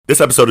This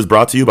episode is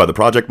brought to you by the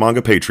Project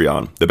Manga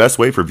Patreon, the best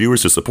way for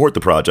viewers to support the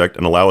project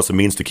and allow us a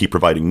means to keep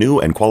providing new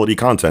and quality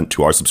content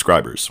to our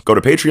subscribers. Go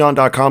to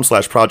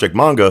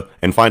patreon.com/projectmanga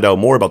and find out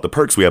more about the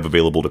perks we have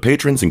available to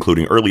patrons,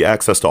 including early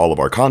access to all of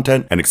our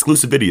content and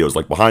exclusive videos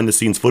like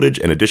behind-the-scenes footage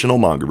and additional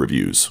manga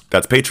reviews.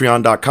 That's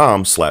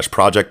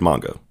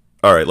patreon.com/projectmanga.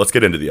 All right, let's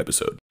get into the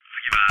episode.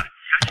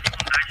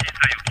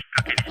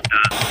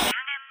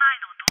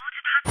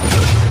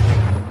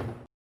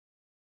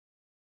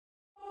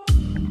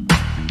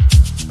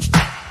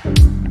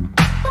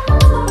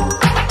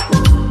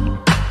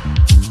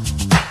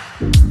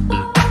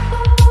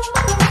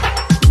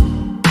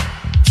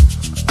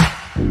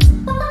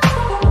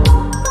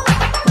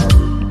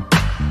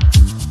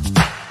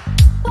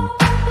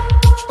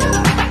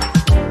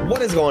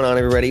 What is going on,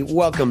 everybody?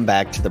 Welcome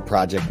back to the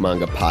Project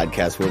Manga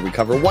Podcast, where we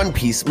cover One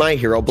Piece, My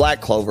Hero, Black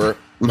Clover,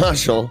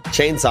 Marshall,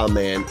 Chainsaw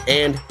Man,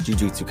 and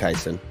Jujutsu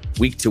Kaisen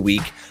week to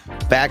week.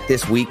 Back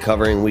this week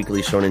covering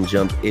Weekly Shonen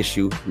Jump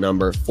issue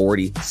number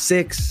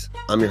 46.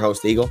 I'm your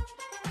host, Eagle.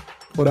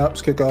 What up,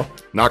 Skiko?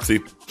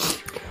 Noxie.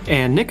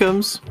 And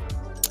Nickums.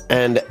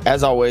 And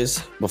as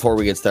always, before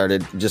we get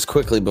started, just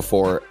quickly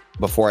before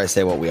I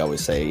say what we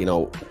always say,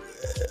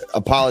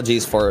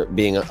 apologies for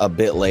being a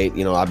bit late.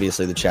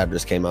 Obviously the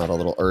chapters came out a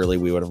little early.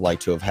 We would have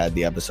liked to have had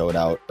the episode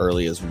out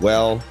early as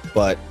well,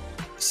 but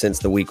since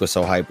the week was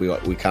so hyped, we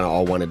kind of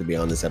all wanted to be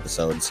on this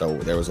episode, so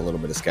there was a little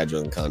bit of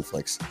scheduling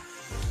conflicts.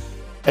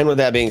 And with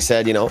that being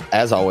said,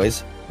 as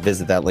always,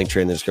 visit that link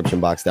tree in the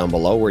description box down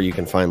below, where you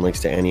can find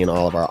links to any and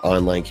all of our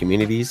online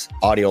communities,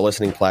 audio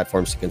listening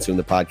platforms to consume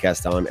the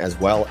podcast on, as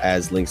well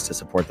as links to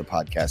support the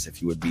podcast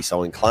if you would be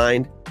so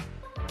inclined,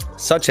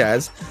 such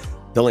as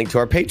the link to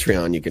our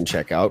Patreon you can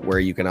check out, where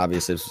you can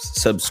obviously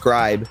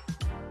subscribe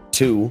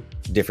to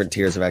different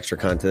tiers of extra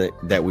content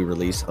that we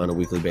release on a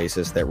weekly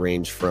basis that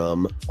range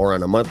from, or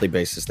on a monthly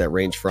basis that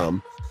range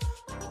from,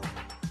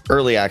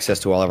 early access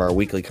to all of our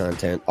weekly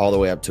content all the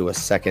way up to a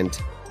second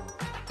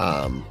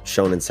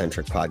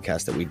shonen-centric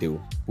podcast that we do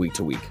week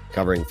to week,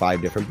 covering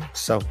 5 different books.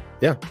 So,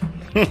 yeah.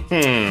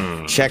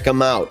 Check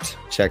them out.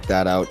 Check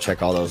that out.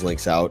 Check all those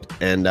links out.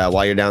 And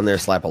while you're down there,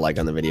 slap a like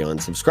on the video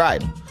and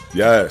subscribe.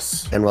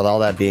 Yes. And with all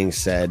that being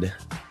said,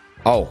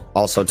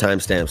 also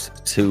timestamps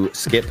to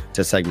skip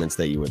to segments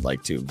that you would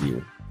like to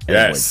view. And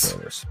avoid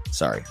spoilers.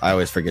 Sorry, I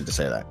always forget to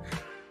say that.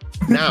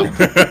 Now,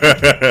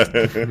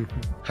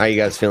 how you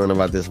guys feeling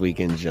about this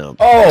weekend jump?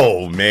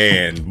 Oh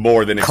man,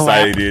 more than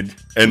excited.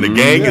 And the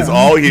gang is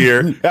all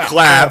here.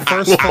 Clap.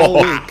 First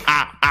full week.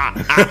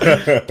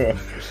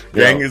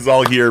 Gang is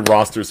all here,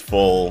 roster's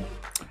full.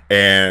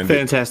 And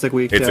Fantastic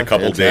week. it's a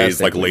couple days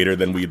Fantastic week. later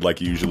than we'd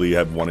usually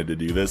have wanted to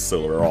do this,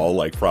 so we're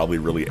all probably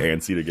really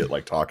antsy to get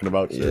talking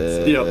about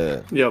shit. Yeah.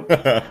 Yep.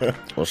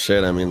 Well,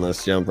 shit,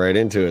 let's jump right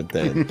into it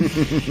then.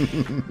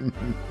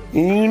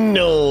 You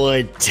know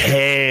what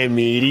time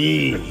it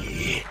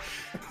is.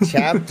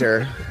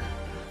 Chapter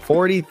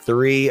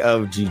 43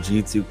 of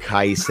Jujutsu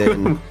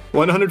Kaisen.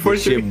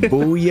 143.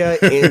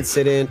 Shibuya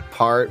Incident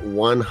Part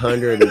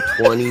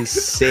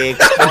 126.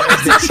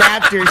 The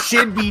chapter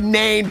should be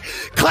named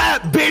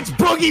Clap Bitch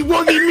Boogie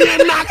Woogie Me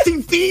and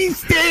Noxie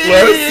Feasting.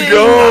 Let's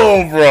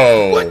go,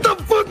 bro. What the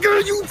fuck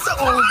are you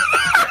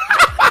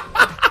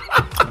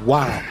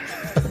Wow.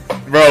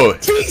 Bro.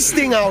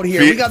 feasting out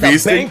here? We got the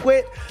Feasting?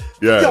 banquet.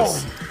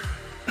 Yes.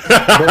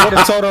 But what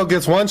if Toto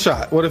gets one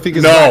shot? What if he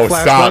gets No,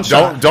 flash stop. one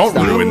shot? Don't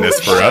ruin this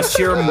for us. Shut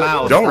your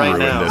mouth Don't right ruin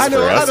now. this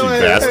for us, you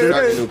bastard.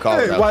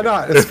 Hey, Why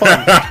not? It's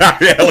fun.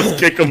 Yeah, let's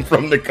kick him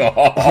from the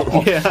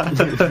call. Yeah.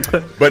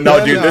 But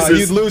no, dude, this you'd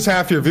is... lose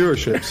half your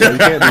viewership, so you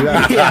can't do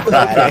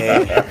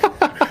that.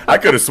 I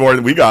could have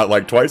sworn we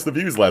got twice the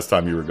views last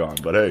time you were gone,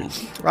 but hey.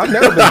 I've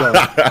never been done.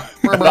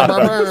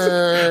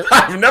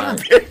 I've never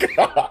picked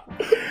up.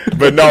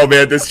 But no,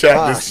 man, this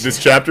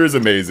chapter is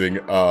amazing.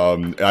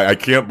 I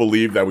can't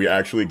believe that we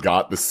actually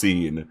got the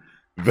scene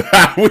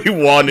that we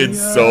wanted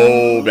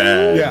so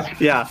bad.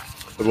 Yeah.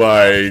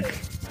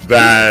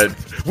 That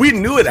we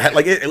knew it had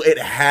it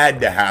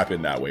had to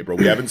happen that way, bro.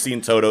 We haven't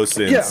seen Toto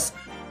since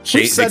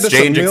We've said this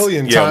a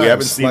million we haven't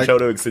times, seen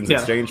Toto since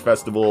Exchange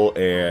Festival,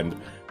 and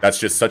that's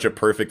just such a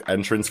perfect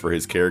entrance for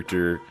his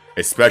character,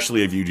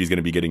 especially if Yuji's going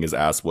to be getting his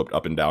ass whooped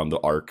up and down the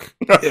arc.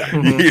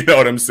 You know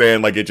what I'm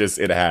saying?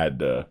 It had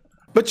to.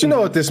 But you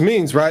know what this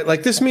means,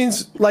 right? This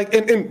means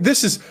and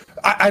this is,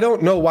 I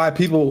don't know why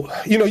people,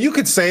 you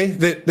could say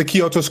that the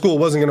Kyoto school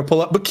wasn't going to pull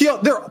up, but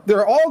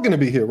they're all going to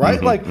be here, right?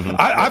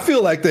 I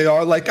feel like they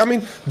are.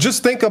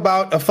 Just think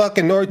about a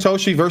fucking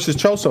Noritoshi versus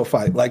Choso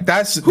fight.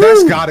 That's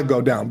got to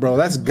go down, bro.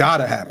 That's got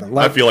to happen.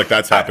 I feel like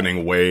that's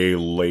happening way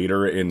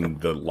later in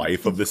the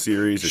life of the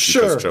series, just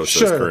because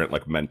Choso's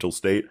current mental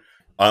state.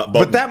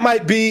 But that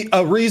might be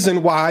a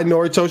reason why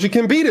Noritoshi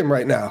can beat him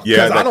right now.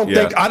 Yeah,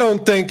 I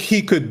don't think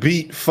he could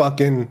beat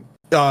fucking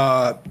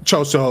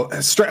Choso,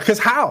 because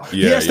how?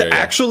 He has to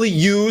actually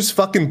use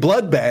fucking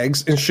blood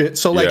bags and shit.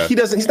 So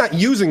he's not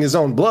using his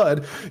own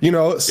blood,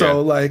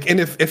 So and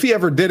if he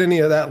ever did any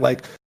of that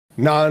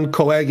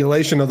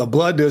non-coagulation of the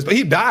blood does, but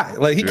he died.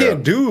 Like he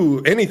can't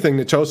do anything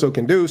that Choso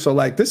can do. So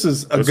like this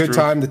is a good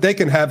time that they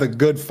can have a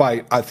good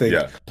fight, I think.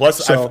 Yeah.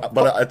 Plus,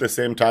 but at the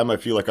same time, I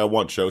feel like I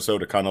want Choso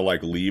to kind of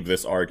like leave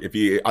this arc.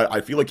 If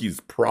I feel like he's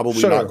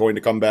probably not going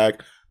to come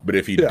back, but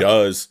if he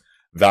does,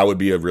 that would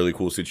be a really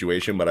cool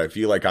situation. But I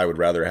feel like I would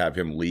rather have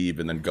him leave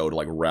and then go to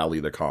like rally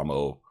the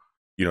Kamo.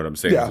 You know what I'm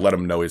saying? Yeah. Like, let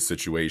him know his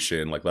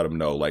situation, like let him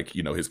know like,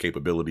 you know, his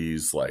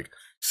capabilities, like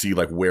see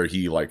like where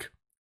he like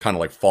kind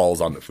of like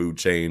falls on the food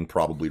chain,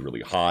 probably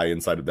really high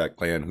inside of that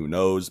clan, who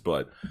knows,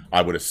 but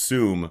I would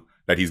assume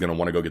that he's going to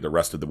want to go get the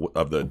rest of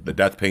the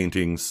death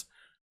paintings,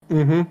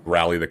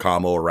 rally the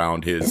Kamo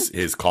around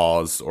his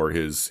cause or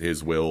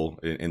his will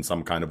in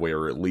some kind of way,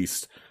 or at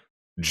least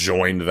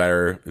join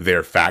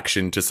their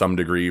faction to some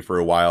degree for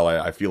a while.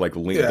 I feel like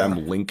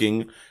them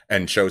linking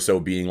and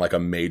Choso being like a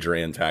major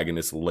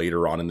antagonist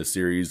later on in the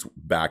series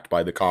backed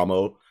by the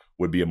Kamo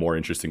would be a more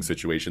interesting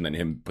situation than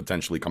him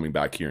potentially coming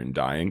back here and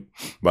dying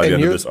by the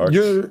end of this arc.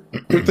 You're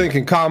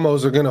thinking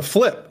Kamos are going to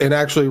flip and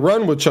actually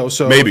run with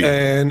Choso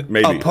and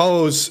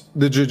oppose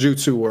the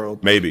Jujutsu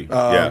world. Maybe.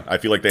 Yeah. I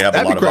feel like they have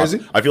a lot of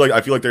I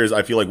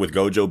feel like with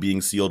Gojo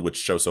being sealed,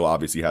 which Choso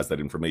obviously has that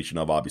information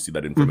of, obviously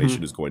that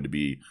information is going to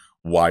be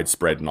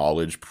widespread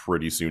knowledge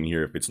pretty soon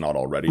here if it's not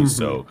already.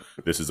 So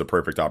this is a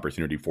perfect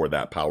opportunity for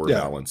that power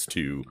balance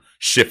to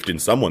shift in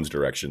someone's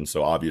direction.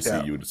 So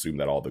obviously you would assume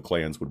that all the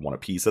clans would want a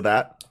piece of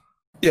that.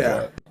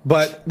 Yeah,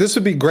 but this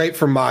would be great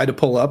for Mai to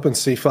pull up and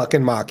see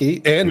fucking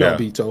Maki and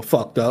Nobito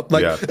fucked up.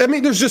 Like, I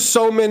mean, there's just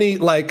so many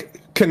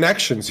like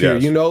connections here,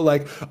 you know,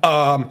 like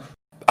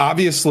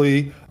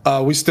obviously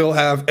we still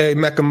have a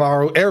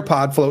Mekamaru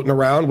AirPod floating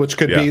around, which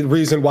could be the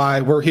reason why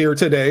we're here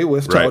today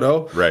with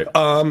Todo. Right.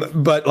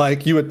 But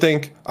like you would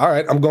think, all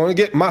right, I'm going to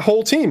get my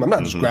whole team. I'm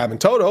not just grabbing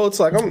Todo. It's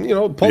like, I'm, you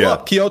know, pull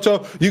up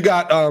Kyoto. You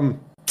got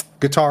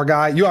guitar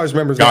guy. You always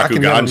remember Gaku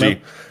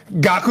Ganji.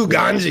 Gaku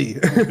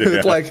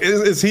Ganji. Like,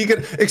 is he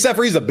good? Except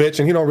for he's a bitch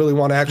and he don't really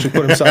want to actually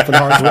put himself in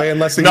harm's way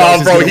unless he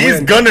knows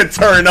he's gonna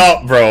turn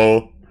up,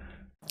 bro.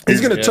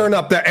 He's gonna turn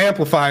up the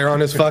amplifier on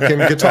his fucking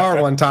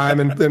guitar one time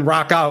and then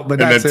rock out,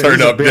 but and that's then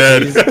turn up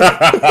dead.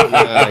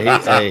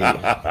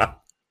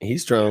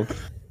 He's strong.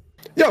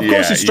 Yeah, of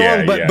course he's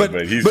strong, but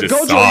he's but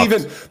just Gojo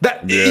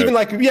soft. even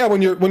like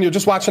when you're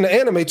just watching the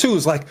anime too,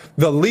 is like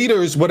the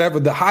leaders, whatever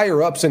the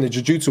higher ups in the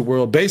Jujutsu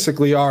world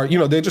basically are, you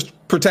know, they're just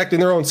protecting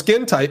their own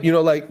skin type, you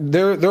know, like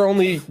they're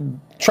only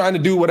trying to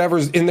do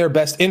whatever's in their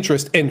best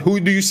interest. And who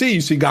do you see?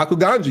 You see Gaku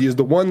Ganji is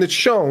the one that's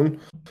shown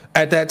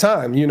at that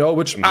time, you know,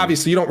 which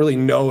obviously you don't really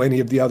know any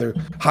of the other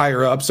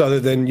higher ups other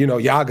than, you know,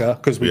 Yaga,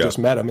 because we just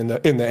met him in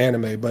the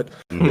anime. But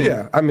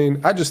yeah, I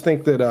mean, I just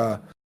think that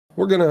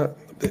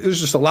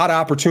there's just a lot of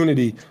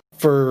opportunity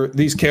for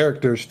these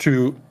characters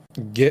to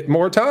get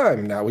more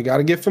time. Now we got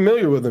to get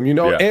familiar with them, you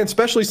know, and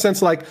especially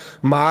since like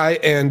Mai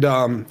and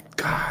Miwa.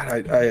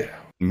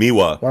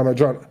 Why am I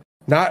drawing?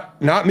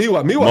 Not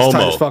Miwa. Miwa's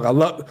tight as fuck. I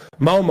love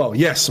Momo.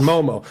 Yes,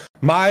 Momo.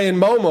 Mai and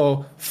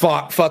Momo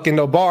fought fucking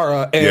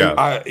Nobara, and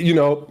I, you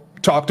know,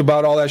 talked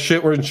about all that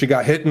shit where she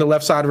got hit in the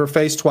left side of her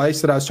face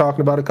twice that I was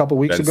talking about a couple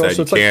weeks ago.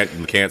 So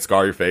you can't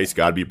scar your face. You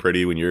got to be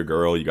pretty when you're a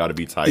girl. You got to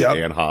be tight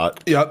and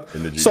hot. Yep.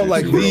 In the so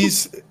like world.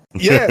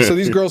 so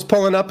these girls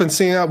pulling up and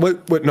seeing out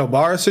what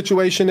Nobara's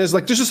situation is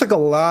like. There's just like a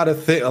lot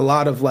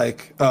of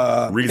like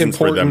reasons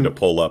for them to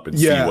pull up and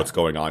see what's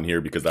going on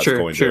here, because that's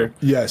going to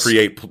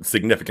create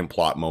significant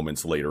plot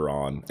moments later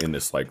on in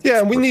this like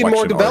and we need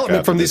more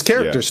development from these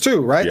characters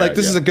too, right? Like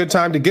this is a good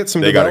time to get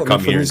some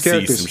development from these characters. They got to come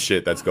here and see some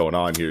shit that's going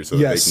on here so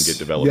that they can get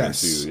development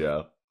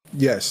too.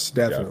 Yes,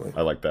 definitely.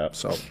 I like that.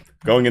 So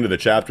going into the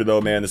chapter though,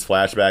 man, this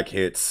flashback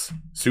hits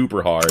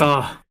super hard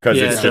because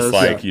it's just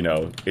like, you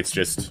know, it's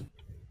just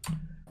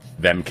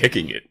them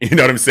kicking it. You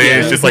know what I'm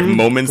saying? It's just like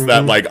moments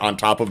that like on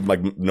top of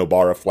like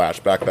Nobara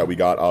flashback that we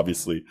got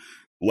obviously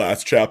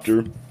last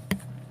chapter,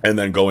 and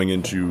then going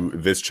into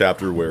this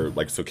chapter where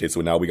like, so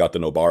now we got the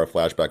Nobara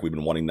flashback. We've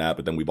been wanting that,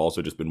 but then we've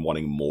also just been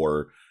wanting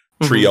more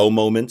trio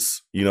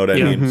moments. You know what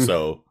I mean?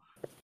 So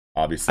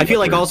obviously, I feel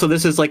like also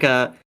this is like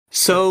a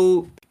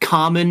so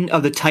common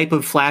of the type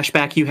of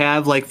flashback you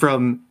have, like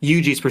from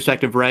Yuji's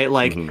perspective, right?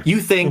 Like you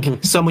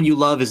think someone you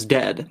love is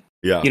dead.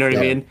 Yeah. You know what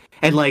I mean?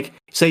 And like,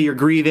 say you're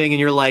grieving and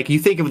you're like, you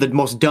think of the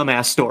most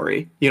dumbass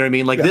story. You know what I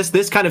mean? Like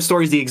this kind of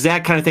story is the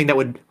exact kind of thing that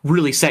would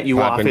really set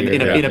you off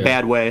in a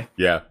bad way.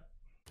 Yeah.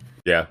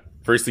 Yeah.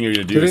 First thing you're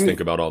going to do is think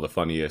about all the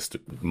funniest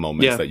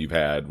moments that you've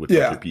had with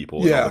your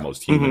people and all the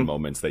most human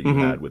moments that you've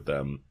had with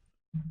them.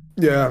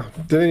 Yeah.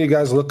 Didn't you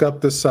guys look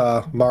up this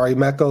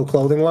Marimekko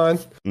clothing line?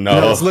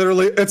 No.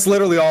 It's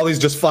literally all these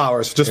just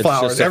flowers. Just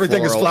flowers.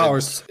 Everything is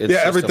flowers.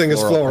 Everything is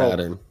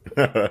floral.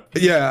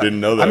 Yeah.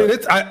 Didn't know that. I mean,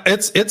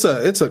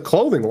 it's a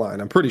clothing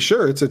line. I'm pretty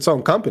sure it's its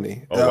own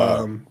company.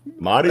 Oh,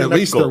 wow. At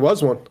least there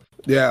was one.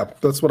 Yeah,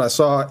 that's what I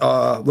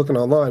saw looking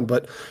online.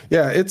 But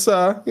yeah, it's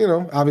you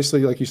know,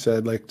 obviously like you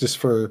said, like just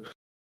for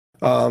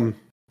you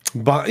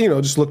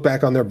know, just look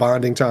back on their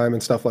bonding time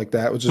and stuff like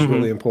that, which is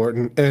really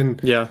important.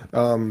 And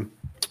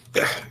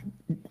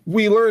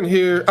we learn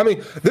here, I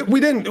mean, we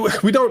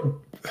don't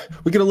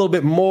we get a little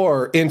bit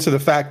more into the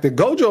fact that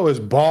Gojo is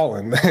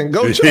balling, man.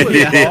 Gojo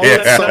is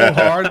balling so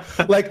hard.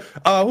 Like,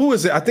 who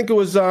was it? I think it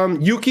was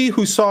Yuki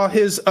who saw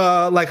his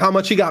like how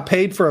much he got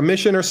paid for a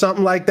mission or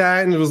something like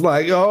that, and it was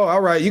like, oh,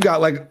 all right, you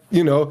got like,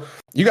 you know,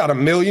 you got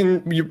 1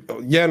 million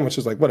yen, which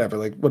is like whatever,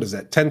 like what is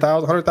that,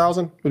 10,000,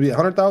 100,000? Would be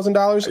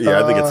 $100,000?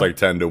 Yeah, I think it's like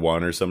 10 to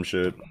 1 or some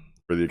shit.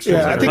 For the exchange.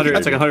 Yeah, I think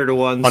that's like 100 to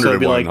 1, so it'd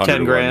be like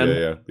 10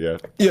 grand. Yeah.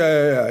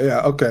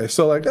 Okay,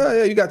 so like,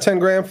 yeah, you got 10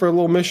 grand for a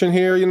little mission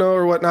here, you know,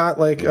 or whatnot.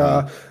 Like,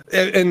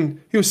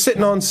 and he was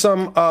sitting on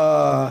some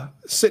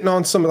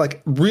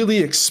like really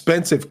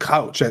expensive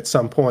couch at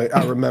some point.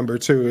 I remember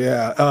too.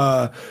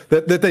 Yeah,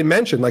 that they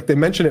mentioned, like they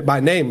mentioned it by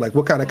name, like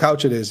what kind of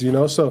couch it is, you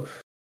know. So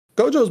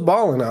Gojo's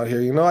balling out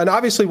here, you know, and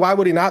obviously, why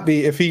would he not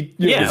be if he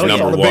is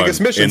number on the biggest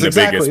missions, in the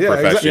biggest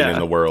profession in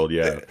the world?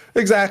 Yeah,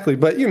 exactly.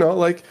 But you know,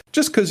 like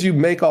just because you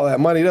make all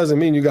that money doesn't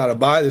mean you got to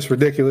buy this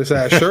ridiculous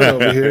ass shirt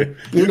over here.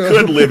 You know?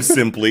 Could live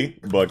simply,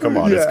 but come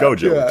on, it's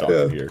Gojo we're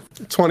talking here.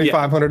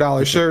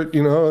 $2,500 shirt,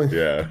 you know.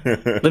 Yeah,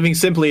 living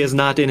simply is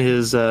not in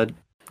his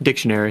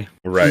dictionary.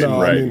 Right,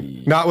 no, right. I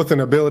mean, not with an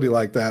ability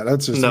like that.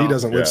 That's just he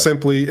doesn't live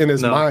simply in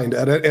his mind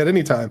at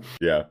any time.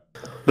 Yeah.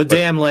 But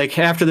damn, like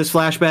after this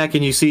flashback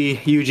and you see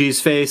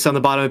Yuji's face on the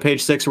bottom of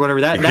page 6 or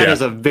whatever, that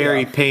is a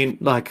very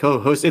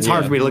it's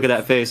hard for me to look at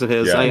that face of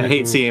his. Yeah. I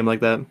hate seeing him like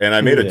that. And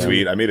I made a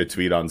tweet. I made a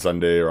tweet on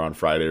Sunday or on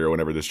Friday or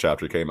whenever this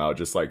chapter came out,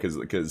 just like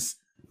because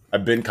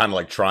I've been kind of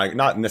like trying,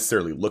 not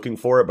necessarily looking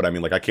for it, but I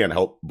mean, like I can't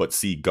help but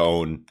see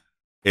Gon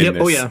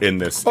in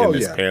this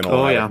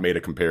panel. I made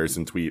a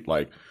comparison tweet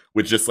like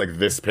with just like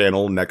this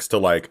panel next to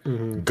like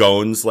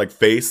Gon's like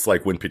face,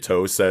 like when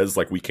Pitou says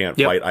like we can't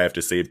fight, I have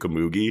to save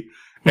Komugi.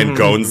 And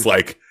Gon's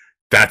like,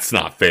 that's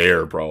not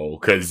fair, bro,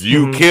 because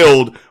you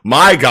killed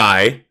my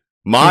guy,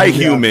 my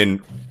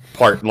human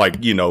part,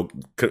 like, you know,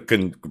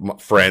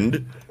 friend,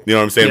 you know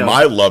what I'm saying,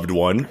 my loved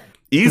one,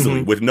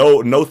 easily, with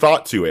no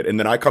thought to it. And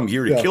then I come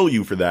here to kill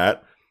you for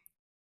that.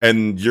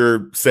 And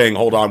you're saying,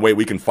 hold on, wait,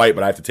 we can fight,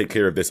 but I have to take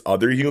care of this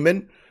other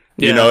human,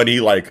 you know, and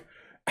he like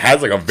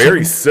has like a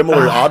very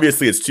similar,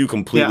 obviously it's two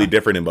completely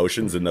different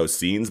emotions in those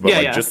scenes, but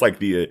like just like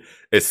the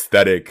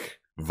aesthetic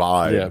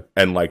vibe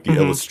and like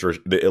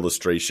the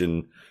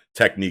illustration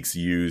techniques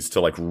used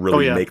to like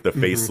really make the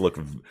face look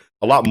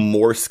a lot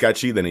more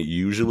sketchy than it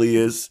usually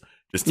is,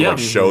 just to like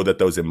show that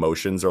those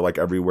emotions are like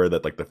everywhere,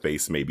 that like the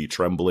face may be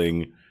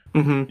trembling,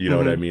 you know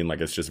what I mean,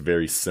 like it's just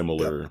very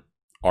similar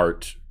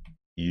art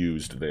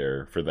used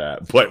there for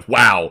that. But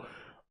wow,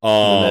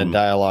 and that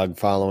dialogue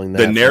following that,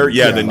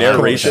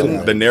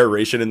 the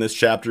narration in this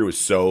chapter was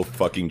so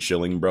fucking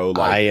chilling, bro.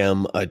 Like, I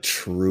am a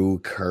true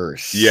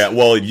curse. Yeah,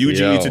 well,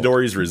 Yuji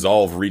Itadori's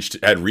resolve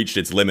had reached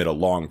its limit a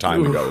long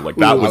time ago. Like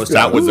that was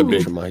a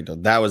big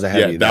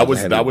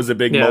that was a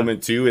big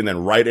moment too. And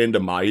then right into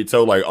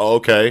Mahito, like, oh,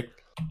 okay,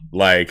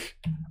 like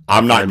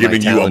I'm not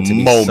giving you a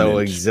moment. So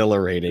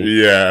exhilarating.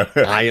 Yeah,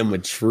 I am a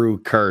true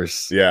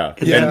curse. Yeah,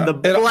 and the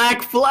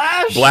Black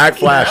Flash. Black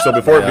Flash. So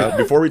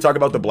before we talk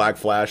about the Black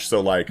Flash,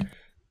 so like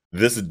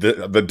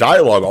the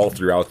dialogue all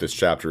throughout this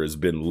chapter has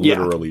been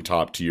literally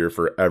top tier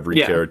for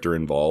every character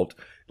involved.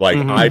 Like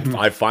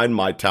I find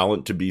my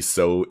talent to be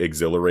so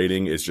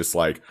exhilarating. It's just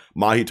like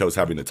Mahito's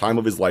having the time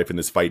of his life in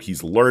this fight.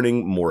 He's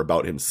learning more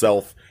about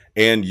himself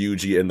and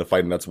Yuji in the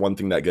fight, and that's one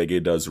thing that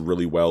Gege does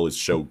really well, is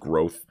show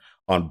growth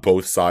on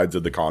both sides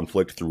of the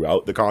conflict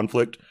throughout the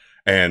conflict.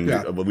 And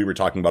we were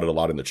talking about it a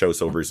lot in the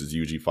Choso versus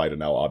Yuji fight, and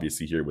now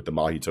obviously here with the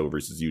Mahito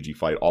versus Yuji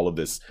fight, all of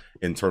this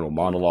internal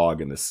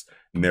monologue and this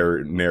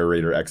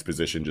narrator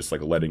exposition just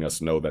like letting us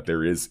know that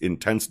there is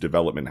intense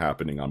development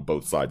happening on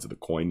both sides of the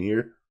coin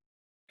here.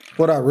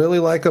 What I really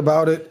like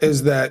about it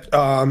is that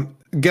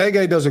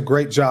Gege does a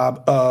great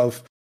job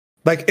of,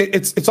 like,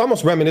 it's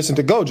almost reminiscent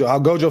to Gojo, how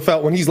Gojo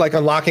felt when he's like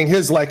unlocking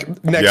his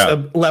like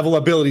next level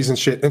abilities and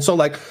shit. And so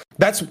like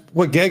that's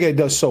what Gege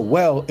does so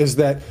well, is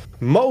that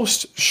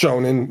most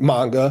shonen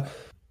manga,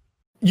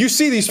 you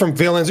see these from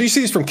villains, or you see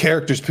these from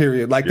characters,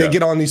 period. Like they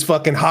get on these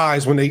fucking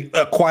highs when they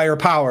acquire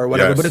power or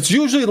whatever, but it's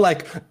usually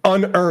like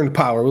unearned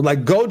power.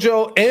 Like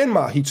Gojo and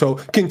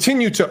Mahito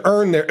continue to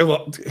earn their,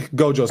 well,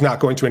 Gojo's not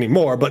going to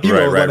anymore, but you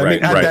know what I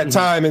mean? At that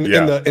time in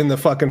the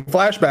fucking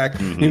flashback,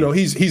 you know,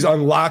 he's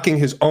unlocking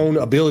his own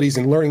abilities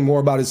and learning more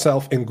about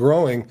himself and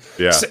growing.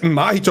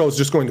 Mahito is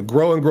just going to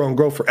grow and grow and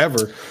grow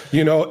forever,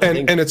 you know,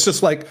 and it's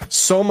just like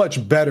so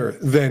much better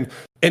than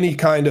any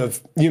kind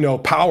of, you know,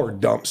 power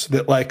dumps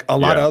that like a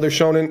lot of other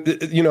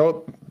shonen, you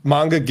know,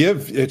 manga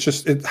give. It's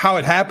just how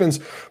it happens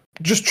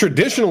just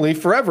traditionally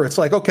forever. It's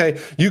like, okay,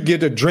 you get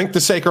to drink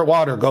the sacred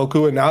water,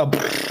 Goku, and now,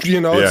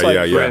 you know, it's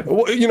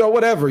you know,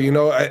 whatever, you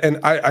know, and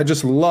I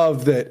just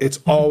love that it's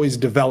always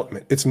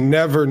development. It's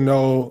never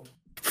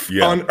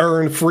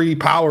unearned free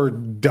power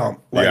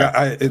dump. Like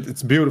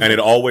it's beautiful, and it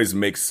always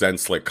makes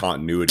sense, like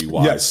continuity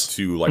wise,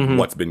 to like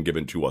what's been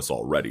given to us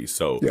already.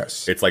 So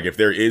it's like if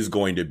there is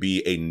going to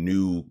be a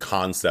new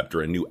concept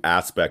or a new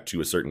aspect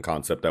to a certain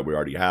concept that we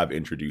already have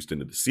introduced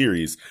into the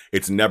series,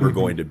 it's never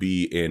going to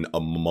be in a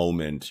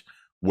moment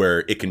where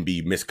it can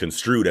be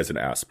misconstrued as an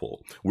ass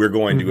pull. We're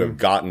going to have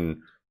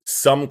gotten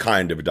some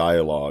kind of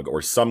dialogue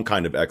or some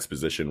kind of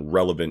exposition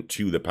relevant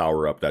to the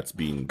power up that's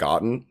being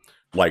gotten,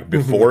 like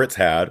before it's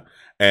had.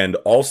 And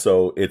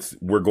also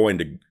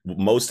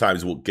most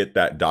times we'll get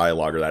that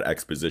dialogue or that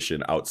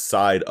exposition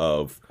outside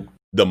of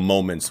the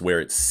moments where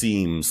it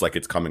seems like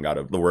it's coming out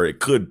of, where it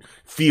could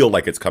feel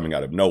like it's coming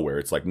out of nowhere.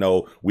 It's like,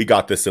 no, we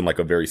got this in like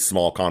a very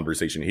small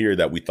conversation here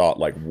that we thought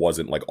like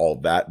wasn't like all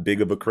that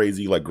big of a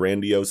crazy, like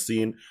grandiose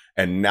scene.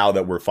 And now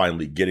that we're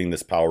finally getting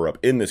this power up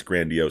in this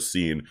grandiose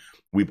scene,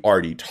 we've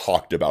already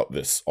talked about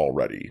this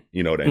already.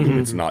 You know what I mean?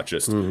 It's not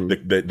just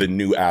the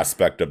new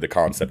aspect of the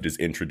concept is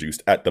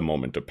introduced at the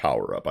moment of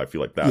power up. I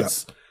feel like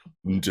that's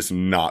just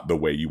not the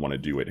way you want to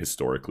do it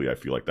historically. I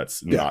feel like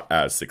that's not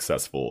as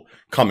successful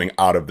coming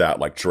out of that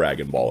like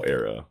Dragon Ball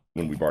era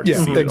when we've already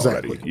seen it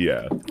already.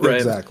 Yeah, right.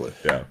 Exactly.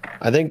 Yeah,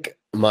 I think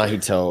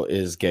Mahito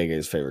is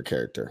Gege's favorite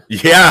character.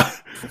 Yeah,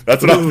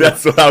 that's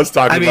what I was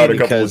talking about a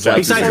couple of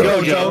times. Besides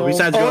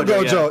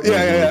Gojo.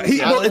 Yeah.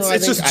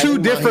 It's just two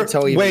different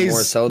ways.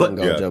 More so than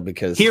Gojo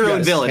because hero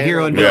and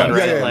villain,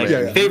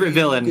 right? Favorite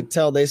villain. You could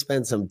tell they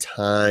spent some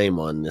time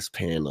on this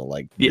panel,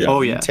 like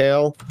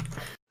detail.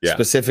 Yeah.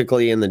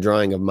 Specifically in the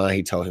drawing of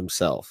Mahito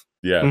himself.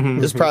 Yeah.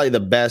 This is probably the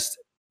best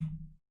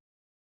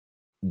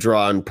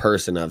drawn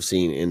person I've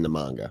seen in the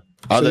manga.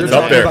 Other than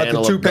about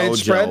the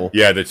 2-page spread?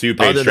 Yeah, the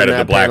 2-page spread of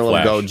the Black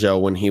Flash. Gojo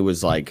when he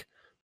was like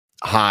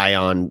high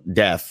on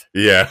death.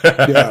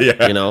 Yeah.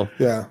 You know?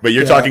 Yeah. But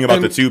you're talking about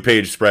the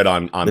 2-page spread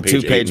on the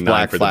page 8 and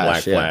 9 for the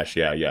Black Flash.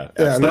 Yeah.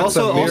 But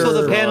also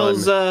the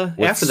panels after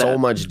that. So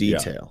much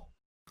detail.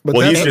 But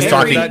he's just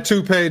talking that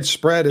 2-page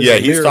spread.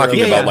 He's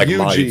talking about like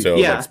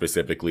Mahito, like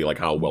specifically like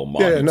how well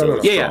Mahito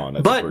is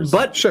drawn.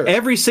 But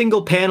every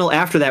single panel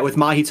after that with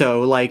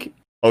Mahito, like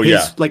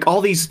like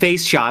all these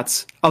face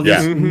shots of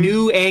these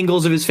new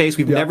angles of his face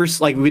we've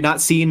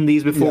not seen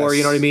these before.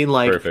 You know what I mean?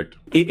 Like perfect.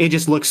 It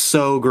just looks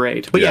so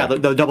great.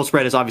 But the double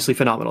spread is obviously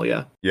phenomenal.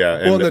 Yeah.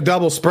 Well, the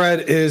double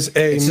spread is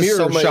a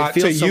mirror shot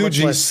to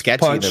Yuji's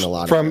punch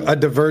from a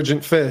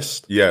divergent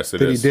fist. Yes,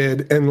 that he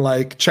did in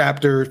like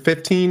chapter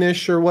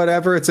 15-ish or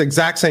whatever. It's the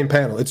exact same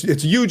panel. It's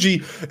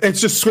Yuji.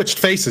 It's just switched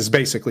faces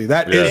basically.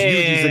 That is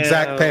Yuji's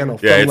exact panel.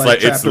 Yeah, from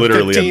it's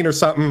literally 15 or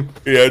something.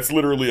 Yeah, it's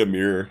literally a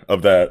mirror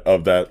of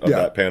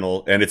that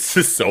panel, and it's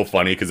just so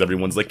funny because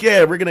everyone's like,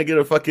 "Yeah, we're gonna get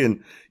a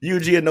fucking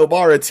Yuji and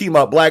Nobara team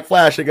up Black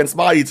Flash against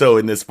Mahito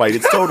in this fight."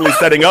 It's totally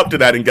setting up to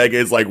that, and Gege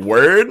is like,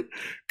 "Word."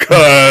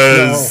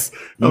 Cause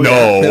no.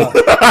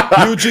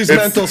 Yuji's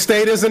mental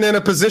state isn't in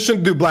a position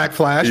to do Black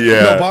Flash.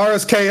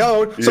 Nobara's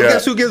KO'd. So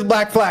guess who gives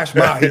Black Flash?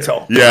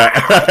 Mahito.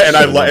 and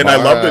I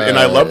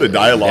love the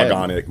dialogue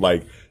on it.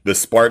 Like the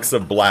sparks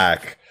of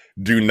black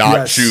do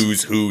not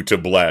choose who to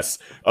bless.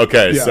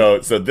 Okay, so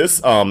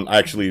this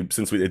actually,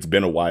 since it's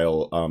been a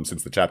while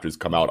since the chapters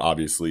come out,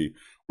 obviously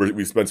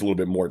we spent a little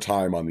bit more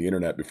time on the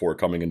internet before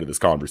coming into this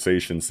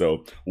conversation.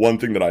 So one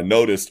thing that I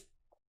noticed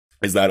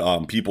is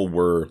that people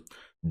were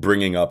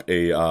bringing up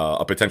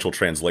a potential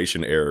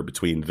translation error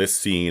between this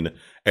scene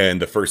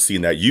and the first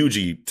scene that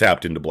Yuji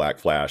tapped into Black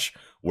Flash,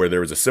 where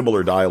there was a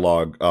similar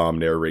dialogue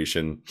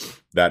narration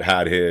that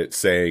had it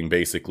saying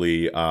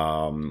basically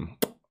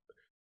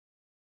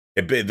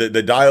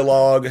the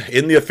dialogue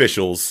in the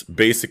officials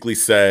basically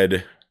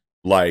said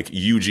like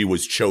Yuji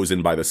was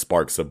chosen by the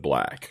sparks of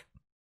black,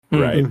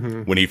 right?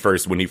 When he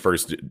first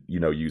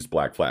used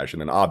Black Flash,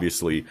 and then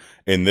obviously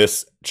in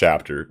this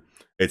chapter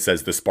it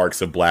says the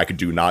sparks of black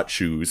do not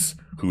choose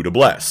who to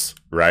bless,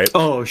 right?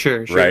 Oh,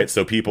 sure. Right.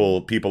 So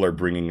people are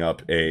bringing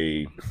up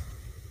an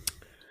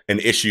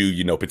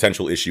issue,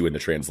 potential issue in the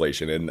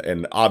translation,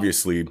 and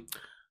obviously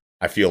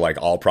I feel like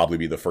I'll probably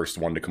be the first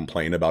one to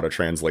complain about a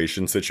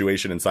translation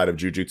situation inside of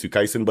Jujutsu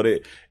Kaisen, but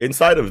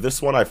inside of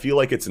this one, I feel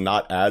like it's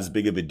not as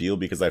big of a deal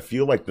because I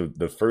feel like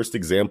the first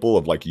example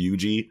of like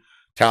Yuji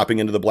tapping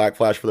into the Black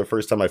Flash for the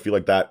first time, I feel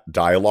like that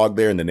dialogue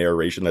there in the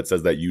narration that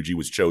says that Yuji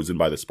was chosen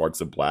by the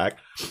sparks of black,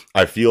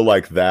 I feel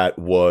like that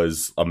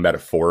was a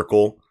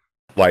metaphorical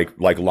like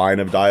line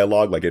of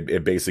dialogue. Like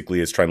it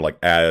basically is trying to like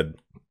add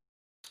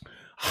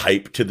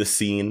hype to the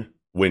scene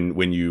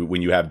when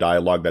you have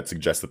dialogue that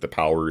suggests that the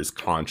power is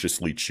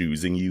consciously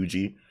choosing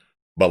Yuji,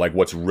 but like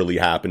what's really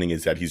happening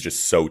is that he's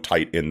just so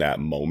tight in that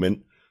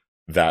moment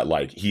that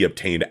like he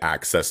obtained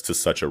access to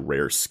such a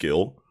rare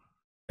skill,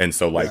 and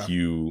so like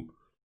you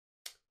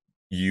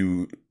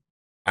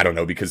I don't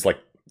know, because like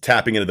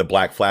tapping into the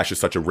Black Flash is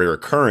such a rare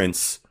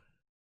occurrence,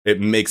 it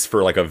makes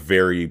for like a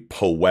very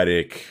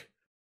poetic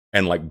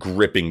and like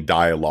gripping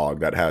dialogue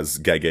that has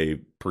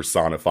Gege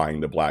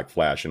personifying the Black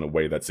Flash in a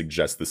way that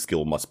suggests the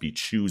skill must be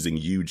choosing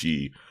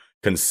Yuji,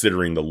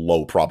 considering the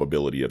low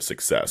probability of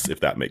success, if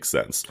that makes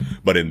sense.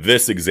 But in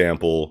this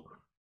example,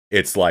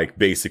 it's like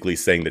basically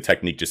saying the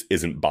technique just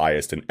isn't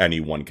biased and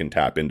anyone can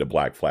tap into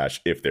Black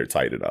Flash if they're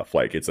tight enough.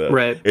 Like it's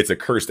a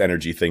cursed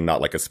energy thing,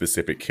 not like a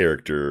specific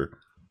character,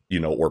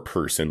 or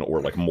person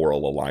or like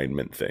moral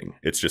alignment thing.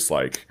 It's just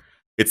like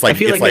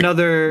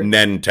another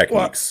Nen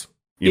techniques.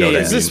 What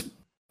I mean?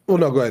 Well,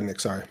 no, go ahead, Nick.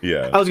 Sorry.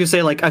 Yeah. I was gonna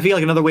say, like, I feel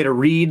like another way to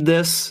read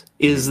this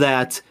is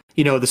that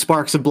the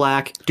sparks of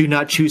black do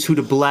not choose who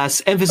to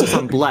bless. Emphasis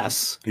on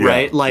bless,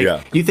 right?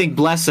 Like you think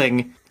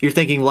blessing, you're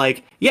thinking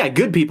like, yeah,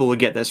 good people would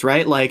get this,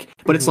 right? Like,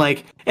 but it's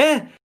like,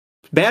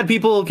 bad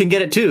people can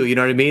get it too. You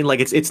know what I mean? Like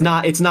it's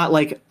not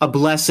like a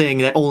blessing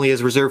that only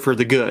is reserved for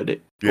the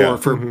good or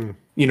for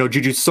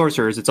jujutsu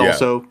sorcerers. It's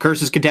also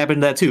curses can tap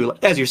into that too,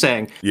 as you're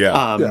saying.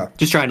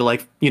 Just trying to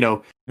like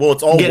well,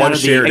 it's all one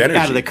shared energy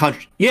out of the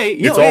country.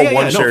 It's all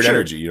one shared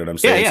energy. You know what I'm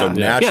saying? So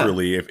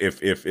naturally,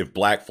 if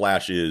Black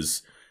Flash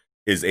is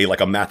a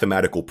like a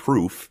mathematical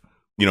proof,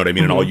 you know what I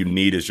mean, and all you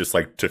need is just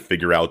like to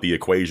figure out the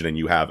equation, and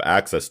you have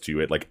access to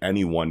it. Like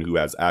anyone who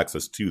has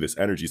access to this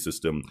energy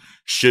system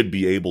should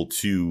be able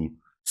to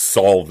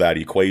solve that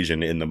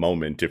equation in the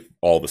moment if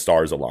all the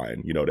stars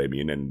align. You know what I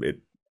mean? And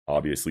it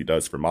obviously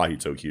does for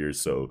Mahito here.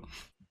 So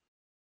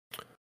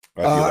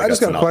I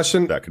just got a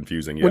question. That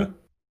confusing,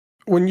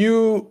 When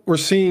you were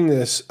seeing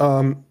this,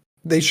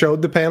 they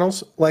showed the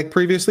panels like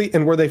previously,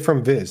 and were they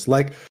from Viz?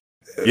 Like,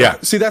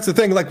 see, that's the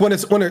thing. Like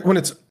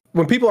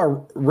when people are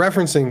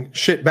referencing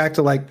shit back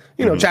to like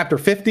chapter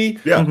 50,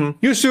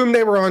 you assume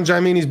they were on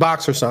Jaimini's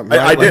box or something.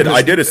 Right?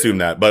 I did assume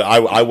that, but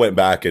I went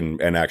back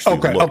and actually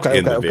looked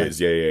in the Viz.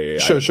 Yeah.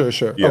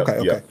 Sure.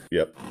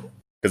 Yep.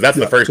 Because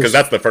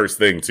that's the first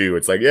thing too.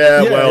 It's like,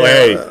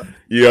 hey,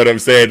 you know what I'm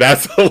saying?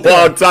 That's a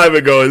long time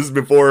ago. This is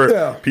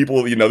before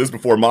people, this is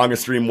before Manga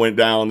Stream went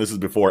down. This is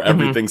before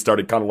everything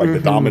started, kind of like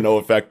the domino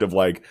effect of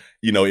like,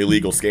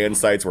 illegal scan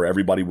sites where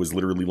everybody was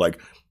literally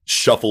like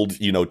shuffled,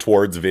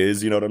 towards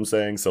Viz. You know what I'm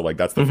saying? So like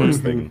that's the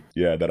first thing,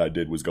 that I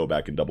did was go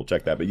back and double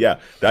check that. But yeah,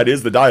 that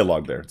is the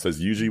dialogue there. It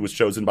says Yuji was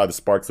chosen by the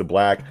Sparks of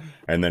Black,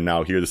 and then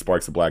now here the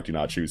Sparks of Black do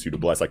not choose who to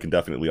bless. I can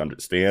definitely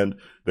understand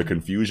the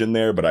confusion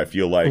there, but I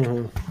feel like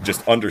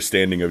just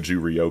understanding of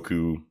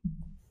Juryoku,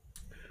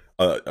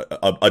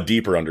 a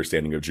deeper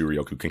understanding of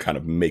Juryoku can kind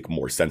of make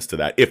more sense to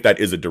that, if that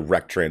is a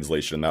direct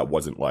translation. That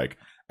wasn't like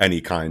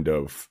any kind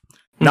of,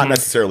 not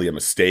necessarily a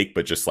mistake,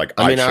 but just like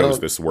I chose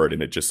this word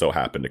and it just so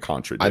happened to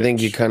contradict. I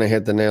think you kind of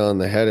hit the nail on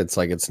the head. It's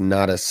like it's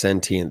not a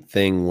sentient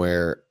thing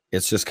where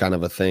it's just kind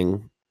of a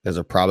thing. There's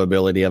a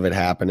probability of it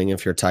happening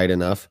if you're tight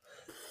enough.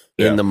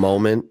 In the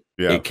moment,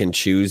 it can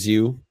choose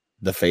you.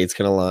 The fates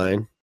can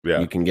align.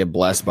 You can get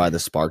blessed by the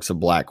Sparks of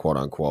Black, quote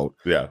unquote.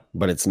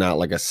 But it's not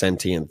like a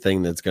sentient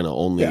thing that's going to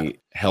only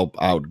help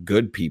out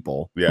good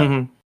people.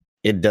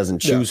 It doesn't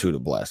choose who to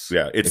bless.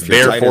 It's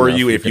there for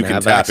you if you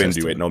can tap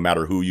into it, no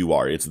matter who you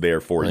are. It's there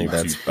for you.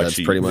 That's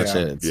pretty much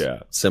it.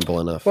 It's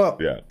simple enough. Well,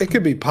 it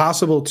could be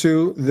possible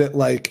too that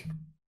like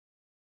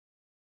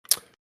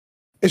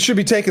it should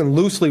be taken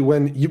loosely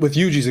with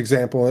Yuji's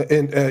example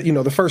and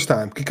the first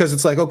time, because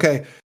it's like,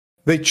 okay,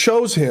 they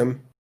chose him,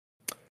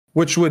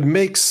 which would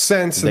make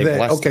sense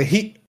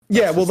he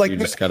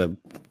just gotta.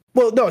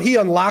 Well, no, he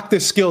unlocked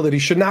this skill that he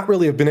should not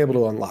really have been able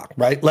to unlock,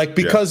 right? Like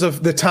because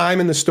of the time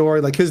in the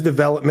story, like his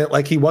development,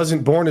 like he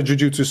wasn't born a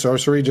jujutsu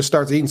sorcerer. He just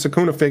starts eating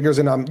Sukuna figures,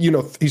 and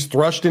he's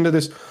thrust into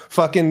this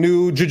fucking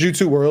new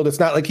jujutsu world. It's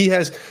not like he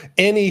has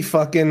any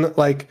fucking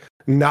like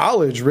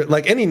knowledge,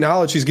 like any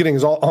knowledge he's getting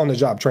is all on the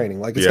job training.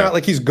 Like it's not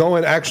like he's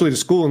going actually to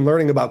school and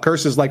learning about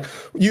curses. Like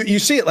you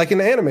see it like in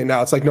the anime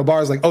now. It's like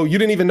Nobara's like, oh, you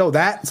didn't even know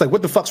that? It's like,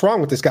 what the fuck's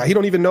wrong with this guy? He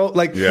don't even know.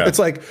 Like it's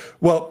like,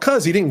 well,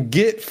 cause he didn't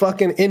get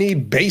fucking any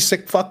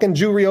basic fucking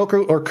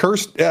Juryoku or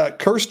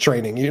curse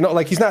training.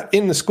 Like he's not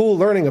in the school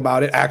learning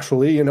about it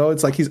actually.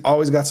 It's like he's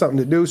always got something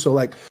to do. So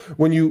like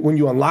when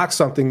you unlock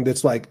something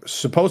that's like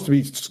supposed to be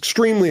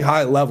extremely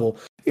high level,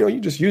 you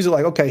just use it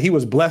like, okay, he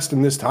was blessed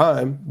in this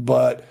time,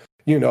 but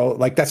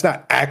like that's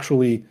not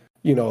actually,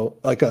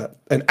 like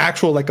an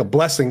actual, like a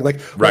blessing, like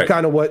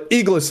kind of what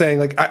Eagle is saying.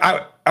 Like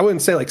I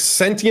wouldn't say like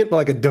sentient, but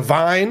like a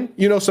divine,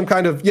 some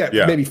kind of,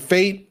 maybe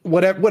fate,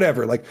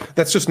 whatever. Like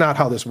that's just not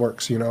how this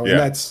works, and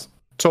that's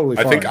totally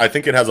fine. I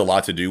think it has a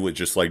lot to do with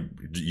just like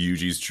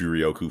Yuji's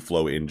Juryoku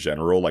flow in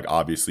general. Like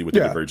obviously with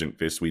the Divergent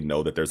Fist, we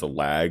know that there's a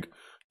lag,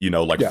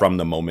 from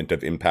the moment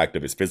of impact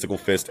of his physical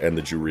fist and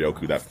the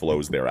Juryoku that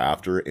flows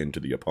thereafter into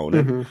the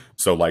opponent.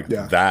 So like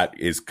that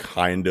is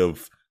kind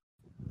of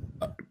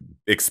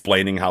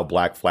explaining how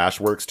Black Flash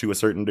works to a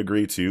certain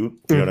degree too.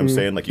 You know what I'm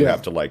saying? Like you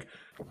have to like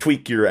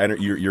tweak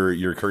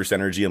your curse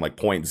energy in like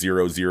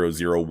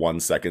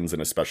 0.0001 seconds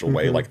in a special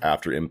way, like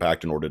after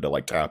impact, in order to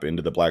like tap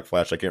into the Black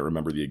Flash. I can't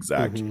remember the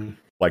exact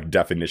like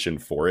definition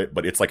for it,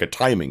 but it's like a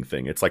timing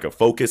thing. It's like a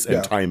focus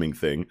and timing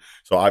thing.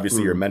 So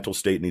obviously your mental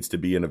state needs to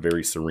be in a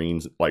very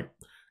serene like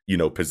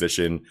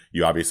position.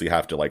 You obviously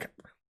have to like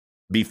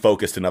be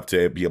focused enough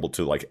to be able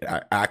to like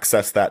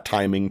access that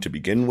timing to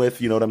begin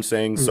with. You know what I'm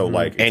saying? So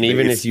like, and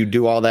even if you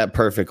do all that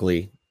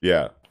perfectly,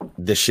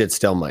 the shit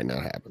still might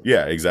not happen.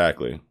 Yeah,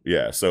 exactly.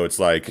 Yeah. So it's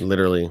like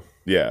literally.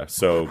 Yeah.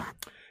 So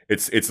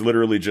it's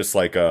literally just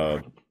like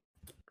I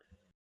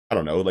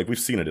don't know. Like we've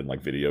seen it in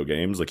like video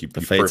games. Like you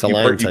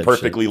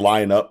perfectly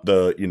line up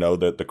the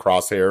the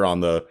crosshair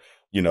on the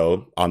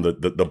on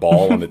the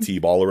ball on the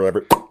T-ball or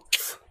whatever.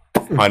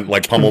 On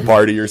like Pummel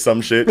Party or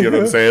some shit, you know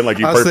what I'm saying?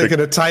 Like I was thinking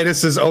of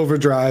Titus's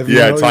Overdrive.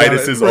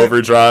 Titus's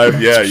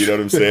Overdrive. Yeah, you know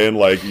what I'm saying?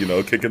 Like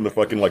kicking the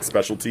fucking like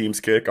special teams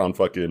kick on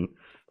fucking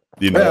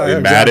in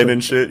Madden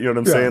and shit. You know what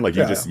I'm saying? Like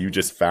you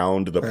just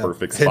found the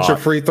perfect spot. Hit your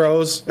free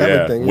throws,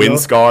 everything. Wind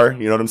scar.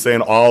 You know what I'm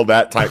saying? All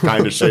that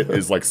kind of shit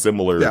is like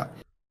similar.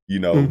 You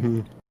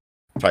know.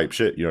 Type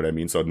shit, you know what I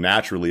mean? So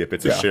naturally, if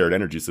it's a shared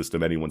energy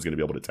system, anyone's going to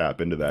be able to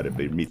tap into that if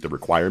they meet the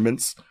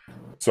requirements.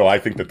 So I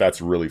think that that's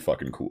really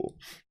fucking cool.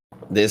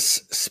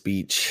 This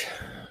speech,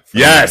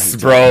 yes,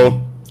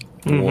 bro,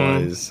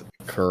 was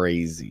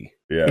crazy.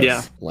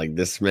 Yeah, like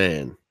this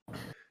man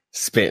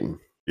spitting.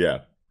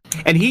 Yeah,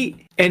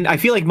 and I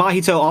feel like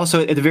Mahito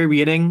also at the very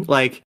beginning,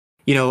 like,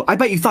 you know, I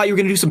bet you thought you were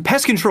going to do some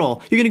pest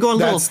control. You're going to go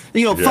on a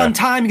little, fun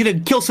time. You're going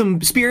to kill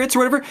some spirits or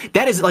whatever.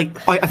 That is, like,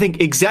 I think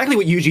exactly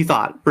what Yuji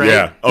thought, right?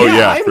 Yeah. Oh,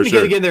 yeah, I'm going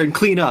to get in there and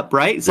clean up,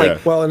 right? It's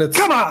like, well, and it's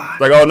come on.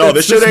 Like, oh, no,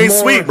 this shit ain't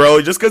sweet, bro.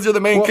 Just because you're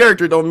the main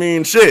character don't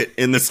mean shit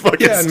in this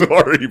fucking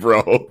story,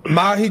 bro.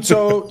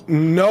 Mahito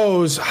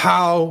knows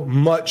how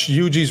much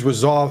Yuji's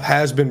resolve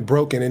has been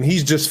broken, and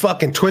he's just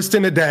fucking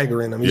twisting a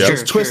dagger in him. He's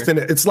just twisting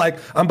it. It's like,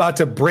 I'm about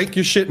to break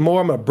your shit more.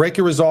 I'm going to break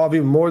your resolve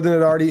even more than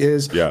it already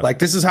is. Yeah. Like,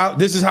 this is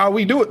how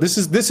we do it. This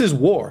is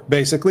war,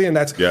 basically, and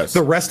that's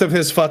the rest of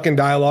his fucking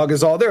dialogue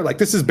is all there. Like,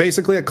 this is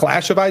basically a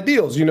clash of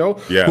ideals, you know?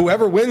 Yeah.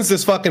 Whoever wins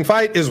this fucking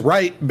fight is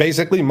right,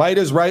 basically. Might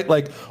is right,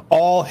 like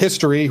all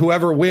history.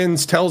 Whoever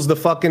wins tells the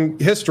fucking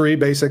history,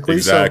 basically.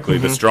 Exactly.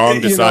 So, the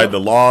strong decide the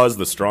laws.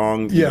 The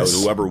strong, you know,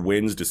 whoever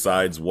wins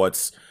decides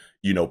what's,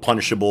 you know,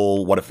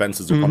 punishable, what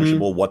offenses are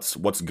punishable,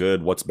 what's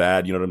good, what's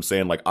bad. You know what I'm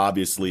saying? Like,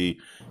 obviously,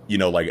 you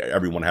know, like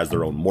everyone has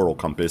their own moral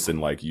compass, and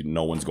like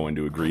no one's going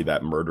to agree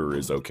that murder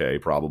is okay,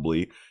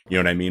 probably. You know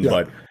what I mean?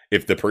 But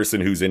if the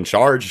person who's in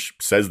charge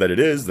says that it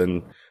is,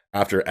 then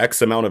after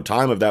X amount of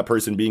time of that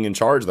person being in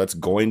charge, that's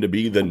going to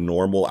be the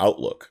normal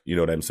outlook. You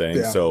know what I'm saying?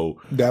 Yeah,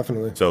 so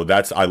definitely. So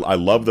that's I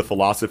love the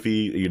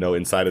philosophy, you know,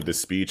 inside of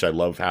this speech. I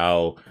love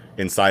how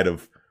inside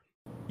of,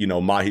 you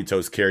know,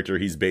 Mahito's character,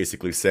 he's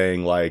basically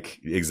saying like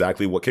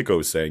exactly what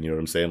Kiko's saying. You know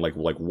what I'm saying? Like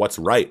what's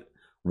right.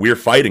 We're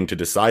fighting to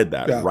decide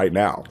that right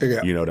now.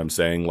 Yeah. You know what I'm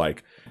saying?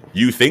 Like,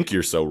 you think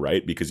you're so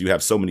right because you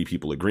have so many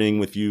people agreeing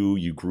with you.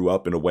 You grew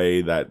up in a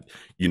way that,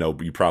 you know,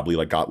 you probably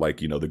like got like,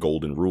 you know, the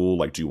golden rule,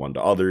 like do unto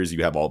others.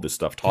 You have all this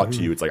stuff taught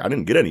to you. It's like, I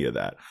didn't get any of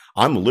that.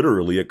 I'm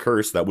literally a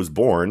curse that was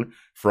born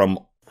from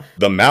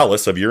the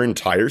malice of your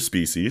entire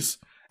species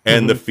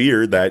and the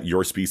fear that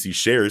your species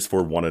shares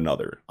for one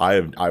another.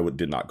 I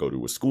did not go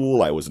to a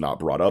school. I was not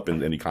brought up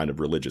in any kind of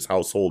religious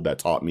household that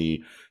taught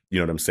me, you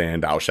know what I'm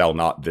saying, thou shalt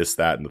not this,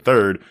 that, and the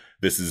third.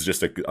 This is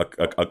just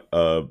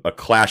a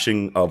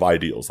clashing of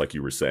ideals, like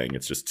you were saying.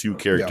 It's just two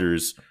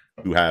characters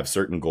who have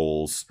certain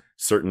goals,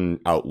 certain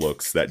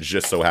outlooks that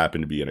just so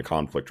happen to be in a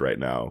conflict right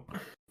now.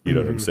 You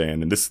know what I'm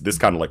saying? And this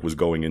kind of like was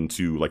going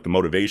into like the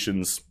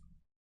motivations,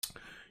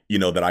 you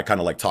know, that I kind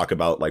of like talk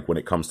about, like when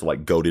it comes to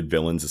like goated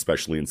villains,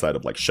 especially inside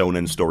of like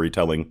shonen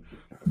storytelling.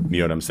 You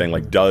know what I'm saying?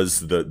 Like,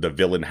 does the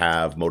villain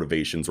have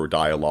motivations or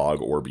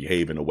dialogue or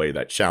behave in a way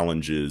that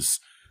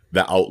challenges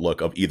the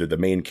outlook of either the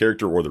main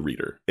character or the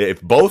reader? If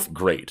both,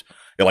 great.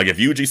 And like if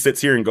Yuji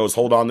sits here and goes,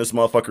 hold on, this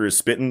motherfucker is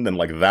spitting, then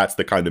like that's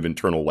the kind of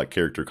internal like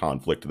character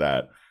conflict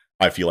that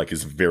I feel like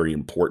is very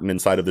important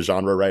inside of the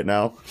genre right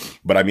now.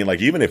 But I mean,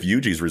 like, even if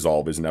Yuji's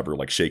resolve is never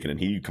like shaken and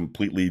he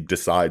completely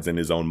decides in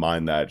his own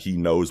mind that he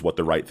knows what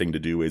the right thing to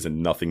do is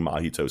and nothing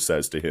Mahito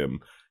says to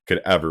him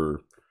could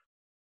ever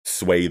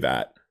sway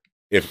that.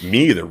 If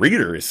me, the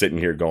reader, is sitting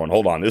here going,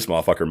 hold on, this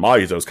motherfucker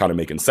Mahito's kind of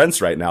making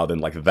sense right now, then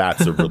like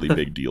that's a really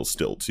big deal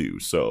still too.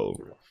 So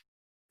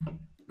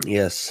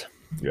yes.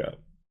 Yeah.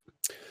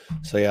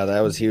 So yeah,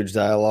 that was huge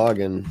dialogue,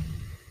 and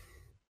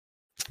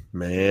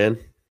man.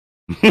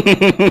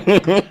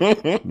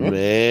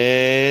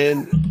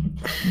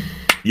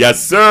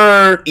 Yes,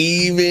 sir.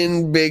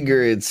 Even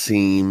bigger, it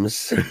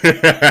seems.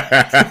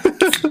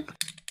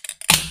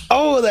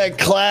 Oh, that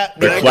clap.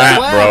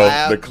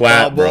 The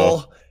clap,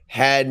 bro.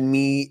 Had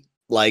me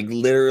like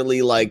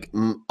literally like,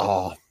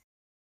 I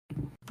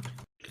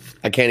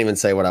can't even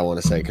say what I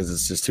want to say because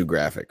it's just too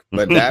graphic.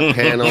 But that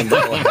panel,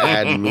 bro,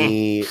 had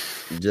me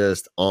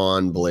just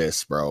on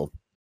bliss, bro.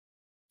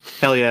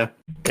 Hell yeah!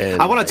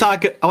 And I want to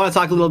talk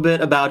a little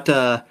bit about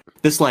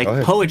this like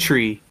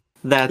poetry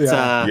that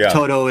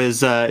Todo is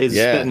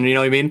spitting. You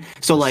know what I mean?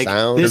 So like,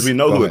 because we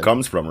know who it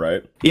comes from,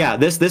 right? Yeah.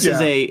 This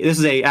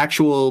is a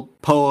actual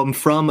poem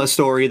from a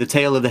story, The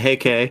Tale of the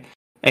Heike,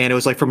 and it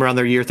was like from around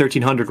the year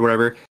 1300 or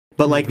whatever.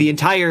 But like the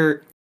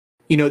entire,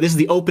 you know, this is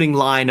the opening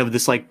line of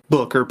this like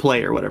book or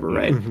play or whatever,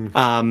 right?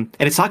 And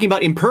it's talking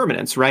about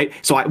impermanence, right?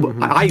 So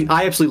I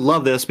absolutely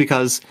love this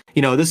because,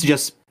 you know, this is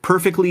just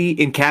perfectly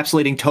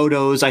encapsulating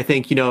Todo's, I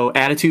think, you know,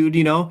 attitude,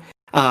 you know.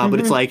 But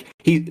it's like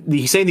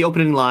he's saying the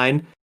opening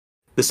line,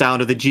 the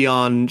sound of the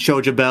Gion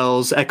Shoja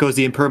bells echoes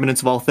the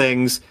impermanence of all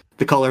things.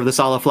 The color of the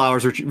Sala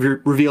flowers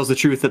reveals the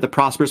truth that the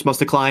prosperous must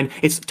decline.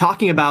 It's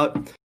talking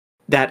about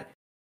that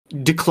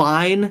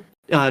decline,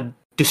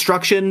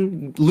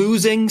 destruction,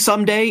 losing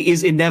someday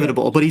is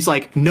inevitable. But he's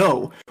like,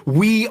 no,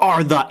 we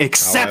are the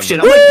exception.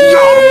 I'm like,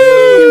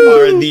 yo, we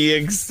are the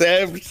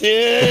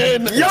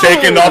exception.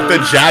 Taking off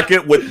the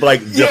jacket with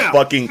like the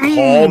fucking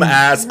calm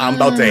ass. I'm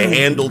about to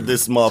handle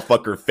this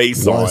motherfucker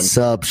face on. What's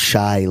up,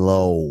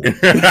 Shiloh?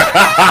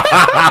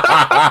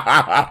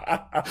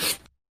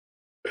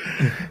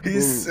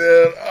 He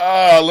said,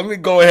 let me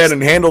go ahead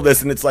and handle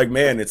this. And it's like,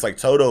 man, it's like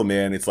Todo,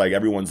 man. It's like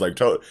everyone's like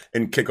Todo.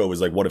 And Kiko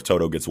was like, what if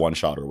Toto gets one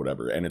shot or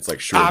whatever? And it's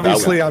like, sure.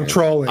 Obviously, I'm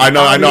trolling. I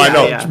know.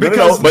 Yeah.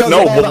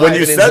 But when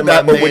you said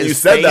that,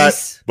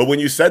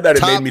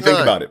 it made me think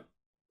about it.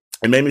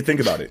 It made me think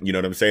about it. You know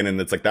what I'm saying?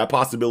 And it's like that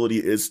possibility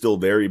is still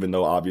there, even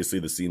though obviously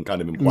the scene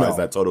kind of implies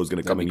that Toto's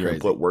going to come in here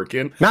and put work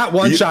in. Not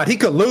one shot. He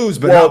could lose,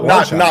 but not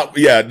one shot.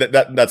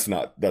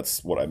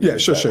 That's what I mean. Yeah,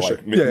 sure.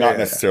 Not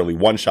necessarily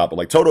one shot, but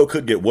like Toto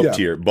could get whooped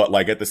here. But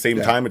like at the same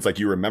time, it's like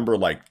you remember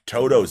like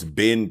Toto's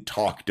been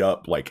talked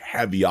up like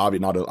heavy.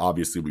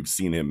 Obviously, we've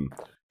seen him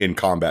in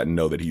combat and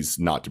know that he's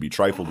not to be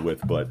trifled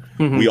with, but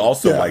we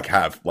also like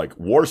have like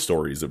war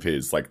stories of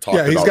his like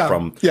talked about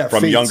from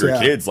feats, younger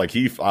kids. Like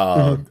he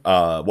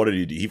what did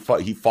he do? He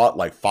fought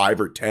like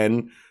 5 or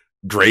 10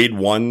 grade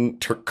 1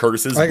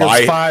 curses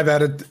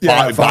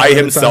by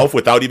himself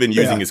without even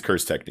using his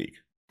curse technique.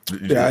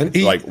 Yeah,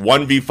 and like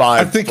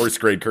 1v5 first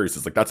grade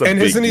curses. Like that's a big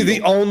isn't he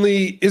deal.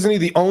 Isn't he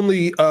the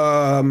only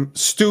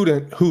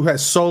student who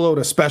has soloed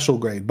a special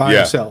grade by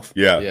himself?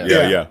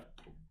 Yeah.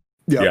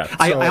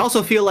 I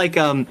also feel like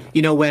when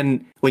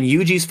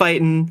Yuji's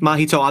fighting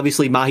Mahito,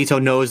 obviously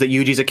Mahito knows that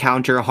Yuji's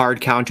a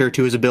hard counter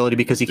to his ability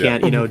because he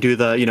can't do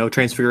the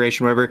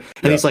transfiguration or whatever,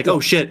 and he's like, oh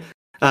shit,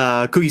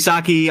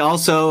 Kugisaki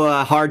also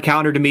a hard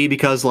counter to me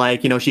because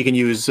like she can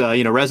use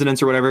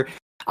resonance or whatever.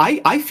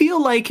 I feel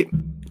like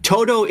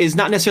Todo is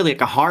not necessarily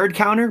like a hard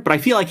counter, but I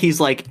feel like he's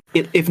like,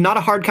 if not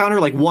a hard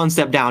counter, like one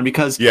step down,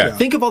 because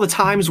think of all the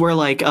times where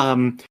like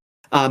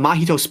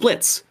Mahito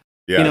splits,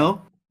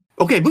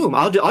 okay, boom,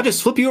 I'll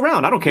just flip you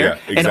around. I don't care. Yeah,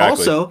 exactly. And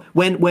also,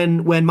 when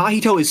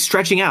Mahito is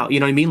stretching out, you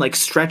know what I mean? Like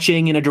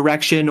stretching in a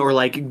direction or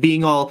like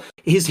being all...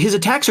 His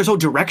attacks are so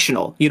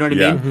directional, you know what I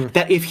mean? Mm-hmm.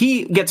 That if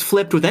he gets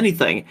flipped with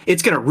anything,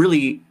 it's going to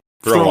really...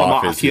 throw him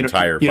off his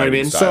entire you know what I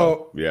mean? Style.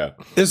 So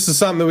this is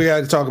something that we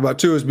got to talk about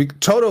too. Is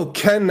Todo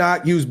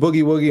cannot use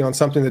Boogie Woogie on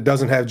something that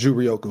doesn't have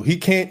Juryoku. He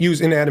can't use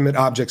inanimate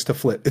objects to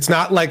flip. It's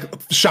not like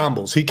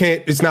Shambles. He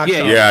can't. It's not.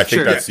 I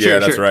think that's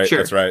right.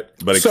 That's right.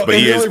 But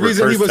he is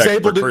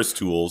recurse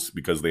tools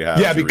because they have.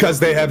 Yeah,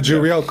 because they have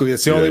Juryoku.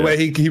 It's the only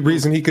way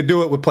reason he could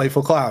do it with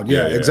Playful Cloud.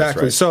 Yeah,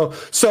 exactly. Right.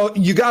 So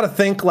you got to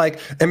think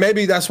like, and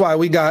maybe that's why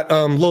we got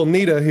little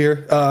Nita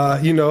here.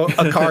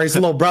 Akari's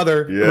little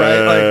brother,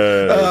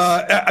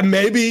 right? Like.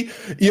 Maybe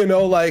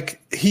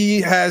like he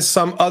has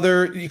some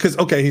other because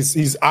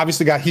he's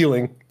obviously got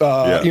healing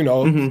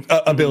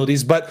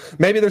abilities, but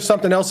maybe there's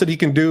something else that he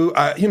can do.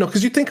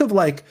 Because you think of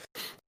like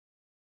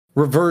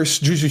reverse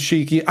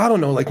Jujushiki. I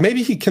don't know, like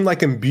maybe he can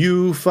like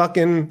imbue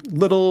fucking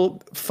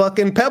little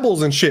fucking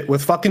pebbles and shit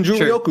with fucking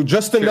Juryoku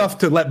just enough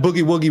to let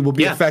Boogie Woogie will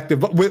be effective,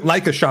 but with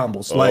like a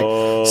Shambles, like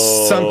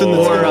something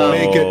that's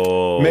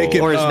gonna make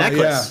it or his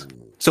necklace.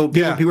 So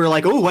people were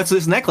like, oh, what's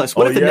this necklace?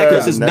 What if the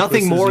necklace is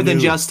nothing more than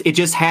it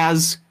just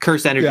has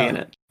curse energy in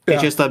it?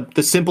 It's just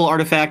the simple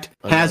artifact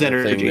has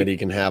energy thing that he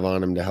can have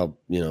on him to help,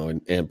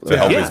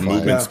 help his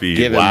movement speed.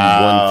 Give him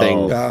one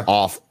thing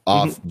off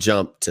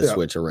jump to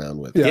switch around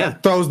with.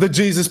 Throws the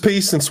Jesus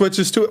piece and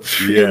switches to it.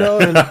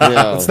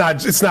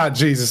 It's not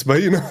Jesus,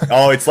 but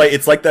Oh,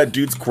 it's like that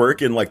dude's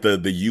quirk in like the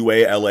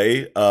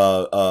UALA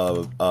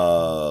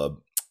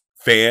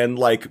fan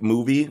like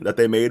movie that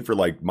they made for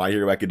like My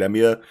Hero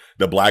Academia,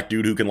 the black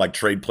dude who can like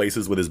trade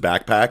places with his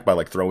backpack by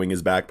like throwing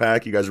his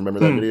backpack. You guys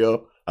remember that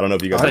video? I don't know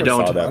if you guys ever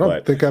saw that. I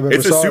don't think I've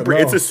ever saw it.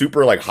 It's a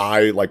super like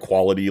high like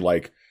quality where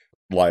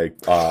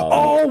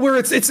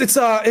it's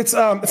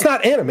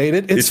not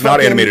animated. It's not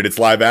animated. It's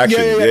live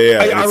action.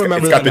 Yeah. I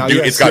remember.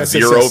 It's got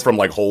Zero from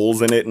like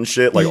holes in it and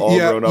shit, like all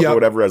grown up or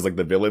whatever as like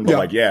the villain.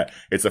 But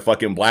it's a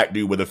fucking black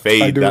dude with a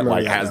fade that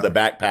like has the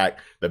backpack.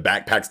 The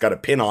backpack's got a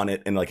pin on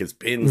it, and like his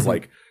pin's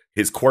like.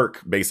 His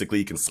quirk, basically,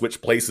 he can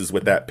switch places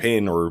with that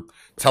pin or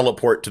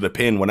teleport to the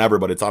pin whenever,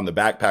 but it's on the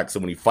backpack. So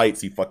when he fights,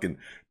 he fucking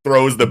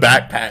throws the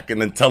backpack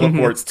and then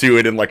teleports to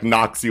it and like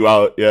knocks you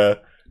out. Yeah.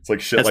 It's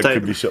like shit. That's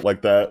could be shit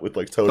like that with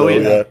like Todo.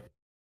 With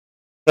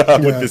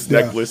this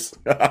necklace.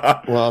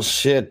 Well,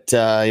 shit.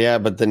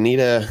 But the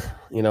Nita,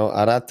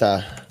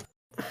 Arata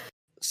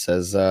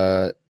says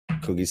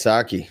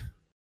Kugisaki.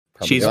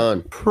 She's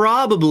gone.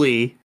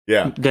 Probably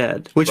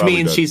dead, which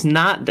means dead. She's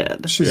not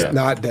dead. She's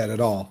not dead at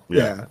all.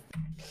 Yeah.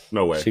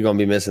 No way. She's gonna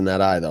be missing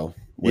that eye though.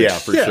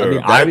 For sure.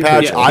 Eye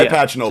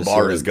patch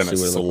Nobar is gonna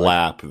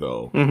slap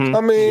though. Mm-hmm. I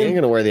mean, he ain't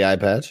gonna wear the eye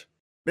patch.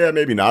 Yeah,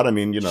 maybe not. I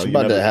mean, she's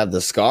about to have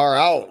the scar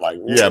out. Like,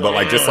 but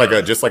like just like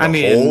a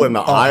hole in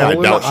the eye. I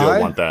doubt she'll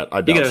want that. I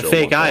doubt you get a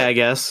fake eye, I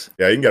guess.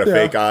 Yeah, you can get a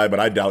fake eye, but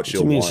I doubt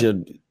she'll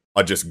want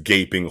a just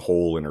gaping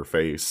hole in her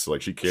face.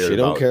 Like she cares. She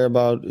don't care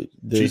about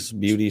this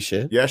beauty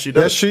shit. Yeah, she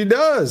does. Yes, she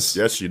does.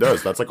 Yes, she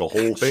does. That's like a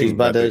whole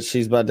thing.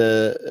 She's about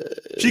to.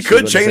 She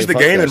could change the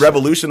game and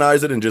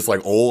revolutionize it and just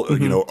like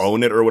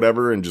own it or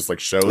whatever and just like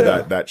show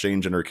that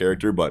change in her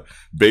character. But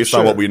based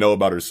on what we know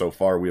about her so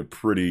far, we have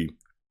pretty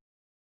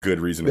good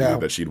reason to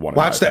believe that she'd want to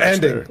watch the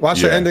ending. There.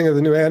 Watch the ending of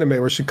the new anime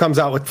where she comes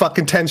out with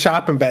fucking 10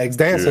 shopping bags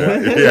dancing.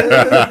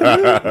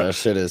 That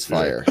shit is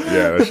fire.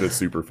 Yeah, that shit's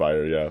super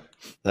fire. Yeah,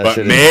 but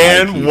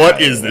man,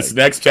 what is this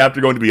next chapter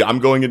going to be? I'm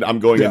going in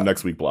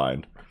next week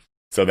blind.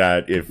 So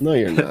that if no,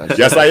 you're not.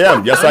 Yes, I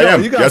am. Yes, I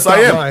am. Yes, I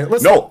am.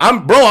 No,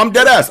 I'm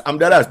dead ass. I'm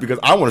dead ass because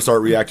I want to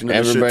start reacting to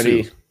this shit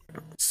too.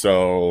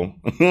 So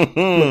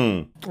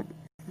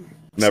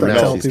never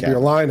know. People you're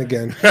lying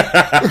again.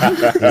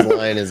 His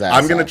line is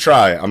I'm gonna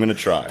try.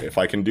 If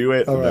I can do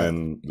it,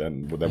 then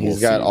he's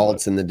got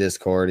alts in the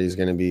Discord. He's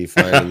gonna be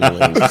finding the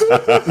links.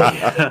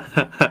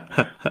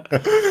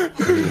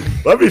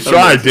 Let me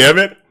try, damn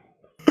it.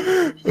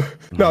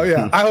 No,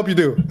 yeah, I hope you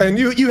do. And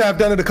you have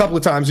done it a couple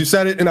of times. You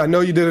said it, and I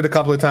know you did it a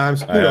couple of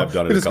times. I have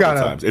done it a couple of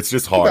times. It's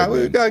just hard.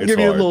 We gotta give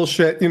you a little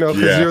shit, because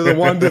you're the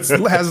one that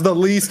has the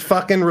least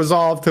fucking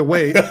resolve to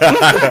wait.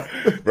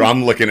 Bro,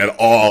 I'm looking at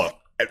all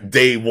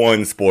day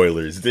 1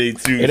 spoilers, day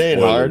 2 it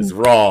ain't spoilers,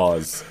 hard.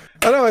 Raws.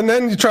 I know, and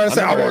then you try to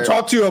say, I want to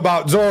talk to you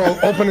about Zoro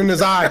opening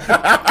his eye.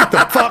 Get the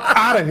fuck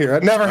out of here.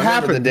 It never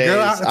happened.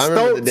 I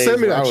remember the days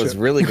where I was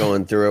really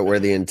going through it, where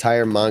the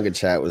entire manga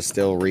chat was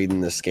still reading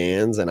the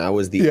scans, and I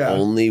was the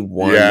only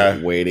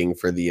one waiting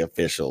for the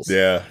officials.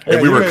 Yeah,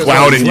 and we were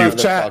clowning you.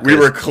 We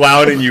were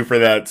clowning you for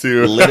that,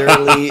 too.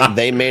 Literally,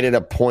 they made it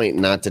a point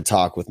not to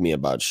talk with me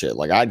about shit.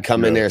 Like, I'd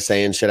come in there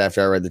saying shit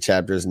after I read the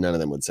chapters, none of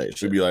them would say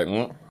shit. We'd be like,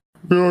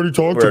 we already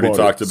talked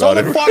about it. So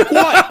the fuck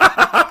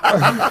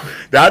what?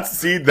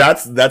 That's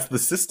the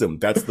system.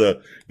 That's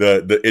the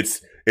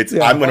it's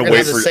I'm gonna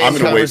wait for I'm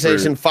gonna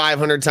conversation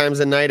 500 times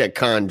a night at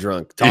con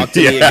drunk. Talk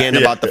to me again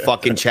about the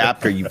fucking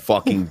chapter, you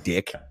fucking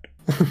dick.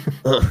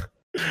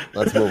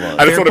 Let's move on.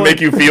 I just want to make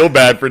you feel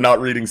bad for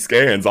not reading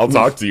scans. I'll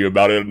talk to you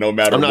about it no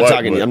matter what. I'm not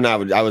talking to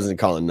you. I wasn't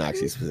calling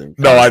Noxie specific.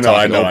 No, I know.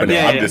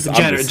 I'm just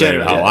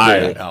saying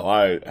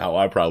how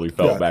I probably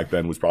felt back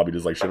then was probably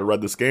just like, should have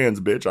read the scans,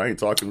 bitch. I ain't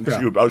talking to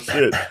you about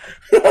shit.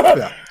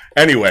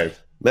 Anyway,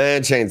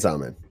 man, Chainsaw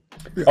Man.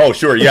 Oh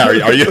sure, yeah. Are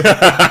you? Are you?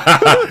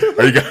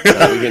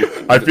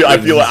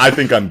 I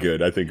think I'm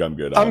good.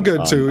 I'm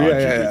good too.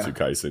 Jujutsu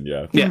Kaisen.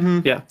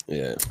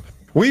 Yeah.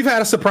 We've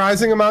had a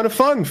surprising amount of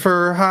fun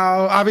for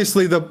how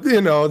obviously the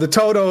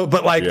Todo,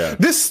 but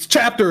this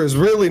chapter is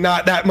really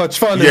not that much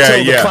fun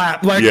until the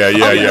clap.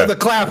 The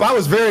clap. I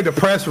was very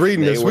depressed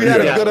reading this. We had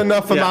a good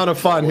enough amount of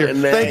fun here.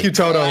 Thank you,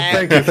 Todo.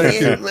 Thank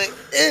you.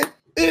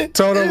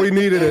 Toto, we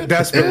needed it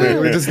desperately.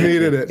 We just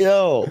needed it.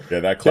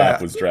 That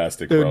clap was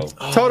drastic, bro.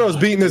 Toto's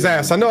beating his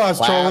ass. I know I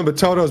was trolling, but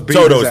Toto's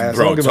beating his ass.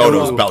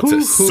 Toto's about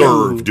to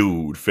serve,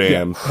 dude,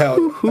 fam. Hell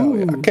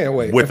yeah. I can't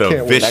wait. With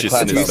a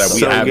viciousness that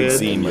we haven't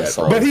seen yet,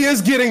 bro. But he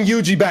is getting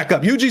Yuji back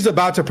up. Yuji's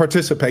about to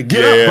participate.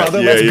 Get up,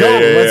 brother. Let's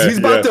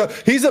go.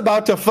 He's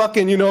about to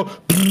fucking,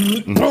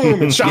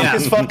 boom, and shock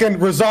his fucking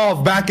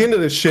resolve back into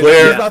this shit.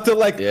 He's about to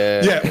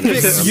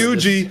fix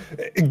Yuji,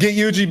 get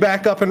Yuji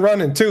back up and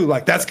running too.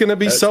 Like that's gonna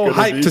be so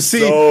hype to see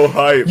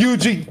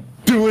Yuji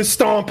do his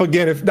stomp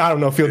again. I don't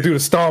know if he'll do the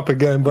stomp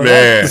again, but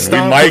man, we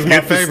might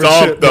get the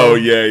stomp though.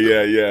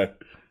 Yeah.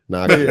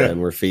 Not good.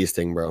 We're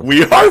feasting, bro.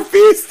 We are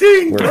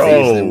feasting,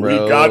 bro. We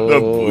got the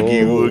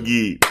boogie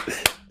woogie,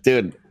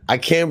 dude. I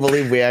can't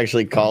believe we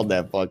actually called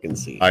that fucking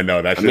scene. I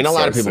know that. I mean, a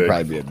lot of people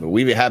probably did, but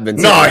we have been.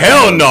 No,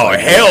 hell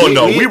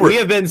no. We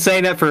have been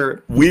saying that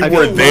for. We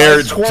were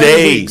there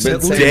day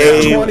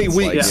 20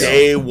 weeks.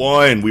 Day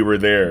 1, we were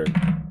there.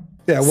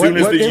 Yeah, as soon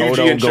as the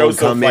Yuji and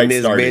Shoso fight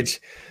started. Bitch.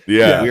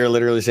 Yeah, we were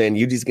literally saying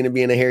Yuji's gonna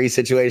be in a hairy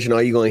situation.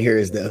 All you gonna hear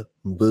is the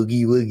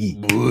boogie woogie.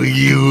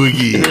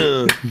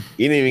 You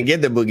didn't even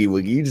get the boogie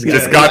woogie. You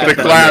just got the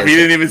clap. He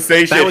didn't even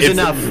say shit. That was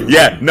enough.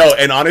 Yeah, no,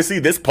 and honestly,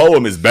 this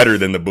poem is better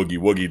than the boogie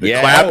woogie. The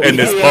clap and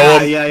this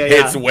poem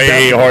hits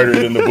way harder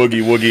than the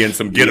boogie woogie and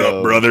some get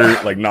up, brother.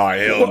 Like, nah,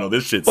 hell no,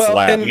 this shit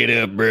slap. Get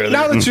up, brother.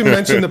 Now that you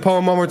mentioned the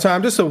poem one more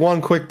time, just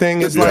one quick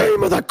thing. It's like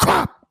name of the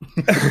crop.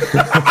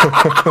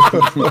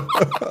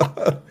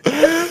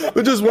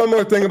 But just one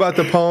more thing about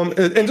the poem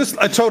and just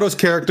Toto's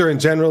character in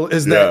general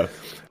is that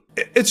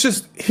it's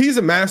just he's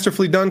a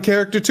masterfully done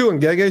character too, and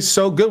Gege's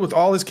so good with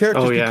all his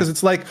characters because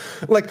it's like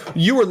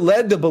you were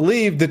led to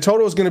believe that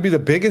Toto was going to be the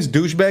biggest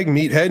douchebag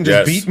meathead and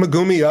just beat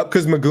Megumi up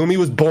because Megumi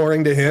was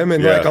boring to him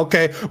and like,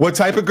 okay, what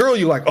type of girl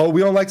you like? Oh,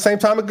 we don't like same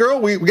type of girl.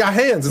 We got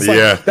hands. It's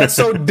like that's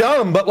so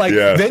dumb, but like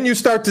then you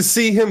start to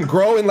see him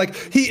grow and like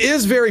he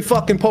is very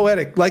fucking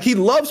poetic. Like he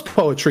loves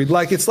poetry.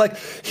 Like it's like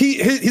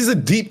he's a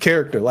deep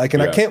character. Like,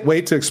 and I can't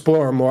wait to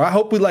explore him more. I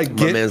hope we like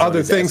get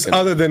other things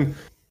other than.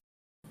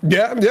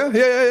 Yeah.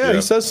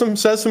 He says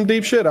some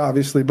deep shit,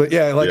 obviously, but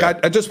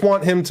I just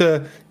want him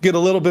to get a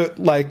little bit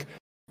like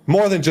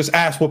more than just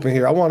ass whooping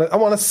here. I want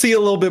to see a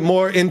little bit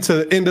more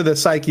into the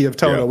psyche of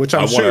Toto, which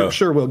I'm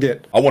sure we'll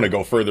get. I want to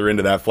go further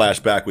into that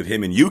flashback with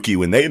him and Yuki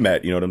when they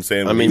met. You know what I'm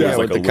saying? I mean, he was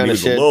like a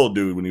little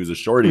dude when he was a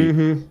shorty.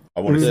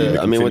 I want to see.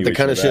 I mean, with the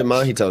kind of shit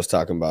Mahito's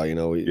talking about,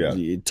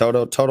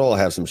 Toto will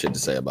have some shit to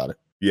say about it.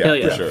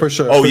 Yeah, for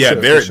sure. Oh yeah,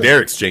 their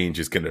exchange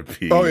is gonna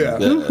be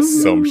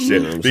some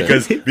shit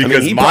because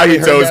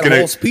Mahito's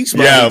gonna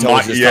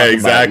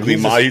exactly.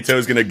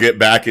 Mahito's gonna get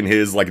back in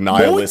his like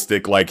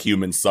nihilistic like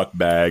human suck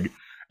bag,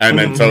 And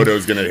then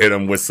Todo's gonna hit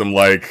him with some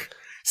like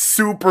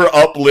super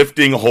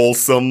uplifting,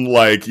 wholesome,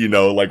 like, you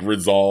know, like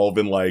resolve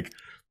and like,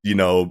 you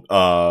know,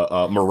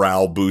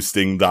 morale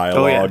boosting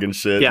dialogue and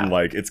shit. And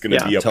like it's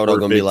gonna be a Todo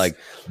perfect gonna be like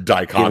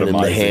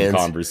dichotomizing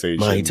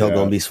conversation. Mahito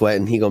gonna be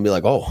sweating. He gonna be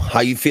like, "Oh, how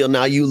you feel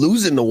now? You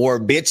losing the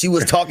war, bitch? You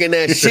was talking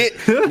that shit.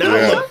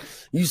 Now look,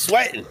 you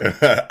sweating."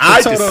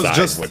 I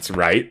decide what's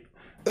right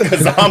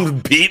because I'm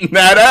beating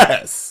that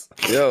ass.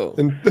 Yo,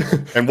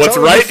 and what's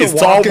right is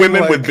tall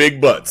women with big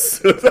butts.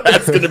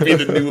 That's gonna be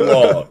the new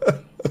law.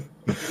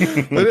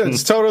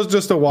 Todo's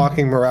just a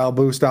walking morale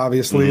boost,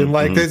 obviously, and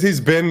like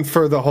he's been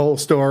for the whole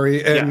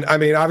story. And I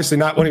mean, obviously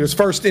not when he was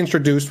first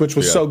introduced, which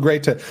was so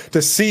great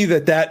to see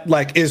that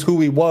like is who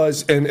he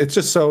was, and it's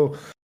just so,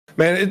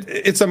 man,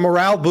 it's a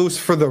morale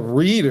boost for the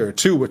reader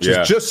too, which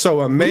is just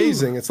so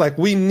amazing. It's like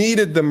we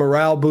needed the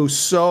morale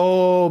boost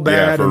so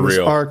bad in this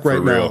arc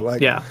right now.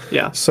 Like,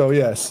 So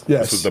yes,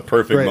 this was the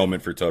perfect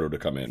moment for Todo to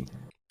come in.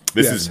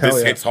 This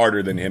hits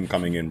harder than him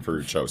coming in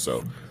for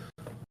Choso.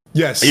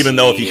 Yes. Even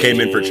though if he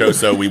came in for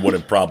Choso, we would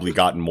have probably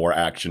gotten more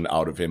action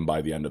out of him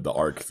by the end of the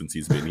arc since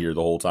he's been here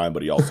the whole time,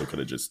 but he also could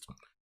have just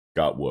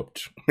got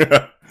whooped.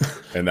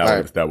 And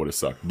that would have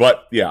sucked.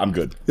 But yeah, I'm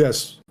good.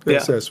 Yes,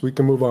 we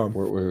can move on.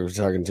 We're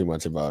talking too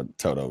much about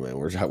Todo, man.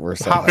 We're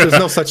there's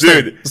no such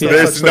thing. Dude,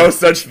 there's no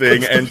such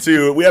thing. And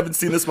two, we haven't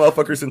seen this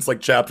motherfucker since like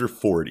chapter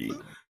 40.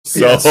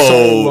 So,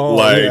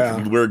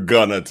 long, we're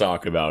gonna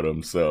talk about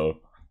him. So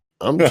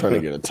I'm trying to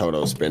get a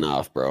Todo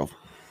spin-off, bro.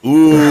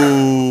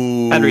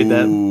 Ooh, I'd read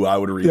that. I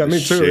would read. Yeah,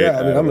 me too. Yeah,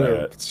 I mean, I'm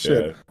there.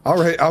 Shit, I'll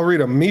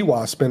read a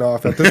Miwa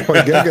spinoff at this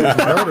point. Get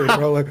murdered,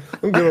 bro. Like, I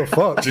don't give a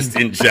fuck. Just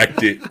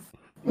inject it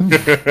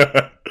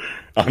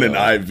on an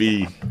IV.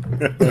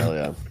 Hell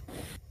yeah.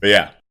 But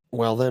yeah.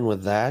 Well, then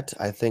with that,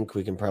 I think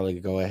we can probably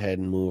go ahead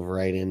and move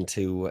right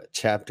into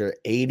chapter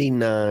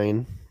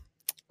 89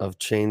 of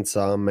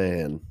Chainsaw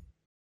Man.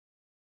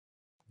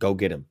 Go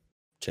get him,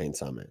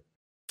 Chainsaw Man.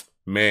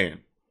 Man,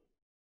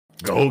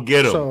 go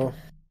get him.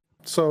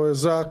 So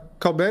is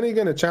Kobeni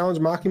going to challenge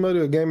Makima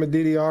to a game of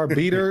DDR,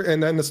 beat her,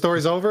 and then the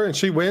story's over and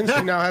she wins?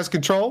 She now has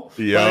control?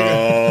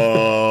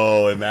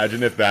 Yo,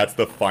 imagine if that's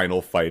the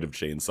final fight of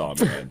Chainsaw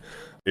Man.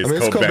 It's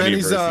Kobeni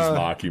versus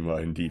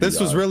Makima in DDR.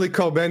 This was really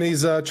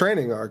Kobeni's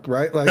training arc,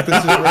 right? Like,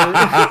 this is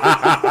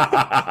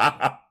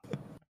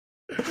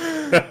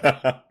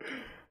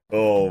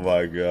oh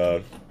my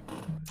god.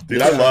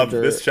 Dude, I love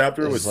this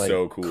chapter. Was like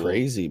so cool.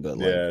 Crazy, but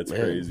like, it's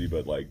crazy,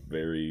 but like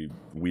very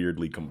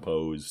weirdly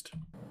composed.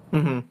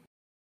 Mm-hmm.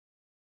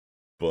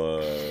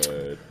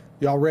 But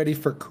y'all ready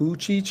for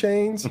coochie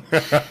chains?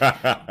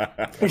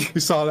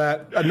 You saw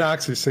that?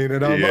 Noxie's seen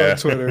it on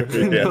Twitter.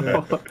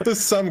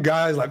 There's some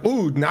guys like,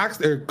 ooh,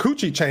 they're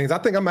coochie chains. I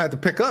think I'm gonna have to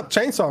pick up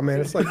Chainsaw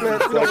Man. It's like, man,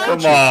 we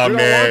don't want you.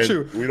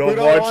 Man. We don't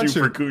want you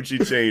for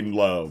coochie chain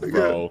love,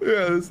 bro.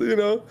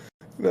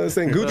 This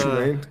ain't Gucci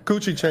Mane.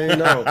 Coochie chain,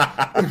 no.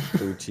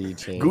 Gucci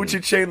chain.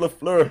 Gucci chain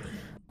LaFleur.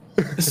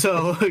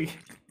 So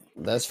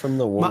that's from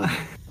the woman.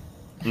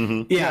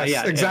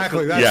 Yes,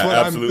 exactly. That's what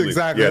absolutely. I'm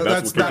exactly. Yeah,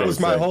 that was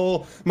my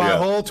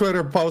whole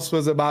Twitter post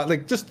was about,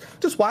 like, just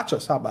watch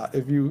us. How about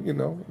if you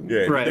know? Yeah,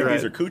 if you think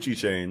these are coochie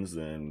chains,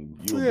 then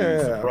you'll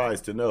be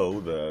surprised to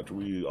know that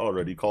we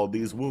already called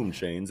these womb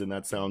chains, and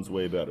that sounds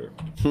way better.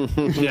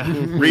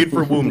 Read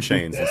for womb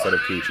chains instead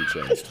of coochie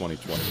chains.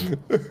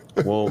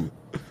 2020. Womb.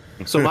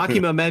 So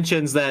Makima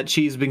mentions that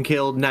she's been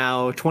killed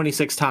now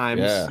 26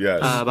 times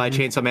by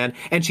Chainsaw Man,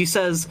 and she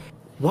says,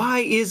 "Why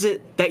is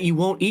it that you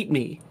won't eat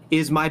me?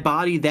 Is my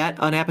body that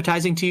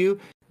unappetizing to you?"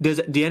 Do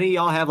any of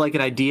y'all have like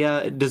an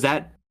idea? Does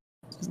that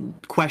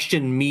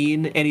question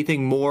mean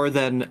anything more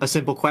than a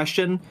simple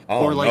question?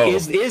 Or like,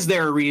 is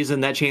there a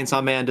reason that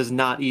Chainsaw Man does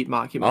not eat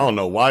Makima? I don't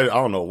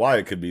know why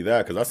it could be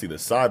that, because I see the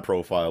side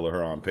profile of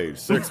her on page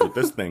 6 with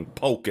this thing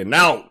poking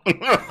out.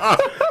 I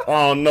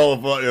don't know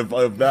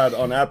if that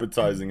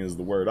unappetizing is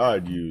the word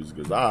I'd use,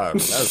 because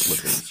that's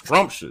looking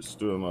scrumptious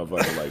to a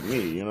motherfucker like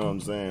me. You know what I'm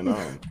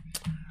saying?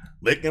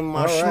 Licking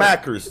my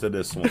schmackers to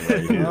this one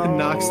right here.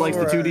 Knox likes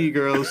the 2D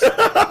girls.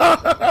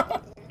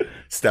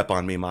 Step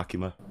on me,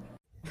 Makima.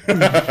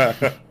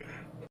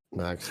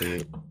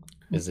 Actually,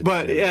 is it?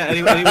 But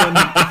anyone?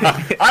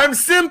 I'm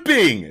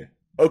simping.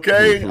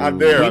 Okay, I'm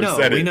there. I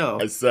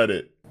said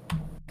it.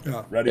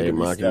 Yeah. Ready to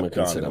be stepped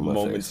on at a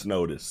moment's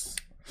notice.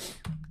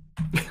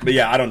 But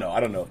yeah, I don't know.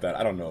 I don't know if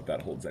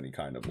that holds any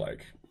kind of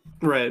like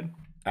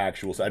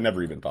actual. I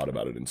never even thought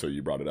about it until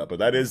you brought it up. But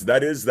that is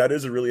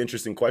a really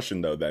interesting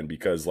question though. Then,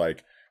 because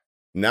like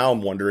now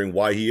I'm wondering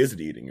why he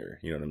isn't eating her.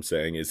 You know what I'm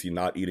saying? Is he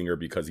not eating her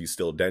because he's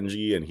still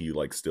Denji and he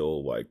like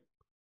still like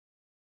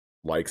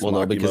likes? Well,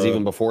 no, because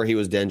even before he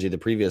was Denji, the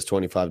previous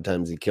 25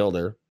 times he killed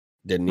her,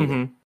 didn't eat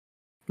her.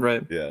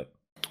 Right. Yeah.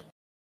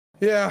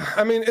 Yeah.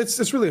 I mean,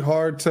 it's really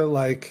hard to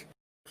like,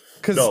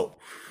 because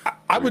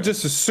I would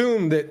just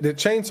assume that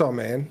Chainsaw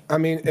Man. I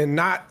mean, and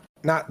not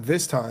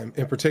this time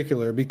in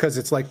particular, because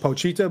it's like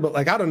Pochita, but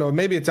like, I don't know,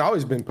 maybe it's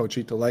always been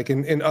Pochita, like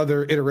in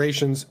other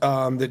iterations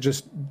that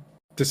just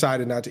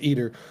decided not to eat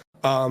her.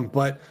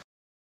 But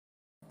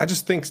I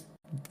just think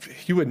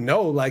you would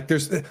know, like,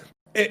 there's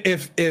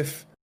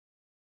if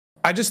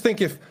I just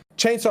think if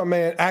Chainsaw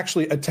Man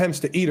actually attempts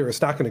to eat her,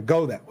 it's not going to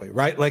go that way,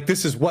 right? Like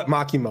this is what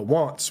Makima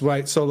wants,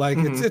 right? So like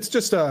it's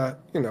just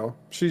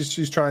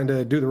she's trying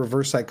to do the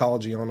reverse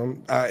psychology on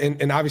him,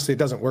 and obviously it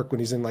doesn't work when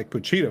he's in like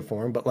Pochita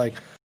form, but like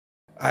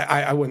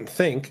I wouldn't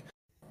think.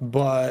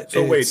 But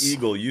so wait,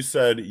 Eagle, you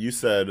said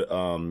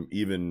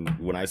even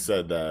when I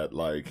said that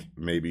like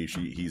maybe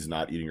he's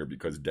not eating her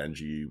because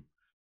Denji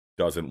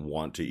doesn't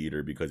want to eat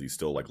her because he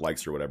still like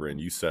likes her or whatever,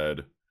 and you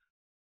said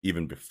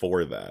even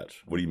before that.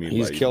 What do you mean?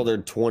 He's killed her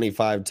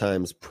 25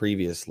 times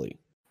previously.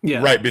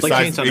 Yeah, right.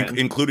 Besides,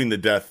 including the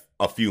death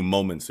a few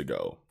moments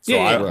ago. So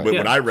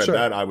when I read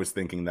that, I was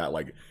thinking that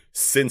like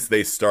since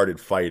they started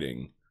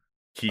fighting,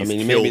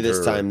 maybe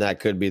this time that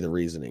could be the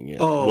reasoning. Yeah.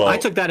 Oh, well, I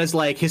took that as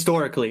like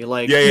historically,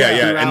 like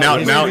And now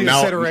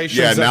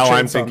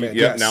I'm thinking,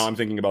 yes. now I'm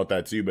thinking about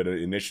that too. But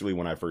initially,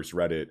 when I first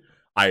read it,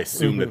 I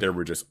assumed that there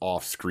were just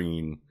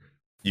off-screen,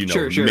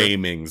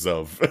 maimings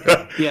of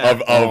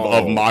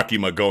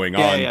Makima going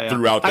on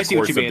throughout the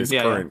course of this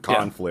current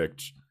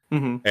conflict.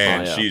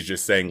 And she's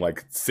just saying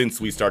like,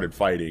 since we started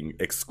fighting,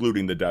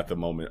 excluding the death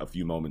a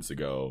few moments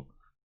ago.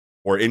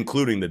 Or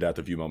including the death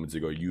a few moments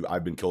ago,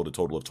 I've been killed a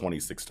total of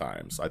 26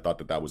 times. I thought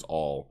that was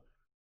all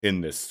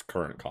in this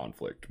current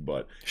conflict,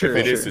 but if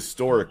it is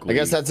historically, I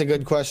guess that's a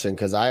good question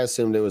because I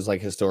assumed it was like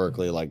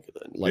historically, like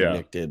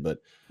Nick did. But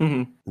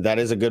that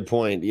is a good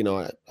point.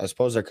 I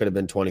suppose there could have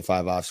been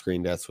 25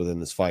 off-screen deaths within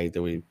this fight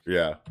that we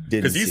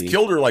because he's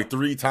killed her like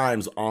 3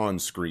 times on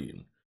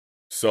screen.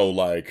 So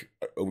like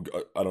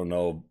I don't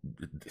know,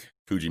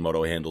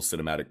 Fujimoto handles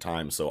cinematic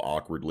time so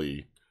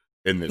awkwardly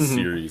in this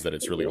series that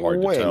it's really hard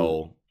to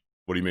tell.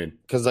 What do you mean?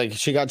 Because like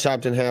she got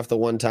chopped in half the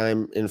one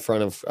time in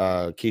front of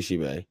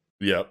Kishibe.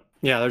 Yep.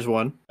 Yeah, there's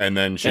one. And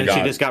then she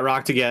just got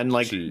rocked again,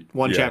 like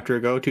 1 chapter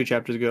ago, 2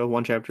 chapters ago,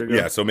 1 chapter ago.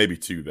 Yeah, so maybe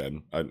 2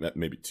 then.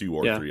 Maybe 2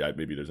 or 3.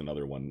 Maybe there's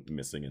another one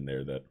missing in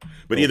there that.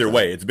 But either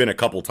way, it's been a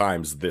couple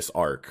times this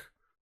arc,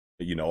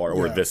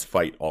 or this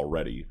fight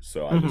already.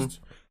 So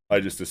I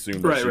just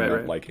assumed that she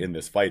went like in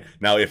this fight.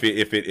 Now, if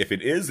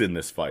it is in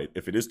this fight,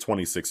 if it is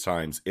 26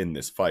 times in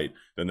this fight,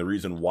 then the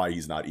reason why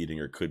he's not eating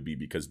her could be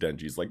because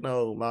Denji's like,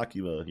 no,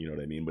 Makima, you know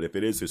what I mean? But if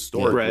it is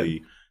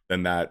historically,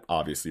 then that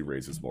obviously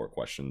raises more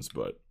questions.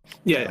 But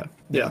yeah.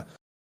 I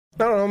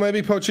don't know.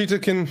 Maybe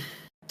Pochita can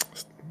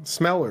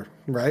smell her,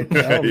 right?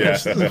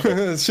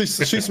 She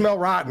smell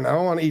rotten. I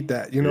don't want to eat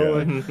that.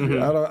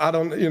 I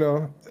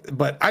don't.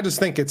 But I just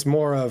think it's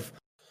more of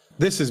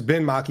this has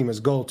been Makima's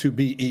goal to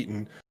be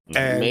eaten.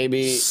 And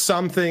maybe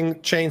something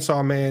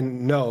Chainsaw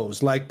Man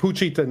knows, like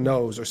Pochita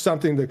knows, or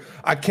something that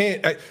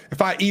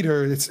if I eat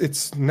her,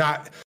 it's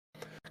not,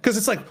 because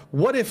it's like,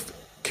 what if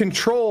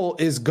control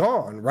is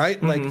gone,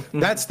 right? Like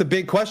that's the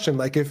big question.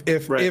 Like if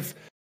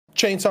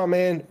Chainsaw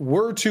Man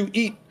were to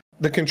eat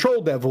the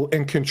control devil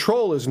and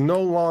control is no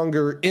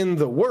longer in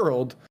the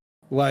world,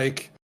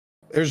 like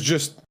there's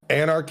just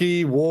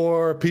anarchy,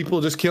 war,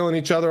 people just killing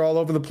each other all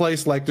over the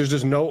place. Like there's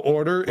just no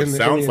order in the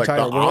entire world. Sounds like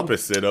the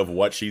opposite of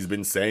what she's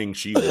been saying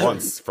she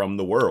wants from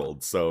the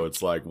world. So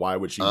it's like, why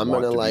would she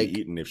want to be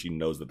eaten if she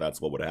knows that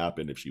that's what would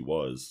happen if she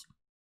was?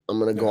 I'm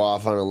gonna go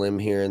off on a limb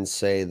here and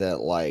say that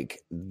like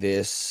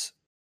this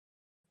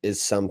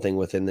is something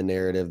within the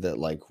narrative that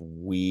like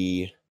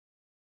we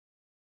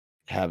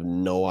have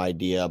no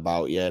idea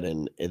about yet,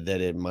 and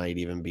that it might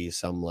even be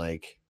some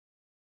like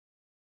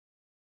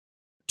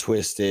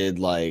twisted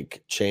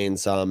like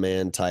Chainsaw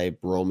Man type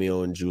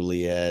Romeo and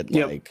Juliet,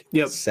 like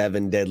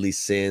 7 Deadly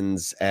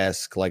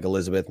Sins-esque, like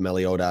Elizabeth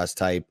Meliodas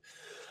type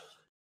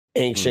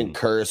ancient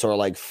curse, or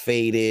like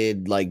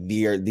fated, like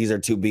these are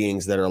 2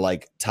 beings that are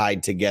like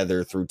tied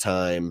together through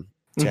time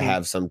to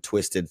have some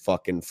twisted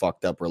fucking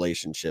fucked up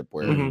relationship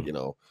where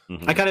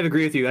I kind of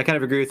agree with you. I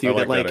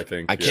that like I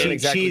think, I can't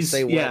exactly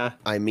say what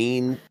I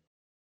mean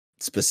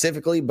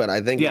specifically, but I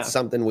think it's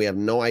something we have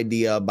no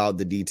idea about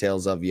the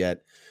details of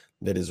yet,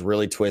 that is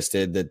really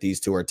twisted, that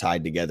these 2 are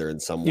tied together in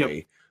some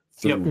way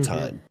through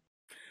time.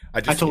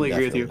 I totally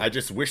agree with you. I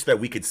just wish that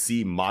we could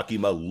see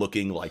Makima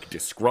looking like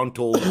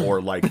disgruntled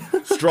or like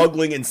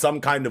struggling in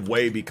some kind of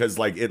way, because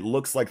like it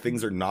looks like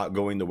things are not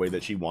going the way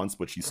that she wants,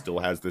 but she still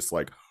has this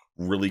like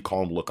really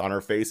calm look on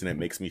her face, and it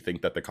makes me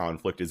think that the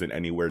conflict isn't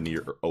anywhere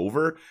near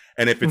over.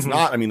 And if it's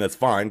not, I mean, that's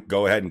fine.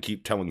 Go ahead and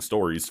keep telling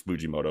stories,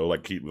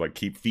 Fujimoto.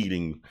 Keep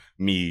feeding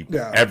me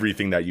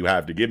everything that you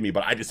have to give me.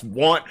 But I just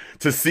want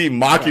to see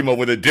Makima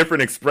with a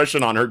different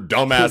expression on her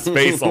dumbass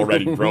face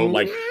already, bro.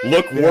 Like,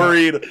 look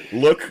worried,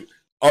 look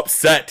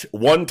upset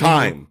one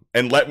time,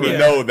 and let me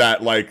know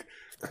that like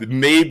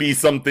maybe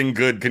something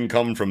good can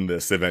come from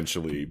this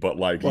eventually. But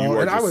like, you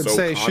are just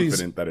so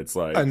confident that it's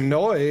like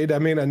annoyed. I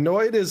mean,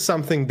 annoyed is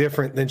something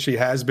different than she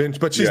has been,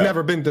 but she's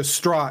never been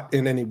distraught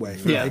in any way.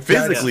 Yeah, like,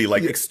 physically,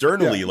 like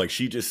externally, like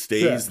she just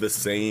stays the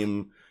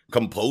same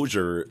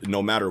composure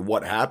no matter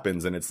what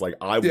happens. And it's like,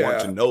 I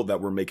want to know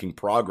that we're making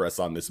progress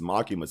on this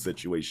Makima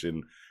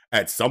situation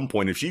at some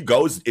point. If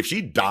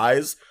she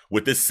dies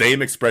with this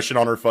same expression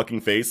on her fucking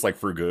face, like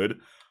for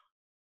good,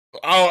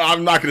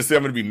 I'm not going to say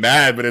I'm going to be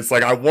mad, but it's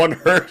like, I want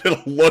her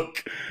to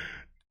look,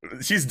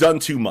 she's done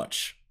too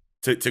much.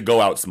 to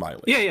go out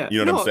smiling. Yeah.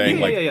 You know what I'm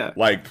saying? Yeah.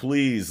 Like,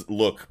 please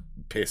look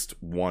pissed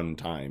one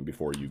time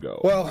before you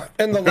go. Well,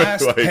 and the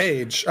last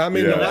page, I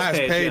mean, the last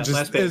page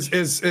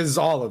is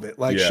all of it.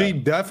 Like, she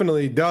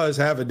definitely does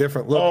have a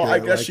different look. Oh, I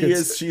guess she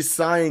is. She's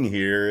sighing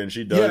here, and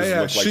she does.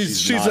 Look like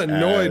she's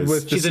annoyed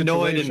with. She's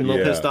annoyed and a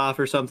little pissed off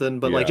or something,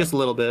 but like just a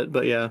little bit.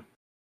 But yeah,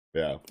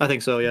 I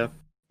think so. Yeah.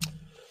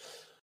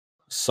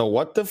 So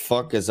what the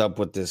fuck is up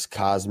with this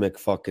cosmic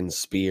fucking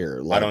spear?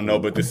 Like, I don't know,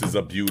 but this is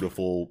a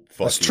beautiful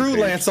fucking. That's true,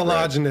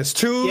 Lancelot. Two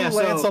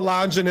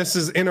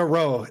Lancelotinuses in a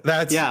row.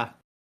 That's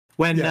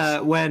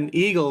When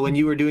Eagle, when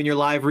you were doing your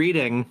live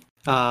reading,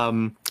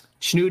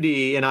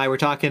 Schnooty and I were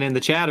talking in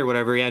the chat or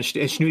whatever, and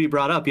Schnooty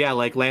brought up,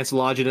 like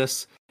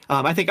Lancelotinus.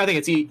 I think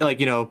it's like,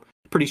 you know,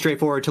 pretty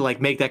straightforward to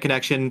like make that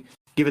connection,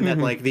 given that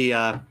like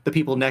the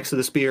people next to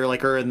the spear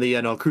like are in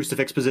the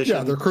crucifix position.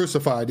 Yeah, they're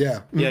crucified.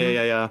 Yeah.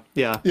 Yeah.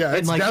 Yeah,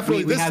 it's like,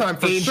 definitely this time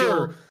for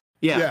sure.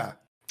 Yeah.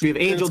 We have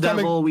angel,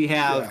 devil, we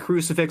have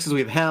crucifixes,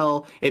 we have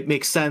hell. It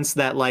makes sense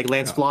that like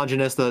Lance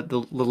Longinus,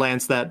 the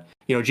lance that,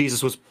 you know,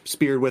 Jesus was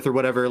speared with or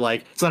whatever,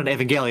 like it's not an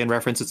Evangelion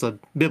reference, it's a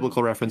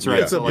biblical reference, right?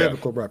 Yeah, it's a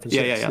biblical reference.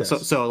 Yeah.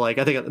 So like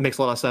I think it makes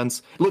a lot of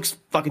sense. It looks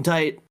fucking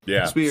tight.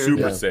 Yeah,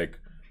 super sick.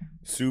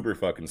 Super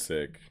fucking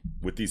sick.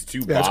 With these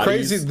two bodies. It's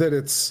crazy that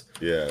it's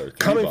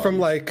coming from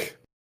like,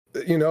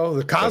 you know,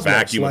 the cosmos, the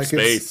vacuum like of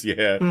space.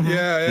 Yeah.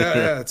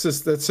 It's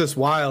just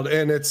wild,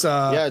 and it's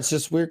it's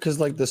just weird because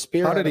like the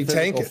spear. How did he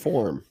tank it?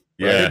 Form.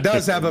 Yeah, it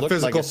does have a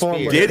physical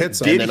form when it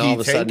hits him, and then all of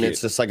a sudden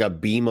it's just like a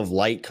beam of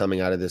light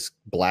coming out of this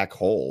black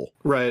hole.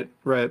 Right.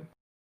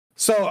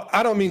 So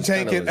I don't mean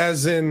tank it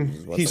as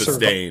in he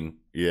sustained.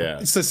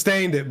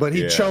 Sustained it, but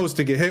he chose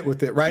to get hit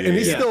with it, right? And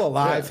he's still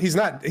alive.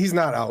 Yeah. He's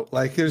not out.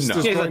 Like there's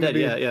just going to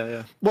be.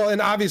 Yeah. Well,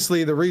 and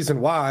obviously the reason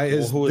why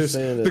is who is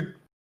saying it?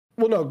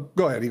 Well, no,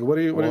 go ahead. What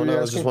are you?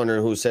 I was just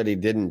wondering who said he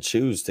didn't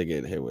choose to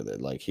get hit with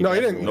it. Like he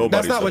didn't.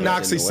 That's not what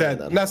Noxie said.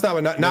 That's not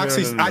what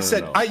Noxie. I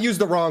said I used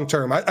the wrong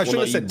term. I should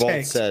have said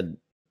tank.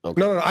 Okay.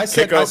 No. I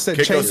said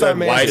Kiko said,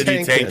 why did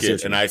he tank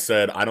it? And I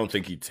said, I don't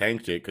think he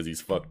tanked it because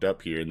he's fucked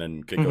up here. And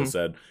then Kiko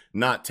said,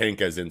 not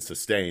tank as in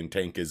sustain,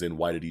 tank as in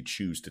why did he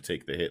choose to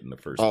take the hit in the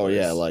first place? Oh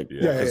yeah, like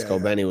because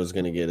Kobeni was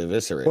going to get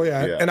eviscerated.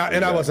 Well, and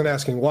I wasn't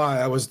asking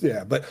why. I was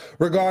but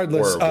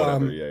regardless,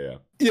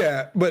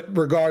 but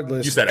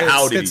regardless, you said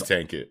how did he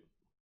tank it?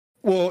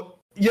 Well,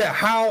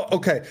 how?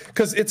 Okay,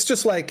 because it's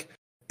just like.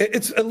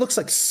 It looks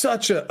like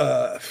such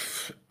a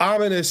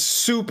ominous,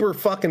 super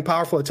fucking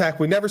powerful attack.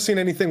 We've never seen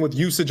anything with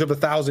usage of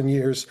 1,000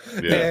 years,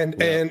 and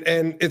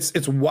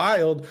it's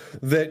wild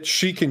that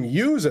she can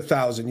use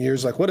 1,000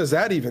 years. Like, what does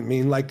that even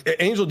mean? Like,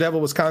 Angel Devil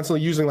was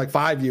constantly using like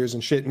 5 years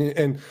and shit.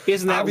 And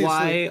isn't that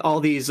why all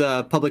these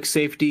public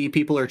safety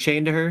people are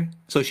chained to her,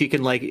 so she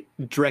can like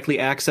directly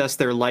access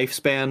their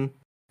lifespan?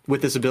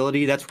 With this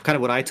ability, that's kind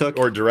of what I took.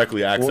 Or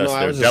directly access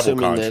their devil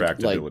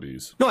contract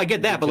abilities. No, I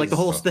get that, but like the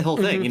whole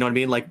thing, you know what I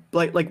mean? Like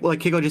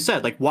Kiko just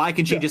said, like why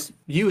can she just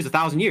use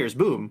 1,000 years?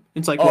 Boom!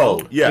 It's like,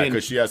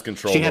 because she has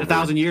control. She had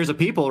 1,000 years of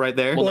people right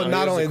there. Well,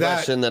 not only that.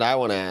 Question that I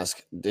want to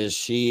ask: does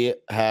she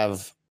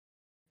have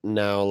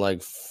now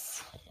like?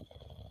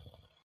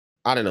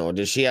 I don't know.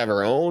 Does she have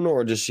her own,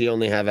 or does she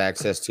only have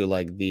access to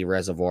like the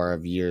reservoir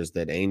of years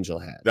that Angel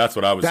had? That's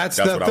what I was. That's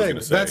what I was going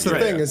to say. That's the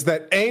thing is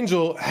that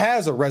Angel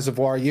has a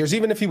reservoir of years.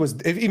 Even if he was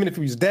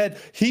dead,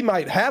 he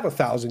might have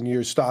 1,000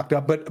 years stocked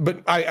up.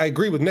 But I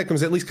agree with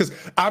Nickums at least because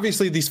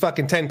obviously these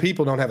fucking 10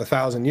 people don't have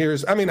 1,000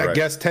 years. I mean, I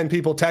guess 10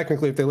 people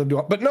technically if they lived,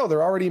 but no,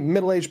 they're already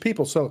middle-aged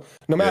people. So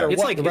no matter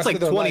what, it's like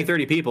 20,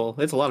 30 people.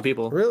 It's a lot of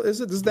people. Really? Is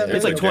it? Is that?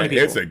 It's like 20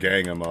 people. It's a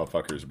gang of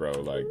motherfuckers, bro.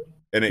 Like.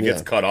 And it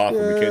gets cut off,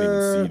 and we can't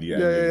even see the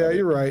end. Yeah,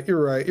 you're right.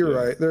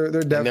 They're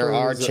definitely. And there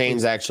are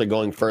chains actually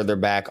going further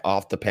back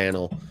off the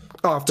panel.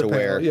 Off the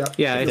panel,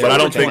 yeah. But I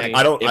don't think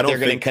if they're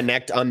going to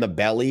connect on the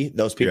belly,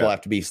 those people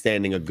have to be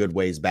standing a good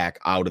ways back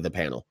out of the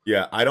panel.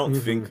 Yeah, I don't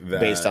think that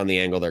based on the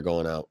angle they're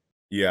going out.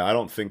 Yeah, I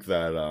don't think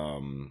that.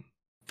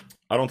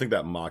 I don't think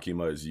that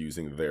Makima is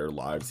using their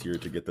lives here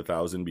to get the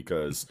 1,000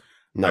 because.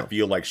 No. I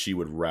feel like she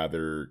would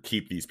rather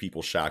keep these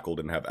people shackled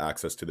and have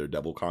access to their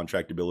devil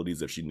contract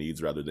abilities if she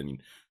needs, rather than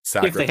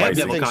sacrificing. If they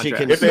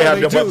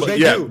have devil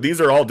contract, these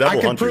are all devil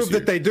hunters. I can prove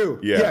that they do.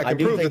 Yeah, I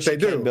can prove that they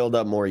do. Build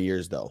up more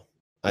years though.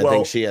 I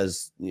think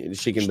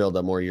she can build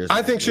up more years.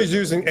 I think she's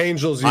using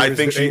Angel's years. I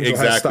think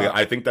exactly.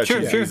 I think that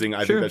she's using.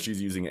 I think that she's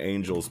using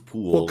Angel's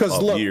pool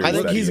of years. I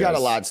think he's got a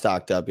lot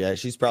stocked up. Yeah,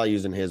 she's probably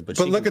using his, but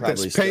she look can at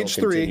probably this page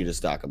still 3. Continue to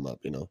stock them up.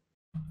 You know.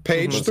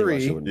 Page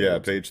 3. Yeah,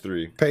 page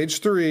 3.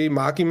 Page 3.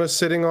 Makima's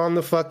sitting on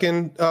the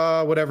fucking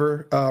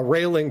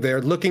railing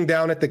there, looking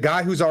down at the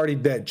guy who's already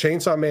dead.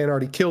 Chainsaw Man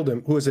already killed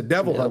him, who is a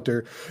devil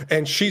hunter,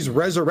 and she's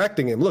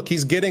resurrecting him. Look,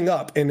 he's getting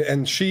up, and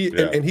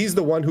he's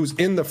the one who's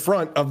in the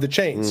front of the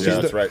chains.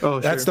 That's right.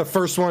 That's the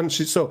first one.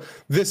 So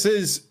this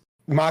is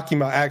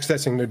Makima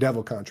accessing their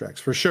devil contracts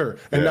for sure,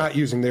 and not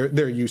using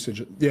their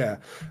usage. Yeah,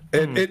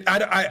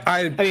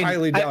 I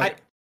highly doubt.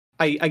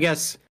 I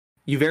guess.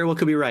 You very well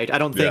could be right. I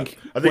don't think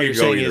what you're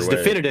saying is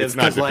definitive. It's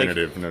not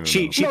definitive.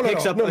 She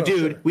picks up a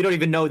dude. We don't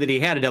even know that he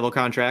had a devil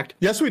contract.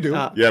 Yes, we do.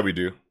 Yeah, we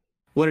do.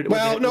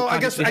 I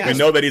guess we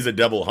know that he's a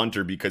devil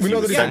hunter because he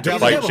was sent to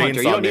fight Chainsaw Man.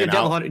 You don't need a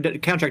devil hunter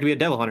contract to be a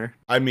devil hunter.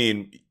 I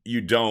mean, you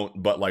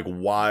don't, but like,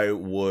 why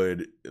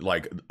would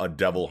like a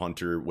devil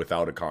hunter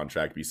without a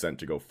contract be sent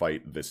to go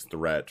fight this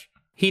threat?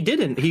 He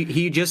didn't.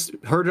 He just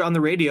heard it on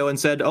the radio and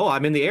said, "Oh,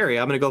 I'm in the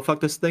area. I'm going to go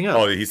fuck this thing up."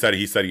 Oh, he said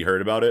he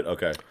heard about it.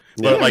 Okay,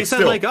 but like, he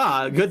said like,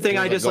 good thing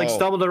I just like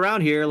stumbled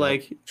around here.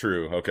 Like,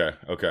 true. Okay.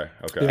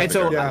 And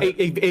so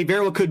it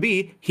very well could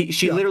be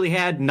she literally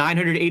had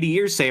 980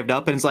 years saved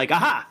up, and it's like,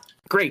 aha,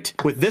 great.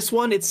 With this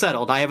one, it's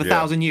settled. I have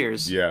 1,000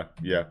 years. Yeah.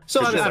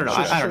 So I don't know.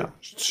 I don't know.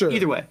 Sure.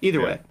 Either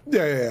way.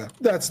 Yeah.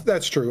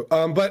 That's true.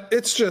 But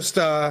it's just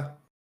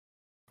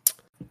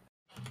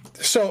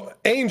so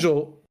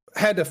Angel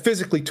had to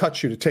physically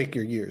touch you to take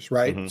your years,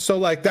 right? Mm-hmm. So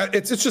like that,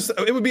 it's just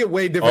it would be a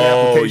way different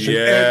application.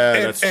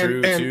 That's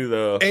true too,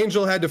 though.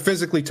 Angel had to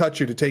physically touch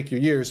you to take your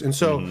years, and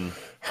so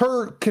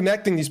her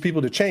connecting these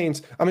people to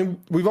chains. I mean,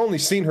 we've only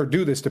seen her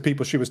do this to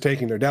people she was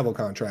taking their devil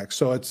contracts.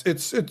 So it's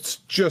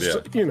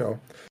just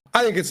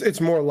I think it's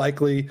more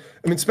likely.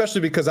 I mean,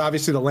 especially because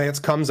obviously the lance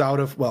comes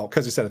out of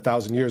because he said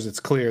 1,000 years. It's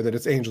clear that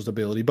it's Angel's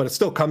ability, but it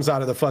still comes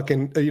out of the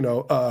fucking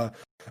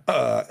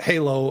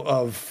halo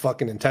of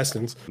fucking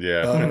intestines.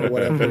 Or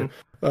whatever.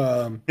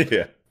 But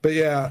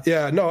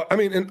no. I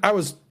mean, and I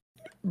was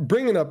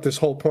bringing up this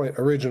whole point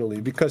originally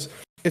because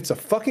it's a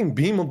fucking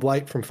beam of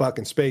light from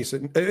fucking space,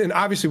 and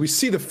obviously we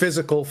see the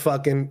physical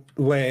fucking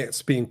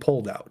lance being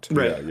pulled out.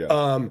 Right.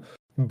 Yeah.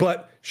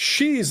 But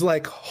she's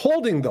like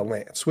holding the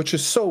lance, which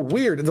is so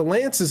weird. The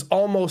lance is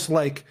almost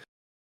like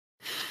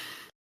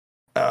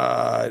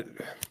a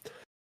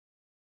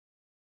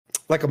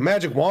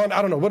magic wand.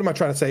 I don't know. What am I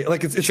trying to say?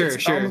 Like it's sure.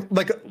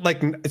 Like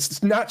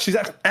it's not. She's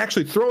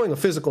actually throwing a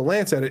physical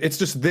lance at it. It's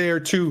just there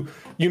to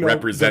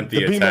represent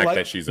the attack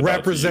that she's about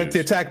represent to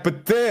use. The attack.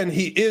 But then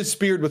he is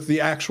speared with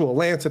the actual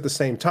lance at the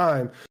same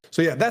time.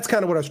 So yeah, that's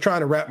kind of what I was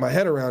trying to wrap my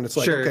head around. It's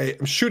like, okay,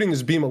 I'm shooting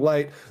this beam of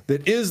light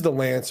that is the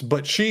lance,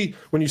 but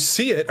when you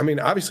see it, I mean,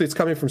 obviously it's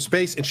coming from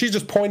space, and she's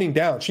just pointing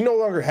down. She no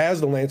longer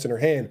has the lance in her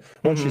hand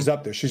once she's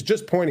up there. She's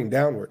just pointing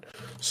downward.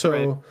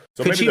 So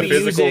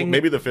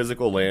maybe the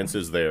physical lance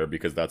is there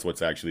because that's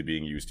what's actually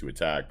being used to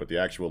attack, but the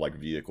actual like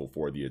vehicle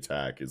for the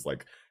attack is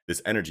like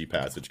this energy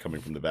passage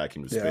coming from the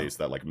vacuum of space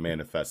that like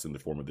manifests in the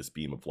form of this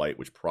beam of light,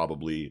 which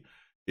probably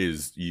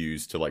is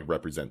used to like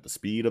represent the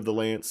speed of the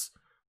lance.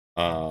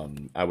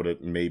 I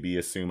would maybe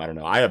assume, I don't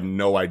know. I have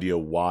no idea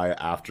why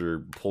after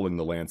pulling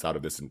the lance out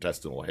of this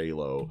intestinal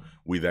halo,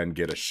 we then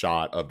get a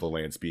shot of the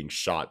lance being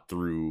shot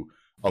through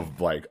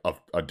of like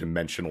a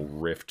dimensional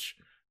rift,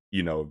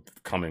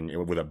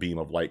 coming with a beam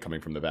of light coming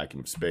from the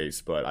vacuum of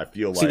space. But I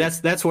feel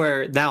like that's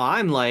where now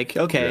I'm like,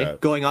 okay,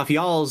 going off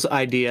y'all's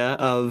idea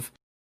of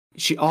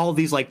all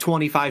these like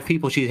 25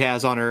 people she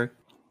has on her.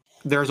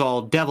 There's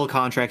all devil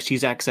contracts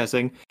she's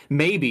accessing.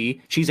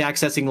 Maybe she's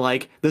accessing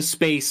like the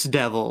space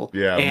devil.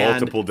 Yeah,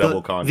 multiple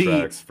devil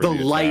contracts. The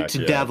light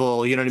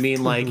devil, you know what I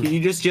mean? Like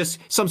you just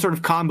some sort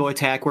of combo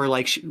attack where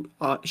like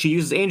she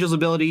uses Angel's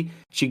ability,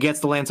 she gets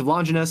the Lance of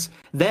Longinus,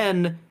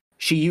 then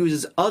she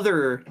uses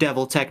other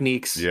devil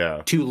techniques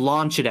to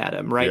launch it at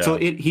him, right? Yeah. So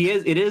it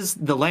is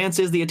the lance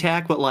is the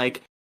attack, but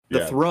like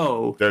the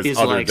throw is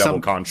like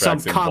some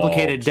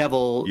complicated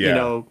devil,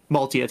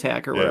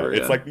 multi-attack or whatever.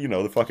 It's like,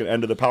 the fucking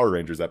end of the Power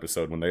Rangers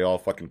episode when they all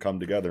fucking come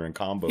together and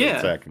combo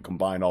attack and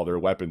combine all their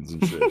weapons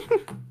and shit.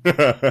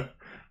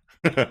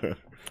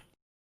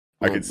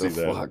 I could see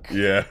that.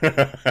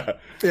 Yeah.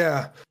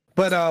 Yeah.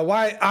 But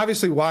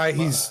why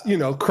he's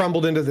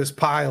crumbled into this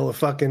pile of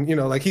fucking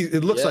like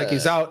it looks like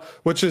he's out,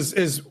 which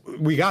is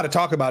we got to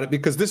talk about it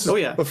because this is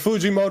what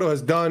Fujimoto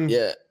has done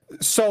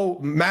so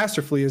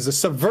masterfully, is a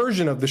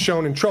subversion of the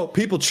shonen trope.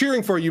 People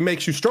cheering for you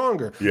makes you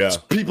stronger. Yeah.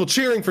 People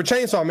cheering for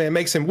Chainsaw Man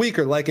makes him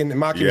weaker. Like, and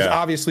Makima's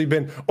obviously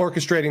been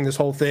orchestrating this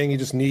whole thing. He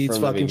just needs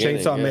fucking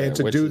Chainsaw Man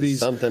to do these.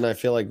 Something I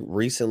feel like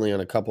recently on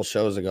a couple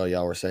shows ago,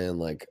 y'all were saying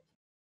like,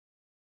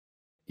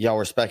 y'all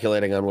were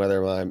speculating on whether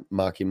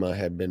Makima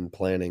had been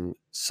planning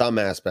some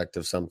aspect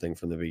of something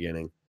from the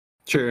beginning.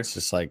 Sure. It's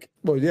just like,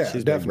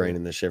 she's been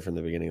braining this shit from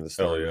the beginning of the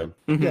story.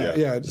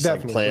 Just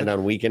definitely. Like planned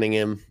on weakening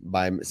him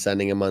by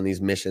sending him on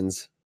these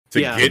missions. To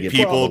get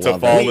people to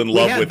fall in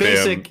love with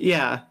him.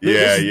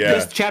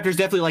 This chapter is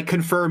definitely like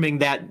confirming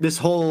that this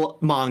whole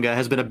manga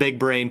has been a big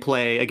brain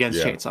play against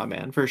Chainsaw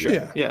Man, for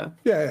sure. Yeah,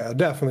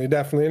 definitely.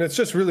 And it's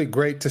just really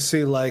great to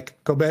see like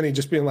Kobeni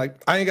just being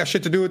like, I ain't got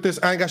shit to do with this.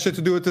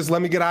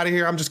 Let me get out of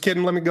here. I'm just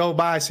kidding. Let me go.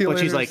 Bye. See you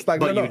later. She's like,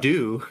 but you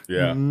do.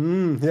 Yeah.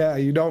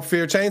 You don't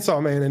fear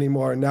Chainsaw Man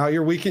anymore. Now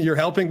you're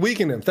helping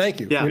weaken him. Thank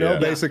you. Yeah.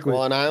 Basically.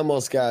 Well, and I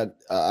almost got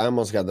the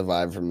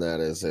vibe from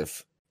that as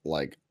if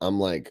like, I'm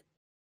like,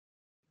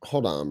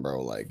 hold on,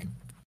 bro. Like,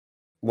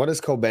 what does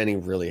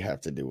Kobeni really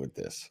have to do with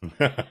this?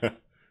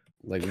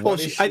 Like, what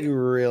does she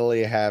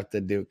really have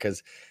to do?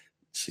 Because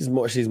she's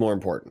more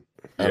important.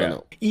 I don't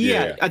know.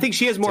 Yeah, I think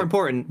she is more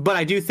important, but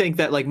I do think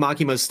that like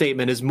Makima's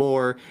statement is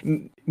more.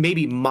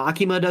 Maybe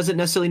Makima doesn't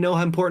necessarily know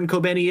how important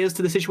Kobeni is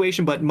to the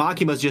situation, but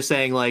Makima's just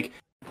saying like,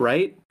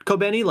 right,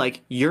 Kobeni,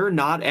 like you're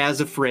not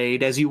as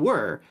afraid as you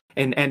were,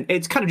 and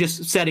it's kind of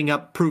just setting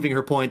up, proving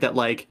her point that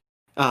like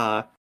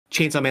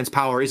Chainsaw Man's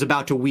power is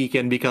about to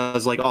weaken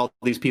because like all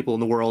these people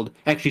in the world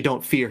actually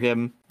don't fear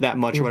him that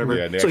much or whatever.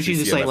 Yeah, so she's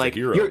just saying like,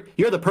 you're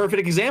the perfect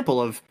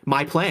example of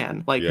my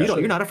plan. Like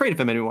you're not afraid of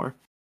him anymore.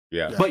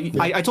 Yeah, but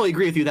I totally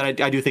agree with you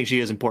that I do think she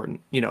is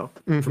important.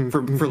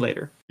 For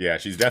later. Yeah,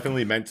 she's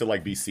definitely meant to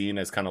like be seen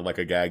as kind of like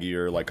a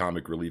gaggier, like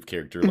comic relief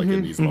character, like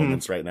in these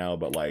moments right now.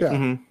 But like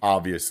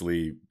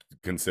obviously,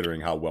 considering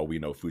how well we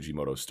know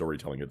Fujimoto's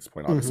storytelling at this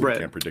point, obviously we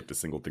can't predict a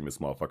single thing this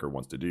motherfucker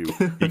wants to do.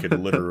 He could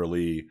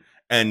literally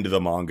end the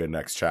manga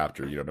next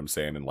chapter, you know what I'm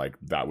saying? And like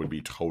that would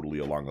be totally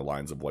along the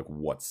lines of like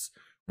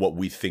what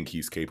we think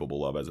he's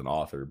capable of as an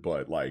author,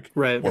 but like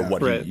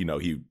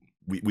he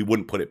we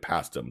wouldn't put it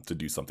past him to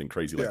do something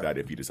crazy like that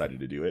if he decided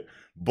to do it.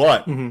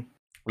 But the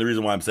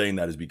reason why I'm saying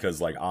that is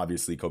because like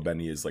obviously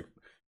Kobeni is like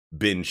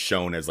been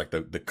shown as like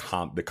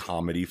the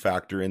comedy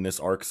factor in this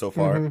arc so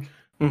far.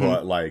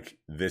 But like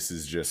this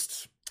is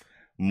just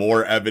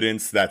more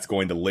evidence that's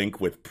going to link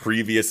with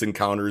previous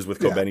encounters with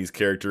Kobeni's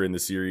character in the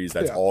series.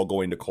 That's all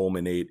going to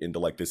culminate into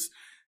like this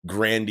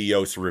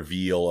grandiose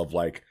reveal of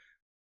like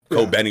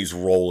Kobeni's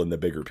role in the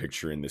bigger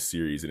picture in this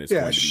series, and it's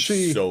going to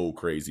be so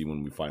crazy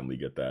when we finally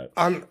get that.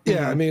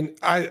 I mean,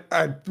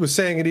 I was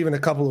saying it even a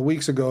couple of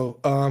weeks ago.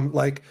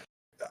 Like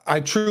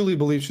I truly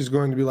believe she's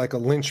going to be like a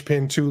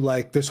linchpin to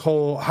like this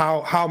whole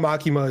how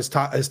Makima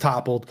is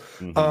toppled.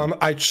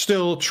 I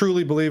still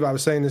truly believe, I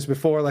was saying this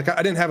before, like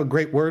I didn't have a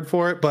great word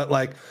for it, but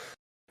like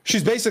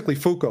she's basically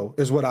Fuko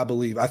is what I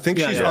believe. I think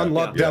she's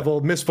unluck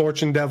devil,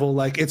 misfortune devil.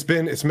 Like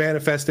it's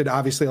manifested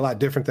obviously a lot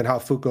different than how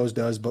Fuko's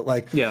does, but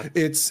like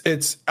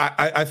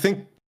I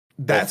think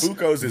that's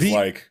Fuko's is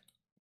like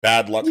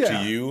bad luck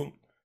to you.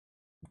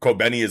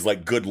 Kobeni is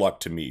like good luck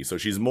to me, so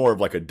she's more of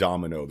like a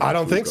domino. I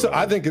don't think so.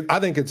 I think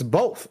it's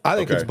both. I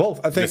think it's both.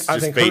 I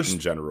think fate in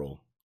general.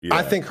 Yeah.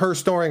 I think her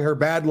storing her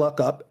bad luck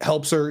up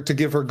helps her to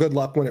give her good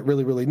luck when it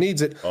really, really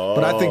needs it.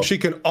 But I think she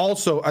can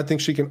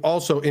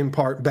also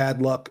impart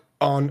bad luck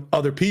on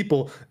other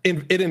people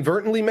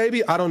inadvertently,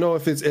 maybe. I don't know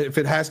if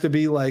it has to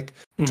be like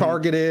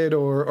targeted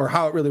or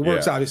how it really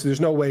works. Obviously,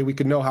 there's no way we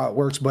could know how it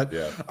works, but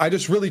I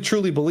just really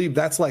truly believe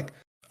that's like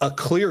a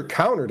clear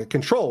counter to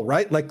control,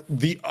 right? Like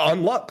the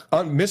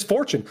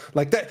misfortune,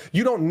 like that.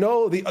 You don't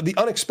know the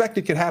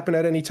unexpected could happen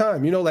at any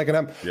time, like, and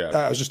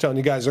I was just telling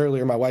you guys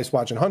earlier, my wife's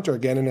watching Hunter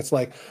again, and it's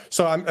like,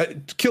 so I'm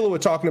Killua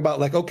talking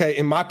about like, okay,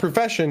 in my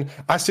profession,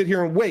 I sit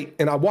here and wait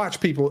and I watch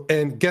people,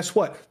 and guess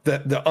what?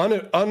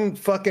 The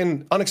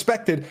fucking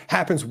unexpected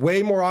happens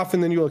way more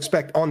often than you'll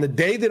expect. On the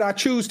day that I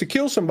choose to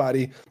kill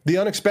somebody, the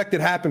unexpected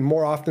happened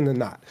more often than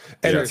not.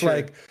 And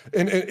like,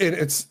 and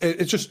it's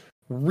just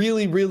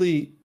really,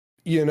 really,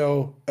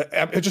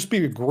 it'd just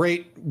be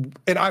great.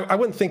 And I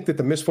wouldn't think that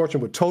the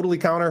misfortune would totally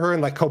counter her,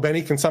 and like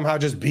Kobeni can somehow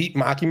just beat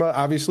Makima,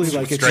 obviously,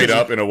 like straight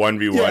up in a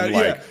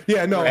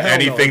 1v1. No,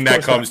 anything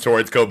that comes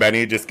towards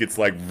Kobeni just gets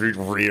like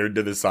reared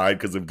to the side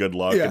because of good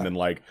luck, and then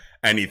like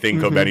anything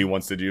Kobeni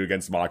wants to do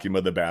against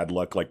Makima, the bad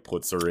luck like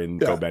puts her in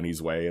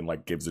Kobeni's way and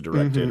like gives a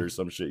direct hit or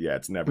some shit. Yeah,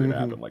 it's never gonna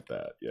happen like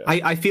that. Yeah,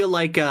 I feel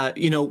like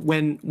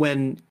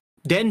when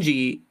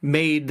Denji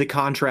made the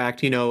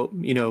contract,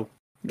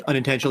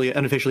 unintentionally,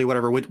 unofficially,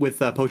 whatever, with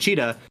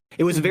Pochita,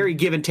 it was a very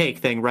give and take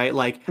thing, right?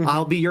 Like,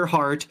 I'll be your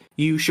heart,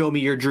 you show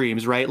me your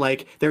dreams, right?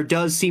 Like, there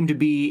does seem to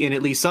be, in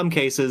at least some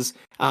cases,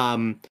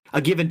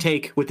 a give and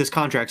take with this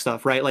contract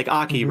stuff, right? Like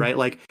Aki, right?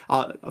 Like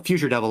a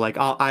future devil, like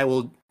I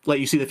will let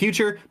you see the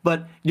future,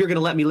 but you're going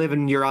to let me live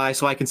in your eye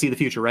so I can see the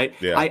future, right?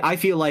 Yeah. I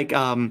feel like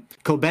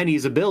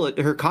Kobeni's ability,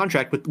 her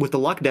contract with the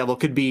luck devil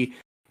could be,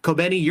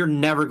 Kobeni, you're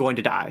never going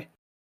to die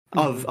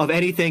of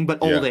anything but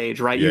old age,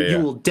 right? You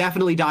will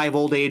definitely die of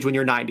old age when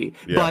you're 90,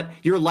 but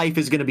your life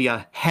is going to be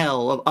a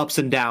hell of ups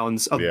and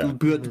downs of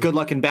good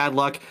luck and bad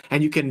luck,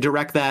 and you can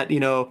direct that.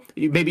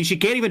 Maybe she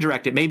can't even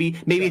direct it. Maybe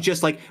it's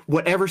just like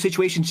whatever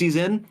situation she's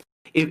in.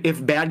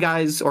 If bad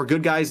guys or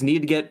good guys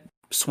need to get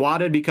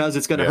swatted because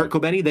it's going to hurt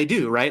Kobeni, they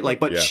do, right? Like,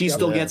 but she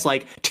still gets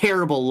like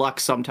terrible luck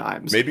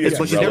sometimes. Maybe it's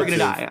she's never going to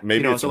die.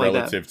 Maybe it's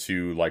relative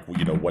to like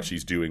what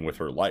she's doing with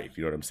her life.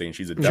 You know what I'm saying?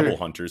 She's a devil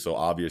hunter, so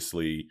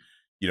obviously.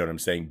 You know what I'm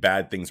saying?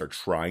 Bad things are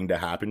trying to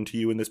happen to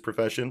you in this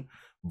profession,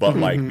 but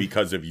like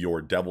because of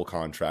your devil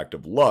contract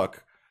of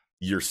luck,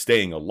 you're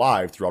staying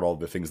alive throughout all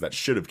the things that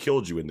should have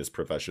killed you in this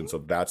profession. So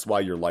that's why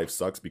your life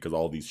sucks, because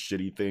all these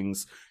shitty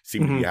things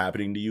seem to be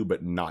happening to you,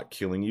 but not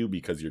killing you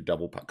because your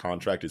devil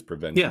contract is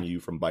preventing you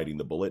from biting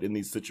the bullet in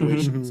these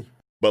situations.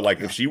 But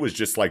like if she was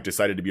just like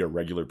decided to be a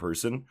regular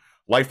person,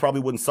 life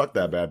probably wouldn't suck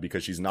that bad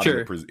because she's not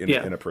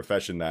in a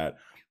profession that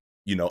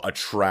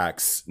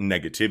attracts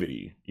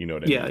negativity. You know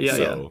what I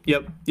mean?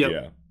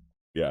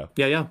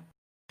 Yep.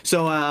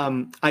 So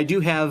I do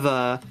have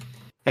a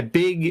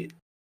big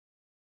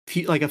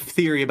like a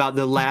theory about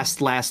the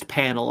last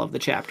panel of the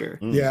chapter.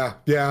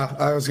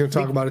 I was going to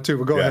talk about it too,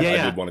 but go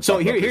ahead. So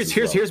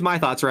here's my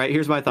thoughts, right?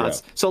 Here's my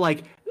thoughts. So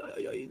like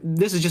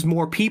this is just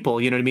more people,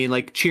 you know what I mean,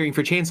 like cheering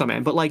for Chainsaw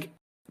Man, but like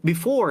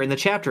before in the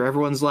chapter,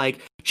 everyone's like,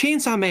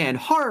 Chainsaw Man,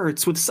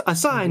 hearts, with a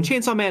sign,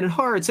 Chainsaw Man and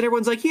hearts, and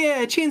everyone's like,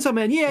 yeah, Chainsaw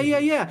Man,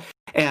 yeah.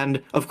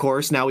 And of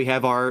course, now we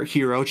have our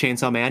hero,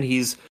 Chainsaw Man.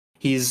 He's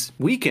he's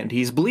weakened,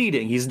 he's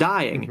bleeding, he's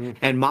dying,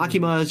 and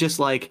Makima is just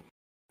like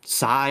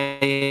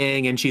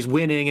sighing, and she's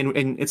winning,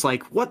 and it's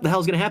like, what the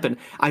hell's gonna happen?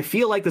 I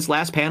feel like this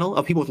last panel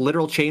of people with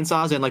literal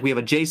chainsaws, and like we have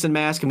a Jason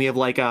mask, and we have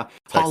like a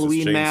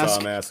Halloween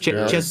mask,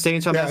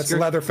 Chainsaw Massacre, it's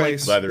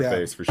Leatherface,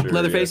 Leatherface for sure,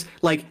 Leatherface.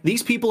 Like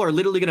these people are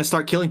literally gonna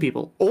start killing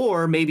people,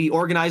 or maybe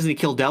organizing to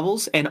kill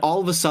devils, and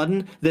all of a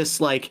sudden this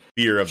like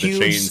fear of the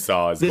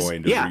chainsaw is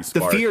going to respark.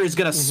 The fear is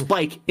gonna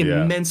spike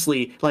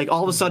immensely. Like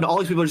all of a sudden, all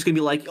these people are just gonna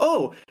be like,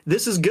 oh,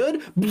 this is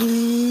good.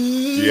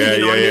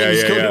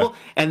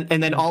 And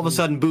then all of a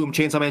sudden, boom,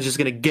 Chainsaw Man's just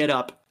gonna get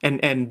up,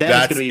 and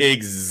that's gonna be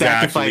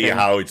exactly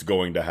how it's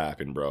going to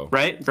happen, bro.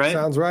 Right.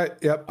 Sounds right.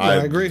 Yep. I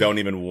agree. Don't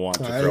even want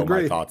to throw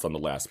my thoughts on the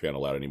last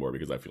panel out anymore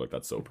because I feel like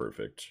that's so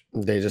perfect.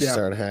 They just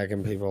start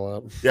hacking people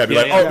up. Yeah, be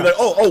like,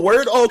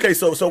 word. Oh, okay,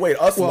 so wait,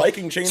 us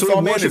liking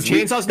Chainsaw Man is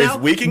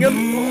weakening him.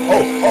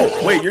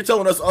 Oh, wait, you're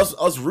telling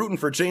us rooting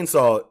for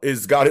Chainsaw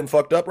is got him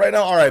fucked up right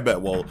now? All right,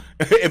 bet. Well,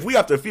 if we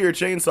have to fear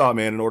Chainsaw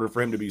Man in order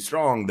for him to be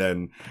strong,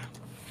 then.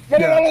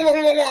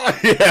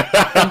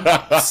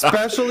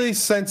 Especially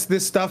since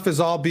this stuff is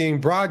all being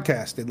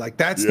broadcasted. Like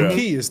that's the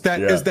key is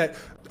that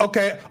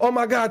okay, oh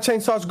my God,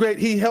 Chainsaw's great.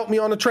 He helped me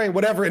on the train,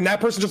 whatever. And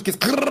that person just gets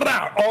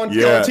out on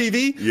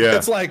TV. Yeah.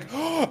 It's like,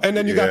 and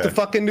then you got the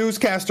fucking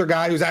newscaster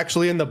guy who's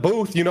actually in the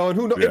booth, you know, and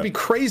who knows, it'd be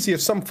crazy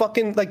if some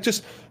fucking, like,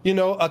 just, you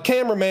know, a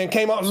cameraman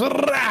came out,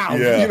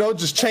 you know,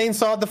 just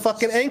chainsawed the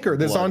fucking anchor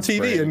that's on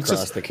TV. And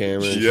just the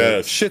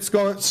camera. Shit's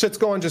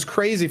going just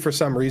crazy for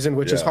some reason,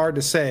 which is hard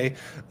to say.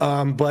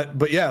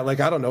 But yeah, like,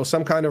 I don't know,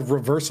 some kind of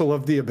reversal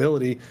of the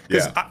ability.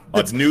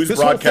 It's news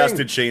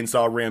broadcasted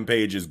Chainsaw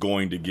Rampage is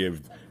going to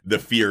give the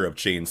fear of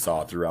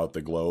Chainsaw throughout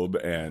the globe,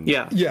 and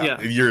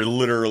you're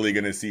literally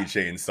gonna see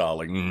Chainsaw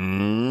like,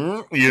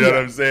 you know what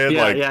I'm saying?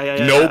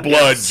 No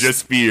blood,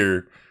 just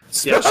fear.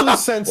 Especially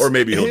since, or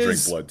maybe he'll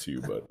drink blood too.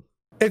 But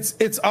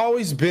it's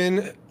always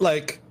been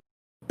like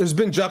there's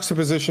been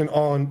juxtaposition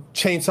on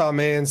Chainsaw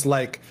Man's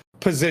like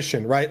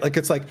position, right? Like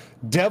it's like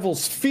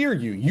devils fear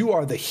you. You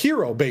are the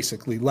hero,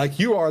 basically. Like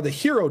you are the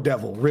hero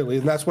devil, really.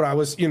 And that's what I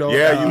was, you know.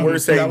 Yeah, you were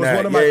saying that. Was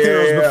one of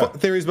my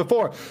theories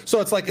before.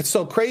 So it's like it's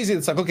so crazy.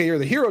 It's like, okay, you're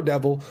the hero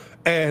devil,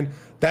 and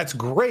that's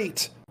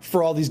great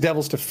for all these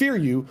devils to fear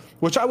you,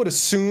 which I would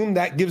assume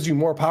that gives you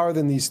more power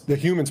than the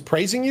humans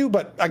praising you,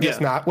 but I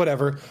guess not.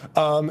 Whatever.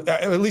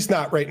 At least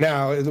not right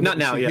now. Not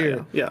now.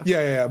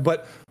 Yeah.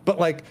 But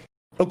like,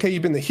 okay,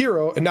 you've been the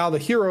hero, and now the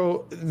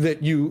hero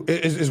that you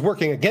is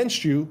working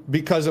against you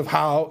because of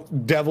how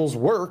devils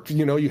work.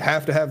 You know, you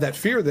have to have that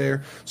fear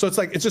there. So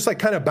it's just like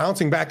kind of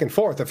bouncing back and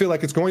forth. I feel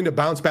like it's going to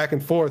bounce back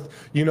and forth.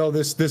 You know,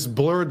 this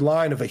blurred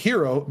line of a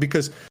hero,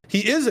 because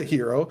he is a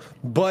hero,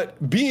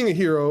 but being a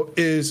hero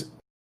is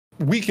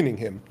weakening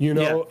him. You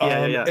know,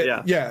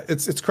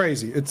 it's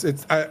crazy.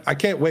 I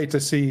can't wait to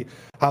see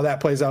how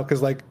that plays out,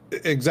 because like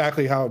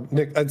exactly how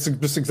Nick, it's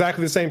just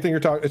exactly the same thing you're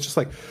talking. It's just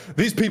like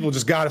these people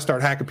just got to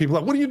start hacking people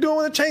up. What are you doing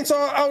with a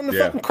chainsaw out in the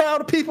fucking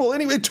crowd of people?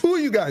 Anyway, two of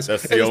you guys.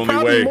 That's the only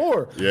way.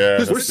 More.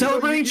 Yeah, we're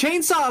celebrating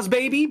chainsaws,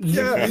 baby.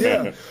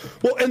 Yeah.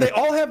 Well, and they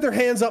all have their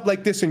hands up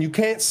like this, and you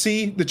can't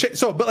see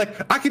the but like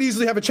I could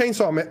easily have a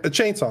chainsaw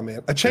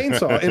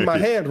in my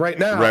hand right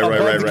now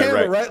above the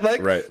camera, right?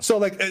 Like so,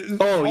 like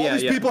all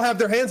these people have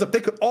their hands up. They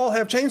could all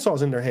have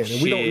chainsaws in their hand,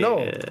 and we don't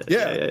know.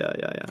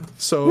 Yeah.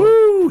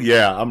 So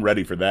I'm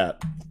ready for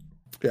that.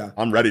 Yeah,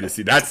 I'm ready to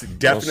see. That's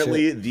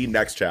definitely the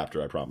next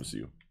chapter. I promise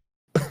you.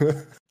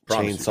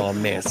 Chainsaw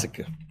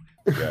Massacre.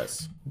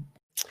 Yes.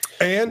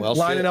 And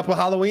lining up with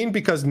Halloween,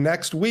 because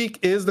next week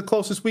is the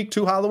closest week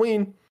to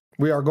Halloween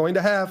we are going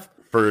to have.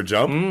 For a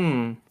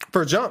jump?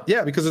 For a jump,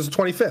 yeah, because it's the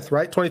 25th,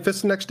 right? 25th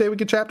is the next day we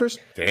get chapters?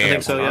 Damn. I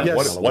think so, yeah.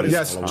 Yes. What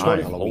is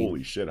time?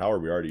 Holy shit, how are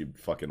we already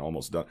fucking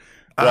almost done?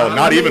 Well,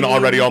 not even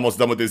already almost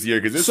done with this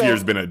year, because this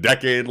year's been a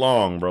decade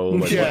long, bro.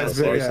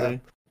 Like,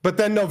 But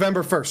then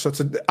November 1st. So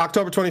it's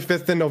October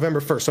 25th, then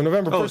November 1st. So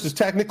November 1st is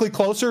technically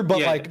closer, but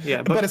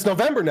but it's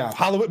November now.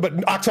 Halloween,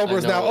 but October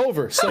is now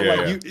over. So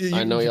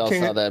I know y'all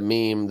saw that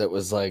meme that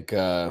was like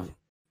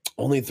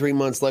only 3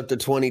 months left of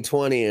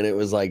 2020, and it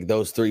was like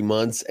those 3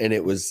 months, and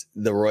it was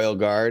the Royal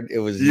Guard. It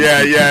was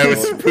it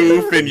was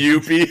Poof and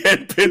Yuppie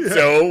and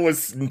Pinto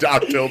was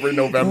October,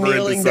 November,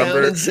 kneeling and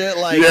December. Down and shit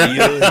like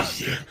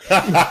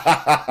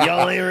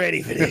y'all ain't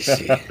ready for this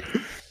shit.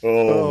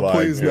 Oh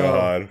my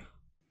God. No.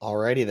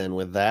 Alrighty then,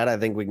 with that, I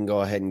think we can go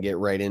ahead and get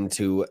right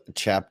into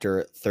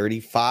chapter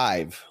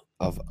 35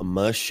 of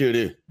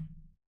Mashudu,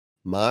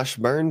 Mosh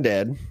Burn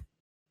Dead,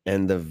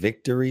 and the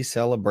Victory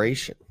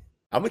Celebration.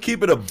 I'm going to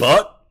keep it a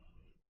buck.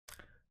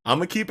 I'm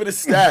going to keep it a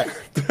stack.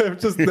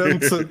 Just them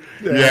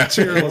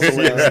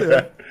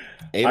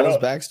Abel's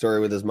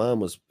backstory with his mom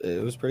was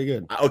pretty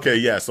good. Okay,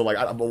 yeah. So like,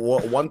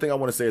 one thing I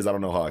want to say is I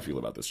don't know how I feel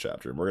about this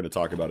chapter, and we're going to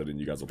talk about it, and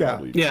you guys will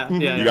probably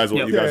you guys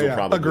will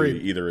probably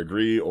either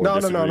agree or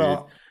disagree.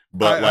 No.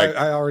 But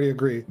I already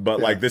agree. But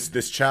like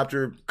this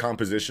chapter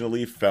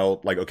compositionally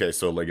felt like, okay,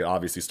 so like it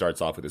obviously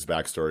starts off with this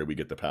backstory. We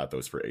get the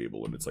pathos for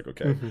Abel, and it's like,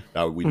 okay,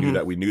 now we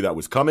knew that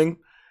was coming.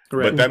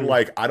 But then,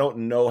 like, I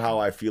don't know how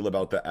I feel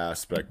about the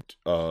aspect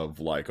of,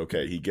 like,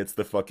 okay, he gets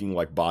the fucking,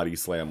 like, body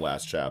slam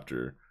last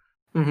chapter.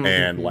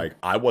 And, like,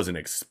 I wasn't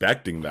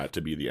expecting that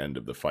to be the end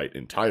of the fight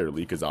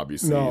entirely, because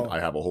obviously I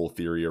have a whole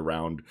theory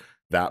around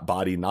that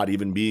body not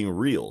even being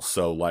real.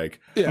 So, like,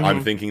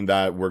 I'm thinking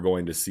that we're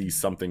going to see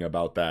something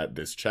about that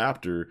this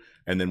chapter,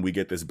 and then we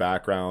get this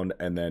background,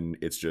 and then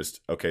it's just,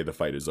 okay, the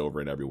fight is over,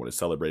 and everyone is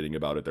celebrating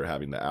about it. They're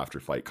having the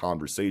after-fight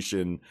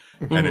conversation,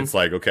 and it's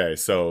like, okay,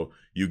 so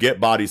you get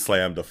body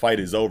slammed, the fight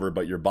is over,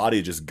 but your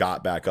body just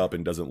got back up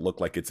and doesn't look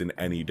like it's in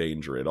any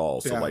danger at all.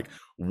 So, like,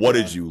 what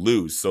did you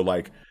lose? So,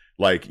 like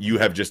you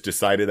have just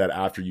decided that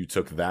after you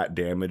took that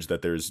damage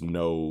that there's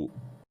no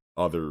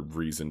other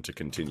reason to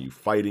continue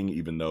fighting,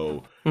 even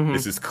though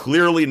this is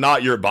clearly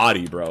not your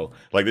body, bro.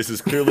 Like, this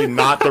is clearly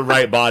not the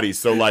right body.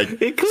 So,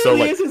 like, it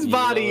clearly is his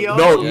body, yo.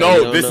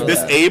 No, this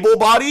able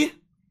body,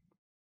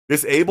 bro.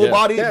 It's able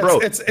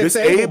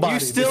body. You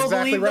still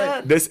believe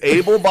that? This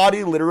able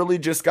body literally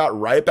just got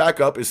right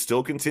back up, is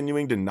still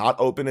continuing to not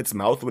open its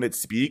mouth when it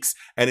speaks,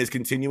 and is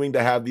continuing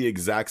to have the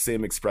exact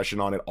same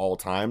expression on at all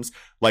times.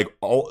 Like,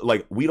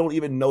 we don't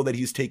even know that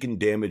he's taken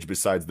damage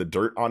besides the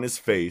dirt on his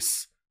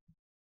face.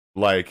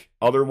 Like,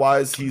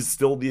 otherwise, he's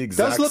still the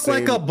exact same. Does look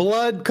like a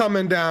blood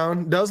coming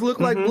down. Does look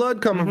like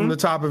blood coming from the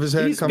top of his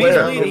head. Coming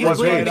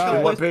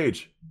down. What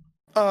page?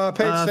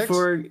 Page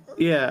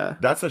 6.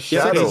 That's a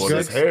shadow of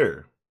his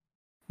hair.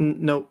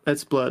 Nope,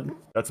 that's blood.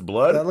 That's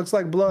blood? That looks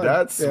like blood.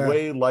 That's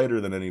way lighter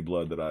than any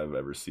blood that I've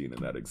ever seen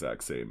in that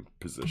exact same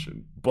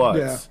position.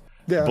 But,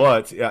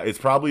 it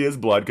probably is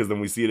blood, because then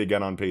we see it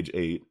again on page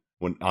 8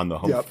 when on the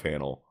Humph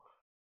panel.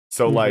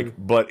 So, like,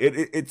 but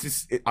it's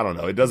just, I don't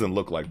know. It doesn't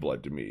look like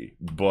blood to me,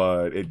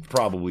 but it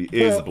probably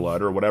is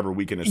blood, or whatever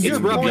we can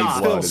assume. Your point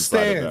still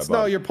stands.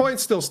 No, your point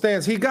still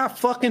stands. He got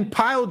fucking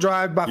pile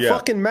drive by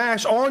fucking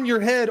MASH on your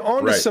head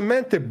on the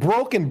cement that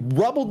broke and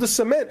rubbled the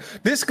cement.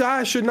 This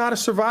guy should not have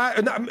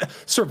survived. But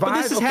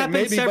this has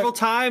happened several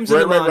times in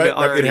the manga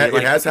already.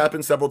 It has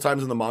happened several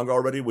times in the manga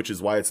already, which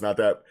is why it's not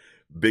that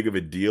big of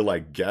a deal, I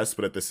guess,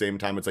 but at the same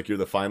time, it's like you're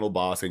the final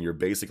boss and you're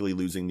basically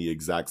losing the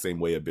exact same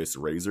way Abyss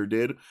Razor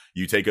did.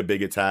 You take a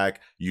big attack,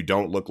 you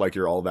don't look like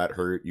you're all that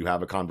hurt, you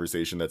have a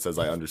conversation that says,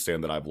 I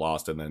understand that I've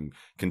lost, and then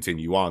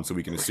continue on. So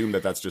we can assume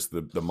that that's just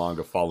the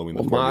manga following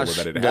the formula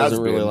that it has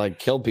doesn't really like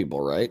kill people,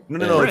 right?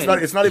 No, it's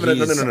not even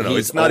no.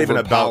 It's not even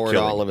about killing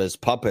all of his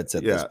puppets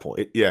at this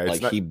point.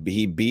 Like, he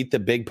beat the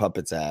big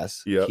puppet's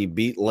ass. He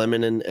beat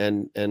Lemon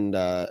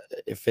and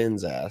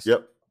Finn's ass.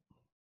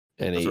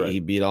 And he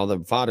beat all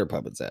the fodder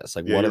puppets' ass.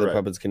 Like, what other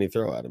puppets can he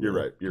throw at him?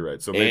 You're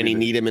right. So and he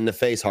need him in the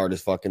face hard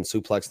as fucking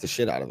suplex the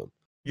shit out of him.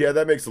 Yeah,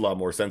 that makes a lot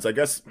more sense. I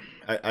guess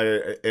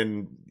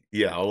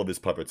all of his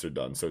puppets are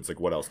done. So it's like,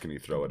 what else can he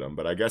throw at him?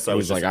 But I guess I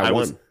was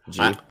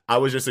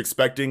just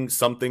expecting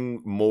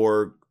something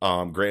more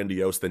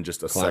grandiose than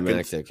just a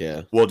climactic,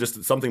 second. Well,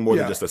 just something more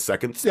than just a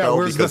second spell.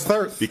 Where's the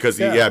third? Because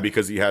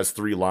he has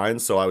 3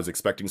 lines. So I was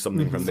expecting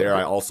something from there.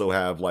 I also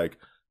have, like,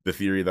 the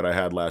theory that I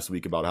had last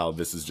week about how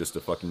this is just a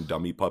fucking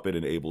dummy puppet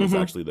and Abel is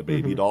actually the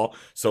baby doll.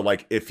 So,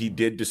 like, if he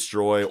did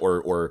destroy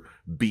or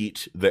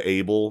beat the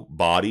Abel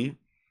body,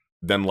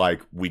 then,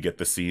 like, we get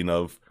the scene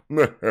of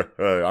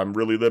I'm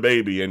really the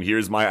baby, and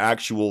here's my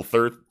actual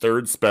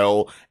third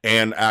spell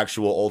and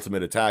actual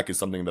ultimate attack is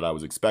something that I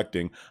was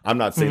expecting. I'm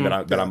not saying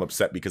that I'm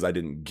upset because I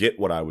didn't get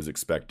what I was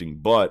expecting,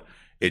 but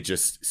it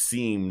just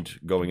seemed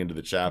going into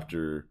the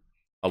chapter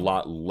a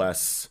lot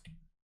less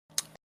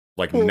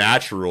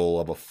natural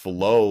of a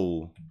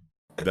flow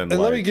than. And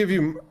let me give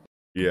you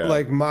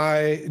like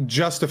my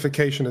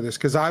justification of this,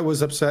 because I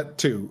was upset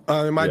too.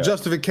 My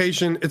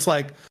justification, it's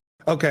like,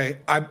 okay,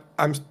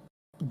 I'm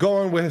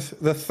going with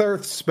the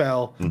third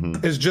spell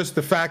is just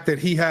the fact that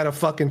he had a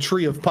fucking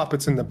tree of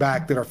puppets in the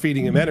back that are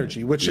feeding him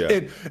energy, which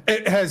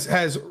it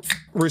has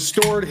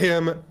restored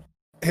him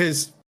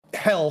his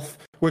health,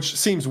 which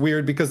seems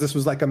weird because this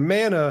was like a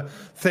mana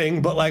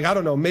thing, but, like, I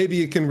don't know,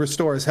 maybe it can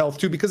restore his health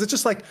too, because it's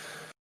just like,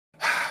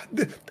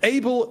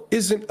 Abel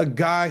isn't a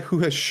guy who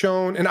has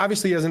shown, and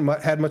obviously he hasn't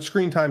had much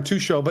screen time to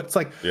show, but it's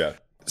like,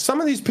 some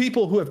of these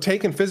people who have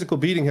taken physical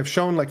beating have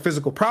shown, like,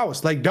 physical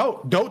prowess. Like,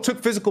 Dote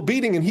took physical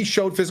beating and he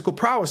showed physical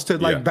prowess to,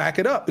 like, back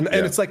it up. And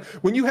it's like,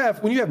 when you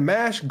have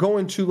MASH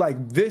going to,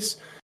 like, this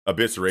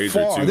Abyss Razor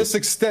far, this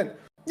extent.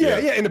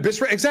 And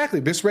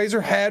Abyss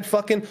Razor had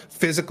fucking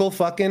physical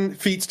fucking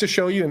feats to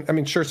show you, and I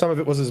mean, sure, some of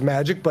it was his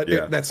magic, but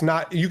that's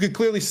not. You could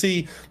clearly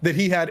see that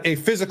he had a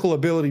physical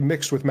ability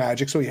mixed with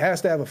magic, so he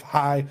has to have a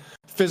high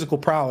physical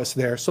prowess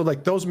there. So,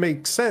 like, those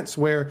make sense.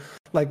 Where,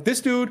 like,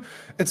 this dude,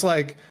 it's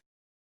like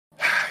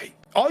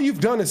all you've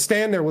done is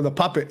stand there with a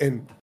puppet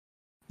and.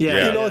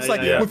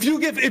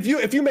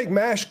 If you make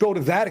MASH go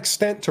to that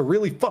extent to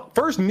really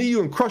first knee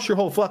you and crush your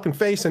whole fucking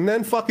face, and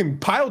then fucking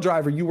pile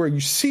driver you where you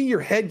see your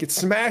head get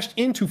smashed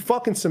into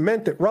fucking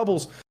cement that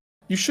rubbles,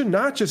 you should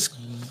not just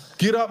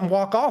get up and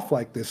walk off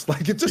like this.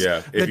 Like, it just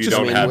if you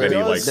don't have any,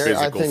 like, physical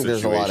I think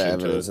there's a lot of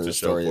evidence in the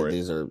story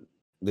that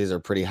these are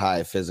pretty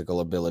high physical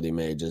ability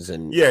mages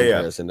in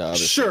comparison to other.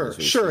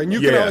 Sure, and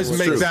you can always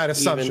make that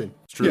assumption.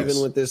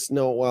 Even with this,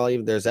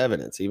 even there's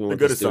evidence. Even with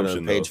this dude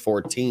on page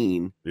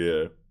 14,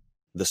 the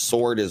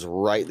sword is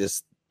right.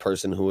 This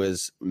person who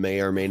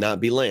may or may not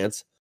be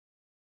Lance.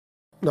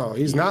 No,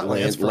 he's not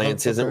Lance.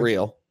 Lance isn't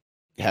real.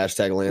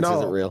 Hashtag Lance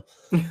isn't real.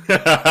 No.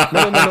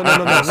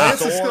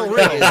 Lance is still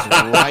real. Is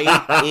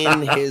right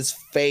in his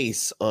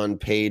face on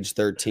page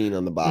 13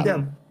 on the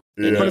bottom.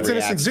 Yeah. But it's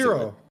Innocent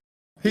Zero.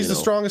 He's the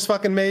strongest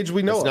fucking mage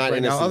we know it's of not right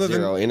Innocent now. Other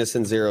Zero. than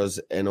Innocent Zero's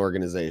an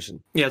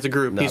organization. Yeah, it's a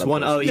group. He's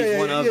one of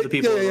the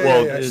people.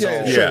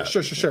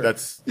 Sure.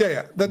 That's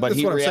what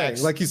I'm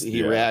saying. Like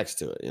he reacts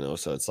to it,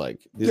 so it's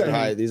like these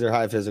are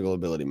high physical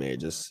ability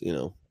mages,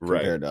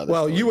 compared to other.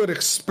 Well, you would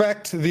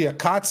expect the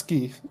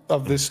Akatsuki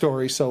of this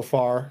story so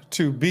far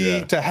to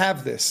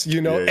have this.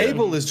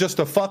 Abel is just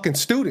a fucking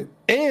student,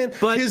 and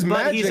his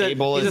magic. He's a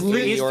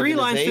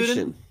 3-line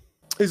student.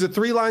 He's a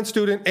 3-line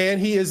student, and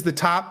he is the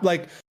top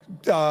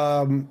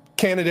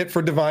candidate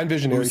for divine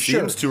visionary. Who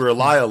seems to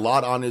rely a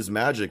lot on his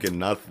magic and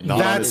not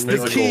on his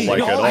physical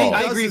at all.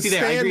 I agree with you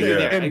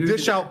there. And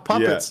dish out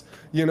puppets.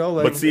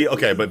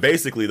 But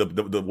basically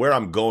the where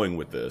I'm going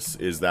with this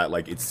is that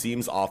it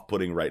seems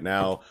off-putting right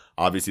now.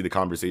 Obviously the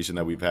conversation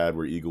that we've had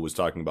where Eagle was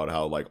talking about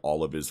how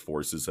all of his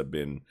forces have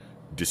been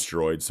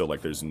destroyed, so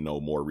there's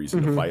no more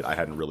reason to fight. I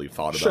hadn't really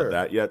thought about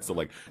that yet.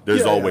 So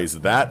there's always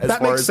that as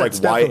far as sense,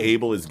 why definitely.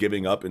 Abel is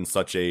giving up in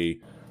such a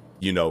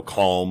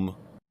calm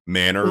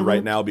manner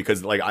right now,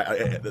 because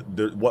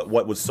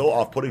what was so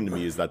off-putting to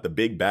me is that the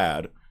big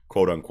bad,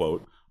 quote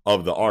unquote,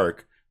 of the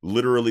arc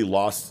literally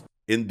lost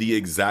in the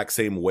exact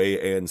same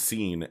way and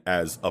scene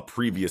as a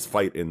previous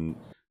fight in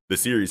the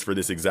series for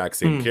this exact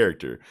same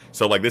character.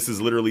 So this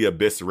is literally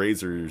Abyss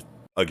Razor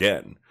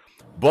again.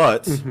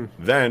 But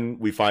then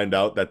we find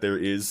out that there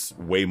is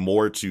way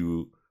more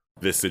to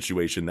this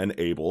situation than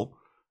Abel,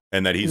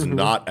 and that he's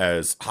not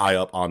as high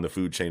up on the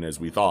food chain as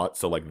we thought.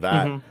 So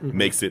that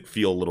makes it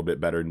feel a little bit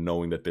better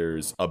knowing that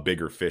there's a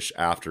bigger fish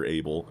after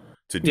Abel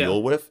to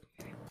deal with.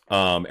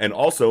 And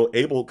also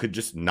Abel could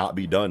just not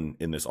be done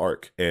in this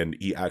arc, and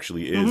he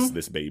actually is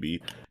this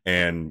baby,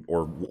 and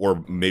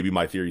or maybe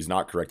my theory is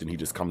not correct and he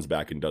just comes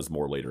back and does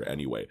more later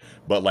anyway.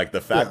 But the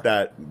fact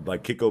that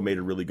Kiko made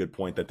a really good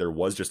point that there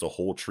was just a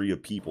whole tree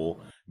of people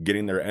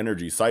getting their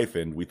energy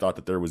siphoned. We thought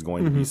that there was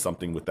going to be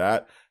something with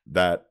that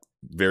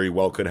very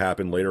well could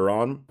happen later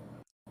on,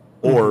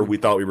 or we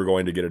thought we were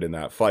going to get it in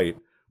that fight,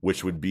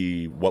 which would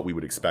be what we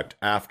would expect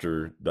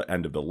after the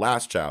end of the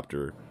last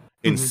chapter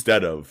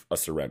instead of a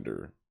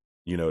surrender.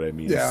 You know what I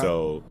mean? Yeah.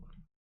 So,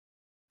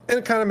 and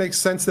it kind of makes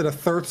sense that a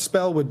third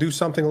spell would do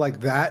something like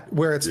that,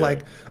 where it's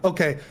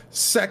okay,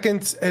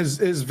 second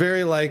is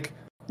very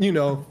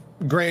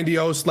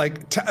grandiose,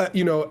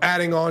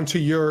 adding on to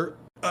your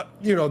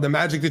the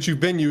magic that you've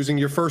been using,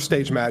 your first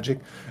stage magic.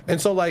 And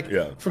so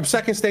from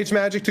second stage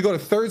magic to go to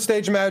third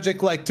stage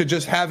magic, to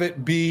just have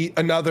it be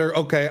another,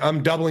 okay,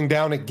 I'm doubling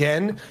down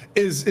again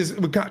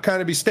would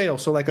kind of be stale.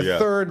 So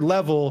third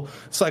level,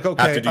 it's okay,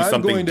 have to do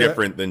something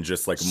different than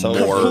just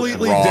more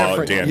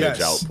raw damage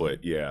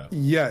output. Yeah.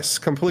 Yes,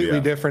 completely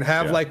different.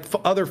 Have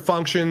other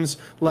functions,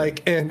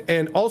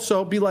 and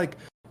also be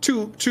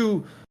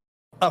to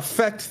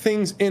affect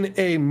things in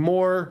a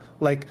more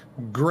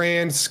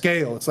grand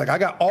scale. It's I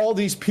got all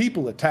these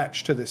people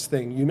attached to this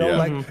thing,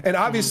 and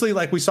obviously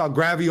we saw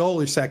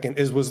Gravioli second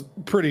was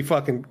pretty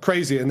fucking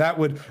crazy, and that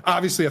would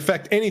obviously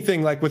affect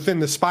anything within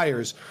the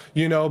spires,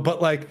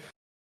 but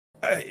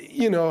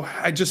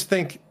I just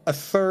think a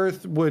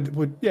third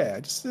would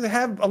just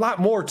have a lot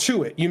more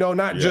to it,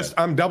 not just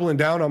I'm doubling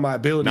down on my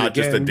ability, not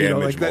again, just a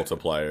damage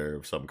multiplier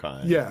of some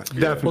kind.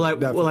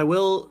 Definitely.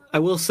 I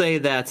will say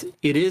that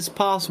it is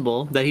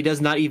possible that he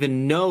does not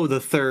even know the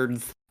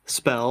third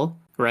spell,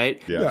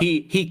 right?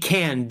 He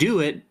can do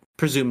it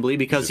presumably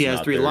because he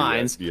has 3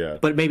 lines,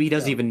 but maybe he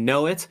doesn't even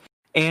know it.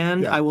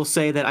 And I will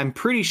say that I'm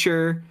pretty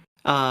sure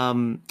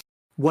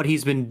what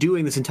he's been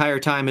doing this entire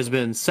time has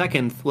been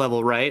second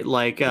level, right?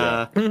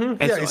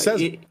 And so he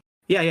says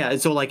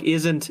And so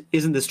isn't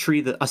this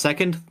tree a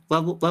second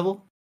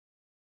level?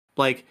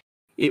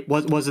 It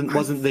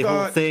wasn't the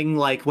whole thing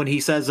when he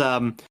says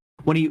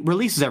when he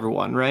releases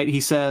everyone, right? He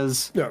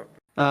says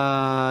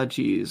what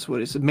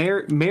is it?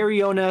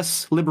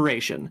 Mariones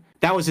Liberation.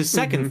 That was his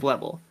second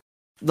level.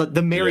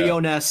 The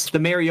Mariones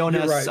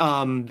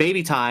right.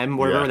 Baby time,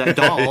 whatever that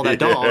doll,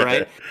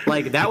 right?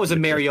 That was a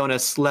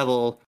Mariones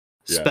level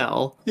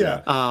spell.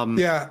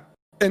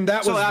 And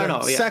that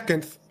was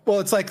second. Well,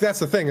 it's that's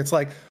the thing. It's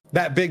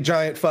that big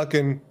giant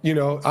fucking,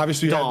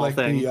 obviously you doll had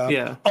thing.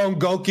 The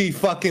Ongoki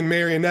fucking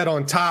marionette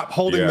on top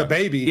holding the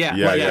baby.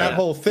 That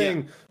whole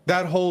thing.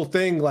 That whole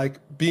thing,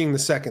 being the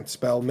second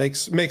spell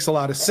makes a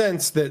lot of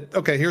sense. That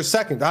okay, here's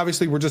second.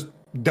 Obviously, we're just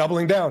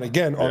doubling down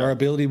again on our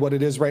ability, what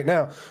it is right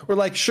now.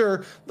 We're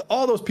sure,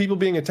 all those people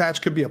being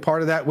attached could be a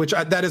part of that, which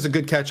that is a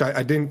good catch.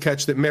 I didn't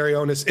catch that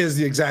Mariones is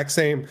the exact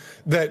same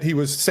that he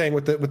was saying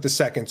with the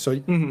second, so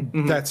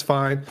that's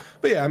fine.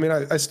 But yeah, I mean,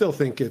 I still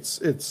think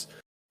it's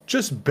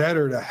just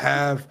better to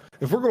have,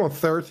 if we're going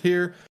third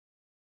here,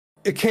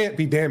 it can't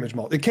be damage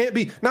multiply. It can't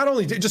be not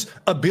only just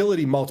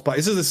ability multiply.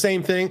 This is the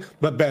same thing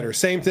but better.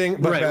 Same thing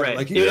but better. Right.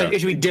 Like it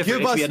should be different.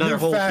 Give us another new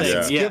whole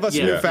facets. thing. Give us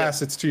new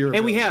facets to your.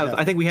 And we have,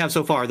 I think we have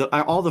so far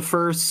all the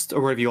first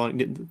or whatever you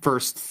want,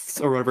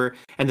 firsts or whatever,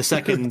 and the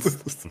seconds.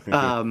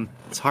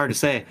 It's hard to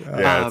say.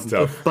 It's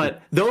tough.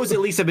 But those at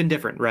least have been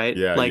different, right?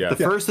 Yeah. Like the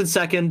first and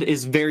second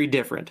is very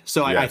different.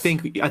 So I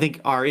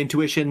think our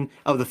intuition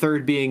of the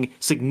third being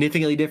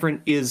significantly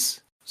different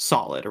is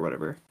solid or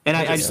whatever, and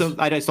I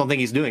just don't think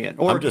he's doing it,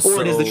 or it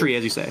is the tree,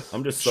 as you say.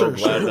 I'm just so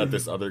glad that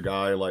this other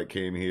guy like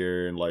came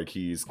here and like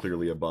he's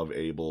clearly above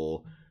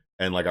Abel,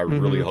 and like I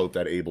really hope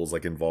that Abel's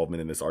like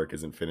involvement in this arc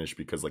isn't finished,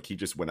 because like he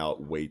just went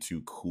out way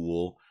too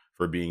cool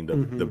for being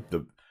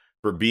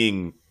for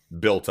being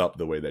built up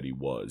the way that he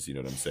was. You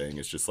know what I'm saying?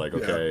 It's just like,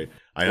 okay,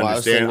 I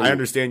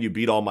understand you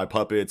beat all my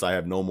puppets, I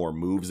have no more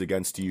moves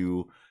against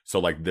you. So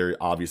like they're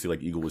obviously,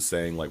 like Eagle was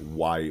saying, like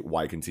why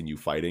continue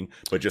fighting?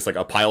 But just like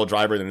a pile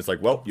driver, then it's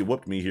like, well, you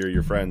whooped me here,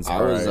 your friends.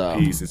 All right,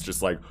 peace. It's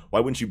just like, why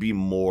wouldn't you be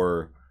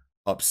more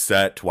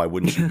upset? Why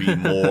wouldn't you be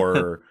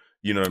more,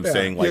 you know what I'm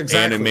saying, like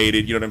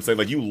animated? You know what I'm saying?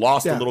 Like you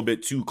lost a little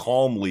bit too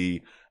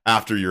calmly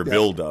after your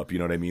build up. You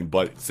know what I mean?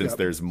 But since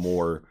there's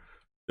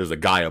a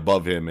guy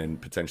above him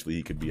and potentially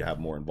he could have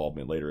more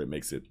involvement later, it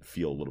makes it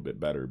feel a little bit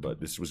better.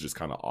 But this was just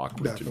kind of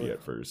awkward to me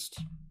at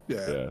first.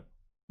 Yeah.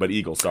 But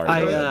Eagle,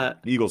 sorry.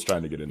 Eagle's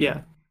trying to get in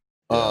there.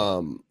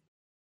 Well,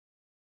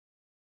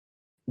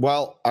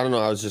 I don't know.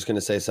 I was just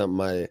gonna say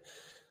something.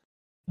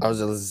 I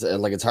was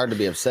like, it's hard to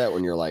be upset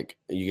when you're like,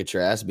 you get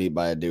your ass beat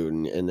by a dude,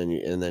 and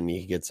then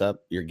he gets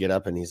up, you get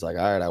up, and he's like,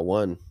 all right, I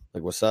won.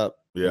 Like, what's up?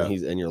 Yeah.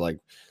 And you're like,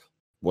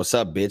 what's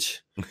up, bitch?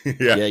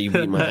 Yeah, you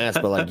beat my ass,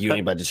 but like, you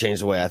ain't about to change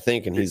the way I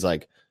think. And he's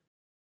like,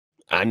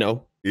 I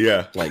know.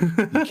 Yeah. Like,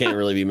 you can't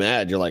really be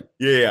mad. You're like,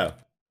 yeah.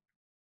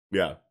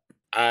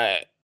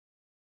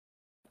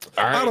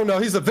 I don't know.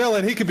 He's a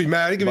villain. He could be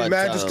mad. He could be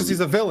mad just because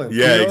he's a villain.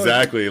 Yeah, you know?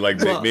 Exactly. Like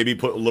maybe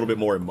put a little bit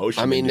more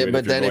emotion. I mean,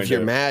 but then if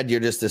you're mad, you're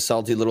just a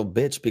salty little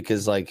bitch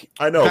because, like,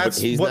 I know, that's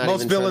he's what not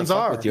most even villains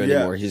are with you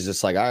anymore. He's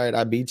just like, all right,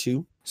 I beat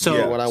you. So you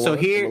know what I want.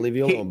 I'm gonna leave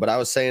you alone. But I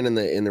was saying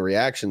in the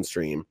reaction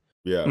stream,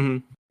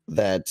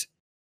 that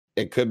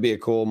it could be a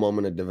cool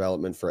moment of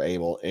development for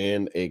Abel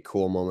and a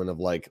cool moment of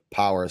like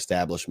power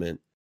establishment,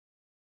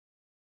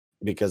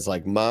 because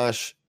like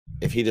Mosh,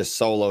 if he just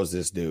solos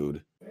this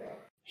dude.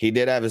 He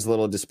did have his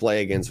little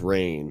display against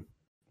Rain,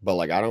 but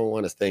like I don't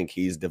want to think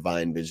he's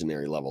divine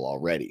visionary level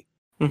already.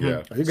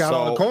 Yeah, he got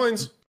all the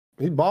coins.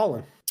 He's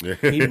balling.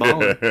 He's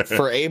balling.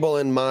 For Abel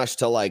and Mosh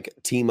to like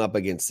team up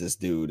against this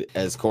dude,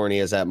 as corny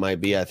as that might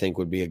be, I think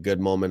would be a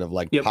good moment of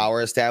like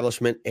power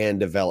establishment and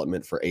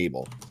development for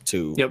Abel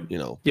to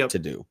to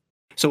do.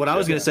 So what I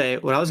was gonna say,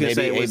 was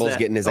Abel's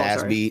getting his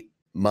ass beat.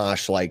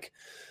 Mosh like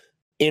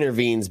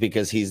intervenes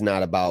because he's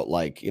not about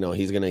like,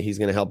 he's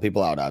gonna help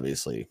people out,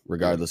 obviously,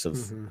 regardless of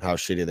how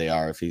shitty they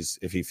are,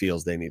 if he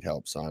feels they need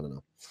help. So I don't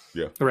know.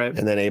 Yeah. Right.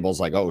 And then Abel's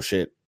like, oh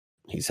shit,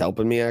 he's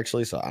helping me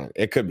actually. So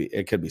it could be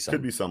something.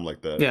 Could be something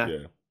like that. Yeah.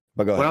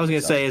 But go ahead. What I was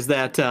gonna say is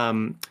that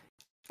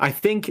I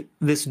think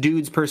this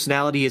dude's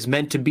personality is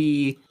meant to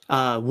be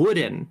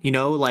wooden,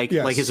 like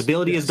his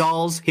ability is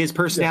dolls. His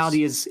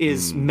personality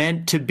is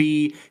meant to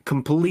be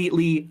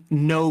completely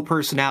no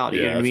personality.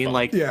 You know what I mean? Fun.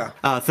 Like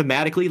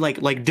thematically,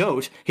 like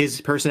Dote, his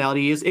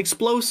personality is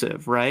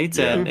explosive, right?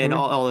 Yeah. And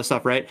all this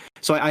stuff, right?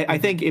 So I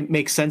think it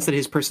makes sense that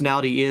his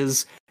personality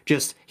is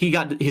just he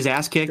got his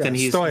ass kicked and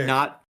he's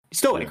not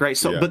stoic, right?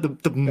 So,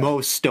 but the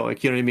most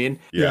stoic, you know what I mean?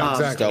 Yeah,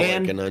 exactly.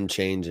 Stoic and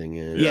unchanging.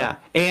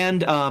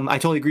 And I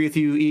totally agree with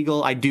you,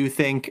 Eagle. I do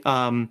think,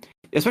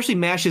 especially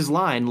Mash's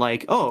line,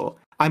 like, "Oh,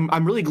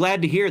 I'm really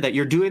glad to hear that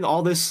you're doing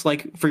all this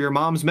like for your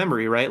mom's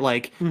memory, right?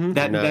 Like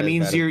that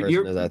means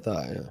you're as I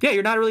thought.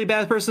 You're not really a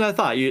bad person as I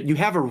thought. You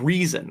have a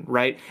reason,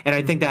 right? And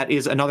I think that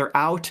is another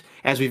out,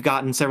 as we've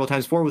gotten several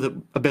times before with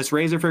Abyss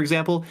Razor, for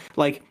example.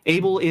 Like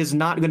Abel is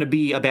not going to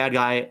be a bad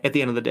guy at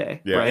the end of the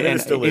day, right? And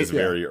it still is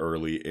very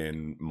early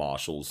in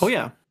Marshall's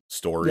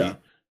story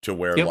to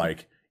where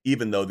like,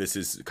 even though this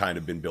has kind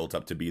of been built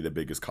up to be the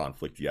biggest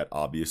conflict yet,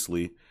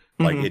 obviously,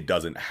 like it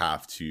doesn't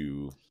have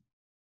to,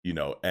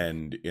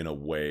 end in a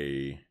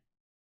way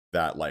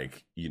that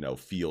like,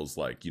 feels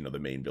like, the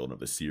main villain of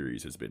the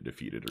series has been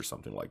defeated or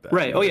something like that.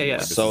 Right.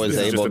 Like, so is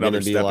Abel going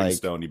to be like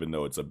stone, even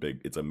though it's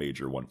a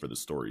major one for the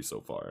story so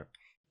far.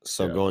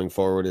 So going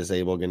forward, is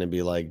Abel going to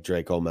be like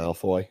Draco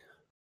Malfoy?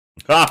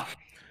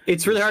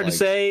 It's really hard to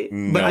say,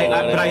 but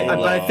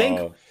I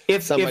think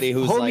if somebody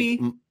who's like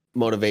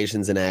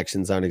motivations and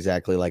actions aren't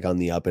exactly like on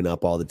the up and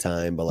up all the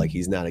time, but like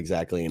he's not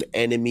exactly an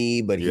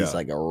enemy, but he's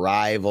like a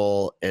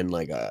rival and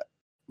like a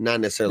not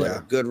necessarily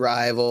a good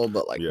rival,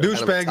 but like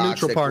douchebag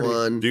neutral party.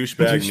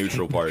 Douchebag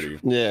neutral party.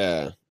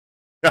 Yeah.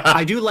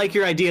 I do like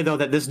your idea though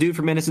that this dude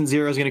from Innocent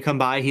Zero is going to come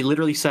by. He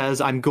literally says,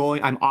 "I'm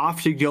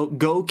off to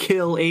go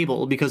kill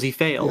Abel because he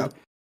failed."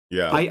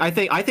 Yeah. I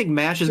think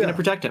Mash is going to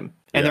protect him,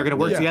 and they're going to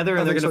work together,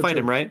 and they're going to fight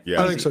him, right?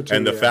 Yeah, I think so too.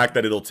 And the fact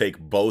that it'll take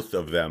both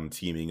of them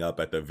teaming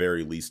up at the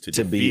very least to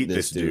defeat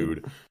this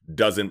dude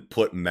doesn't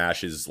put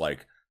Mash's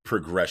like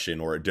progression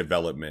or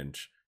development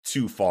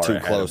too far too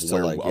ahead close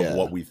of, to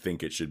what we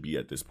think it should be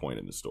at this point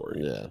in the story.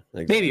 Yeah,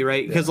 exactly. Maybe,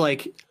 right? Because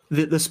like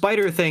the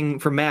spider thing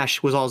for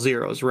MASH was all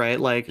zeros, right?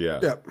 Like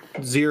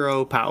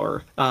 0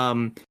 power.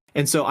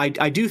 And so I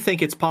do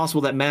think it's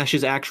possible that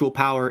MASH's actual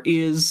power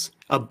is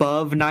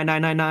above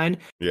 9999.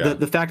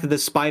 The fact that the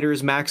spider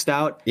is maxed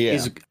out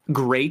is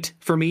great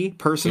for me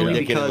personally,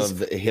 because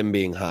of him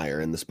being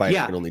higher, and the spider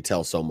can only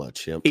tell so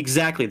much.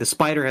 Exactly, the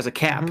spider has a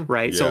cap,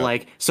 right?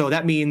 So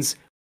that means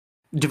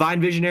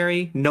Divine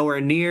Visionary nowhere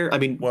near. I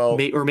mean,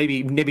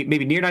 maybe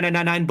near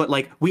 9999, but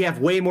like we have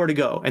way more to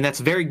go, and that's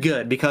very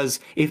good, because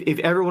if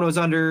everyone was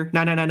under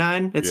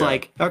 9999, it's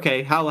like,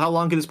 okay, how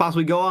long could this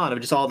possibly go on of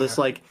just all this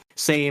like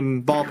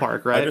same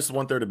ballpark, right? I just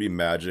want there to be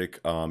magic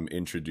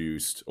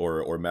introduced,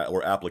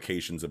 or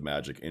applications of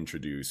magic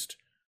introduced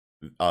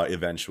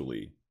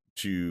eventually,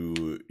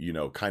 to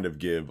kind of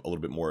give a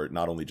little bit more,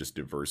 not only just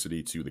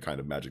diversity to the kind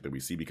of magic that we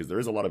see, because there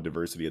is a lot of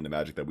diversity in the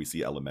magic that we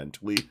see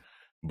elementally,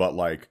 but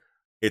like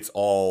it's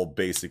all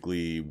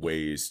basically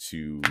ways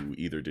to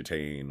either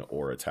detain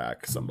or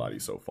attack somebody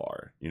so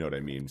far. You know what I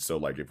mean? So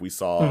like if we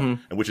saw, and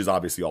which is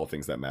obviously all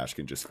things that MASH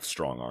can just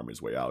strong arm his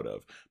way out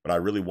of, but I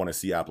really want to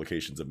see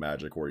applications of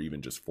magic, or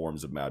even just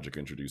forms of magic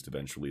introduced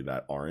eventually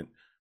that aren't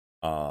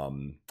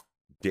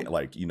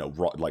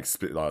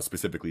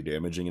specifically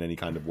damaging in any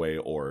kind of way,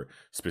 or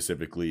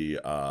specifically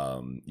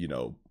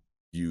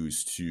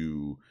used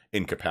to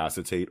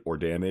incapacitate or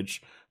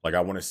damage. Like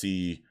I want to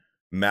see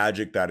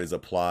magic that is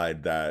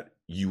applied that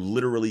you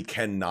literally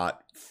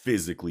cannot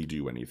physically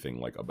do anything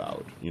like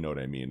about, you know what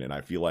I mean? And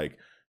I feel like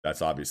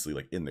that's obviously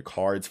like in the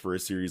cards for a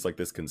series like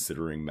this,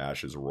 considering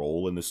MASH's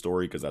role in the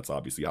story, because that's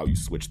obviously how you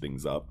switch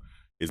things up,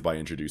 is by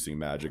introducing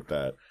magic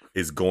that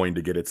is going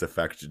to get its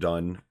effect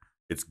done.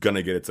 It's going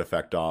to get its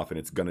effect off, and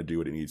it's going to do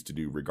what it needs to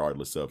do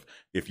regardless of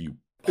if you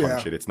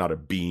punch it. It's not a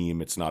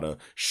beam, it's not a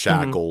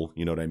shackle,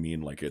 you know what I mean?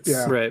 Like it's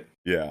I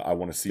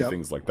want to see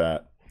things like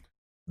that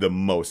the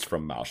most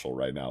from Mashle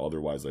right now.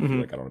 Otherwise I feel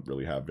like I don't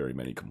really have very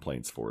many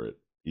complaints for it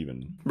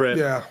even.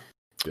 Man,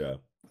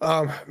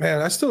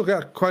 I still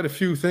got quite a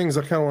few things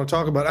I kind of want to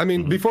talk about. I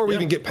mean, before we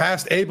even get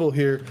past Abel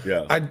here,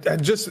 I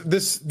just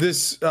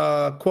this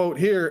quote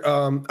here,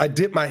 I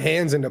dip my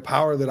hands into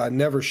power that I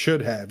never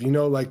should have,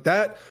 like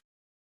that.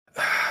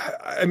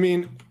 I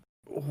mean,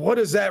 what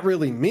does that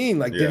really mean?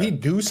 Like, did he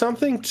do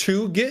something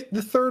to get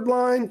the third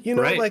line?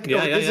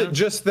 Is it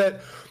just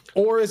that,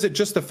 or is it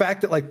just the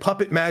fact that like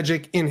puppet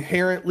magic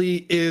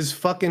inherently is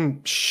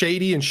fucking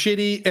shady and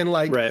shitty, and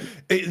like,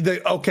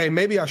 okay,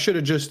 maybe I should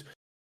have just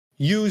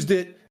used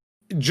it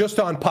just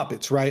on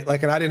puppets, right?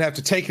 Like, and I didn't have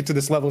to take it to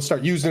this level and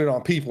start using it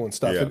on people and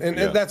stuff. And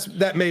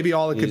that may be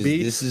all it could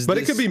be, but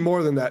it could be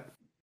more than that.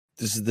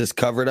 This is this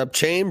covered up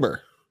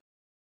chamber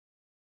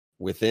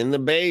within the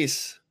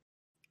base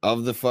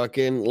of the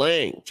fucking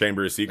Lang.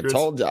 Chamber of Secrets? I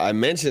told you, I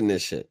mentioned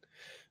this shit.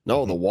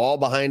 No, the wall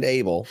behind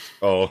Abel.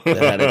 That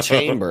had a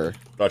chamber.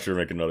 Thought you were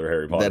making another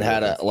Harry Potter.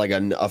 That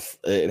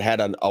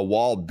had a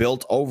wall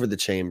built over the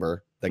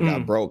chamber that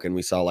got broken.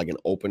 We saw like an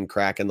open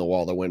crack in the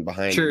wall that went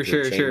behind the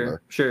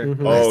chamber. Sure.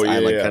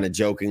 I kind of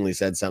jokingly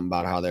said something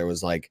about how there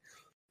was like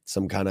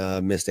some kind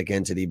of mystic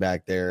entity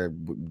back there,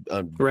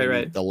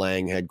 the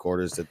Lang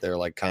headquarters that they're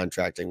like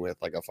contracting with,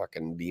 like a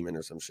fucking demon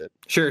or some shit.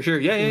 Sure.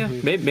 Yeah.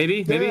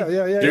 Maybe. Dude,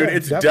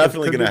 it's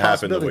definitely gonna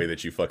happen the way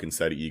that you fucking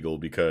said, Eagle,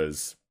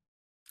 because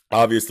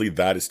obviously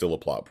that is still a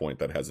plot point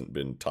that hasn't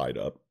been tied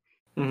up,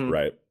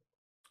 right?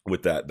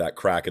 With that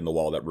crack in the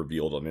wall that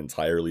revealed an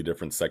entirely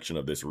different section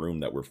of this room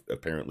that we're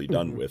apparently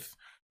done with.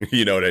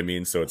 You know what I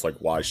mean? So it's like,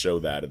 why show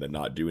that and then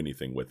not do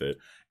anything with it?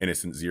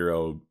 Innocent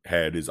Zero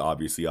head is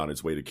obviously on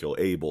his way to kill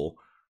Abel,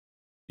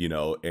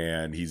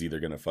 and he's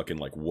either gonna fucking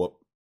like whoop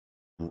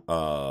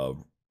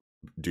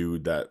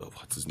dude that,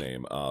 what's his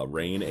name?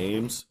 Rain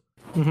Ames.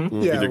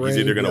 He's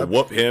either gonna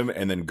whoop him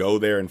and then go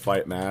there and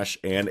fight MASH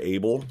and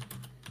Abel.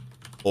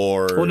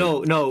 Or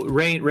no.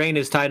 Rain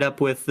is tied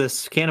up with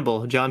this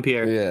cannibal,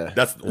 Jean-Pierre. Yeah,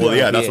 that's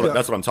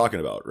what I'm talking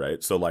about,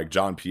 right? So like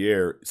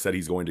Jean-Pierre said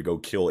he's going to go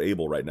kill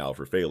Abel right now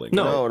for failing.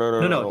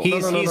 No.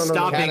 He's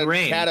stopping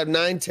Rain. Cat of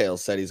Nine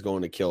Tails said he's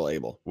going to kill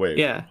Abel.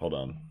 Wait, hold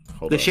on.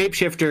 The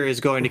shapeshifter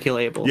is going to kill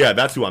Abel. Yeah,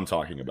 that's who I'm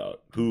talking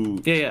about.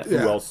 Who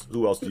else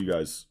do you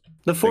guys?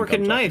 The fork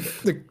and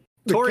knife. The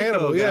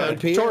cannibal,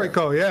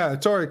 Toriko,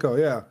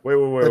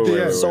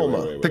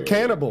 Wait. The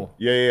cannibal.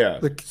 Yeah.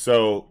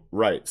 So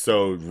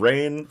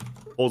Rain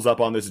pulls up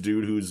on this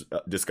dude who's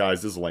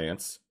disguised as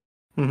Lance.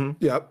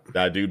 Yep.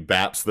 That dude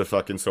baps the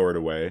fucking sword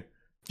away.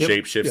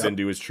 Shapeshifts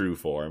into his true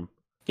form.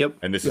 Yep.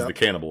 And this is the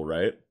cannibal,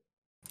 right?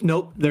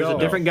 Nope. There's a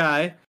different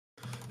guy.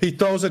 He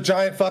throws a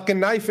giant fucking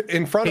knife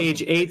in front of him.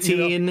 Page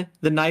 18,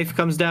 the knife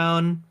comes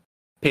down.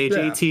 Page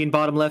 18,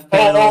 bottom left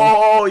panel.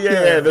 Oh,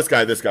 yeah. This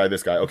guy.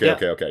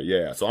 Okay.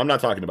 Yeah. So I'm not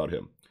talking about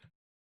him.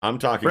 I'm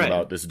talking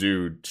about this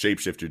dude,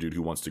 shapeshifter dude,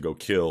 who wants to go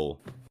kill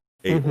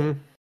Abel.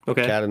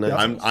 Okay.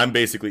 I'm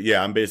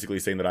basically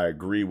saying that I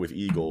agree with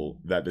Eagle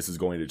that this is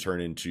going to turn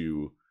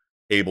into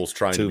Abel's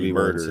trying to be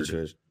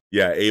murdered.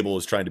 Yeah, Abel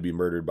is trying to be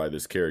murdered by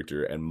this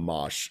character, and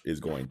Mosh is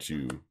going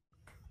to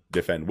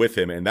defend with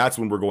him, and that's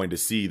when we're going to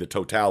see the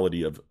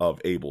totality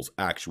of Abel's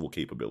actual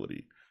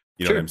capability.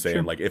 You know what I'm saying?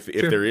 Sure. Like if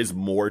there is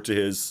more to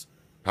his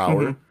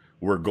power,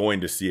 we're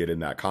going to see it in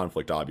that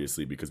conflict,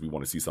 obviously, because we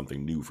want to see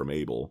something new from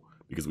Abel,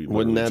 because we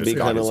wouldn't that just be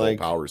got his like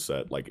whole power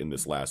set like in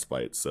this last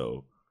fight.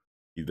 So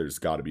there's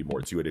got to be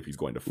more to it if he's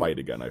going to fight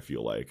again, I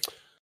feel like.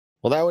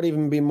 Well, that would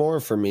even be more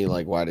for me.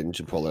 Like, why didn't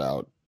you pull it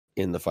out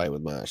in the fight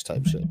with Mash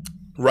type shit?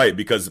 Right,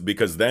 because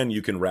then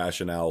you can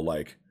rationale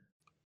like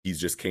he's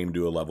just came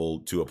to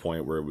a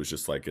point where it was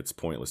just like it's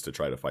pointless to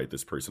try to fight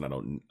this person.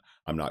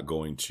 I'm not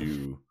going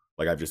to,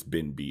 like, I've just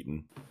been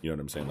beaten. You know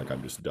what I'm saying? Like,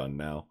 I'm just done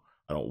now.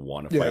 I don't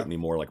want to fight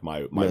anymore. Like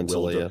my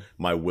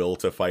will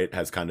to fight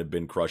has kind of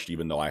been crushed,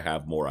 even though I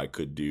have more I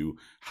could do.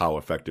 How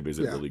effective is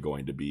it really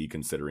going to be,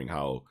 considering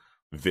how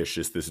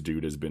vicious this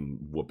dude has been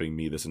whooping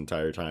me this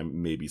entire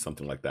time? Maybe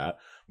something like that.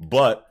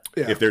 But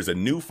if there's a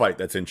new fight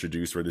that's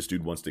introduced where this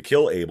dude wants to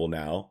kill Abel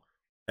now,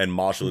 and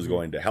Marshall is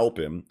going to help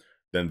him,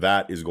 then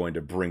that is going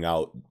to bring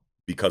out,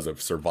 because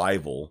of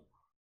survival,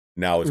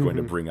 now it's going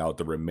to bring out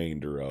the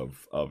remainder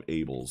of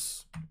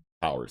Abel's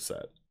power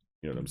set.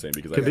 You know what I'm saying?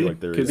 Because I feel like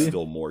there is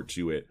still more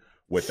to it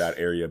with that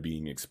area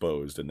being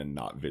exposed and then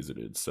not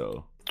visited.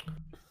 So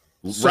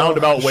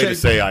roundabout way to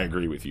say I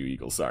agree with you,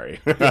 Eagle. Sorry.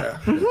 The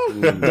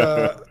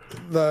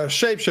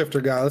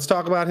shapeshifter guy. Let's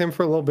talk about him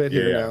for a little bit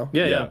here now.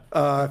 Yeah.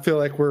 I feel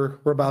like we're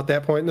about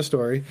that point in the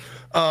story.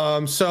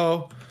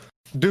 So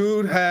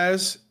dude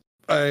has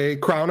a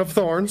crown of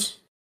thorns.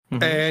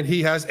 And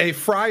he has a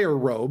friar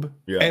robe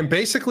and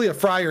basically a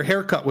friar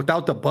haircut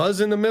without the buzz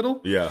in the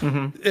middle.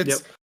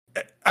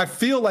 I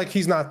feel like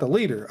he's not the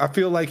leader. I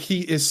feel like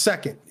he is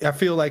second. I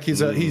feel like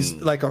he's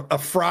like a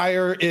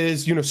friar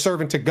is,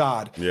 servant to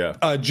God.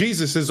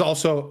 Jesus is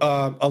also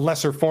a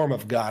lesser form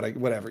of God,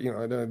 whatever,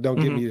 don't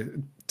get me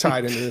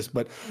tied into this,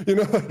 but you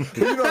know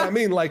what I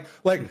mean? Like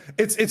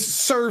it's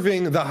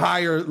serving the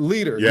higher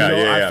leader.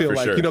 I feel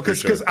like,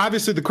 because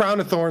obviously the crown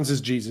of thorns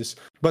is Jesus,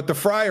 but the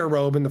friar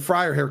robe and the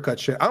friar haircut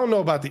shit. I don't know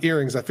about the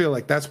earrings. I feel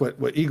like that's what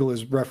Eagle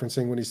is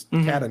referencing when he's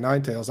cat of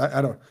nine tails.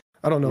 I don't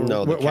know.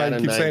 No, the cat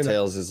of nine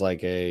tails is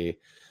like a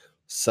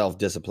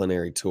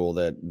self-disciplinary tool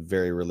that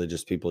very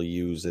religious people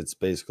use. It's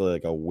basically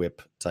like a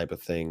whip type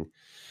of thing.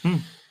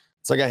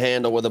 It's like a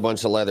handle with a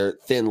bunch of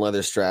thin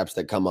leather straps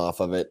that come off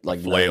of it,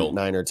 like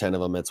 9 or 10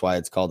 of them. That's why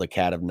it's called a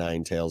cat of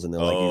nine tails, and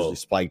they're like usually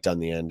spiked on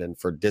the end. And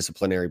for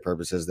disciplinary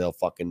purposes, they'll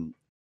fucking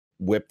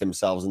whip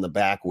themselves in the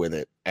back with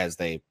it as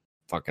they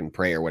fucking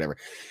pray or whatever.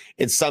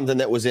 It's something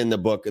that was in the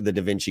book, the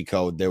Da Vinci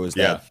Code. There was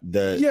the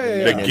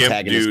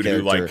gimp dude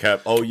who like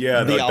kept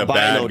the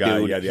bad guy.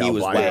 Dude, he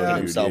was whacking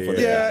himself with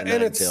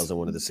nine tails in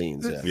one of the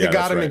scenes. They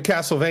got him in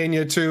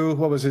Castlevania too.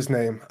 What was his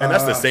name? And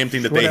that's the same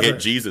thing that they hit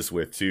Jesus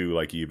with too.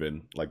 Like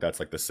even like that's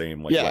like the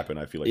same weapon.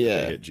 I feel like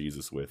they hit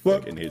Jesus with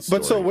in his story.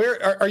 But so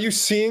where are you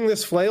seeing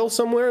this flail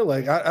somewhere?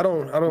 Like I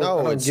don't.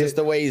 No, it's just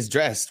the way he's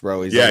dressed,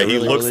 bro. He's he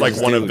looks like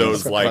one of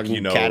those like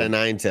cat of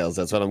nine tails.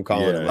 That's what I'm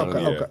calling him.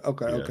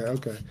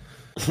 Okay.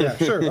 Yeah,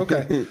 sure.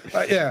 Okay.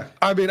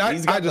 I mean,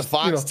 he's got the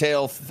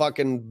foxtail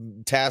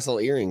fucking tassel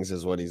earrings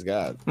is what he's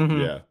got.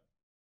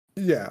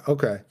 Yeah.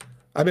 Okay.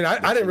 I mean,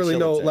 I didn't really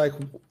know, like,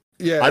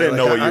 I didn't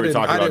know what you were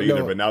talking about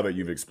either, but now that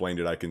you've explained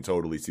it, I can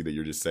totally see that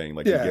you're just saying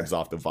like he gives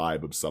off the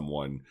vibe of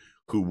someone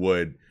who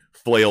would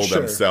flail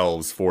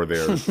themselves for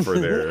their for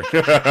their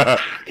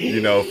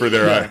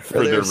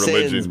religion,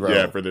 sins,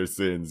 for their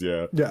sins,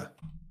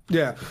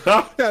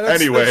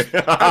 Anyway.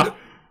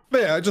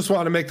 I just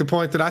want to make the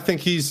point that I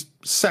think he's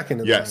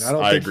second in line. I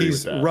don't think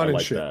he's running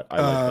shit. I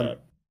like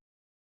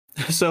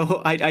that.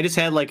 So I just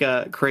had like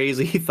a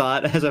crazy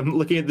thought as I'm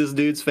looking at this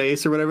dude's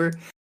face or whatever.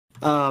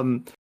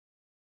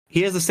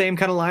 He has the same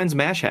kind of lines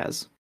Mash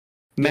has.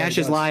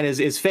 Mash's line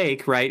is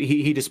fake, right?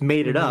 He just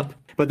made it up.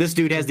 But this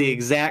dude has the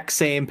exact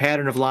same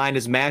pattern of line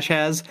as Mash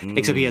has,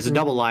 except he has a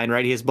double line,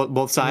 right? He has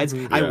both sides.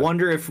 I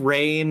wonder if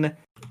Rain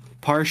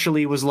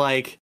partially was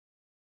like,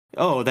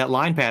 oh, that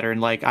line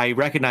pattern, like I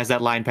recognize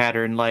that line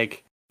pattern,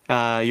 like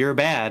you're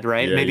bad,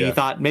 right?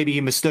 Maybe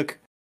he mistook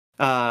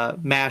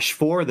Mash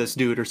for this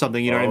dude or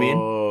something, you know what I mean?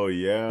 Oh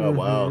yeah,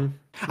 wow.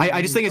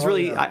 I just think it's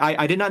really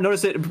I did not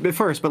notice it at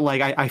first, but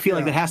like I feel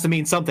like that has to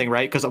mean something,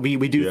 right? Because we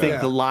do think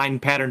the line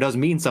pattern does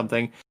mean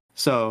something.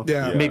 So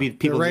maybe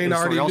people Rain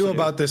already knew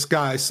about this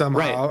guy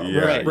somehow.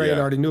 Rain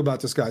already knew about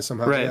this guy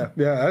somehow. Right.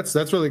 Yeah,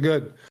 that's really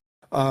good.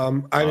 I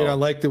mean, I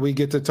like that we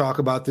get to talk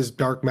about this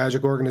dark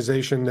magic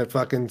organization that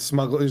fucking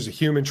smuggles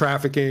human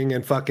trafficking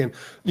and fucking,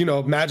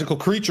 magical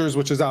creatures,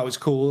 which is always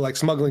cool, like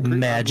smuggling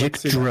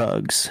magic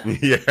drugs.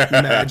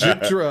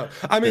 Magic drug.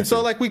 I mean,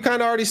 so like we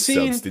kind of already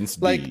seen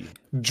Substance like,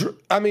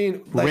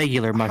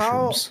 regular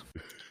mushrooms.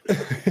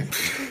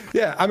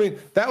 Yeah, I mean,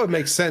 that would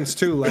make sense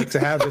too, like to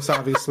have this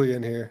obviously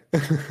in here.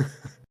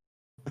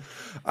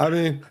 I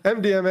mean,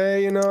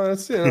 MDMA,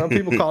 it's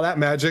people call that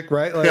magic,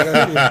 right?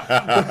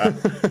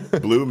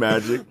 Like, blue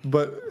magic.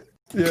 But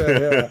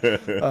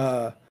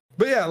but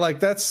But yeah,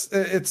 like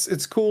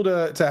it's cool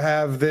to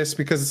have this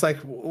because it's like,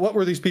 what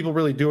were these people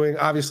really doing?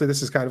 Obviously,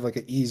 this is kind of like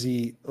an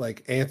easy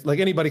like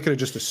anybody could have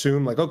just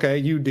assumed like, okay,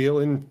 you deal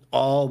in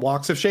all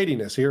walks of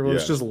shadiness. Here,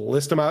 let's just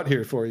list them out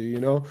here for you, you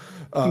know.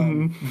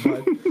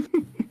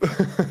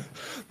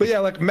 But yeah,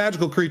 like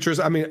magical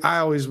creatures. I mean, I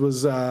always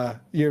was,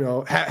 you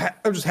know,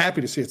 I'm just happy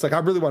to see it. It's like I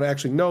really want to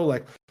actually know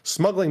like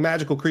smuggling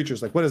magical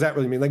creatures. Like, what does that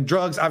really mean? Like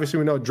drugs. Obviously,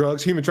 we know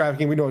drugs, human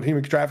trafficking. We know what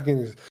human trafficking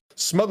is.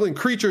 Smuggling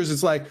creatures.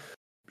 It's like,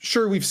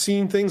 sure, we've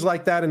seen things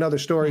like that in other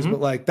stories, but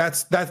like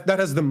that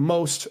has the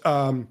most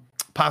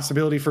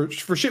possibility for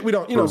shit we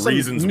don't, you know, some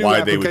reasons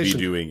why they would be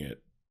doing it.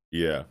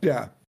 Yeah.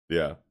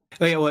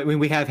 Oh, yeah, well, I mean,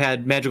 we have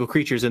had magical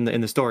creatures in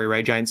the story,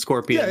 right? Giant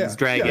scorpions,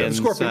 dragons,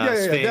 Sphinx,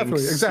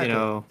 definitely, exactly. You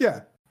know,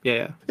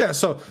 yeah.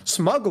 So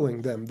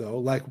smuggling them though,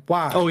 like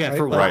why? Oh yeah, right?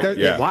 For what? Like,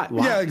 Why?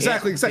 Yeah,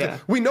 exactly. Yeah.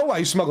 We know why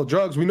you smuggle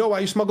drugs. We know why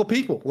you smuggle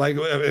people. Like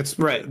it's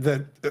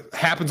that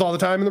happens all the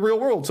time in the real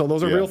world. So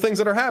those are real things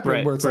that are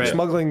happening. Where it's like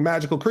smuggling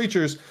magical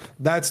creatures.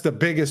 That's the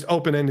biggest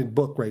open-ended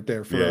book right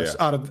there for us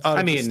out of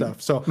this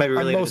stuff. So maybe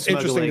related most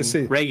interesting to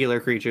see regular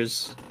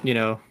creatures. You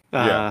know.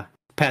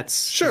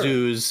 Pets,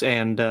 zoos,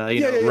 and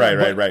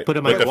right. Put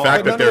them but the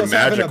fact that they're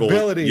magical,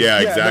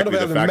 exactly.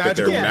 The fact that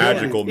they're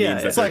magical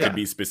means that there could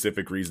be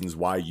specific reasons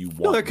why you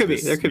want. No, there could be.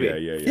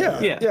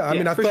 Yeah. I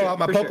mean, I throw out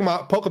my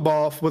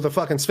Pokeball with a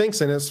fucking Sphinx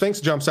in it. Sphinx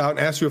jumps out and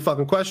asks you a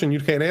fucking question. You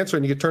can't answer,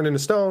 and you get turned into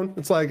stone.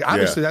 It's like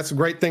obviously that's a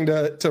great thing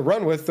to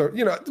run with, or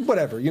you know,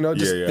 whatever. You know,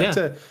 just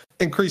to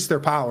increase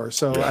their power.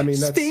 So I mean,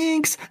 that's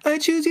Sphinx. I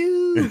choose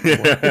you.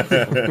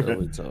 What are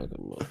we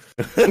talking about?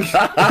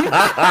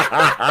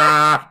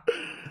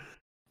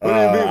 What do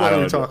you mean? What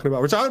are we talking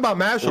about? We're talking about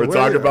Mashle. We're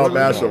talking about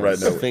Mashle right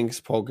now. Sphinx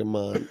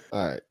Pokemon.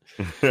 All right.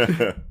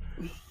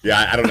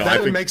 I don't know.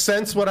 That would make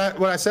sense. What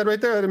I said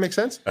right there. Did it make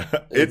sense?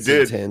 It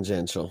did.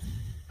 Tangential.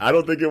 I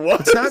don't think it was.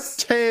 It's not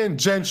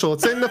tangential.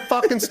 It's in the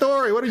fucking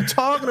story. What are you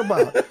talking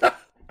about?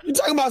 You're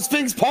talking about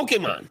Sphinx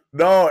Pokemon.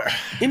 No.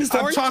 In the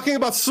story? I'm talking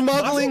about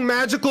smuggling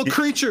magical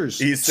creatures.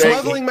 He's saying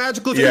smuggling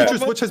magical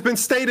creatures, which has been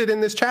stated in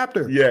this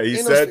chapter. Yeah, he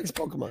said. Sphinx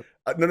Pokemon.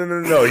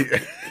 No.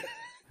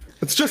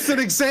 It's just an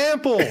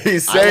example.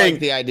 He's saying I like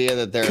the idea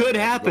that there could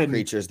happen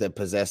creatures that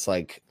possess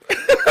like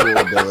cool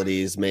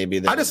abilities. Maybe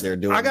they're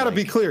doing. I gotta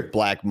be clear.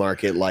 Black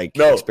market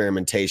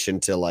experimentation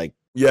to like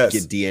get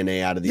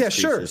DNA out of these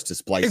creatures to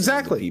splice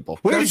into people.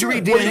 Where did you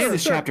read DNA in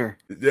this chapter?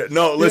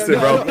 No, listen,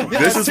 bro.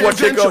 This is what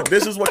Kiko.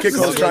 This is what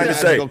Kiko's trying to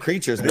say.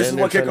 This is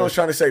what Kiko's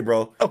trying to say,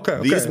 bro. Okay.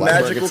 These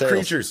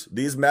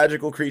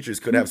magical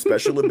creatures could have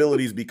special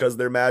abilities because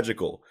they're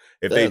magical.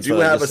 If they do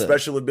have a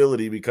special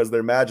ability because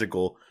they're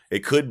magical,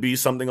 it could be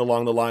something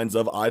along the lines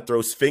of I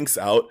throw Sphinx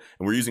out,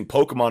 and we're using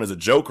Pokemon as a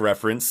joke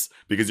reference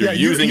because you're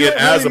using it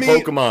as a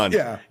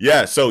Pokemon.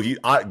 Yeah. So he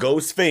go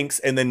Sphinx,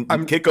 and then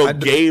Kiko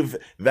gave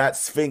that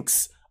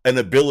Sphinx an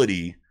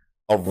ability,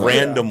 a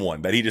random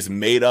one that he just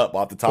made up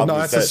off the top of his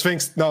head. That's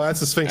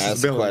the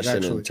Sphinx's ability.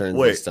 Actually,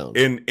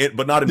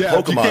 but not in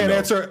Pokemon. You can't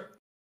answer.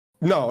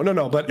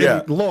 No, but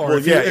in lore,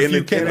 if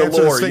you can't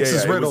answer the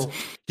Sphinx's riddle,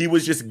 he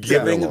was just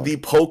giving the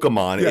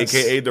Pokemon,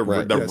 aka the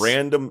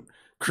random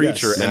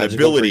creature, an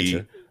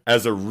ability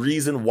as a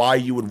reason why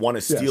you would want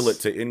to steal it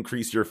to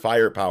increase your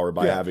firepower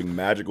by having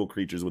magical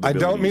creatures with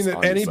abilities. I don't mean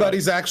that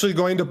anybody's actually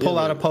going to pull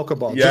out a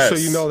Pokeball, just so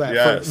you know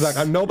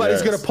that.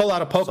 Nobody's going to pull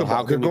out a Pokeball. So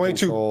how can you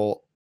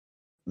control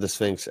the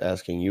Sphinx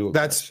asking you?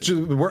 That's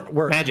just,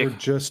 we're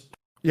just.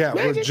 Yeah,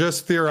 Magic. We're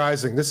just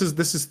theorizing. This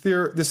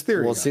theory.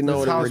 Well, see,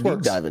 we're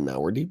deep diving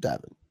now. We're deep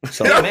diving.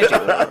 So,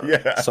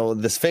 so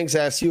the Sphinx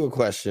asks you a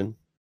question.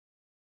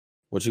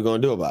 What you gonna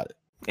do about it?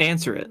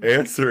 Answer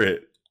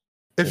it.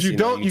 If you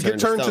don't, you get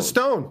turned to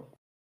stone.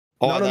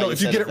 Oh, no.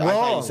 If you get it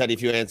wrong, you said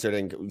if you answered,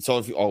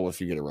 if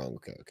you get it wrong,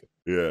 okay.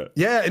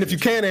 Yeah, and if you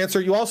can't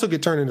answer, you also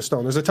get turned into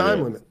stone. There's a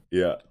time limit.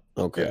 Yeah.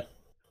 Okay.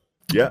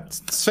 Yeah.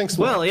 Sphinx.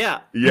 Well, yeah.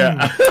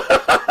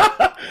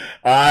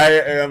 I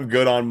am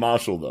good on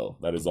Mashle, though.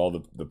 That is all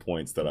the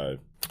points that I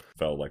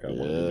felt like I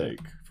wanted to make.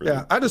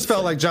 I just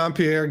felt like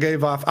Jean-Pierre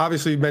gave off.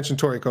 Obviously, you mentioned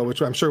Toriko,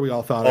 which I'm sure we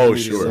all thought. Oh,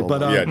 sure. But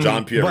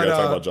Jean-Pierre. We got to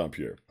talk about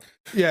Jean-Pierre.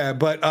 Yeah,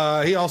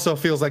 but he also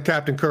feels like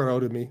Captain Kuro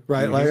to me,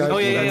 right?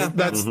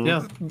 Mm-hmm.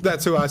 Like,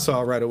 that's who I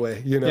saw right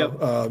away. You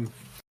know,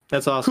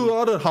 that's awesome.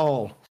 Kurado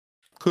Hall.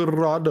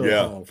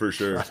 Yeah, for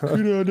sure.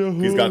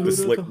 He's got the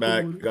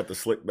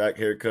slick back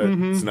haircut.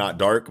 Mm-hmm. It's not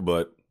dark,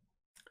 but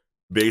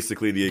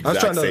basically the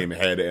exact same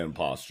head and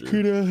posture.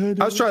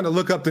 I was trying to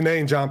look up the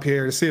name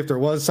Jean-Pierre to see if there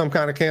was some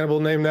kind of cannibal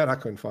named that. I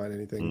couldn't find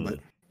anything, but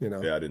you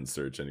know. Yeah, I didn't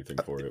search anything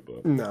for it,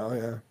 but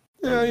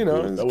you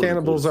know,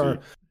 cannibals are.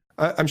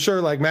 I'm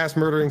sure like mass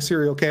murdering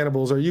serial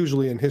cannibals are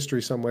usually in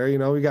history somewhere. You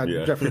know, we got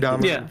Jeffrey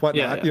Dahmer and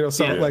whatnot. You know,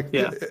 so All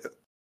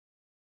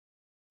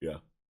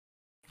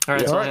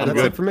right,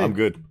 that's it for me. I'm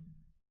good.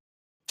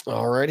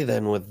 Alrighty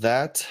then. With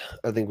that,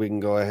 I think we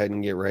can go ahead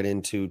and get right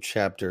into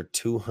chapter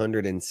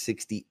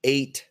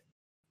 268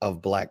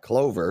 of Black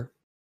Clover,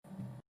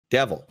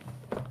 Devil.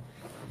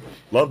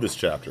 Love this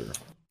chapter.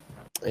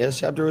 Yeah, this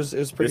chapter was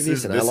pretty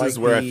decent. This is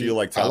where I feel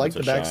like I like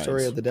the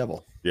backstory of the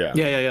devil. Yeah.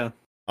 Yeah.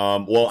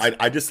 Well,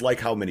 I just like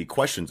how many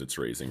questions it's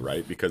raising,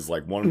 right? Because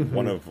like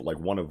one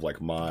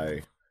of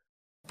my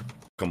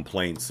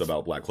complaints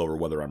about Black Clover,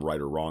 whether I'm right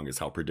or wrong, is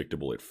how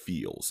predictable it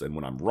feels. And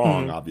when I'm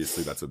wrong,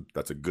 obviously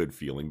that's a good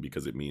feeling,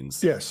 because it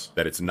means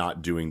that it's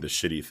not doing the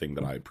shitty thing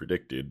that I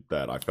predicted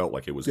that I felt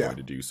like it was going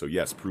to do. So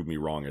yes, prove me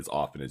wrong as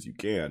often as you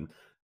can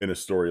in a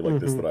story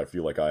like this that I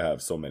feel like I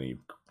have so many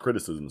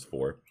criticisms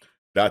for.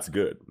 That's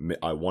good.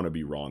 I want to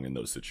be wrong in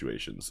those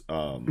situations.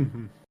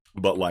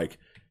 But like,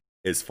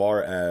 as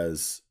far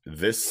as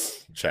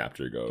this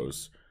chapter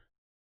goes,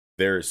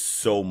 there's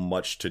so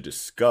much to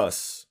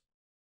discuss,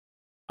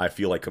 I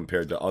feel like,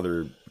 compared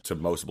to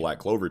most Black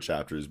Clover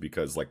chapters,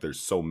 because like there's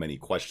so many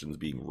questions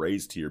being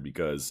raised here,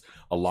 because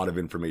a lot of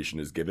information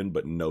is given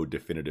but no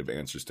definitive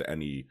answers to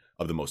any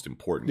of the most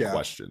important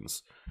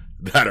questions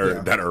that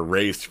are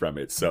raised from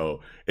it.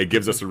 So it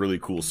gives us a really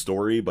cool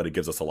story, but it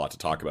gives us a lot to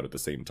talk about at the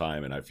same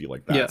time, and I feel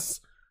like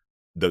that's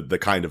the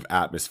kind of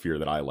atmosphere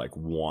that I like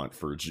want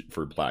for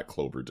Black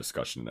Clover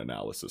discussion and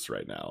analysis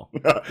right now,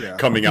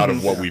 coming out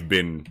of what we've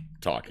been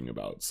talking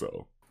about.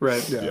 So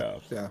right, yeah.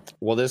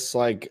 Well, this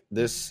I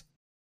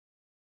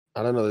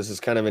don't know. This is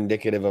kind of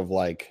indicative of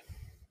like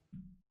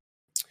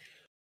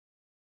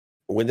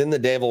within the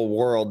devil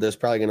world, there's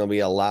probably going to be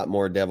a lot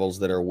more devils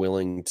that are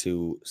willing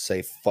to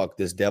say "fuck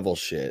this devil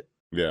shit."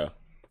 Yeah,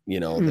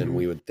 than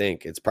we would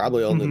think. It's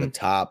probably only the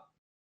top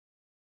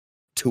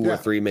 2 or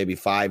 3, maybe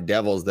 5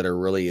 devils that are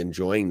really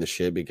enjoying the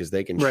shit, because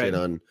they can shit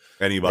on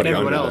anybody,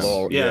 everyone else.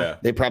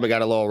 They probably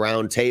got a little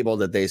round table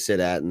that they sit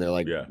at, and they're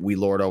like, we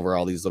lord over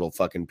all these little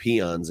fucking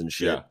peons and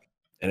shit,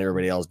 and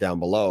everybody else down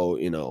below,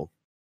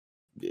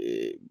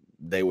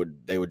 they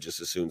would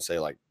just as soon say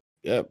like,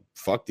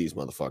 fuck these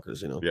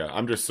motherfuckers, Yeah,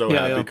 I'm just so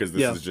happy because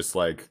this is just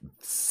like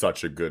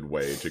such a good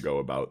way to go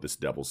about this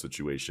devil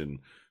situation.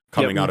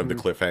 Coming out of the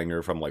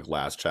cliffhanger from like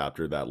last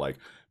chapter that like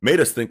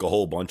made us think a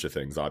whole bunch of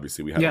things.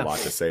 Obviously, we had a lot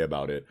to say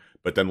about it,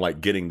 but then like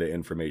getting the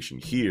information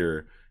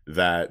here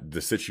that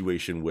the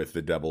situation with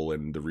the devil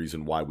and the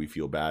reason why we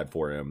feel bad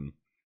for him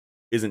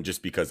isn't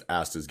just because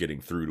Asta's getting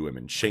through to him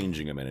and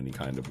changing him in any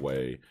kind of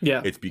way.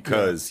 Yeah, it's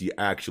because he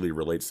actually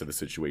relates to the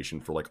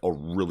situation for like a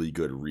really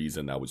good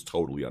reason that was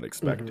totally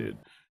unexpected.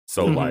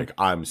 So like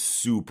I'm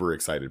super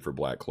excited for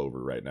Black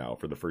Clover right now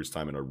for the first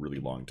time in a really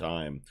long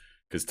time.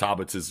 Because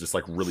Tabitz is just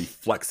like really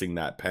flexing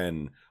that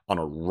pen on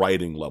a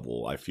writing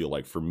level, I feel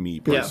like, for me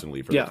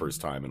personally, for the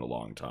first time in a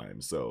long time.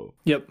 So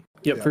Yep,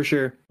 for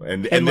sure.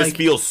 And this like,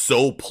 feels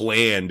so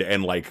planned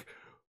and like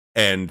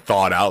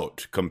thought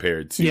out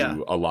compared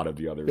to a lot of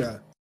the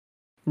other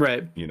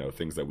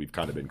things that we've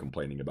kind of been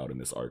complaining about in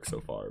this arc so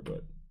far.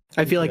 But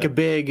I feel like a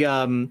big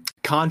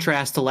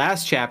contrast to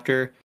last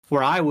chapter,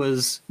 where I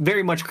was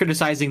very much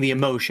criticizing the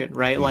emotion,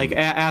 right? Like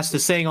Asta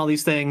saying all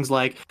these things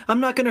like,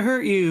 I'm not going to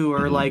hurt you,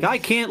 or like, I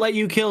can't let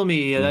you kill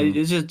me.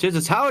 It's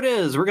just how it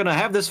is. We're going to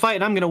have this fight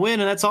and I'm going to win.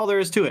 And that's all there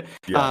is to it.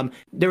 Yeah.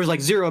 There was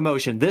like zero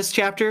emotion. This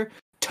chapter,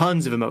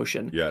 tons of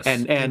emotion. Yes.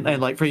 And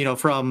like,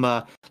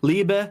 from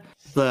Liebe,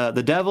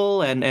 the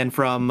devil, and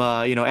from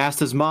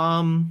Asta's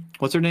mom,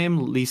 what's her name,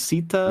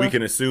 Lisita? We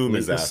can assume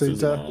is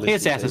Asta's mom.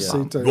 It's Asta's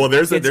mom. Well,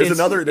 there's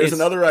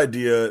another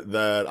idea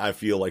that I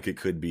feel like it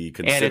could be,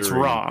 considering, and it's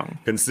wrong.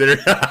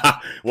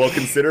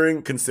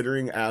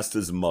 Considering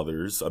Asta's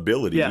mother's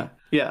ability,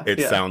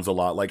 it sounds a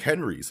lot like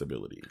Henry's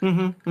ability,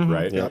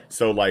 right? Yep.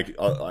 So like,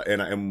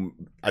 and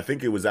I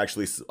think it was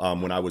actually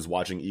when I was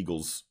watching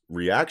Eagle's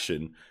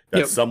reaction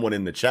that someone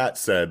in the chat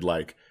said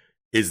like,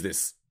 is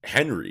this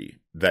Henry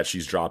that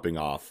she's dropping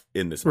off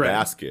in this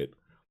basket,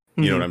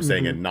 you know what I'm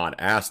saying, and not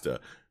Asta?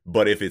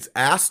 But if it's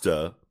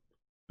Asta,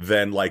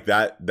 then like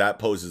that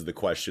poses the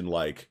question,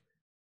 like,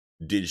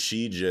 did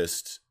she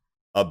just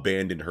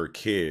abandon her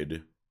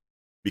kid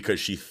because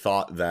she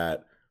thought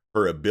that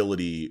her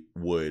ability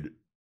would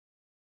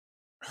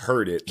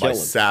hurt it by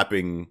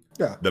sapping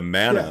the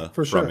mana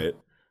from it,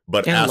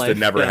 but and Asta life,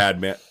 never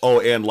had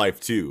and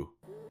life too.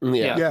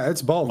 Yeah,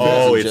 it's both.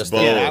 Oh, it's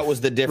both. Yeah, that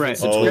was the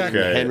difference between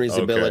Henry's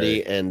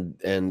ability and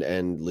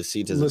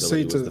Lisita's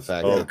ability, was the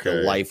fact that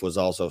the life was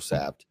also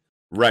sapped.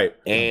 Right.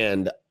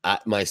 And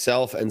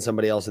myself and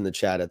somebody else in the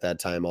chat at that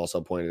time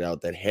also pointed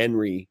out that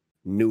Henry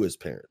knew his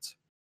parents.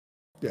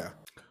 Yeah.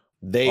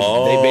 They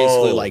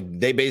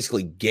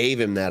basically gave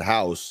him that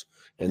house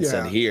and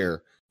said,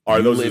 "Here,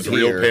 are those his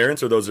real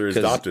parents or those are his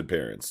adopted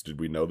parents?" Did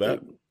we know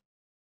that?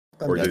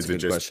 Or that's a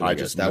good question. I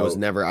guess that was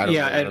never. I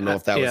don't know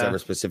if that was ever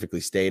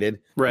specifically stated.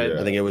 Right.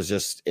 I think it was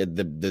just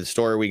the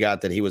story we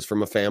got that he was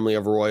from a family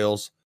of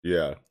royals.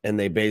 Yeah. And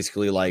they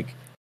basically like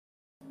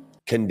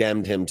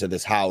condemned him to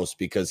this house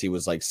because he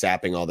was like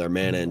sapping all their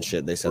mana and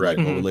shit. They said like,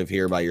 "Go live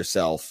here by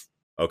yourself."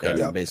 Okay.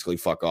 And basically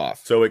fuck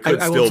off. So it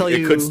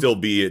could still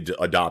be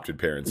adopted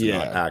parents,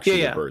 not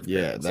actually birth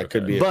parents. That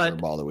could be a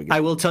curveball that we get. I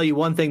will tell you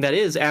one thing that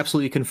is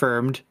absolutely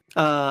confirmed.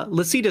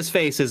 Lisita's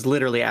face is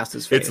literally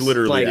Asta's face. It's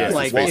literally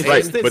Asta's face.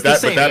 Right. But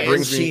that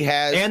brings me, she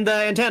has and the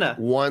antenna.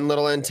 One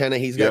little antenna.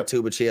 He's got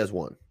two, but she has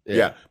one.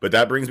 Yeah. But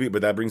that brings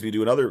me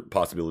to another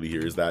possibility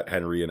here, is that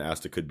Henry and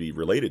Asta could be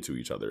related to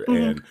each other.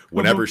 And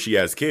whenever she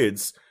has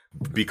kids,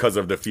 because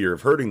of the fear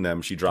of hurting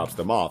them, she drops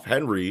them off.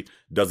 Henry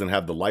doesn't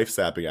have the life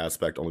sapping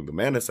aspect, only the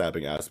mana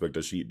sapping aspect.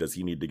 Does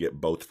he need to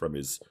get both from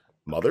his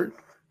mother?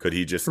 Could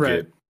he just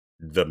get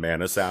the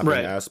mana sapping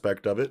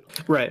aspect of it?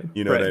 Right.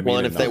 You know what I mean? Well,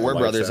 and if they were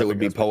brothers, it would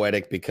be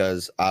poetic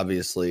because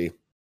obviously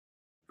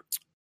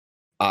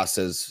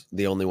Asa's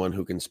the only one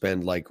who can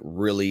spend like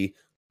really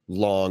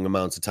long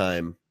amounts of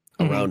time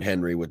around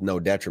Henry with no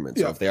detriment.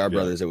 So if they are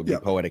brothers, it would be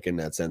poetic in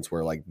that sense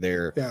where like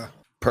they're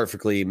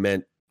perfectly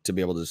meant to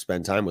be able to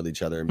spend time with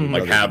each other and be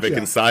like Havoc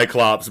and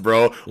Cyclops,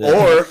 bro.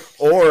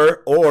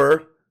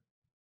 Or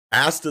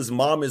Asta's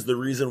mom is the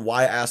reason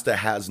why Asta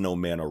has no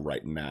mana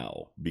right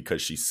now,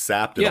 because she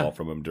sapped it all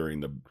from him during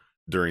the womb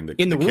during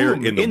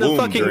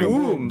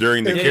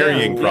the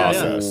carrying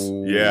process.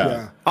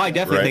 Oh, I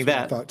definitely think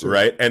that.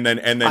 Right, and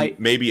then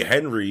maybe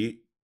Henry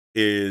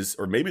is,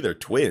 or maybe they're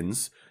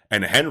twins,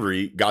 and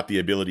Henry got the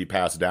ability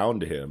passed down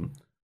to him,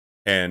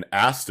 and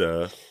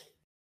Asta,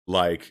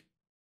 like,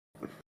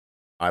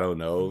 I don't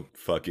know,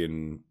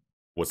 fucking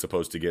was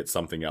supposed to get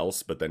something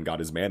else, but then got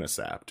his mana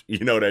sapped. You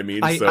know what I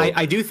mean?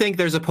 I do think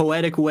there's a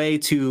poetic way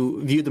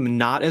to view them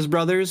not as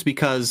brothers,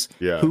 because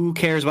who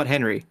cares about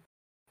Henry?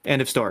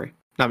 End of story.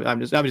 I'm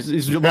just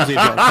it's mostly a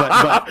joke,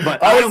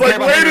 but I was like,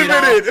 wait a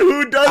minute,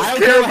 who does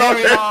care about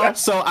Henry at all?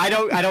 So I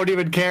don't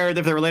even care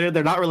if they're related.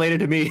 They're not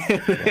related to me.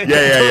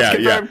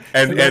 Yeah.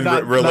 And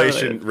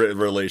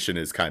relation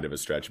is kind of a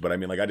stretch, but I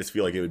mean, like, I just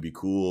feel like it would be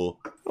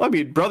cool. Well, I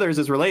mean, brothers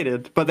is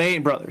related, but they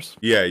ain't brothers.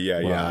 Yeah.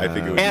 I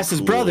think it would be As's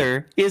cool.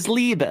 brother is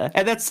Liebe,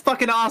 and that's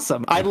fucking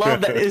awesome. I love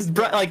that.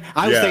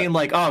 I was thinking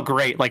like, oh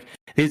great, like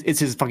it's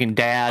his fucking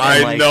dad.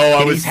 And, like, I know,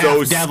 I was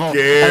so scared. I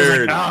was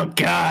like, oh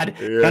god,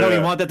 I don't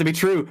even want that to be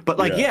true. But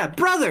like,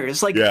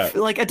 brothers, like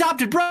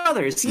adopted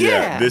brothers.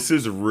 Yeah, this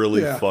is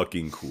really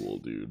fucking cool,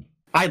 dude.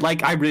 I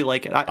really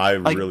like it. I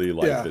really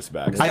like this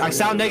back. I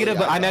sound negative,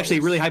 but I'm actually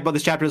really hyped about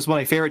this chapter. It's one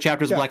of my favorite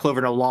chapters of Black Clover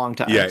in a long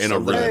time. Yeah, in a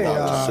really long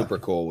time. Super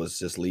cool was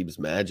just Liebe's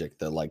magic,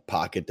 the like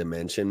pocket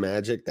dimension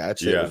magic. That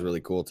shit was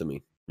really cool to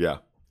me. Yeah.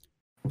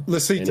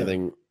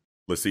 Lisita.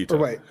 Lisita. Or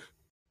wait.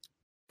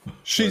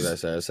 She's. What did I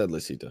say? I said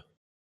Lisita.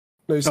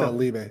 No, you said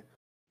Liebe.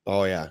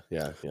 Oh yeah.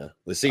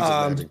 Lisita's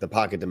magic, the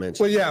pocket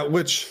dimension. Well, yeah,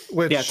 which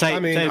I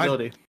mean,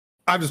 ability.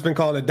 I've just been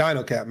calling it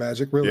Dino Cat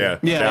magic, really. Yeah.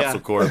 Capsule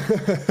Corp.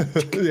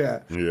 Yeah,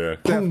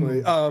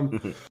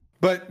 definitely.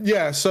 But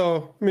yeah,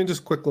 so I mean,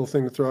 just a quick little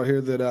thing to throw out here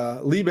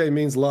that Liebe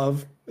means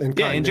love in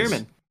kindness.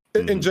 In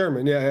German. In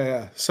German,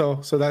 yeah.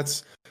 So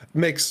that's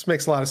makes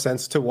a lot of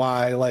sense to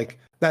why like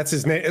that's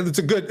his name. It's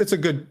a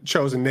good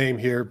chosen name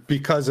here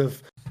because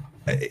of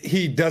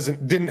he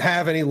didn't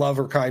have any love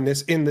or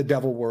kindness in the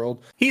devil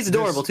world. He's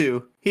adorable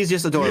too. He's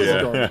just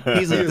adorable. Yeah.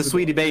 He's like the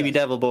sweetie baby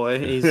devil boy.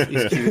 He's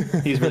cute.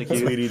 He's really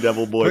cute. Sweetie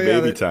devil boy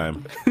baby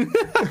time.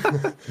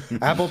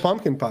 Apple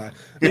pumpkin pie.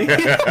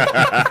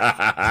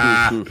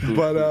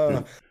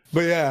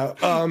 But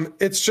yeah,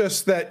 it's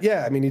just that,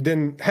 I mean, he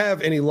didn't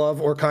have any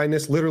love or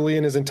kindness literally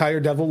in his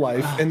entire devil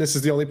life. And this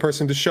is the only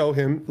person to show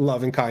him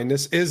love and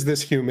kindness is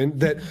this human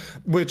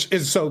which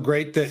is so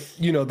great that,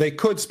 you know, they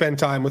could spend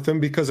time with him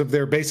because of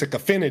their basic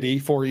affinity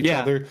for each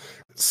other.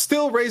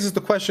 Still raises the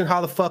question,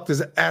 how the fuck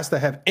does Asta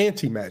have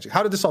anti-magic?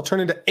 How did this all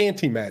turn into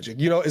anti-magic?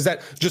 You know, is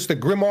that just the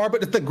grimoire?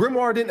 But if the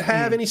grimoire didn't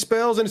have any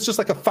spells and it's just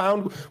like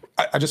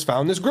I just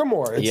found this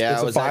grimoire. It's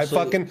a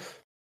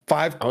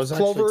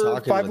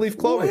five-leaf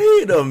clover.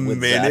 Wait a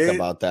minute. Zach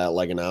about that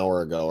like an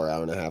hour ago or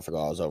hour and a half ago.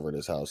 I was over at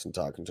his house and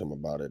talking to him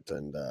about it.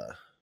 And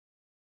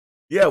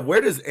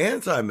where does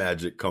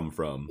anti-magic come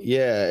from?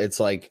 Yeah, it's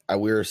like I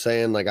was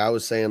saying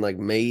like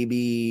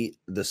maybe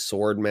the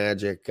sword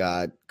magic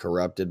got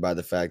corrupted by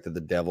the fact that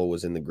the devil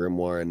was in the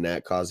grimoire and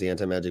that caused the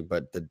anti-magic.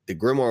 But the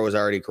grimoire was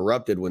already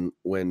corrupted when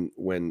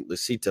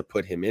Lisita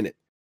put him in it.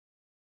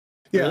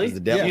 Yeah, really?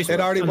 It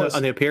already was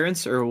on the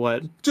appearance or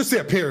what? Just the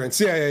appearance.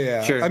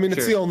 Yeah. Sure, I mean,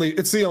 it's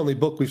the only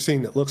book we've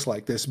seen that looks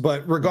like this.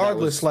 But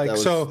regardless,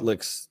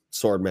 Lick's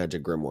sword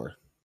magic grimoire.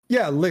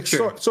 Yeah, Lick's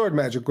sword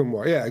magic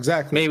grimoire. Yeah,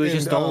 exactly. Maybe it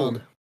was just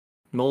old,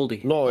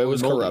 moldy. No, it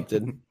was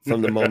corrupted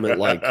from the moment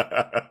like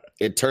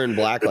it turned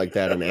black like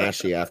that and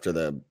ashy after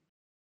the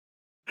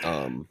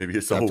maybe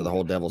it's after the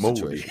whole devil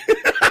situation.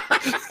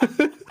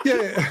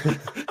 Yeah.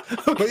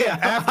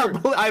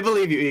 But I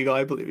believe you, Eagle.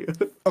 I believe you.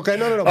 Okay,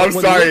 no. I'm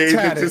sorry,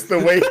 it's just the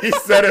way he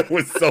said it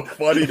was so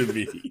funny to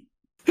me.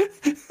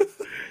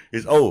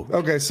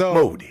 Okay, so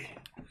moldy.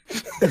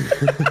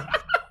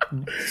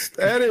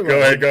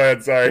 Anyway, go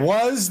ahead. Sorry.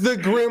 Was the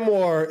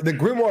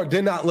grimoire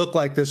did not look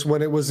like this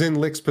when it was in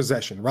Lick's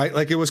possession, right?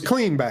 Like it was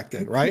clean back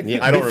then, right?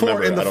 Yeah, I don't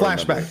remember. In the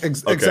flashback.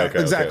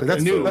 Exactly.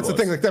 That's the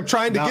thing. Like I'm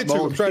trying to get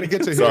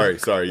to here.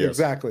 Sorry. Yes.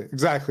 Exactly.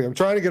 I'm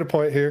trying to get a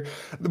point here.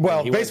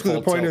 Well, basically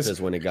the point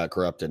is when it got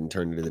corrupted and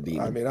turned into the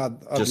demon. I mean, I'd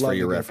just love for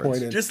your to reference. Get a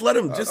point in. Just let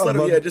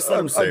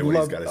him say what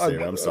he's got to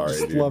say. I'm sorry.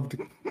 I'd love to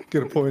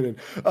get a point in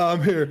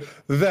here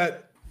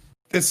that.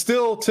 It's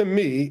still, to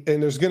me,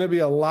 and there's going to be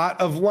a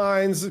lot of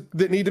lines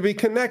that need to be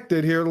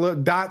connected here,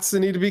 dots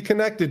that need to be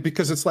connected,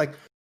 because it's like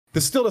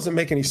this still doesn't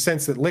make any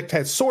sense that Licht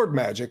had sword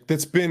magic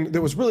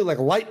that was really like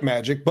light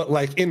magic, but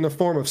like in the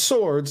form of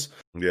swords,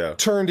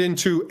 turned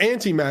into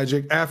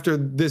anti-magic after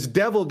this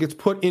devil gets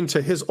put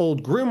into his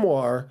old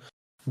grimoire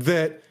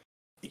that,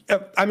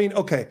 I mean,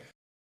 okay.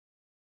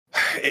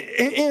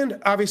 And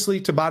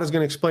obviously Tabata's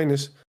going to explain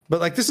this, but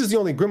like this is the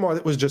only grimoire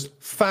that was just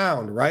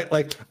found, right?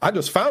 Like I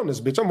just found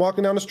this bitch. I'm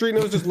walking down the street and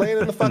it was just laying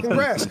in the fucking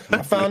grass.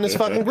 I found this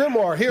fucking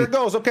grimoire. Here it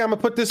goes. Okay, I'm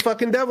gonna put this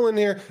fucking devil in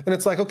here. And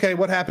it's like, okay,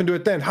 what happened to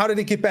it then? How did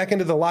it get back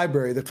into the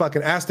library? That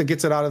fucking Asta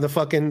gets it out of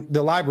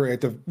the library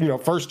at the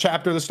first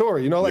chapter of the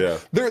story.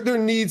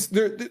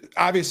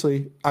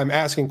 Obviously I'm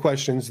asking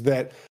questions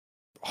that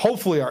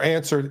hopefully are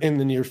answered in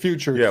the near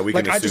future. Yeah, we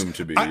can assume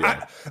to be.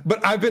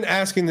 But I've been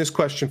asking this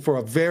question for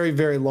a very,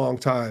 very long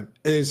time,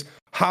 is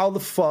how the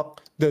fuck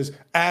does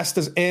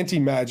Asta's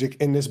anti-magic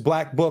in this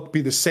black book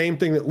be the same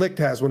thing that Licht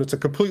has when it's a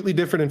completely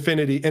different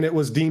infinity and it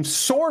was deemed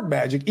sword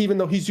magic, even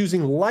though he's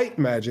using light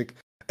magic?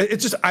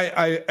 It's just,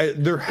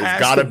 there has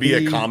got to be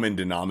a common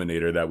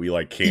denominator that we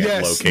like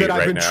can't locate that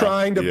I've been now.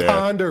 Trying to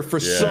ponder for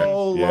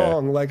so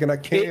long, like, and I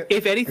can't.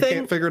 If anything, I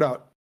can't figure it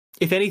out.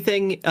 If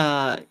anything,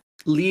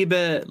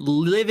 Liebe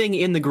living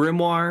in the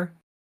grimoire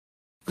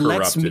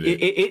lets me.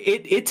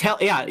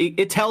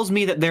 It tells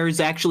me that there is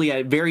actually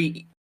a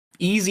very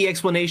easy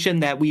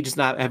explanation that we've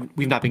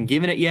not been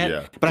given it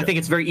yet. But I think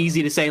it's very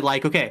easy to say,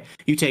 like, okay,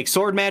 you take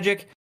sword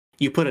magic,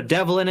 you put a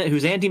devil in it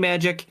who's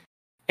anti-magic,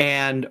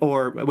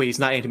 wait, he's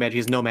not anti-magic,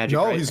 he's no magic.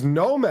 No, right? He's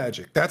no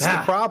magic. That's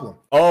the problem.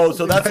 Oh,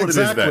 so that's what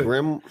exactly. it is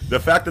then. The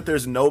fact that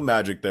there's no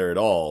magic there at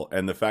all,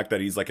 and the fact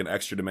that he's like an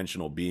extra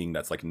dimensional being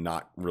that's like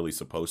not really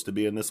supposed to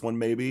be in this one,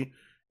 maybe,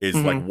 is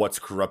like what's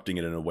corrupting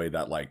it in a way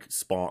that like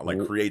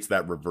creates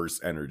that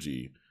reverse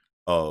energy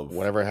of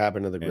whatever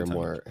happened to the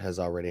grimoire has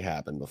already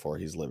happened before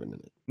he's living in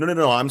it.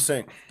 No. I'm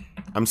saying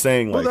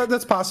like, well,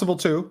 that's possible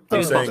too.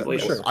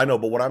 I know,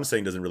 but what I'm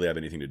saying doesn't really have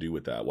anything to do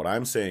with that. What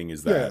I'm saying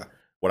is that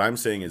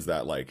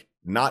like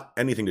not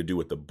anything to do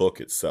with the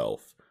book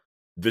itself.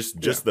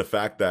 Just the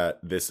fact that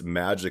this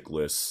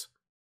magicless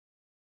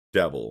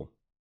devil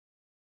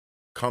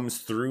comes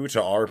through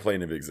to our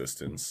plane of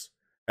existence.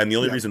 And the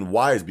only reason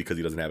why is because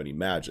he doesn't have any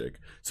magic.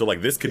 So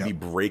like this could be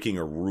breaking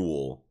a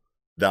rule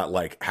that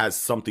like has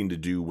something to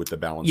do with the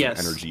balance of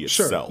energy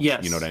itself. Sure.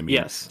 Yes. You know what I mean?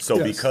 Yes.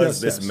 So because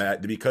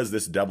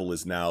this devil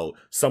is now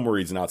somewhere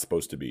he's not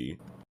supposed to be,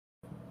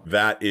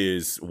 that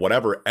is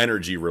whatever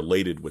energy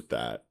related with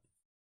that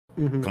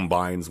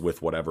combines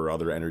with whatever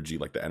other energy,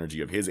 like the energy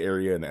of his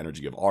area and the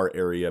energy of our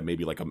area,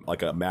 maybe like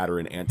a matter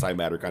and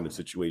antimatter kind of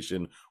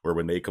situation where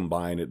when they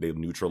combine it, they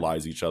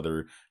neutralize each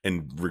other,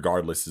 and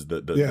regardless is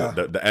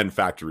the end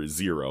factor is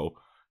zero.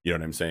 You know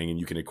what I'm saying? And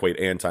you can equate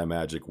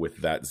anti-magic with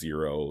that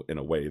zero in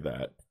a way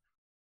that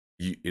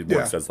it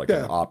works as like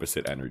an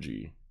opposite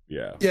energy.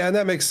 Yeah. Yeah, and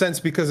that makes sense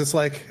because it's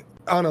like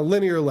on a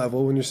linear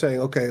level when you're saying,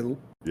 okay,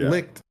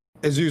 Licht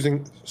is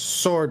using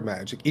sword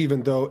magic,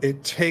 even though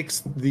it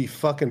takes the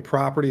fucking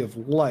property of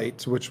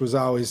light, which was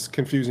always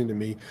confusing to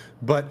me.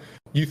 But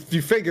you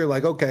figure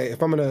like, okay,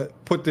 if I'm going to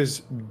put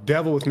this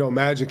devil with no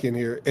magic in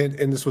here,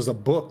 and this was a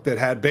book that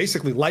had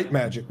basically light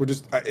magic,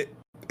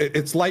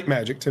 it's light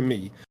magic to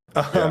me.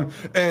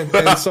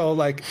 And so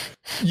like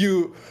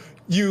you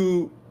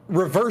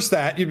reverse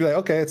that, you'd be like,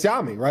 okay, it's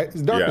Yami, right?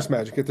 It's darkness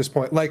magic at this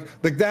point. Like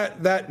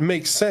that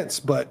makes sense.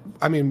 But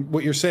I mean,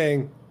 what you're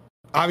saying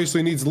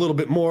obviously needs a little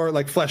bit more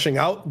like fleshing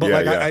out, but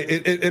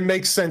it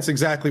makes sense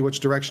exactly which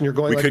direction you're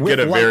going. We could get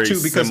a very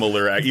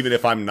similar, even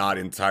if I'm not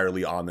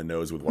entirely on the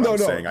nose with what I'm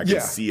saying, I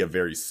can see a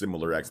very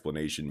similar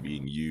explanation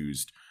being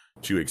used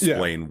to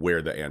explain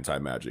where the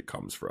anti-magic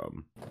comes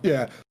from.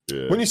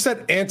 When you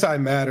said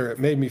antimatter, it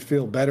made me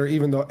feel better,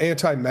 even though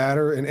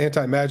antimatter and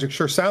anti-magic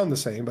sure sound the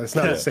same, but it's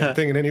not the same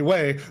thing in any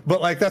way. But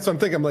like that's what I'm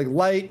thinking. I'm like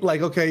light,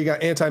 like okay, you got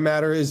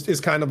antimatter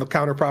is kind of a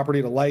counter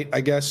property to light,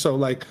 I guess. So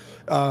like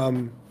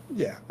I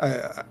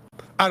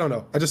don't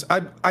know.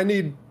 I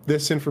need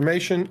this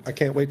information. I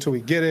can't wait till we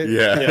get it.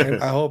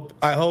 And I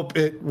hope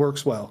it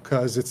works well,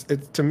 because it's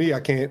to me I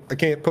can't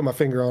put my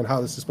finger on how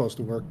this is supposed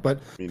to work. But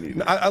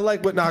I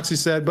like what Noxie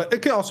said, but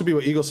it could also be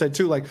what Eagle said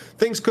too. Like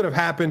things could have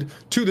happened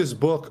to this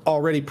book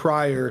already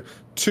prior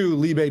to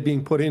Liebe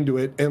being put into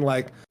it, and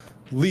like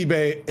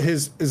Liebe,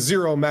 his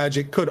zero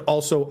magic could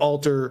also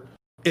alter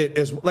it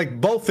as like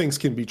both things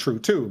can be true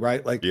too,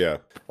 right? Like I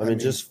mean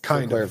just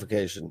for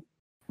clarification.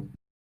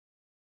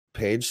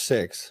 Page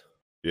 6.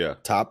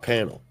 Top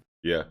panel.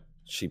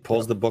 She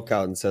pulls the book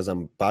out and says,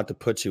 I'm about to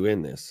put you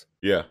in this.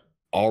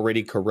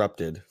 Already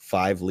corrupted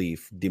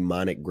 5-leaf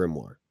demonic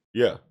grimoire.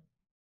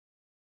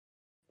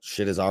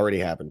 Shit has already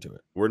happened to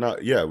it. We're not.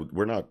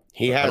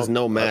 He has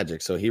no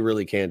magic, so he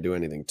really can't do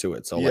anything to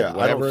it. So like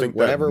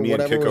whatever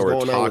was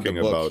going on with the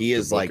book, he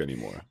is like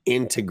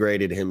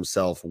integrated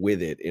himself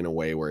with it in a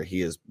way where he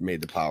has made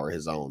the power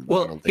his own.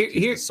 Well, I don't think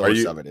he's the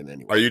source of it in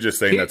any way. Are you just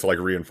saying that to like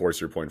reinforce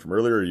your point from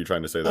earlier, or are you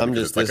trying to say that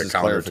it's like a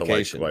counter to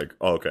like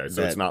oh, okay,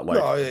 so it's not like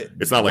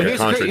it's not like a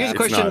contradiction. Here's a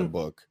question.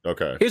 Book.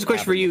 Okay. Here's a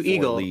question for you,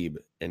 Eagle.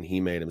 And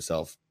he made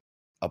himself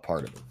a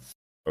part of it.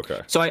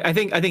 Okay. So I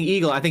think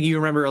Eagle, I think you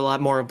remember a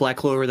lot more of Black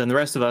Clover than the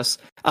rest of us.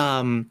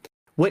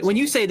 when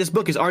you say this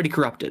book is already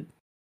corrupted,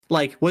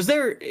 like, is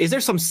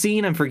there some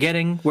scene I'm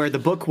forgetting where the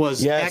book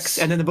was X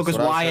and then the book was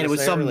Y and it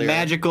was some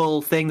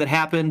magical thing that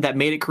happened that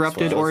made it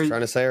corrupted? I was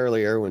trying to say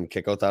earlier when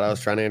Kiko thought I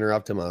was trying to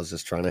interrupt him, I was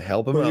just trying to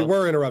help him out. You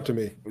were interrupting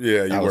me.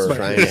 Yeah, I was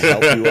trying to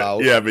help you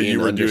out. Yeah, but you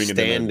were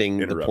understanding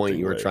the point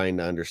you were trying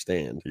to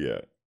understand.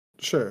 Yeah,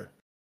 sure.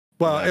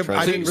 Well,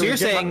 I didn't. So you're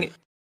saying.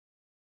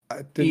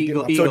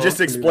 So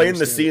just explain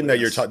the scene that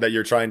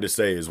you're trying to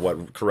say is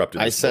what corrupted.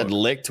 I said book.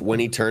 Licked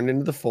when he turned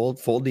into the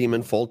full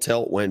demon, full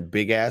tilt, went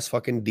big ass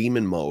fucking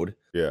demon mode.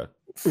 Yeah,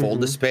 full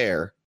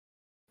despair,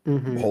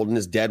 holding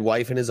his dead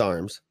wife in his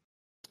arms.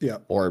 Yeah,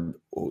 or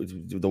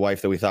the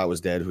wife that we thought was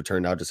dead, who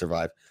turned out to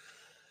survive.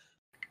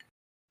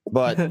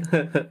 But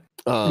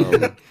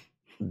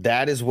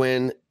that is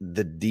when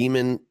the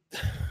demon.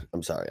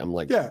 I'm sorry. I'm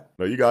like, yeah.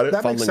 No, you got it.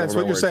 That makes sense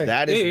what you're saying.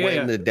 That is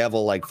when the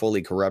devil like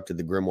fully corrupted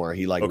the grimoire.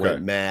 He like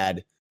went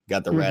mad,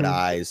 got the red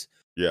eyes.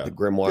 Yeah. The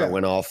grimoire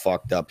went all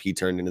fucked up. He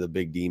turned into the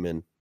big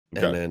demon.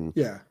 And then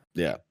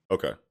yeah.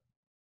 Okay.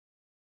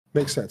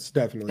 Makes sense,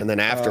 definitely. And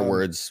then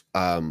afterwards,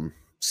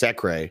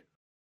 Sekre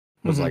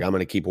was like, I'm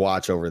gonna keep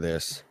watch over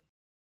this.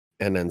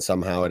 And then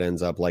somehow it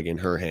ends up like in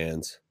her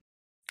hands.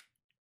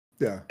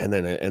 Yeah. And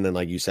then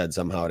like you said,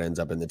 somehow it ends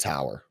up in the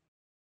tower.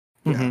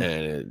 Yeah.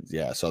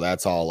 And so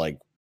that's all like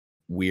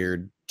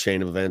weird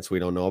chain of events we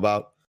don't know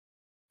about.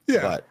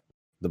 Yeah. But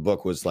the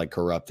book was like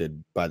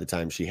corrupted by the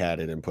time she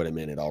had it and put him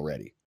in it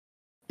already.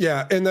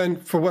 Yeah. And then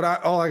for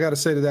all I got to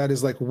say to that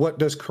is like, what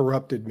does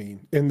corrupted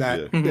mean in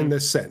that, in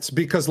this sense?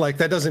 Because like,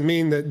 that doesn't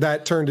mean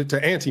that turned it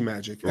to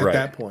anti-magic at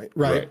that point.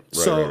 Right.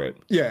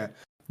 Yeah.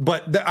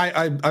 But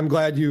I'm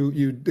glad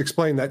you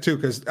explained that too.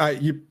 Cause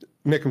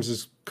Nickums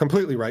is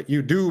completely right.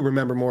 You do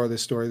remember more of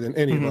this story than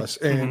any of us,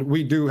 and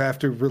we do have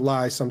to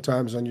rely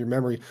sometimes on your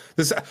memory.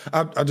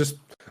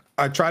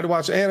 I tried to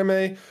watch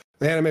anime.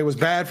 The anime was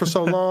bad for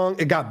so long.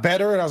 It got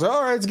better, and I was like,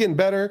 all right, it's getting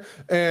better.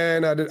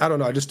 And I don't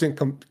know. I just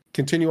didn't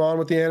continue on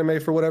with the anime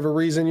for whatever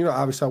reason. You know,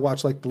 obviously I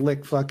watched like the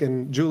Lick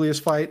fucking Julius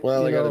fight.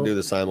 Well, they got to do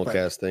the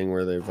simulcast thing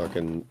where they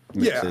fucking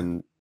mix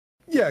in.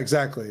 Yeah,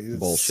 exactly. It's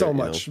bullshit, so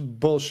much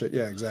bullshit.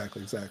 Yeah,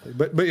 exactly.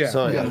 But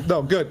yeah,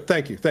 no, good.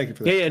 Thank you for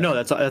that. Yeah, no,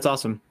 that's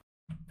awesome.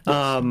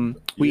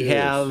 We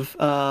have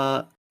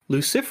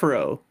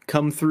Lucifero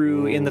come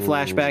through in the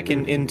flashback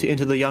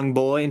into the young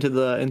boy, into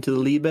the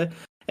Liebe,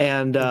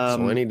 and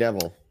so any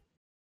devil.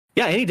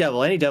 Yeah, any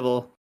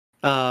devil.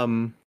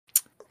 That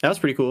was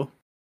pretty cool.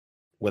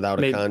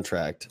 Without a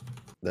contract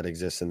that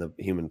exists in the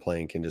human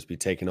plane, can just be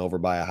taken over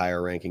by a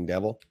higher ranking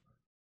devil.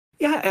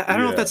 Yeah, I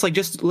don't know if that's like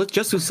just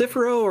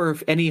Lucifero or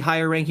if any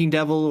higher ranking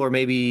devil or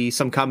maybe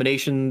some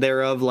combination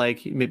thereof, like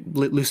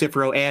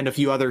Lucifero and a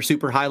few other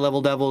super high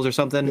level devils or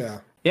something.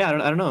 Yeah, I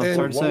don't know. It's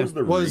hard to say. What was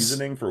the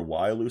reasoning for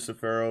why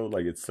Lucifero?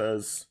 Like it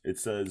says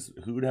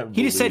who'd have.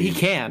 He just said he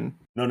can.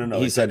 No.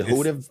 He said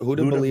who'd have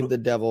believed the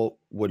devil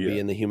would be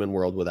in the human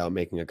world without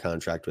making a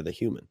contract with a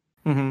human.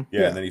 And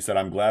then he said,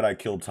 "I'm glad I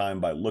killed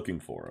time by looking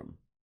for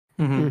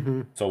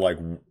him." So like.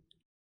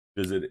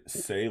 Does it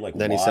say like?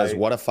 Then he says,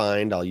 "What a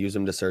find! I'll use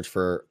him to search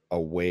for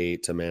a way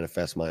to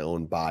manifest my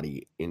own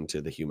body into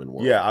the human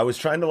world." Yeah, I was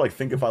trying to like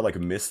think if I like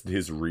missed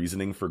his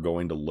reasoning for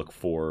going to look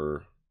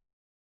for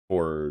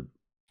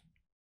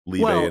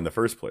Liebe in the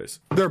first place.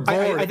 They're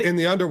bored in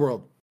the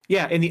underworld.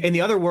 Yeah, in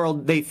the other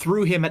world, they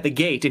threw him at the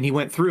gate and he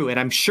went through. And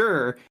I'm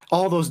sure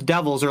all those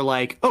devils are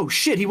like, "Oh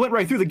shit, he went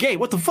right through the gate.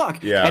 What the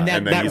fuck?" Yeah, and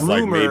that he's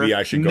rumor like, maybe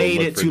I should go made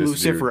look it for to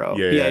this Lucifero.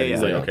 Dude. Yeah. He's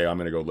like, okay, I'm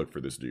gonna go look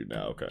for this dude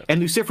now. Okay. And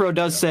Lucifero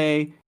does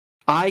say,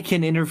 "I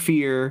can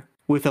interfere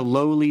with a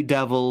lowly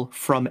devil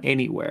from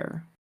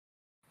anywhere.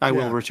 I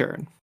will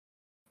return."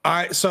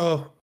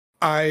 So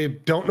I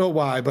don't know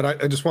why, but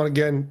I just want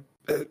to again.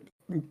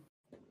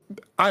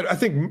 I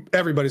think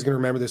everybody's going to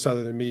remember this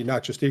other than me,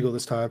 not just Eagle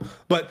this time.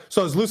 But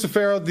so is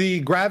Lucifero the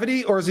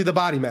gravity or is he the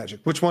body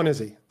magic? Which one is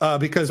he?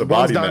 Because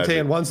one's Dante magic.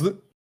 And one's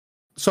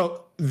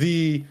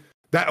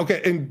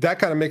and that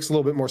kind of makes a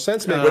little bit more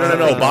sense. Maybe.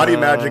 No. Body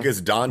magic is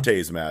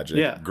Dante's magic.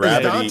 Yeah,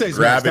 gravity is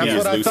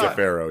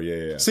Lucifero.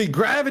 Yeah. See,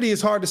 gravity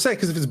is hard to say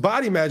because if it's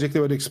body magic,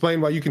 that would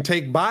explain why you can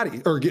take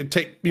body or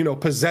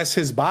possess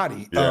his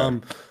body. Yeah.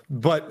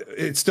 But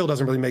it still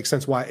doesn't really make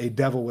sense why a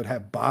devil would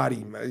have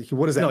body.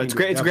 What does that mean? No, it's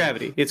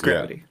gravity. It's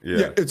gravity.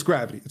 Yeah, it's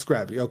gravity. It's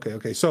gravity.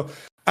 Okay. So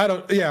I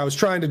was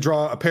trying to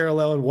draw a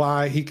parallel in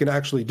why he can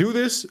actually do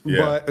this,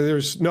 but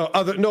there's no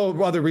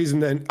other reason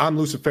than I'm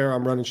Lucifero,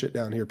 I'm running shit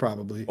down here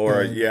probably.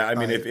 Or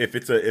if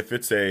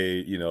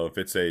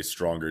it's a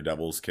stronger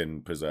devils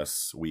can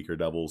possess weaker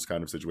devils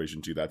kind of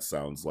situation too, that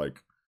sounds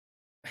like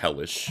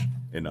hellish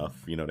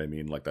enough. You know what I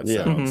mean? Like that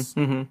sounds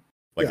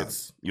like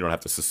it's you don't have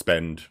to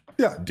suspend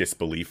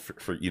disbelief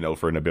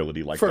for an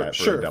ability like that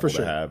for a devil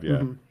to have.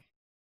 Yeah.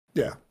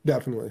 Yeah,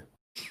 definitely.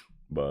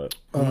 But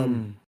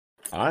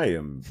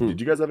did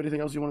you guys have anything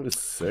else you wanted to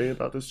say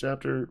about this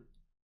chapter?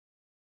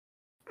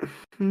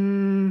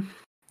 No,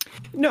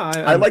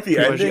 I like the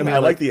ending. I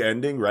like the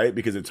ending, right?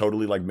 Because it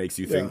totally like makes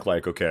you think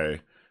like,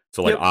 okay,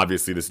 so like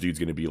obviously this dude's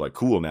gonna be like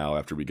cool now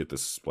after we get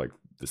this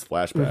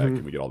flashback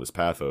and we get all this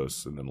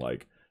pathos, and then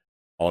like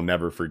I'll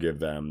never forgive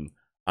them.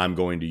 I'm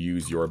going to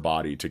use your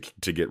body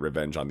to get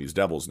revenge on these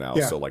devils now.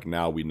 So like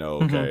now we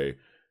know, okay,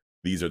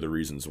 these are the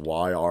reasons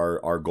why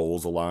our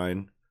goals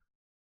align.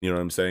 You know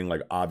what I'm saying?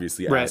 Like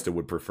obviously Asta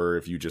would prefer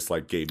if you just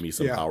like gave me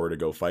some power to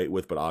go fight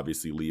with, but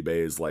obviously Libe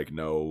is like,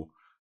 no,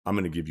 I'm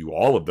going to give you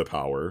all of the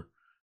power,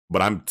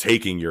 but I'm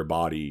taking your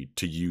body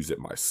to use it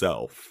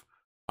myself.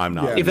 I'm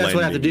not. If that's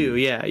what I have to do,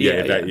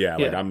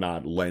 like I'm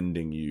not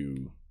lending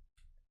you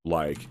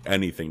like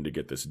anything to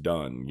get this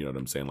done. You know what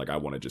I'm saying? Like I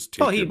want to just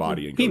take your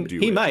body and go do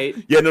it. He might.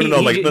 Yeah,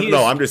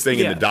 no. I'm just saying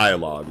in the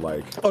dialogue,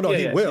 like. Oh no,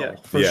 he will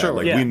for sure.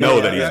 Like we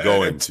know that he's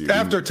going to.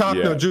 After Talk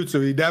No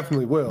Jutsu, he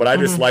definitely will. But I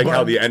just like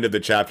how the end of the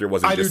chapter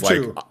wasn't just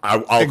like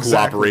I'll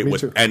cooperate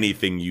with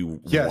anything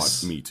you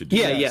want me to do.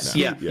 Yes.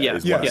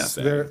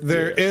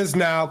 There is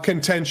now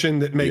contention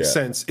that makes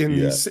sense in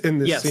this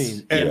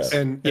scene,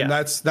 and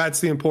that's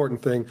the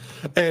important thing.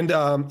 And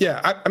I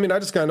mean, I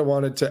just kind of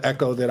wanted to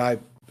echo that I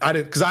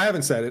didn't, because I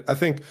haven't said it. I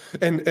think,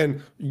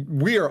 and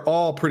we are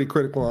all pretty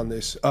critical on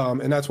this,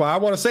 and that's why I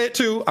want to say it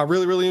too. I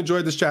really, really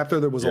enjoyed this chapter.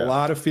 There was a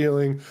lot of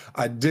feeling.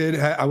 I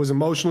was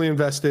emotionally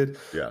invested.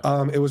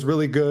 It was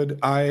really good.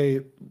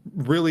 I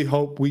really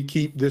hope we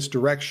keep this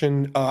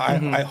direction.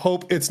 I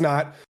hope it's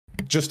not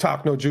just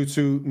Talk No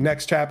Jutsu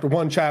next chapter,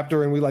 one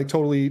chapter, and we like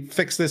totally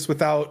fix this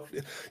without,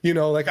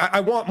 like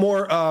I want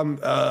more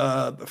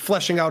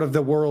fleshing out of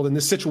the world and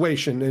this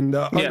situation and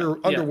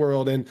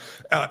underworld and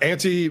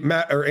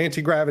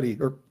anti-gravity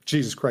or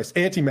Jesus Christ,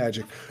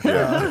 anti-magic.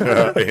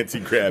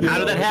 Anti-gravity. How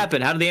did that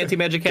happen? How did the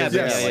anti-magic happen?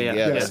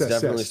 That's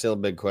definitely still a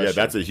big question. Yeah,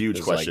 that's a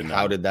huge question. Like,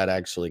 how did that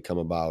actually come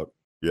about?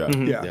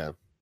 Yeah.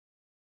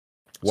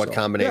 What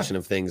combination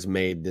of things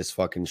made this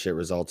fucking shit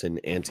result in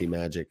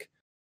anti-magic?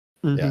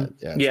 Yeah.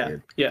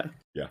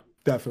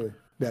 Definitely.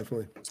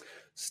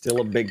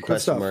 Still a big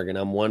question mark, and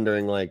I'm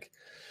wondering, like,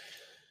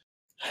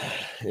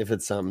 if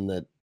it's something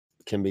that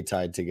can be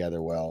tied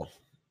together well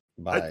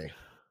by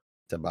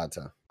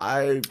Tabata.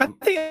 I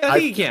think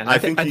he can. I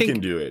think he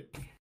can do it.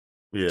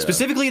 Yeah.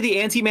 Specifically, the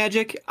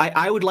anti-magic,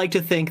 I would like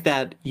to think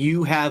that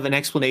you have an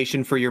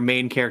explanation for your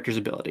main character's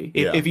ability.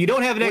 If you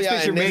don't have an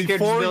explanation for your main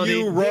character's ability,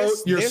 you wrote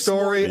your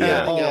story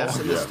at all.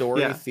 The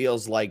story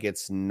feels like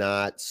it's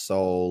not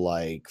so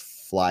like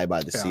fly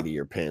by the seat of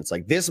your pants.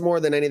 Like this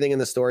more than anything in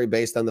the story,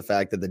 based on the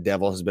fact that the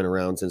devil has been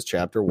around since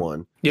chapter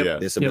 1.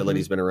 This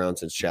ability's been around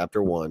since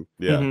chapter 1.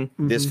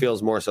 This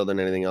feels more so than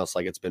anything else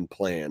like it's been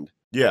planned.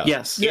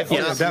 Yes. From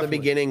the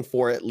beginning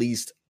for at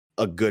least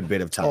a good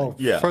bit of time.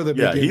 For the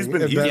beginning. He's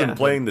been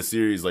playing the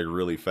series like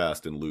really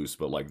fast and loose,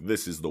 but like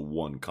this is the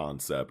one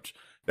concept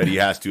that he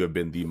has to have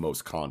been the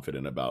most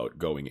confident about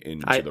going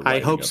into the writing I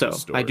hope of so. the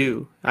story. I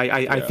do.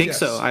 I think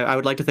so. I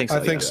would like to think so. I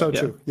think so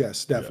too.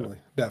 Yes, definitely.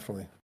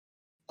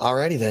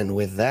 Alrighty then,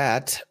 with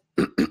that,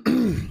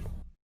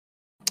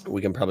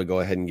 we can probably go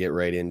ahead and get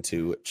right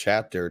into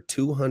chapter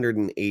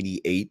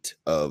 288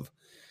 of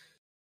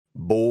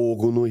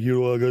Boku no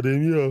Hero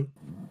Academia.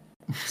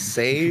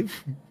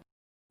 Save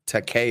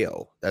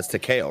Takeo. That's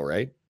Takeo,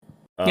 right?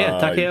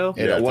 Takeo.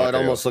 It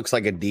almost looks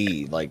like a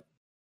D, like.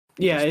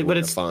 But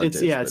it's Takeo.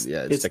 This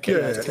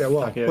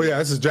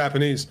is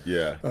Japanese.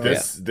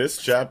 This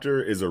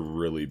chapter is a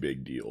really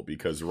big deal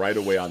because right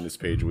away on this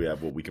page we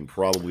have what we can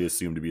probably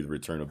assume to be the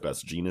return of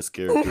Best Jeanist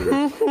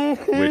character,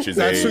 which is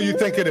who you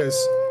think it is.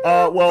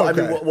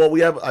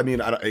 We have. I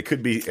mean, it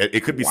could be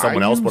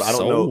someone else, but I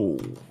don't know.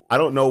 I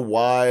don't know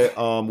why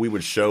we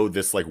would show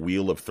this like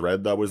wheel of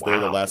thread that was there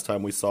the last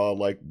time we saw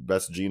like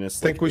Best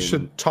Jeanist. I think we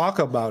should talk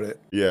about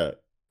it. Yeah.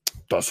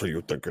 That's what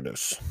you think it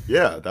is.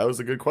 Yeah, that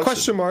was a good question.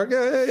 Question mark.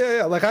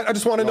 Yeah. Like I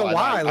just want to know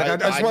why.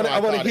 I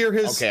want to hear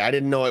his. Okay, I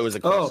didn't know it was a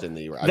question.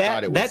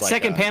 That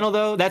second panel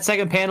though. That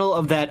second panel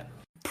of that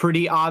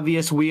pretty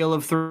obvious wheel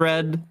of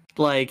thread.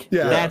 Like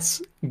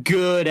that's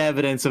good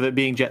evidence of it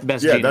being Best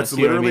Jeanist. Yeah, that's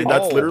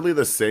literally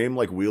the same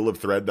like wheel of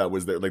thread that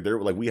was there.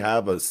 Like we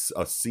have a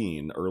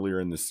scene earlier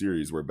in the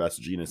series where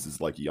Best Jeanist is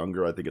like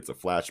younger. I think it's a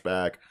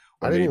flashback.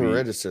 I didn't even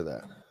register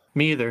that.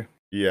 Me either.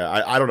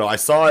 Yeah, I don't know. I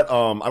saw it.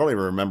 I don't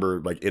even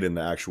remember like it in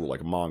the actual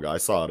like manga. I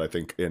saw it. I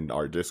think in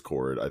our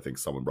Discord. I think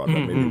someone brought it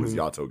up. Maybe it was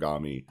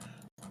Yatogami.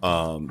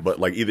 But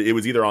like it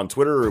was either on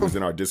Twitter or it was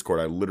in our Discord.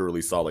 I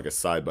literally saw like a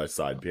side by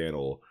side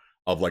panel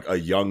of like a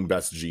young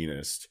Best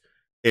Jeanist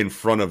in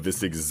front of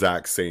this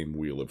exact same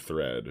wheel of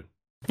thread.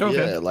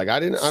 Okay. Yeah, like I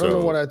don't know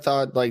what I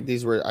thought like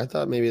these were. I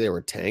thought maybe they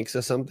were tanks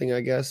or something,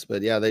 I guess.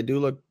 But yeah, they do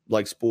look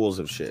like spools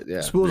of shit.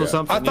 Yeah. Spools of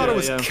something. I thought it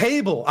was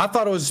cable. I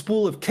thought it was a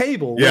spool of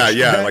cable.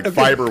 Like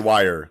fiber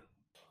wire.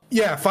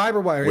 Yeah, fiber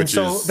wire. And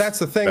so that's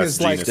the thing is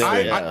like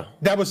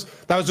that was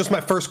just my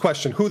first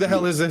question. Who the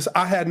hell is this?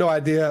 I had no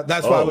idea.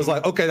 That's why I was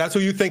like, okay, that's who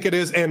you think it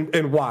is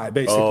and why,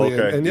 basically. Oh,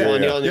 okay. And the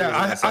only reason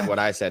I said what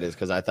I said is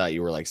because I thought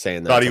you were like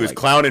saying that. Thought he was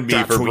clowning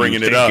me for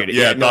bringing it up.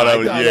 Yeah, thought I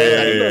was.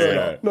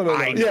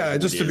 No. Yeah,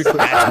 just to be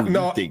clear.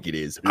 No, think it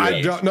is.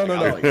 I don't. No.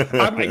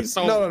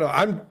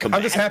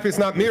 I'm just happy it's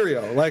not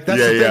Mirio. Like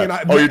that's the thing.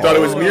 Oh, you thought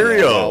it was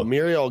Mirio?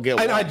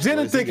 Mirio. And I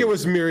didn't think it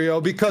was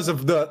Mirio because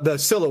of the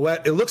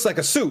silhouette. It looks like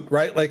a suit,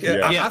 right? Like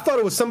Like I thought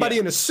it was somebody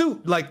in a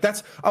suit. Like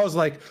I was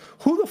like,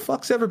 who the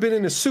fuck's ever been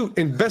in a suit?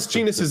 And Best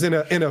Jeanist is in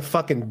a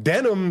fucking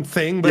denim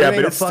thing, but it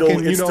ain't it's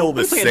still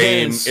the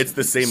same. It's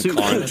the same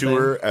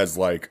contour as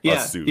like a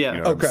suit. You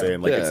know what I'm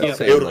saying? Like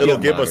it'll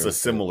give us a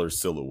similar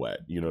silhouette.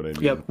 You know what I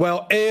mean? Yep.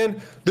 Well,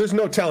 and there's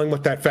no telling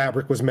what that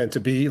fabric was meant to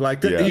be.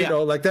 Like you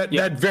know, like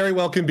that very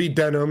well can be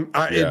denim,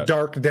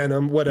 dark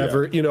denim,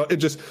 whatever. You know, it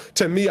just,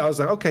 to me, I was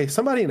like, okay,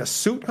 somebody in a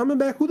suit coming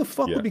back. Who the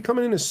fuck would be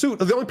coming in a suit?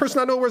 The only person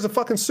I know wears a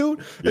fucking suit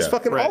is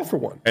fucking All For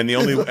One. And the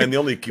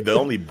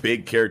only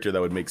big character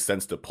that would make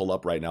sense to pull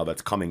up right now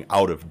that's coming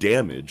out of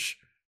Damage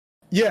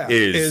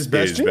is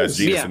Best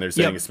Jeanist. And they're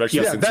saying,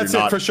 especially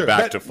since you're not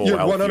back to full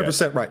health. You're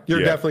 100% right. You're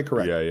definitely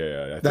correct.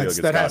 Yeah.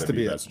 That has to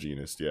be Best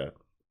Jeanist.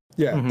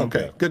 Yeah.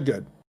 Okay.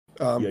 Good.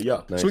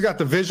 Nice. So we got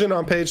the Vision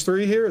on page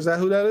 3 here. Is that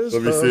who that is?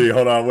 Let me see.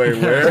 Hold on.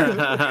 Wait, where?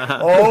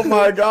 Oh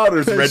my God!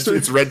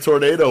 It's Red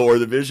Tornado or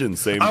the Vision.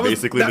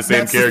 Basically the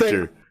same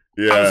character.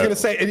 I was gonna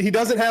say he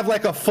doesn't have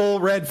like a full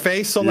red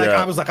face, so like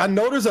I was like, I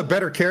know there's a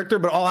better character,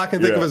 but all I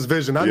can think of is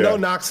Vision. I know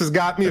Nox has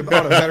got me on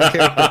a better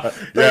character.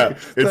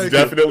 It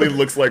definitely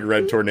looks like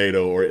Red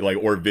Tornado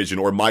or Vision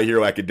or My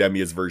Hero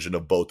Academia's version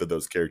of both of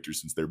those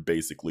characters, since they're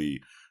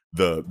basically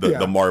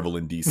the Marvel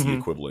and DC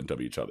equivalent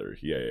of each other.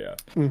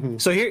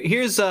 So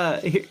here's I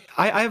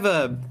have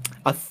an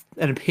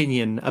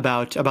opinion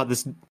about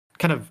this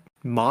kind of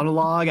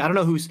monologue. I don't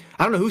know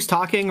who's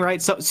talking,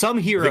 right? So some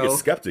hero. I think it's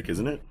Skeptic,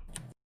 isn't it?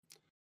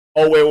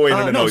 Oh wait!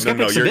 No!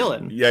 Skeptic's a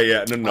villain.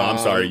 No. I'm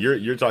sorry.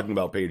 You're talking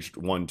about page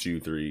 1, 2,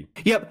 3.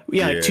 Yep.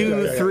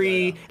 2,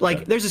 3.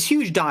 Like, there's this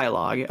huge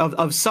dialogue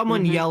of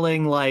someone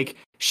yelling like,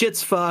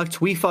 "Shit's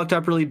fucked. We fucked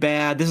up really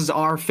bad. This is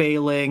our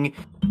failing.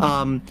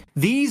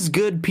 These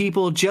good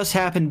people just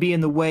happen to be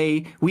in the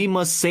way. We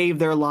must save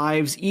their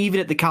lives,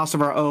 even at the cost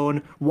of our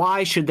own.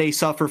 Why should they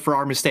suffer for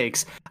our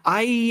mistakes?"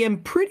 I am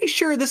pretty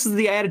sure this is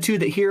the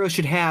attitude that heroes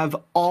should have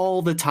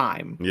all the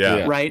time.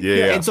 Right?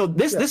 And so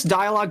this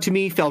dialogue to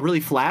me felt really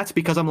flat,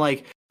 because I'm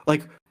like,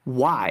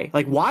 why?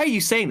 Like, why are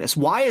you saying this?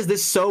 Why is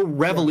this so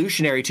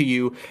revolutionary to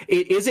you?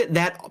 Is it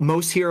that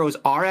most heroes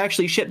are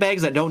actually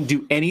shitbags that don't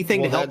do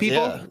anything to help people?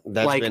 Yeah,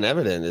 that's been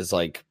evident. Is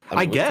like,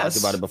 I guess we talked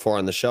about it before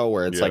on the show,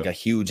 where it's like a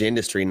huge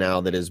industry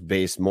now that is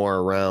based more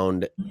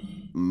around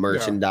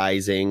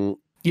merchandising.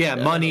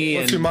 Money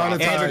and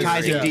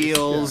advertising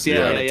deals.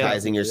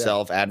 Advertising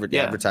yourself,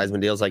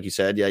 advertisement deals, like you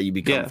said. You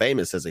become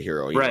famous as a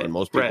hero. You know, and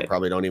most people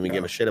probably don't even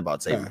give a shit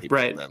about saving people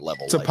on that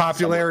level. It's a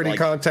popularity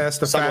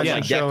contest, a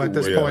fashion show at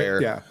this point.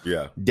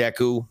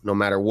 Deku, no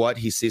matter what,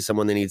 he sees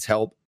someone that needs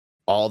help,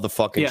 all the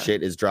fucking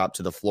shit is dropped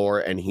to the floor,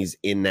 and he's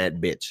in that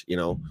bitch, you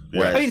know.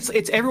 Whereas, I mean,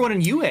 it's everyone in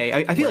UA.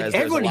 I feel like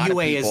everyone in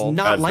UA is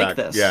not like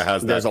this.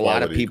 There's a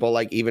lot of people,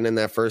 like, even in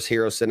that first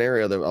hero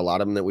scenario, a lot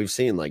of them that we've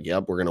seen, like,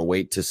 we're gonna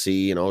wait to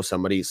see, you know,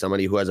 somebody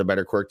who has a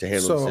better quirk to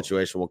handle the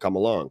situation will come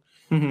along.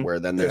 Where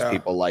then there's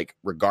people like,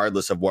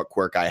 regardless of what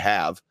quirk I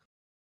have,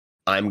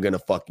 I'm gonna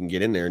fucking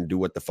get in there and do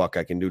what the fuck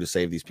I can do to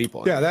save these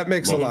people. That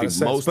makes a lot of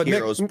sense. Most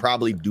heroes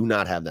probably do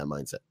not have that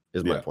mindset.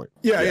 Is my point.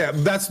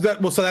 That's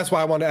that. Well, so that's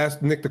why I wanted to ask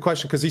Nick the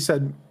question, because he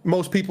said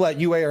most people at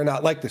UA are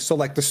not like this. So,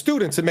 like, the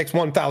students, it makes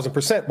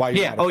 1,000% why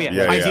you're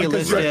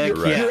idealistic.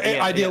 You're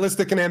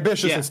idealistic and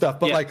ambitious and stuff.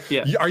 But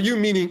are you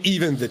meaning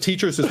even the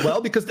teachers as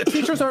well? Because the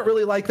teachers aren't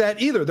really like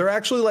that either. They're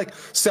actually like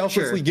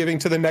selflessly giving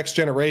to the next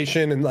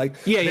generation, and like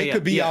they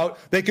could be out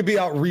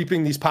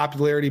reaping these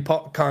popularity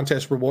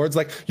contest rewards.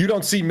 Like, you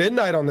don't see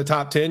Midnight on the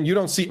top 10. You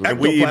don't see. And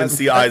we even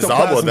see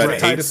Aizawa that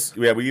hates.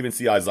 We even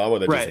see Aizawa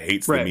that just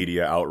hates the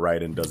media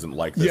outright and doesn't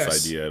like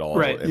this idea at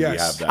all. And we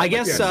have that. I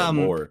guess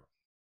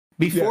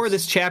before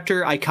this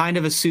chapter, I kind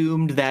of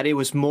assumed that it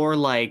was more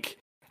like,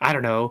 I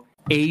don't know,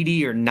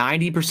 80 or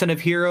 90% of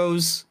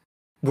heroes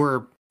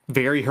were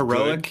very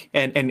heroic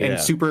and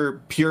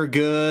super pure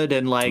good,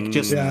 and like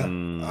just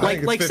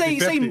like say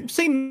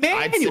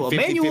Manual.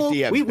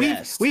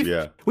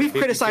 We've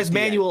criticized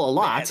Manual a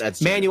lot.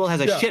 Manual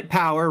has a shit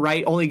power,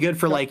 right? Only good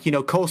for like, you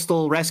know,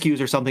 coastal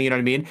rescues or something. You know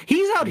what I mean?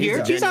 He's out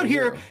here.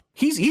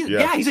 He's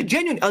a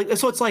genuine.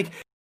 So it's like,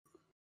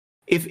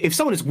 if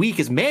someone as weak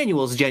as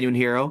Manual is a genuine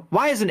hero,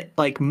 why isn't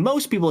like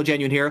most people a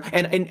genuine hero?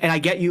 And I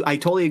get you. I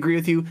totally agree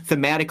with you.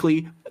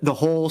 Thematically, the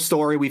whole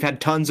story, we've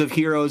had tons of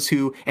heroes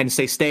who, and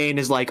say Stain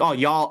is like,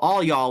 oh,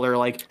 all y'all are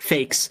like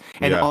fakes,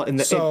 and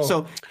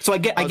so I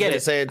get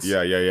it. Say it's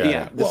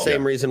the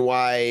same reason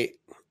why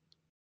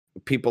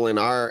people in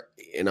our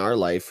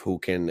life who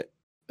can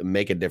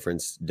make a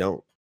difference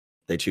don't.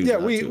 They choose not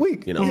to,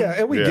 you know?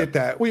 And we get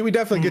that. We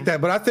definitely get that.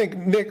 But I think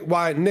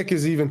why Nick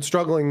is even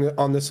struggling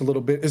on this a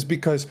little bit is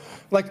because,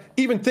 like,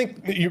 you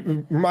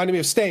reminded me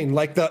of Stain,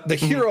 like the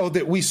hero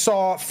that we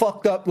saw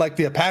fucked up, like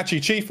the Apache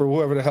chief or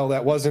whoever the hell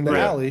that was in the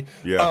alley.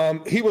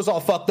 He was all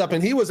fucked up,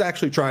 and he was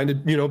actually trying to,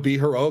 you know, be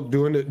heroic,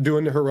 doing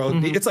the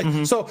heroic. It's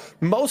like, so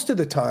most of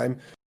the time,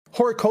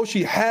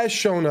 Horikoshi has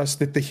shown us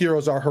that the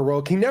heroes are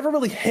heroic. He never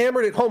really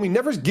hammered it home. He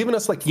never's given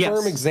us like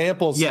firm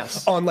examples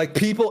on like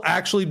people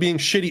actually being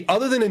shitty,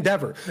 other than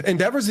Endeavor.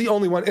 Endeavor's the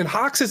only one, and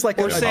Hawks is like,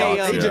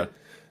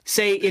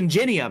 say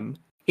Ingenium.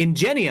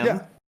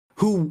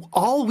 who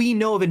all we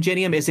know of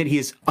Ingenium is that he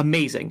is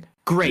amazing.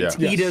 Great.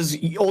 Yeah. Ida's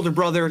older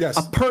brother. Yes.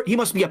 He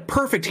must be a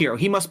perfect hero.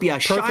 He must be a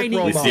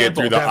shining We see it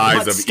through the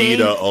eyes of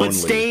Ida only. But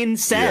Stain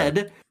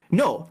said,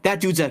 no, that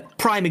dude's a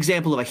prime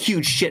example of a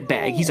huge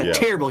shitbag. He's a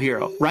terrible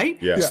hero, right?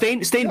 Yeah.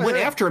 Stain went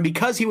after him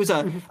because he was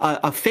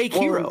a fake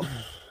hero.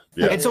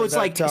 Yeah. And so it's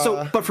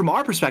but from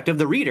our perspective,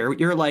 the reader,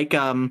 you're like,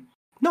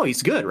 no,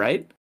 he's good,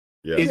 right?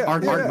 Yeah.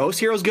 Aren't most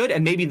heroes good?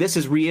 And maybe this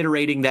is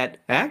reiterating that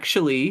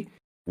actually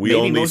we maybe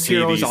only most see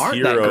heroes these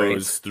aren't that great.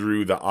 heroes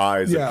through the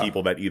eyes of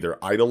people that either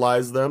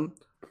idolize them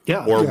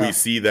or we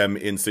see them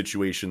in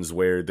situations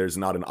where there's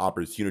not an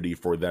opportunity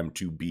for them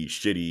to be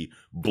shitty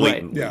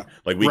blatantly. Right.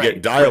 Like we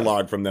get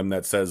dialogue from them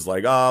that says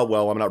like,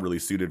 well, I'm not really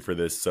suited for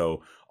this,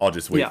 so I'll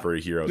just wait for a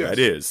hero that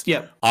is.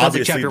 Yeah.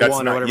 Obviously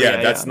that's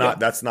that's not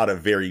that's not a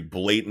very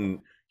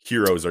blatant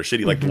heroes are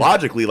shitty. Like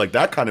logically, like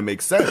that kind of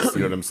makes sense.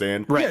 You know what I'm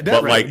saying? Right.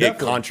 But like it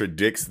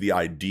contradicts the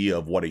idea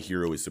of what a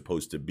hero is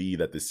supposed to be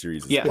that this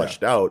series is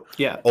fleshed out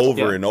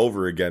over and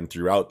over again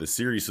throughout the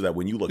series, so that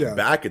when you look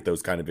back at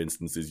those kind of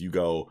instances, you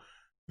go,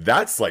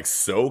 that's like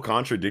so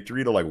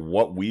contradictory to like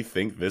what we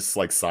think this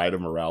like side of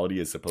morality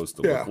is supposed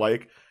to look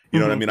like. You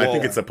know what I mean? I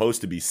think it's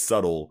supposed to be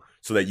subtle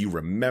so that you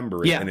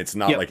remember it and it's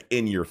not like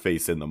in your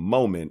face in the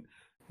moment.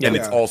 And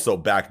it's also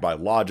backed by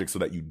logic so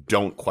that you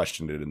don't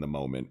question it in the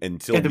moment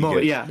until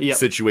get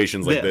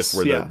situations like this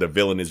where the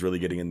villain is really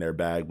getting in their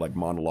bag, like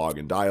monologue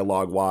and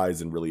dialogue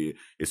wise, and really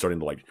is starting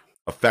to like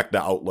affect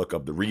the outlook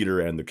of the reader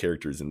and the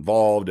characters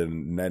involved.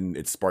 And then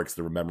it sparks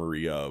the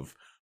memory of,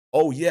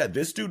 oh yeah,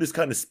 this dude is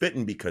kind of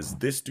spitting because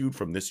this dude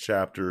from this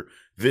chapter,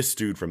 this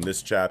dude from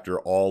this chapter,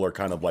 all are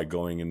kind of like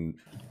going and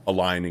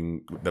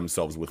aligning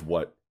themselves with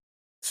what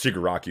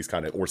Shigaraki's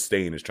kind of, or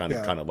Stain is trying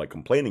to kind of like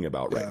complaining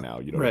about right now.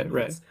 You know,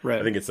 right.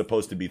 I think it's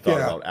supposed to be thought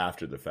about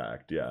after the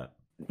fact. Yeah.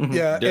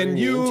 Yeah. During and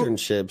the you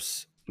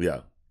internships. Yeah.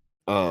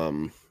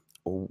 Who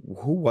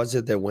was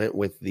it that went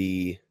with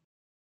the?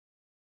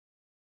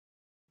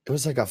 It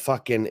was like a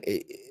fucking.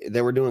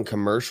 They were doing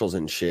commercials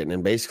and shit,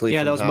 and basically,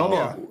 that was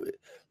Momo.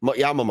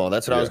 Momo.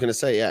 That's what I was gonna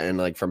say. Yeah, and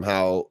like from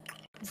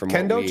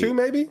Kendo too,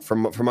 maybe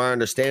from our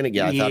understanding.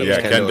 Yeah, I thought it was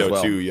Kendo as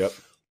well. too. Yep.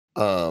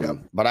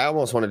 But I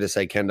almost wanted to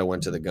say Kendo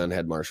went to the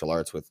Gunhead martial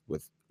arts with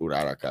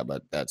Uraraka,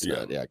 but that's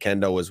not. Yeah,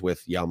 Kendo was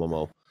with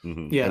Yamamoto.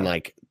 Yeah, and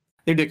like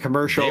they did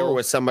commercial. They were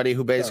with somebody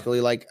who basically,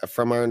 like,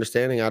 from our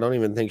understanding, I don't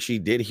even think she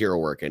did hero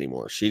work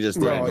anymore. She just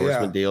did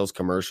endorsement deals,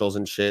 commercials,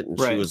 and shit. And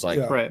she was like,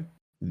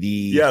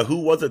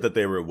 who was it that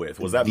they were with?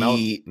 Was that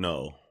Mount?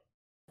 No.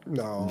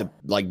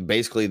 Like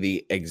basically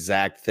the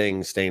exact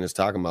thing Stain is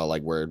talking about,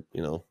 like where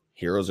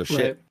heroes are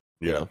shit.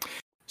 You know?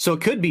 So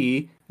it could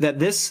be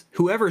that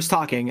whoever's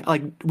talking,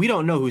 like we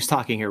don't know who's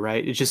talking here,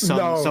 right? It's just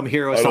some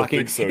hero is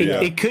talking. So,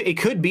 it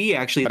could be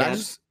actually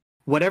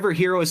whatever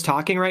hero is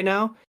talking right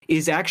now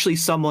is actually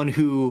someone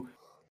who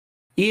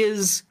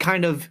is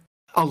kind of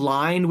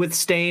aligned with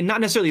Stain,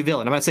 not necessarily a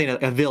villain. I'm not saying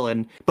a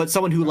villain, but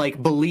someone who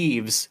like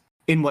believes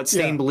in what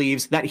Stain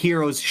believes, that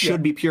heroes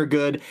should be pure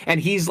good, and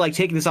he's like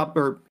taking this up,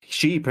 or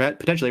she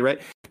potentially, right?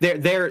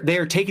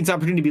 They're taking this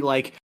opportunity to be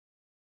like,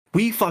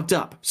 we fucked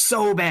up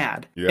so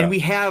bad, and we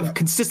have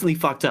consistently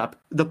fucked up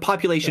the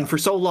population for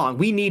so long.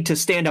 We need to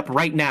stand up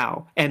right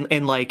now and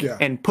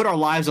put our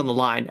lives on the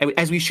line,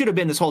 as we should have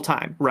been this whole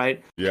time,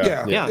 right?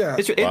 Yeah.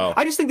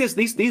 I just think this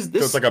so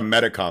it's like a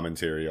meta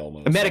commentary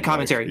almost. A meta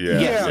commentary.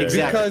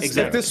 Exactly. Because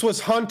if this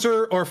was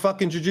Hunter or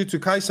fucking Jujutsu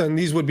Kaisen,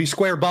 these would be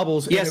square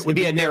bubbles. Yes, and it would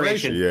be a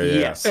narration.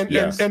 Yes.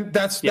 And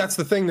that's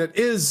the thing that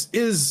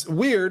is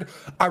weird.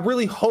 I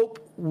really hope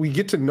we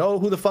get to know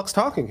who the fuck's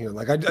talking here.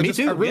 Like I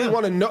really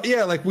want to know.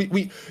 Yeah, like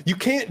you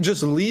can't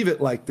just leave it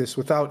like this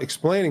without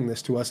explaining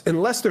this to us,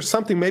 unless there's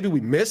something maybe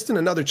we missed in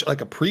another like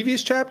a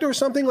previous chapter or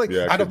something. Like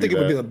I don't think it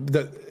would be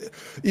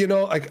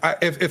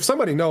if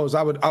somebody knows,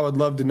 I would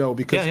love to know,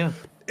 because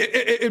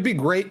it'd be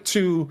great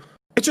to.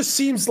 It just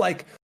seems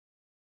like,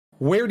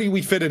 where do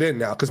we fit it in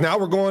now? Because now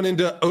we're going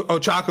into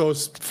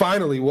Ochako's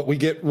finally what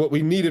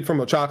we needed from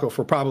Ochako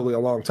for probably a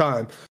long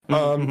time.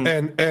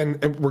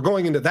 And we're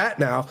going into that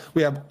now.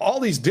 We have all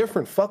these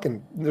different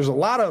there's a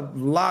lot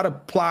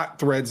of plot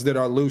threads that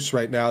are loose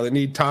right now that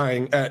need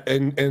tying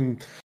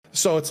and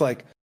so it's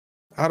like,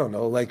 I don't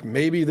know, like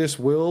maybe this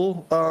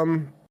will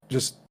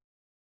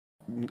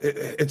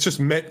it's just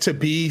meant to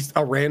be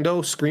a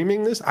rando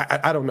screaming this.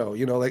 I don't know,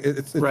 like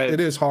it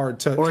is hard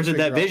to. Or is it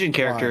that Vision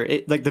character?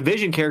 Like the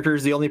Vision character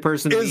is the only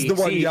person is the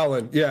one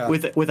yelling,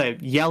 with a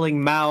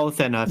yelling mouth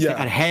and a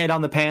head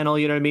on the panel.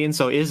 You know what I mean?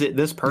 So is it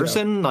this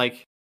person?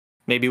 Like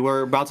maybe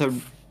we're about to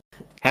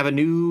have a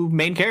new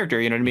main character.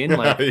 You know what I mean?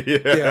 Like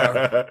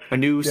a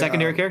new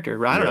secondary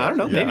character. I don't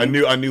know.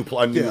 Maybe. A new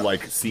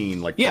like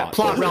scene, like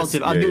plot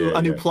relative.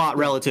 A new plot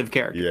relative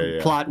character.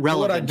 Plot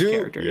relevant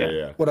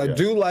character. What I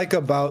do like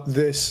about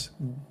this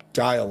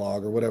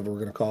dialogue, or whatever we're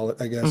gonna call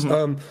it, I guess.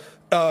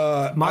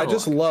 I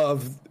just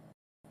love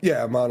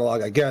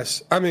monologue, I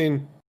guess. I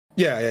mean,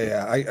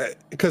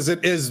 because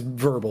it is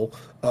verbal,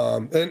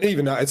 and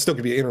even now it still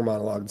could be an inner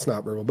monologue. It's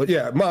not verbal, but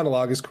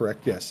monologue is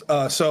correct. Yes.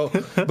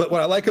 But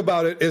what I like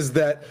about it is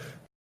that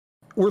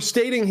we're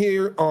stating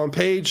here on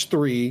page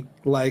 3,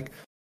 like,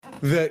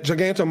 that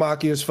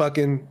Gigantomachia's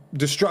fucking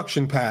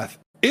destruction path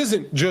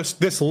isn't just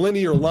this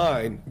linear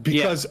line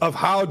because of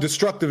how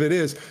destructive it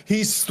is.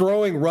 He's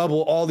throwing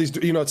rubble, all these,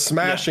 it's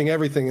smashing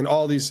everything in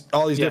all these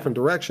different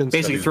directions.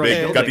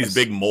 Basically, got these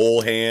big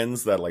mole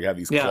hands that like have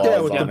these claws.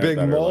 Yeah, with the big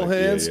mole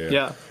hands.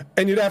 Yeah.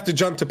 And you'd have to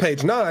jump to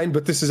page 9,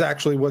 but this is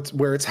actually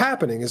where it's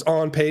happening is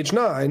on page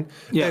 9.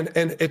 Yeah.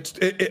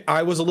 And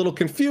I was a little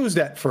confused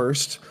at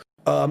first.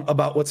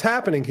 About what's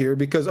happening here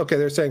because,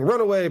 they're saying run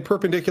away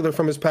perpendicular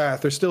from his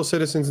path. There's still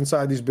citizens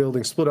inside these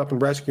buildings. Split up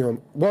and rescue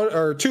him. 1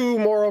 or 2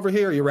 more over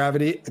here,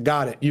 Uravity.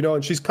 Got it.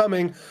 And she's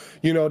coming,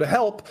 to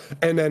help.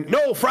 And then,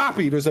 no,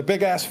 Froppy, there's a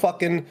big ass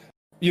fucking,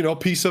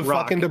 piece of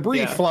fucking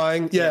debris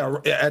flying.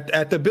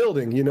 At the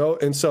building,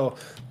 And so,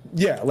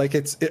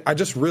 I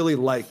just really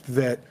liked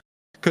that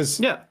because.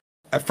 Yeah.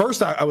 At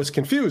first, I was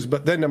confused,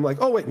 but then I'm like,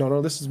 oh, wait,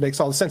 no, this makes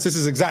all the sense. This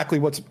is exactly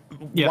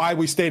why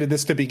we stated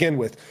this to begin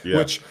with,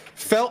 which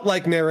felt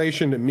like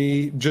narration to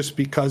me just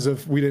because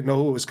of we didn't know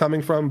who it was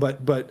coming from.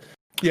 But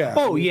yeah.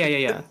 Oh,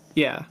 yeah.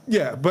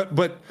 Yeah,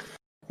 but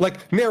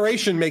like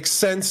narration makes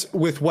sense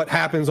with what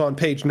happens on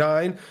page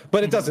 9,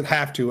 but it doesn't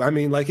have to. I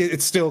mean, like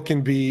it still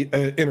can be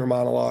an inner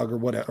monologue or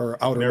whatever,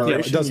 or outer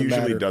monologue. It doesn't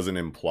usually matter. Doesn't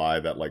imply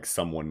that like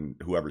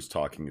whoever's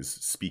talking is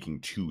speaking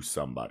to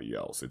somebody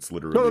else. It's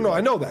literally no. I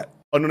know that.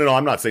 Oh no!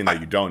 I'm not saying that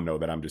you don't know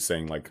that. I'm just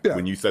saying like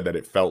when you said that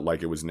it felt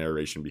like it was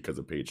narration because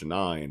of page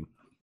 9.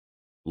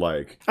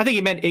 Like I think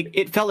he meant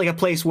it felt like a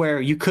place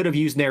where you could have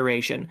used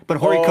narration, but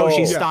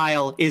Horikoshi's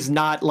style is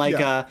not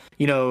like a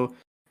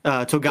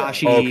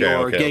Togashi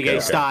or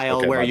Gege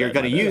style where you're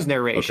going to use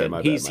narration.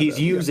 He's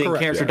using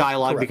character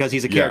dialogue because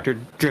he's a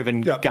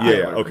character-driven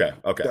guy.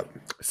 Okay.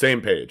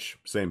 Same page.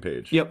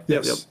 Yep.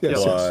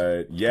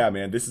 But yeah,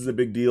 man, this is a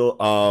big deal.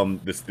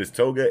 This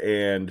Toga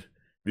and.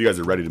 You guys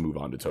are ready to move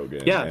on to Toga.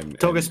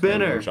 Toga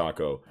Spinner. And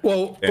Ochako.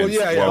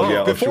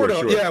 Way before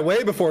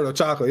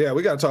Ochako. Yeah,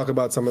 we got to talk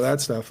about some of that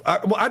stuff.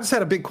 I just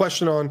had a big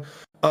question on,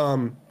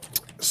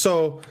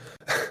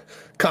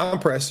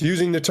 Compress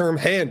using the term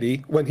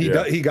handy when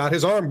he got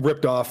his arm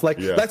ripped off. I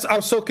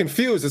was so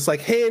confused. It's like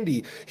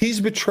handy.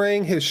 He's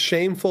betraying his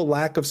shameful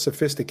lack of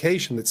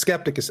sophistication that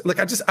Skeptic is like.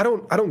 I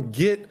don't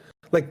get.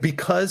 Like,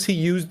 because he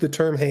used the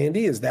term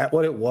handy, is that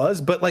what it was?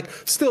 But, like,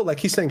 still, like,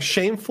 he's saying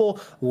shameful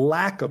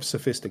lack of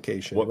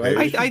sophistication,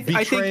 right? I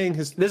think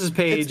this is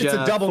page It's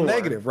a double 4.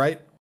 negative,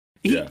 right?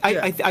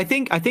 I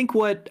think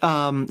what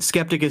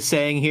Skeptic is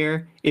saying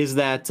here is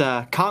that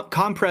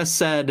Compress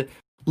said,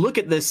 look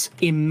at this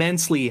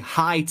immensely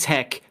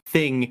high-tech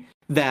thing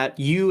that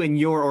you and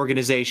your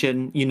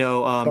organization,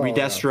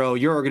 Redestro,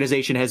 your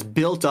organization has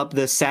built up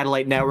this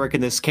satellite network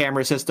and this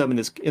camera system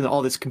and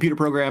all this computer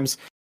programs.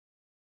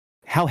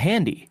 How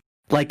handy,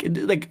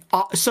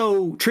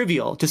 so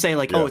trivial to say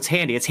oh, it's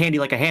handy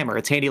like a hammer,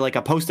 it's handy like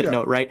a Post-it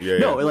note, right?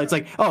 It's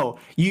like, oh,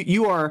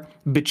 you are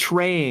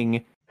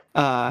betraying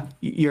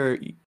your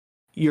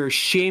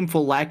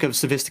shameful lack of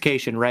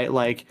sophistication, right?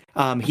 Like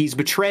he's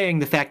betraying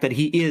the fact that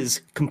he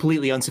is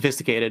completely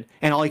unsophisticated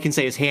and all he can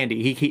say is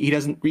handy. He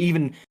doesn't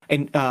even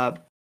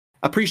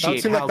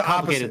appreciate how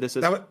complicated this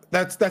is.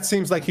 That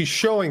seems like he's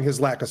showing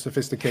his lack of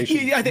sophistication.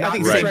 I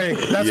think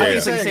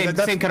it's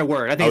the same kind of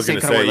word. I think it's the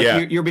same kind of word.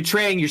 Like you're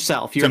betraying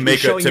yourself. You're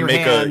showing your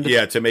hand.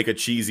 To make a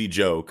cheesy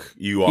joke,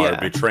 you are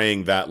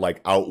betraying that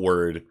like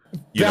outward,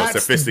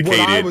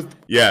 sophisticated.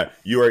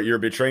 You're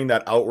betraying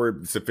that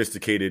outward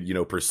sophisticated,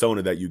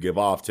 persona that you give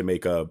off to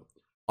make a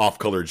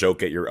off-color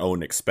joke at your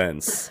own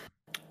expense.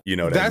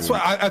 That's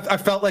why I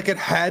felt like it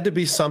had to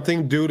be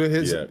something due to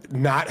his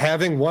not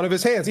having one of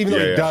his hands, even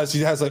though he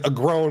has a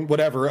grown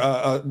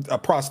a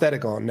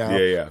prosthetic on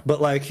now.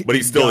 But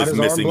he still is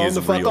missing his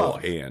real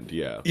hand.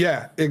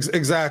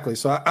 Exactly.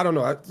 So I don't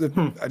know.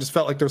 I just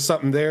felt like there's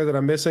something there that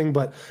I'm missing,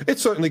 but it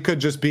certainly could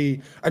just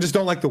be. I just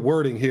don't like the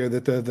wording here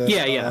that the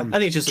I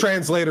think it's just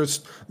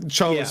translators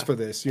chose for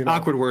this.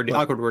 Awkward wording.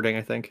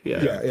 I think.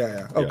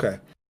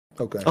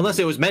 Okay. Unless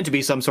it was meant to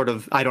be some sort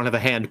of I don't have a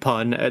hand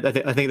pun. I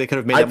think they could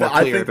have made that more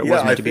clear if it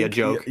wasn't meant to be a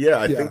joke.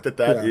 I think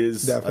that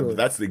is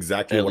that's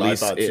exactly what I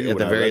thought too. At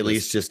the very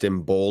least, just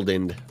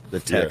emboldened the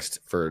text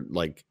for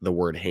like the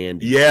word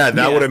handy. Yeah,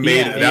 that would have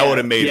made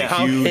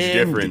a huge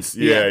difference.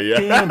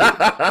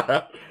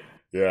 Yeah.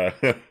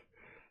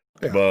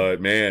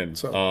 But man,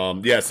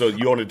 so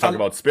you wanted to talk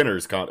about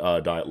Spinner's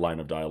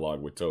line of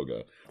dialogue with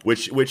Toga,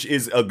 which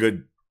is a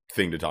good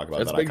thing to talk about.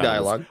 That's big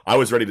dialogue. I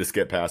was ready to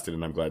skip past it,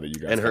 and I'm glad that you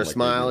guys and her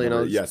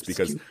smile. Yes,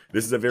 because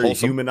this is a very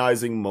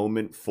humanizing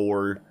moment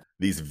for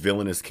these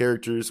villainous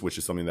characters, which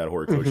is something that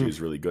Horikoshi is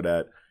really good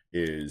at.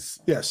 Is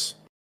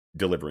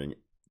delivering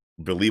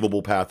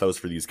believable pathos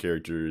for these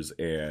characters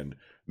and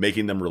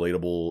making them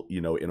relatable,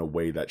 in a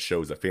way that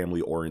shows a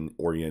family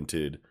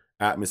oriented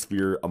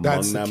atmosphere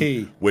among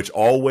them, which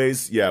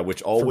always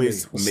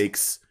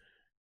makes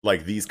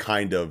like these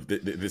kind of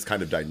this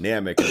kind of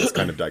dynamic and this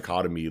kind of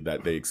dichotomy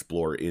that they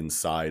explore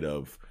inside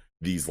of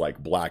these like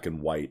black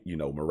and white,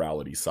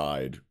 morality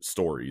side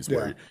stories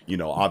where,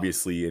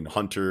 obviously in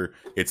Hunter,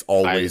 it's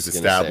always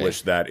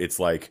established that it's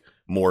like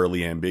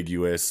morally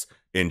ambiguous.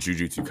 in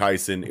Jujutsu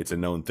Kaisen. It's a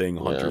known thing.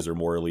 Hunters are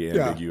morally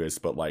ambiguous,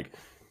 but like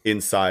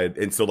inside,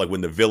 and so like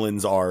when the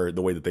villains are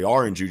the way that they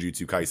are in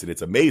Jujutsu Kaisen,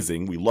 it's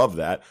amazing. We love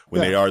that.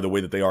 When they are the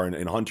way that they are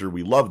in Hunter,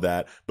 we love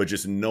that. But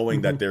just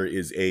knowing that there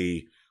is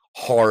a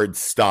hard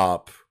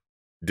stop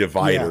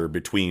divider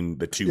between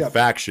the two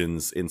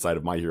factions inside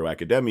of My Hero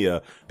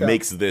Academia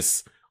makes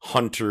this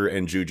Hunter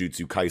and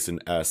Jujutsu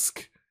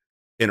Kaisen-esque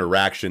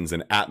interactions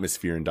and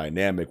atmosphere and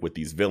dynamic with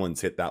these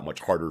villains hit that much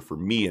harder for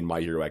me in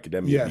My Hero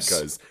Academia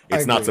because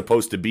it's not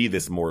supposed to be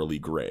this morally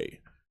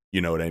gray.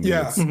 You know what I mean?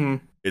 Yeah.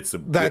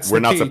 We're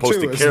not supposed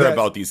to care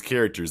about these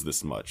characters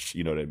this much.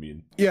 You know what I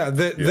mean? Yeah,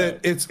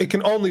 it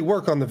can only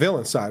work on the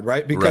villain side,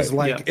 right? Because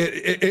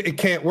it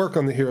can't work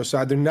on the hero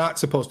side. They're not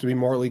supposed to be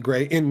morally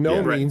gray in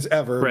no means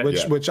ever,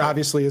 which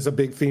obviously is a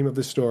big theme of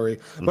the story.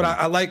 But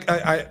I like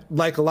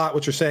a lot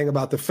what you're saying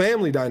about the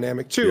family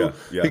dynamic too,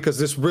 because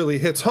this really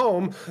hits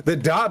home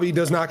that Dabi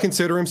does not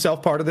consider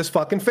himself part of this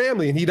fucking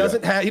family, and he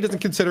doesn't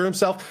consider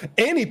himself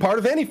any part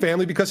of any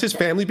family because his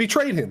family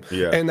betrayed him.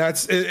 Yeah. And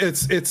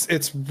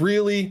it's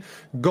really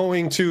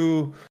going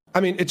to, I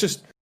mean,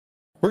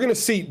 we're going to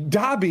see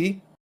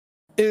Dabi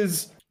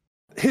is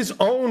his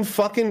own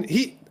fucking,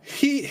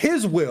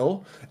 his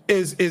will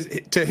is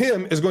to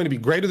him is going to be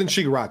greater than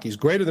Shigaraki's,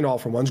 greater than All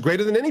For One's,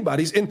 greater than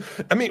anybody's. And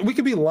I mean, we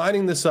could be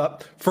lining this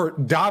up for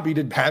Dabi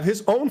to have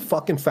his own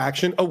fucking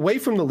faction away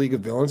from the League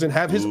of Villains and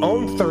have his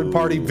own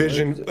third-party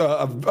vision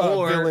of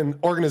villain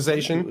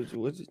organization.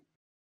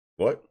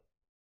 What?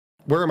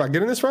 Where am I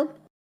getting this from?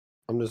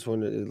 I'm just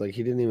wondering, like,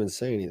 he didn't even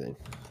say anything.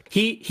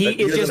 He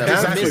is just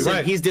dismissive.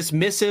 Right. He's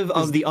dismissive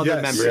of the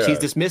other members. Yeah. He's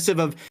dismissive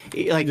of,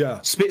 like,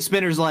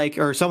 Spinner's like,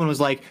 or someone was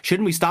like,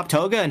 shouldn't we stop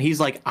Toga? And he's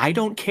like, I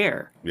don't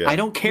care. Yeah. I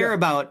don't care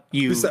about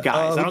you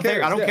guys. I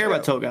don't care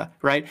about Toga,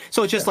 right?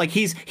 So it's just like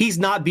he's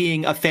not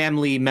being a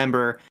family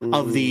member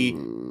of the.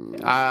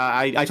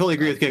 I totally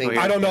agree with Kiko.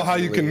 I don't know how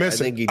you can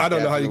miss it. I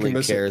don't know how you can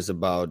miss it. He cares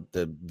about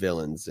the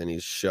villains, and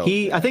he's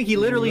showing. I think he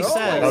literally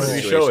says. How does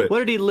he show it? What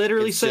did he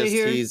literally say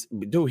here?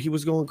 He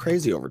was going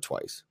crazy over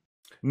Twice.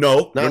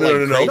 No,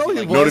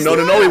 he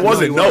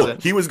wasn't. No,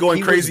 he was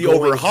going crazy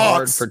over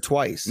Hawks for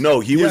Twice. No,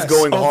 he was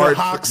going hard.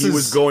 He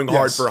was going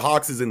hard for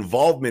Hawks'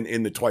 involvement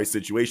in the Twice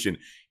situation.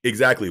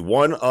 Exactly.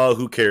 One,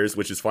 who cares,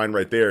 which is fine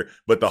right there.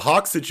 But the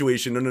Hawks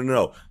situation,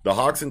 no. The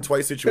Hawks and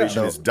Twice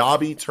situation is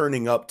Dabi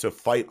turning up to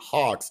fight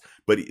Hawks,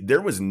 but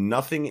there was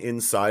nothing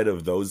inside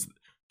of those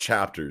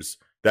chapters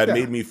that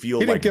made me feel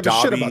like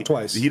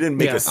Dabi. He didn't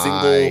make a single.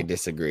 I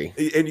disagree,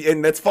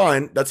 and that's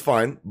fine. That's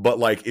fine. But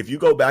like, if you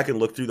go back and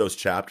look through those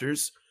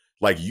chapters,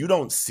 like you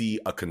don't see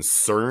a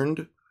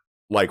concerned,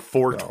 like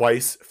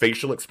Twice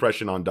facial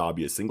expression on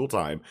Dabi a single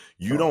time.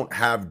 You don't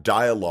have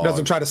dialogue.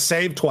 Doesn't try to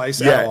save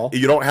Twice at all.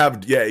 You don't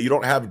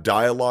have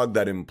dialogue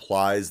that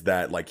implies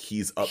that like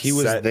he's upset. He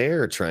was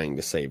there trying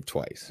to save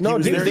Twice. No,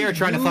 he was there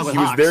trying to fuck with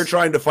Hawks. He was there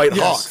trying to fight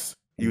Hawks.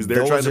 He was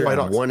there trying to fight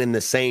Hawks. One and the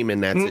same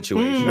in that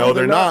situation. No,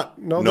 they're not.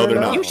 No, they're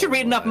not. You should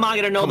read enough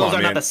manga to know those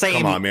are not the same.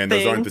 Come on, man.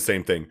 Those aren't the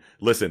same thing.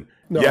 Listen.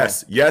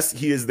 Yes,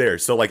 he is there.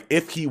 So like,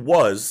 if he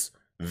was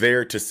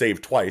there to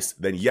save Twice,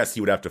 then yes,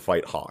 he would have to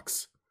fight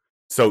Hawks.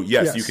 So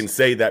yes, you can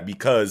say that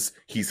because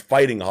he's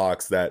fighting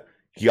Hawks that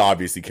he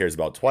obviously cares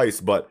about Twice,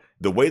 but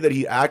the way that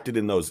he acted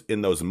in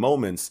those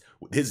moments,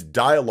 his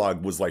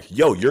dialogue was like,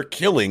 yo, you're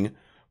killing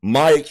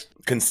my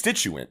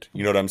constituent.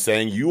 You know what I'm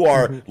saying? You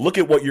are, look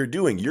at what you're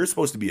doing. You're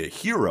supposed to be a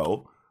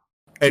hero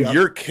and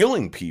you're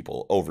killing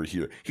people over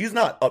here. He's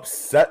not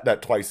upset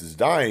that Twice is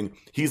dying.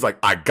 He's like,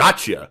 I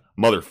gotcha,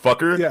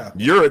 motherfucker. Yeah.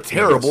 You're a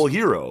terrible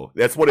hero.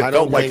 That's what it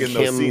felt like in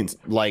those scenes.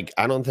 Like,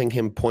 I don't think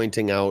him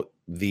pointing out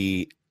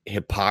the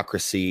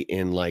hypocrisy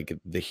in like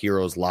the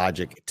hero's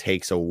logic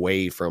takes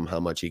away from how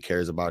much he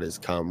cares about his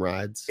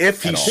comrades.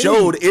 If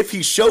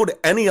he showed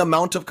any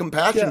amount of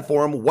compassion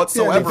for him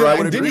whatsoever, I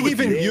would agree with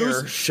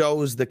you.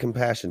 Shows the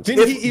compassion.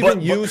 Didn't he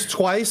even use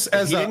Twice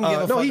as a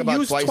no? He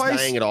used Twice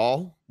dying at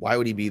all. Why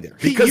would he be there?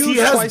 Because he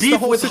has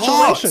beef with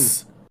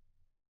Hawks.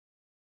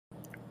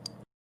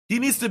 He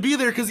needs to be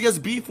there because he has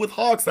beef with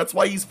Hawks. That's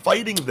why he's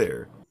fighting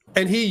there.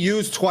 And he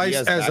used Twice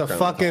as a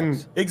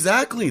fucking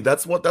exactly.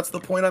 That's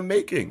the point I'm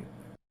making.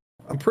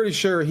 I'm pretty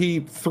sure he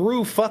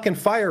threw fucking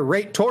fire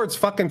right towards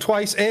fucking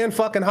Twice and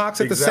fucking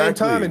Hawks at the same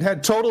time and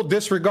had total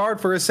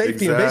disregard for his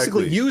safety and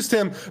basically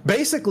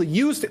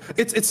used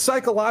it's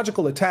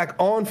psychological attack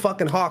on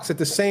fucking Hawks at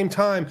the same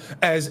time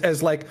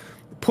as like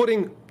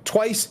putting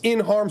Twice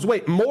in harm's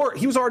way.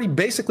 He was already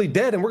basically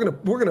dead, and we're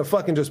gonna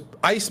fucking just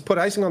put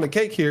icing on the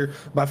cake here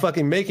by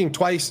fucking making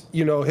Twice,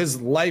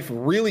 his life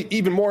really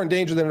even more in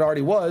danger than it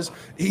already was.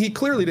 He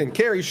clearly didn't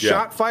care. He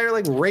shot fire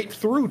like right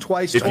through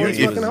Twice. He was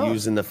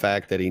using the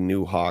fact that he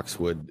knew Hawks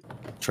would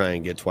try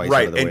and get Twice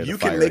out of the way. And you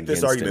can make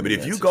this argument, but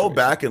if you go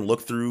back and look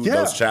through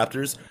those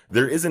chapters,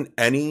 there isn't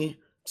any.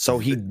 So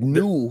he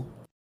knew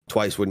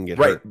Twice wouldn't get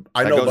hurt.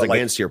 I know, goes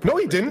against your point. No,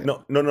 he didn't.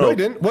 No, he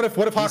didn't. What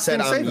if Hawks said,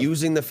 I'm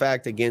using the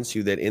fact against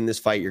you that in this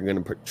fight you're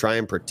going to try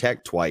and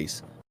protect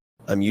Twice.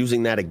 I'm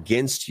using that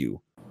against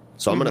you.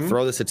 So I'm going to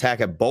throw this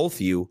attack at both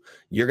you.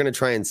 You're going to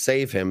try and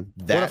save him.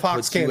 That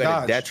puts you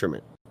at a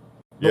detriment.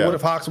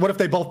 But what if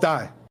they both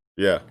die?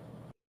 Yeah.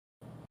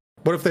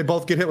 What if they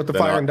both get hit with the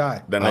fire and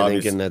die? Then I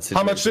think in that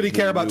situation, how much did he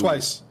care about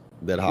Twice?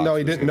 That Hawks no,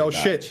 he didn't know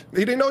shit.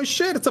 He didn't know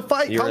shit. It's a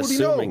fight. You're How would he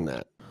know? assuming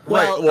that.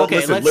 Well, right. Well,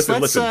 okay,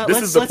 listen.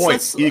 This is the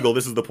point, Eagle.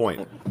 This is the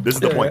point. This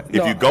is the point.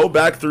 If you go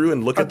back through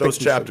and look at those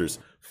chapters,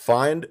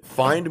 find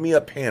me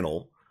a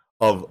panel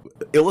of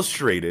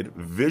illustrated,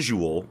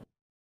 visual,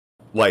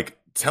 like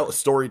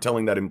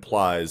storytelling that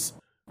implies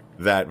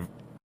that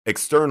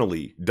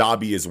externally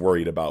Dobby is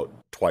worried about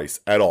Twice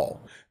at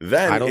all.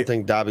 Then I don't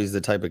think Dobby's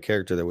the type of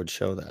character that would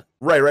show that.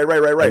 Right.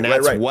 And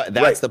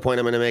that's the point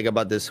I'm going to make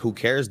about this "who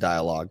cares"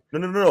 dialogue.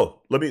 No.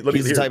 Let me.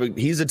 He's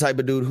the type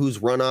of dude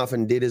who's run off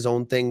and did his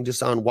own thing,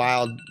 just on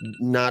wild,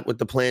 not with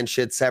the plan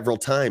shit several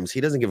times. He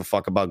doesn't give a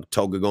fuck about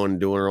Toga going and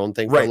doing her own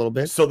thing for a little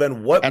bit. So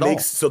then what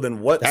makes? So then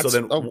what?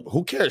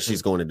 Who cares?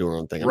 She's going to do her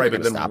own thing. Right.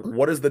 But then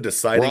what is the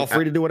deciding? We're all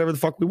free to do whatever the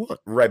fuck we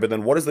want. Right. But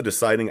then what is the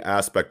deciding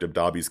aspect of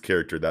Dobby's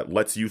character that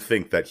lets you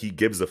think that he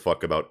gives a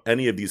fuck about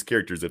any of these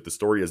characters if the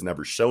story has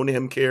never shown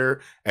him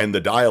care and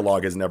the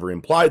dialogue has never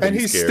implied that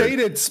he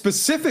stated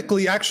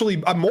specifically,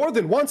 actually, more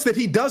than once, that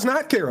he does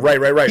not care about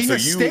right. He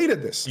has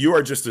stated this. You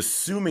are just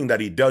assuming that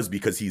he does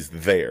because he's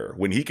there.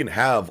 When he can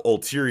have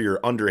ulterior,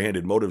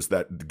 underhanded motives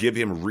that give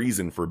him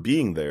reason for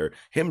being there,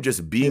 him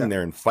just being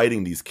there and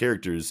fighting these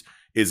characters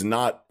is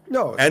not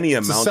any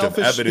amount of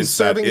evidence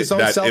that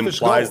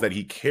implies that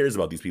he cares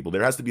about these people.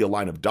 There has to be a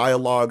line of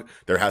dialogue.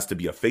 There has to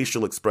be a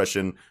facial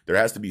expression. There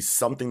has to be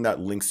something that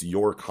links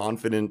your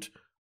confident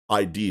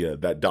idea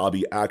that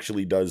Dobby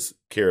actually does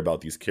care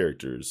about these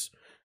characters.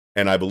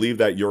 And I believe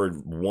that your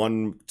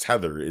one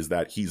tether is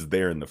that he's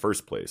there in the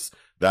first place.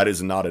 That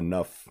is not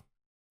enough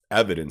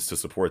evidence to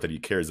support that he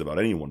cares about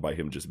anyone by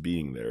him just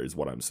being there, is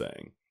what I'm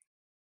saying.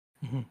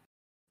 Mm-hmm.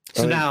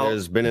 So now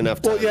there's been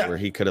enough time where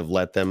he could have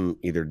let them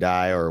either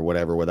die or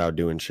whatever without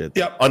doing shit.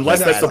 Yep.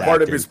 Unless that's a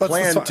part of his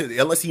plan,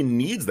 unless he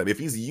needs them. If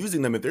he's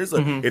using them, if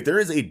there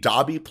is a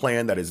Dobby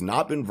plan that has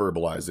not been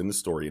verbalized in the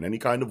story in any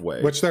kind of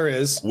way, which there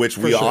is, which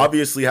we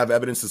obviously have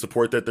evidence to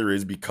support that there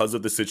is because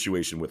of the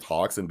situation with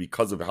Hawks and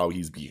because of how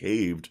he's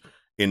behaved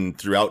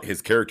throughout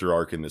his character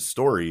arc in this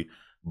story.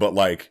 But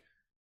like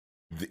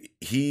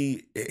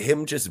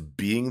him just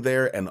being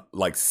there and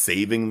like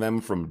saving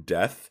them from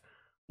death,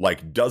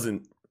 like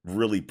doesn't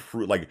really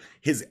prove, like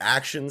his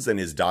actions and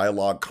his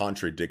dialogue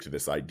contradict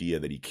this idea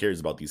that he cares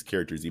about these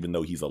characters, even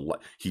though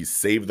he's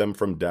saved them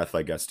from death,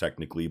 I guess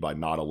technically, by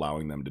not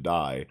allowing them to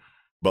die.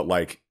 But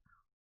like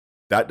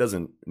that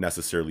doesn't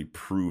necessarily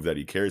prove that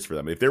he cares for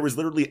them. If there was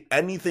literally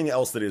anything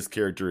else that his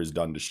character has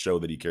done to show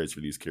that he cares for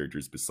these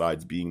characters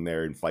besides being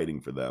there and fighting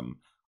for them,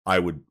 I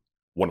would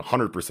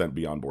 100%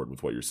 be on board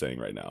with what you're saying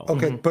right now.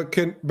 Okay, but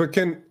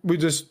can we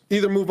just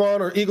either move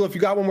on, or Eagle, if you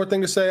got one more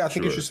thing to say, I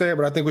think you should say it,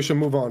 but I think we should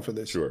move on for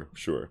this.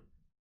 Sure.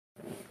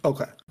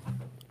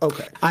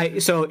 Okay.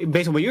 So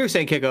based on what you were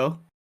saying, Kiko,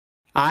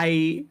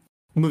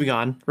 moving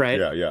on, right?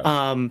 Yeah.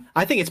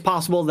 I think it's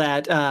possible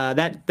that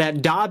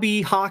that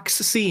Dobby Hawks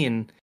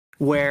scene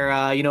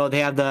where they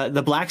have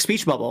the black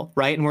speech bubble,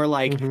 right? And we're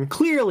like,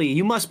 clearly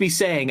you must be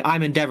saying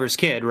I'm Endeavor's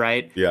kid,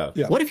 right? Yeah.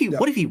 What if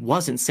he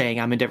wasn't saying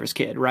I'm Endeavor's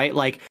kid, right?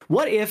 Like,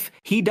 what if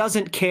he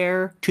doesn't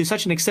care to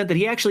such an extent that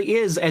he actually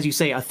is, as you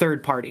say, a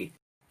third party?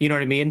 You know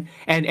what I mean?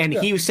 And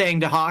he was saying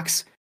to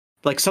Hawks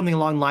like something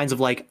along the lines of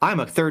like, I'm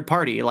a third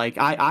party, like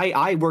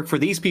I work for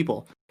these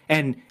people.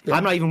 And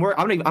I'm not even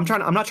I'm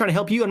not trying to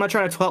help you. I'm not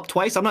trying to help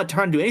Twice. I'm not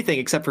trying to do anything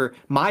except for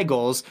my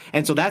goals.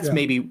 And so that's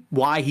maybe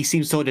why he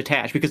seems so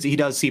detached, because he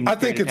does seem. I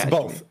think it's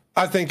both.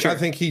 I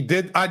think he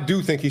did. I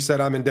do think he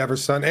said I'm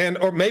Endeavor's son,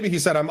 or maybe he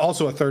said I'm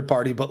also a third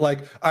party. But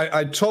like,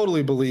 I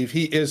totally believe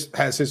he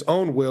has his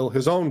own will,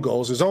 his own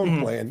goals, his own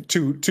plan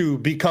to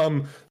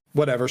become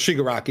whatever,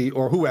 Shigaraki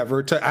or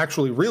whoever, to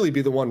actually really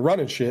be the one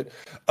running shit.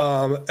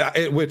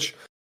 Which.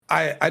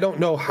 I don't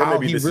know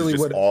how he really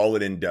would. All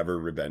an Endeavor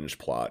revenge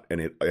plot,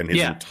 and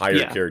his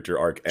entire character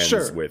arc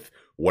ends with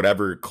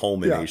whatever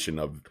culmination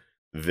of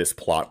this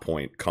plot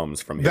point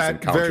comes from his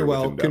encounter with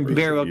Endeavor.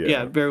 Very well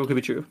could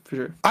be true for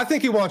sure. I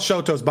think he wants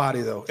Shoto's body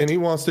though, and he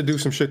wants to do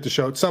some shit to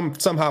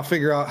Shoto, somehow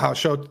figure out how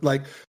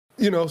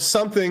Shoto,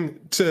 something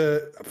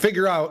to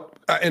figure out.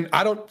 And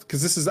I don't,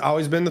 because this has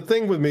always been the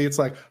thing with me. It's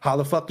like, how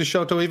the fuck does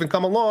Shoto even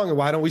come along? And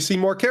why don't we see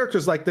more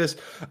characters like this?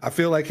 I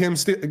feel like him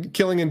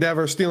killing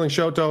Endeavor, stealing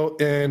Shoto,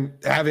 and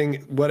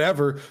having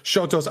whatever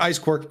Shoto's ice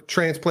quirk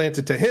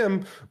transplanted to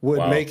him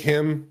would make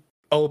him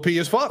OP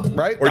as fuck,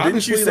 right? Or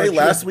didn't you say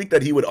last week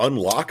that he would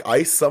unlock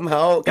ice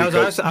somehow? I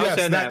was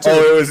saying that too.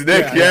 Oh, it was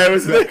Nick. Yeah, it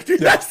was Nick. Dude,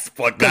 that's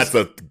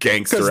a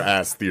gangster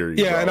ass theory.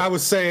 Yeah, bro. And I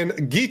was saying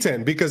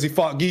Giten because he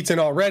fought Giten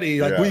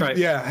already. Like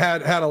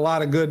had a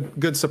lot of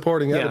good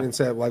supporting evidence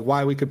that like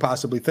why we could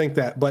possibly think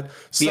that. But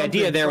the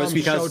idea there was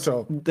because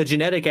the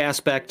genetic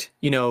aspect,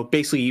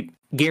 basically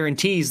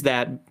guarantees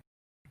that,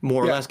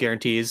 more or less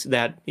guarantees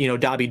that,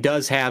 Dobby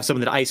does have some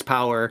of that ice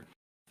power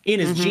in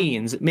his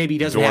genes. Maybe he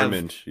doesn't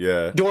dormant,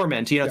 have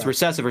dormant, it's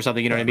recessive or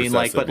something, you know what I mean?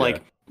 Like,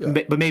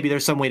 but maybe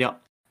there's some way to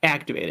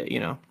activate it,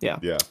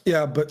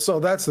 Yeah, but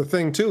so that's the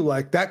thing too,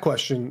 like that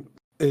question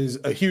is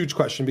a huge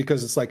question,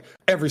 because it's like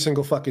every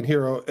single fucking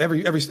hero,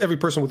 every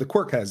person with a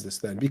quirk has this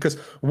then, because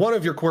one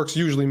of your quirks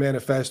usually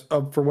manifests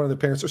for one of the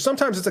parents, or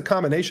sometimes it's a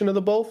combination of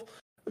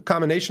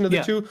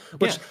the two,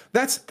 which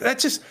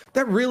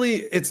that really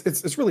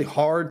it's really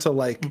hard to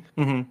like,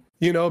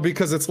 you know,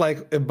 because it's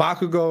like if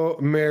Bakugo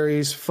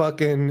marries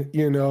fucking,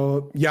 you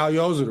know,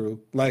 Yaoyorozu,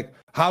 like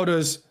how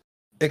does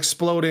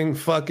exploding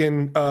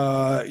fucking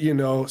you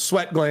know,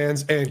 sweat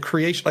glands and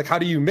creation, like how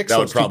do you mix that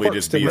those would probably two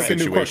just be a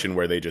situation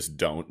where they just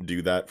don't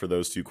do that for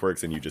those two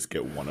quirks and you just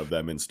get one of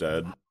them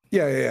instead.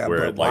 Yeah,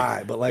 but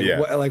why? But like,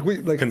 like we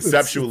like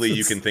conceptually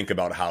you can think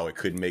about how it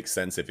could make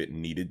sense if it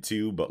needed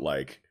to, but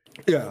like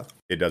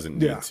it doesn't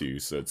need to.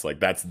 So it's like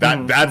that's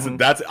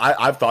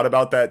I've thought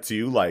about that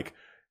too. Like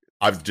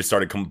I've just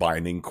started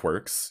combining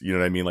quirks, you know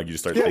what I mean? Like you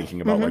just start thinking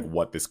about like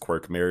what this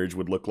quirk marriage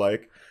would look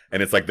like.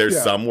 And it's like there's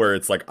some where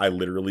it's like I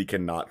literally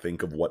cannot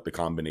think of what the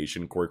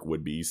combination quirk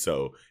would be.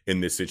 So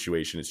in this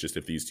situation, it's just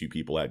if these two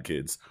people had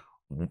kids,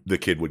 the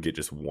kid would get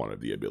just one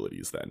of the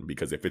abilities then.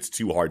 Because if it's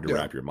too hard to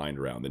wrap your mind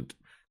around, then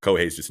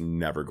Kohei's just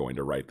never going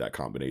to write that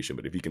combination.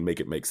 But if he can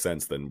make it make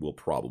sense, then we'll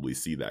probably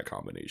see that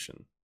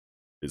combination,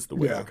 is the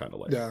way I kind of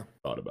like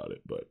thought about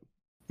it. But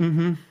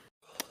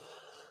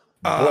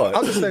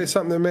I'll just say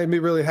something that made me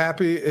really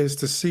happy is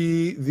to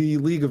see the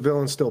League of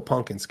Villains still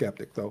punking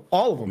Skeptic, though.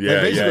 All of them.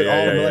 Like, basically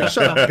all of them. Like,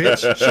 shut up,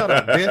 bitch. Shut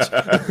up, bitch.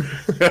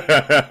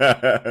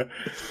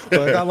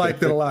 Like, I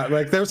liked it a lot.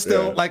 Like, they're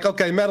still like,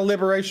 okay, Meta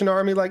Liberation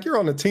Army, like, you're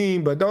on the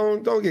team, but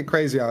don't get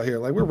crazy out here.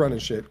 Like, we're running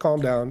shit.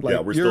 Calm down.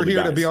 Like, you're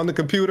here to be on the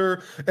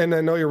computer and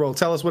then know your role.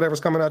 Tell us whatever's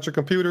coming out your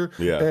computer.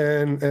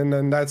 And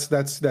then that's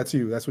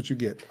you. That's what you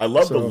get. I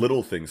love the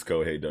little things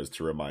Kohei does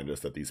to remind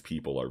us that these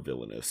people are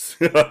villainous.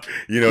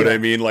 You know what I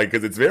mean? Like,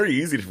 because it's very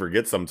easy to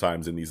forget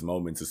sometimes in these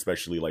moments,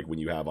 especially like when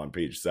you have on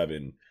page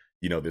 7,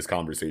 you know, this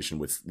conversation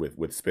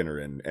with Spinner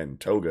and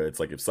Toga. It's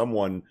like if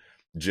someone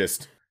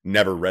just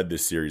never read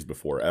this series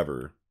before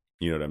ever,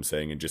 you know what I'm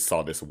saying, and just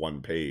saw this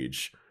one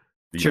page,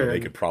 you know, they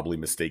could probably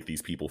mistake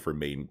these people for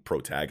main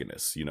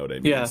protagonists, you know what I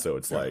mean? Yeah. So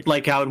it's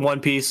like how in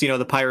One Piece, you know,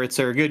 the pirates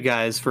are good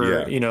guys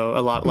for you know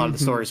a lot of the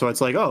story. So it's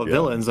like, oh,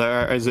 villains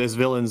is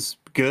villains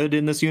good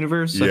in this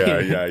universe?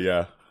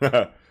 Yeah.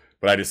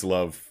 But I just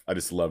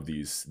love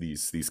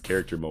these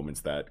character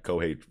moments that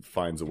Kohei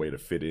finds a way to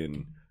fit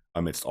in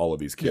amidst all of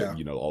these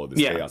you know, all of this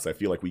chaos. I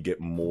feel like we get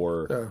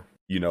more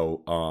you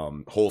know,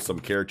 wholesome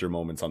character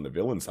moments on the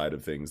villain side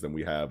of things than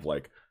we have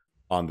like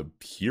on the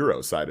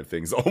hero side of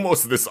things.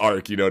 Almost this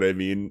arc, you know what I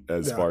mean?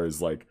 As far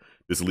as like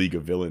this League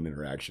of Villain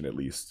interaction, at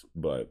least.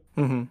 But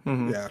I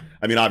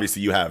mean,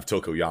 obviously you have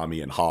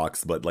Tokoyami and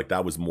Hawks, but like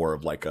that was more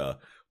of like a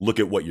look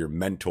at what your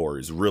mentor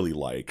is really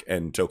like,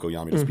 and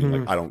Tokoyami just being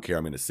like, I don't care,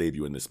 I'm going to save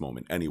you in this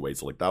moment anyway.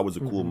 So like that was a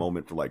cool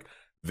moment for like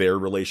their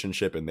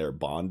relationship and their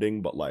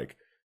bonding, but like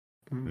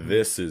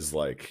this is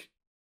like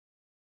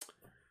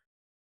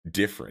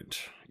different,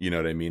 you know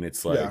what I mean?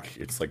 It's like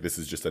it's like this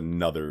is just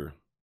another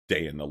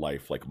day in the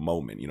life like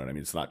moment, you know what I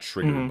mean? It's not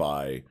triggered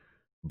by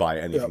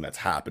anything that's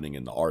happening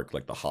in the arc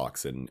like the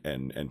Hawks and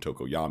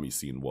Tokoyami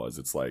scene was.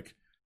 It's like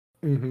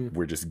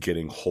we're just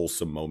getting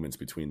wholesome moments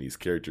between these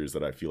characters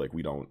that I feel like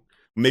we don't,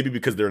 maybe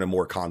because they're in a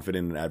more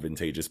confident and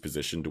advantageous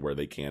position to where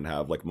they can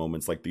have like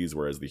moments like these,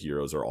 whereas the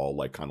heroes are all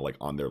like kind of like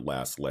on their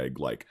last leg,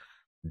 like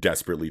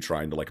desperately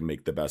trying to like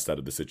make the best out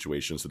of the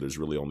situation. So there's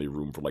really only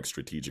room for like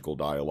strategical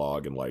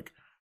dialogue and like,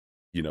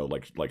 you know,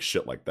 like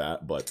shit like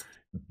that. But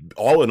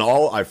all in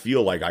all, I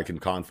feel like I can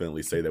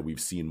confidently say that we've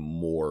seen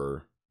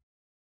more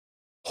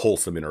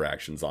wholesome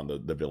interactions on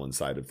the villain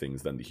side of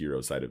things than the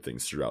hero side of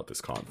things throughout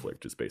this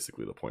conflict, is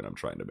basically the point I'm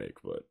trying to make.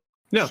 But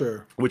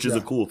which is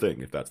a cool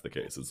thing if that's the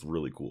case. It's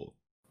really cool.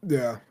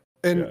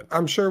 And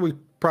I'm sure we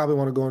probably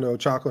want to go into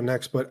Ochako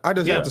next, but I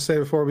just have to say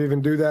before we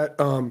even do that,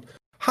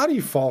 how do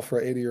you fall for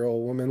an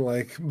 80-year-old woman?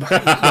 Like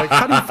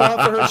how do you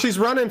fall for her? She's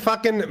running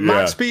fucking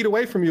Mach speed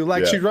away from you.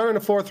 Like she's running a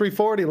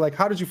 4.340. Like,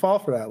 how did you fall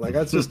for that? Like,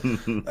 that's just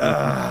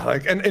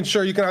like, and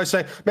sure, you can always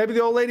say maybe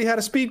the old lady had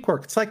a speed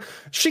quirk. It's like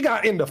she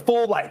got into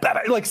full like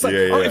it's like,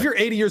 if you're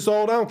 80 years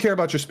old, I don't care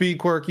about your speed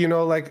quirk. You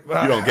know, like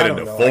you don't get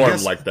into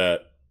form like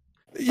that.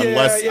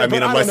 Unless you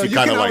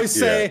kind of like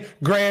say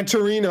Gran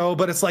Torino,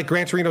 but it's like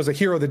Gran Torino's a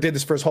hero that did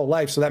this for his whole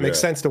life, so that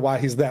makes sense to why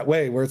he's that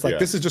way. Where it's like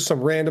this is just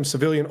some random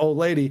civilian old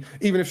lady,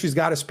 even if she's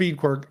got a speed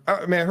quirk,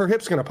 man, her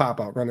hip's gonna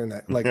pop out running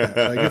that like that.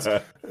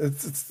 Like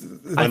it's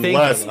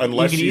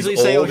unless she's old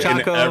say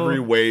Ochako in every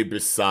way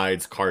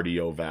besides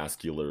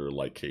cardiovascular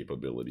like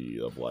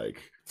capability of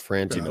like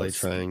frantically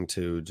trying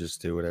to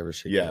just do whatever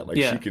she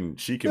can.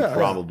 She can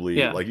probably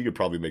like you could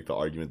probably make the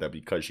argument that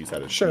because she's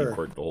had a speed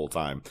quirk the whole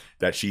time,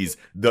 that she's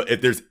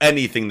if there's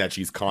anything that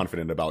she's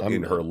confident about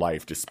in her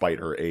life despite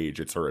her age,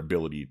 it's her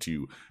ability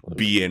to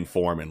be in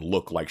form and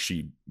look like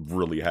she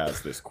really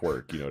has this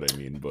quirk, you know what I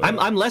mean? But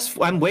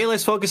I'm way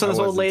less focused on this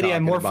old lady.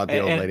 I'm more about the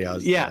old lady.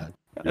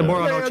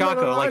 More on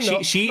Ochako. Like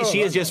she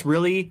is just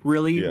really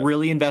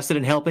invested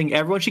in helping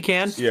everyone she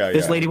can.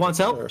 This lady wants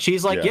help.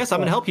 She's like, yes, I'm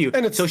gonna help you.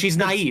 And so she's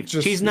naive.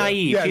 She's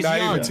naive. She's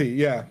naivety.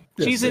 Young.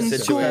 She's in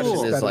school. The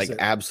situation is like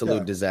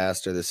absolute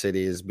disaster. The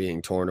city is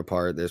being torn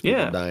apart. There's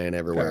people dying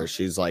everywhere.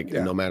 She's like,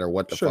 no matter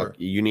what the fuck,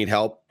 you need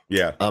help.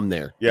 Yeah, I'm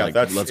there. Yeah, like,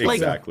 that's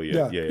exactly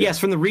it. Yeah. Yes,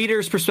 from the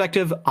reader's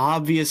perspective,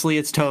 obviously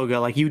it's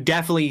Toga. Like you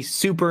definitely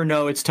super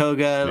know it's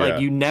Toga.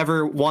 Like you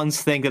never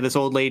once think that this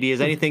old lady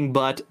is anything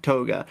but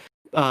Toga.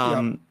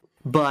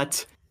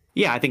 But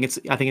yeah, I think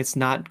it's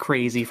not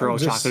crazy for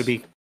Ochako to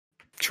be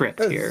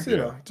tricked here. You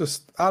know,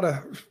 just out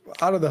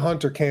of the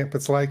hunter camp,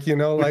 it's like, you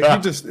know, like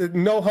you just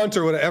no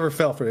hunter would have ever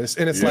fell for this.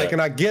 And it's like,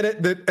 and I get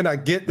it that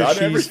not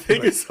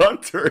everything is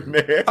hunter,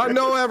 man. I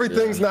know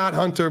everything's not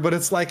hunter, but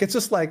it's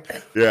just like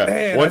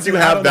man, once you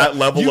have that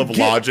level of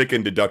logic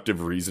and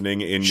deductive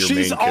reasoning in your main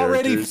characters. She's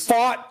already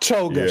fought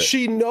Toga.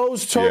 She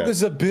knows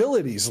Toga's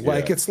abilities.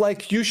 Like it's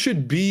like you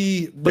should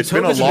be. But it's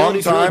been a long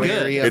time.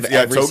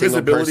 Toga's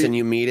ability person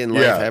you meet in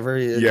life ever.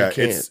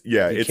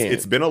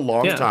 It's been a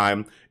long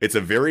time. It's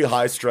a very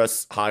high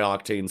stress, high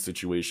octane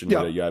situation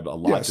where you have a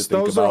lot to think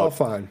about. Those are all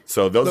fine.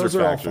 So those are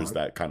factors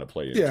that kind of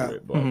play into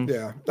it. But I don't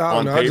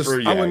know.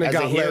 Paper, I wouldn't have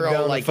as got a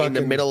hero, like in the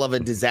middle of a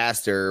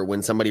disaster,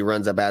 when somebody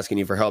runs up asking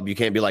you for help, you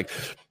can't be like,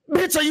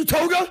 "Bitch, are you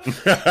Toga?"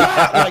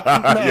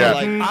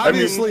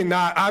 Obviously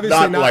not.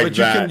 Like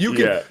but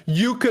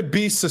you could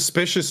be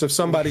suspicious of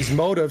somebody's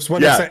motives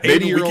when it's an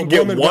 80-year-old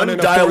woman running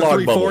a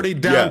 340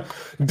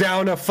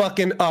 down a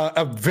fucking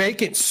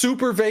a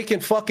super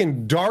vacant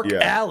fucking dark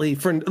alley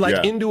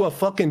into a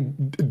fucking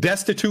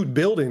destitute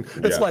building.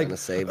 It's like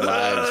save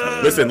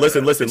lives. Man.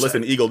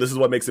 Listen, Eagle. This is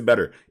what makes it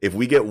better. If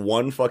we get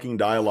one fucking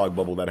dialogue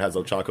bubble that has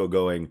Ochako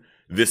going,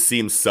 this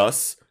seems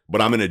sus,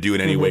 but I'm going to do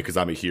it anyway because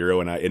I'm a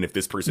hero, and if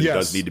this person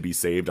does need to be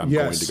saved, I'm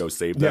going to go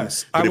save them.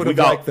 Yes, I would have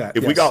liked that.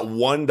 If we got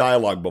one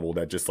dialogue bubble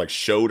that just like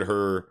showed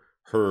her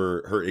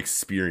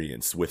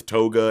experience with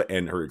Toga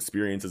and her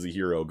experience as a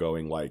hero,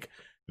 going like,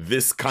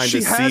 this kind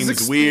of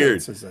seems weird.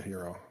 As a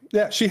hero.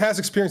 Yeah, she has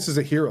experience as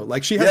a hero.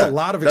 Like she has a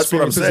lot of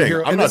experience as a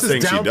hero. I'm not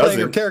saying she doesn't.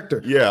 Her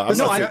character. Yeah, I'm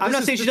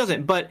not saying she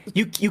doesn't. But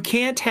you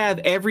can't have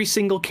every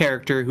single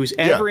character who's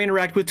ever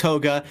interacted with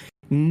Toga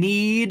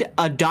need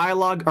a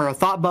dialogue or a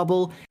thought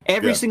bubble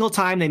every single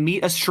time they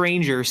meet a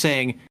stranger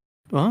saying,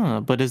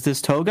 but is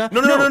this Toga?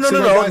 No.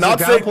 Not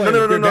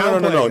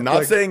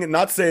saying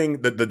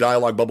that the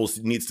dialogue bubble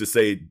needs to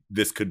say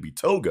this could be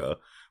Toga.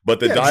 But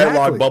the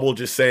dialogue bubble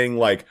just saying,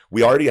 like,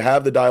 we already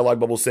have the dialogue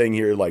bubble saying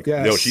here, like,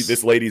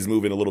 this lady's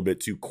moving a little bit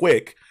too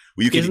quick.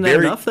 Well, Isn't that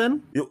enough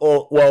then?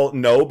 Well,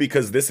 no,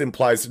 because this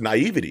implies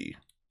naivety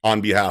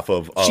on behalf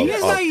of. She is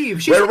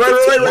naive. She's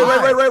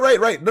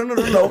right.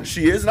 No.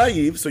 She is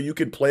naive, so you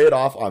could play it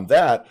off on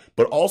that.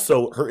 But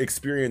also, her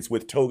experience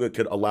with Toga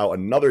could allow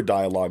another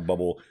dialogue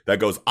bubble that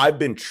goes, I've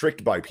been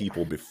tricked by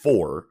people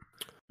before.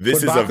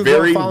 This is a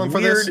very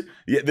weird.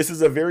 This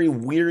is a very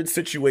weird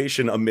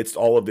situation amidst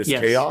all of this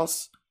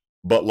chaos.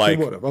 But like,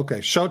 would have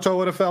Shoto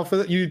would have fell for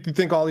that. You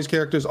think all these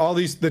characters,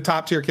 the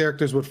top tier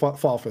characters would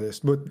fall for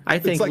this? But I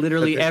think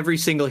literally every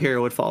single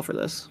hero would fall for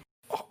this.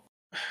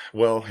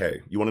 Well,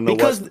 hey, you want to know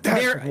because what?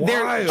 They're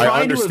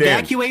trying to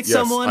evacuate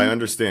someone. I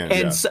understand.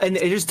 And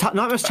there's not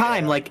much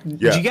time. Like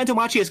Gigante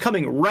Machi is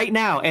coming right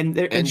now,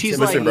 and she's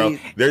listen, bro.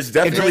 There's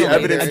definitely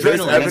evidence. There's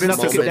evidence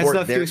to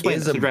support. There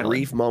is a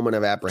brief moment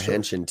of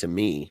apprehension to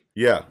me.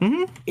 Yeah.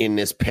 In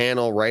this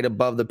panel, right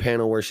above the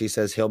panel where she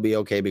says he'll be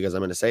okay because I'm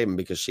going to save him,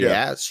 because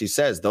she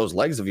says those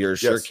legs of yours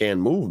sure can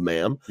move,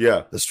 ma'am.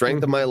 Yeah. The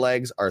strength of my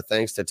legs are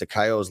thanks to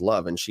Takayo's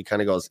love, and she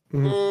kind of goes,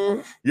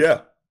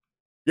 yeah,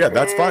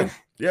 that's fine.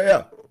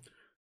 Yeah.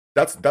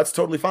 That's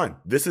totally fine.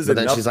 This is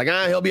enough. Then she's like,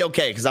 he'll be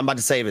okay because I'm about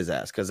to save his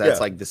ass, because that's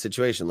like the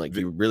situation. Like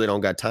you really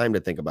don't got time to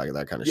think about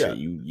that kind of shit.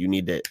 You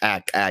need to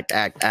act,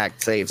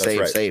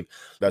 save.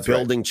 That's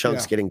building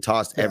chunks getting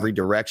tossed every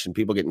direction,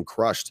 people getting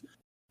crushed.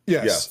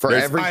 Yes. For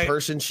every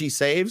person she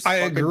saves, I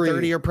agree.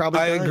 30 are probably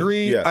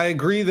dying. I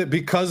agree that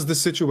because the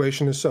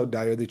situation is so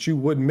dire that you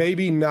would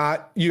maybe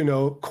not,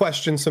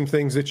 question some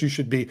things that you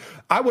should be.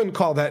 I wouldn't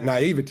call that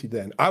naivety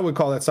then. I would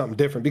call that something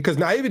different, because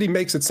naivety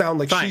makes it sound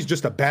like she's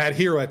just a bad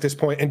hero at this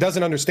point and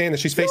doesn't understand that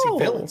she's facing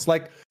villains.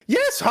 Like,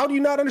 yes, how do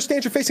you not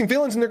understand you're facing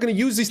villains and they're going to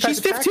use these types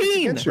of tactics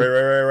against you?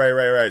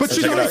 Right. But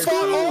she's already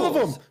fought all of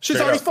them. She's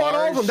already fought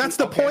all of them. That's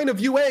the point of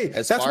UA.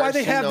 That's why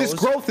they have this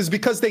growth, is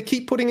because they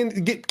keep putting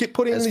in these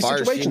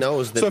situations.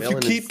 So if you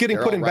keep getting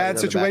put in bad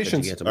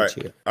situations. All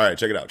right,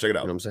 check it out. You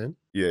know what I'm saying?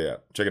 Yeah.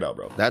 Check it out,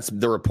 bro. That's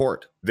the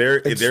report. There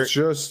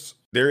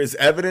is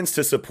evidence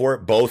to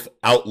support both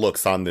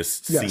outlooks on this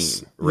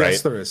scene, right?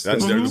 Yes, there is.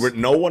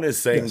 No one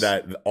is saying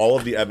that all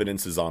of the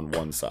evidence is on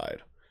one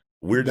side.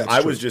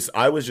 I was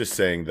just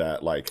saying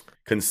that, like,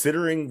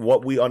 considering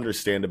what we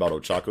understand about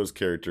Ochako's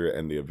character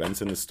and the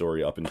events in the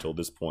story up until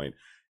this point,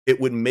 it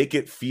would make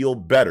it feel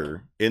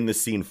better in the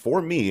scene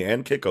for me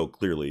and Kiko,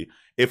 clearly,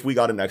 if we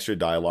got an extra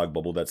dialogue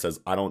bubble that says,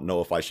 I don't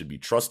know if I should be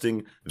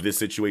trusting this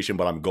situation,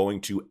 but I'm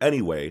going to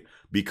anyway,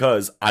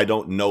 because I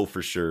don't know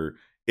for sure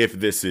if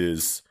this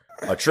is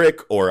a trick,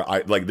 or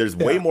there's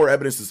way more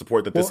evidence to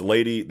support that this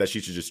lady, that she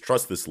should just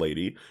trust this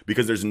lady,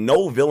 because there's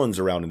no villains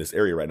around in this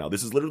area right now.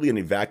 This is literally an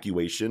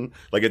evacuation.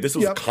 Like if this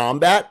was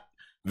combat,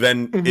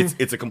 then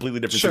it's a completely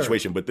different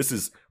situation. But this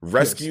is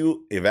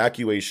rescue,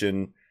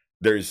 evacuation.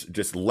 There's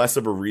just less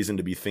of a reason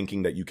to be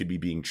thinking that you could be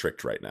being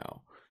tricked right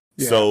now.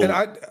 Yeah. So, and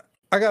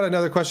I got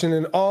another question,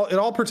 and it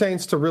all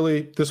pertains to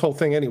really this whole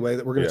thing anyway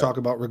that we're going to talk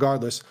about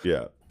regardless.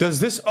 Yeah. Does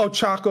this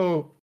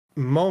Ochako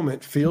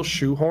moment feel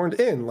shoehorned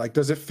in? Like,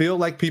 does it feel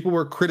like people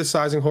were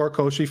criticizing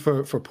Horikoshi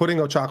for putting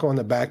Ochako on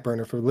the back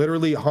burner for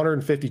literally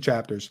 150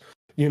 chapters,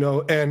 you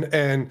know,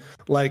 and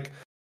like,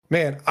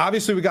 man,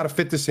 obviously we got to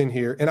fit this in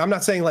here. And I'm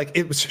not saying like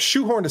it was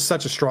shoehorned is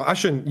such a strong, I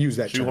shouldn't use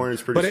that shoehorn term,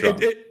 is pretty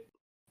strong.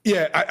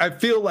 I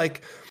feel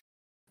like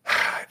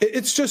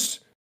it's just,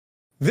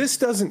 this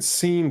doesn't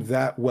seem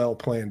that well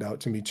planned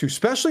out to me too,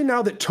 especially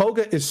now that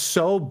Toga is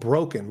so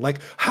broken. Like,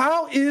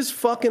 how is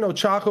fucking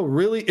Ochako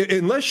really,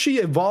 unless she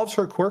evolves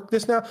her quirk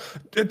this now,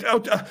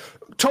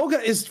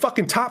 Toga is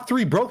fucking top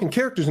 3 broken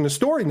characters in the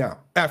story now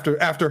after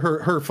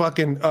her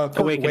fucking quirk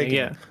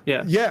awakening.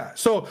 Yeah.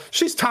 So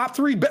she's top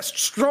 3 best,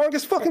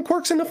 strongest fucking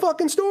quirks in the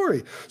fucking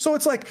story. So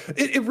it's like,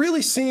 it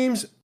really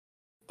seems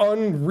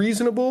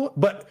unreasonable,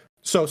 but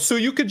so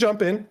you could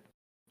jump in.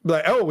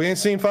 Like, oh, we ain't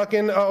seen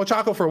fucking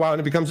Ochako for a while, and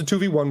it becomes a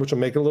 2v1, which will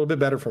make it a little bit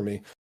better for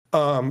me.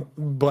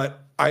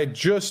 But I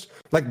just,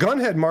 like,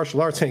 Gunhead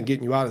martial arts ain't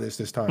getting you out of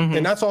this time.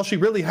 And that's all she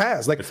really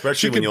has. Like,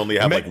 especially when you only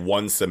have like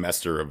 1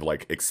 semester of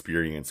like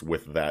experience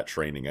with that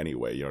training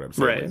anyway. You know what I'm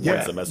saying? Right. Like,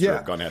 1 semester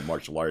of Gunhead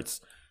martial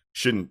arts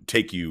shouldn't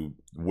take you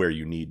where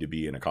you need to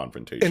be in a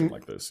confrontation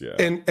like this. Yeah.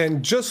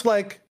 And just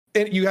like,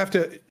 and you have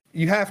to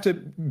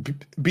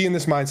be in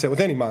this mindset with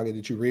any manga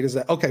that you read, is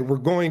that, okay, we're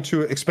going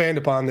to expand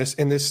upon this,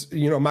 and this,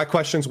 you know, my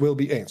questions will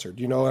be answered,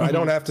 you know, and I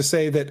don't have to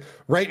say that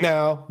right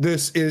now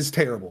this is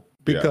terrible,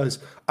 because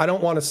I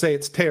don't want to say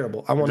it's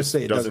terrible. I want to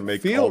say it doesn't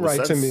feel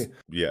right to me.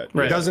 Yeah.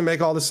 It doesn't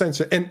make all the sense.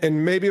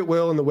 And maybe it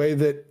will in the way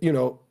that, you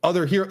know,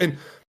 other hero, and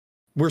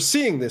we're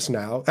seeing this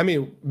now. I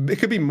mean, it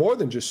could be more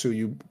than just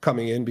Tsuyu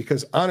coming in,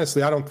 because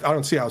honestly, I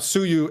don't see how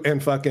Tsuyu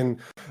and fucking,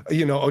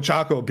 you know,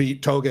 Ochako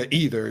beat Toga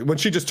either. When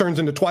she just turns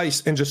into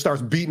Twice and just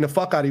starts beating the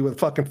fuck out of you with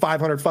fucking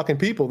 500 fucking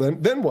people,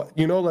 then what?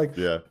 You know, like,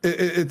 I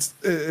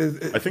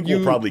think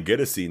we'll probably get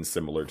a scene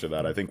similar to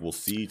that. I think we'll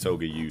see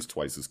Toga use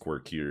Twice's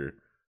quirk here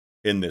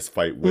in this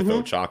fight with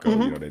Ochako. You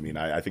know what I mean?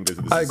 I think this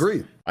I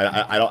agree.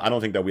 I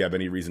don't think that we have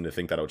any reason to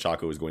think that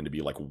Ochako is going to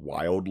be like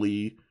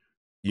wildly,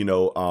 you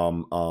know,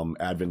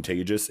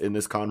 advantageous in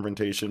this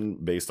confrontation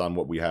based on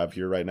what we have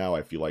here right now.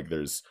 I feel like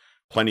there's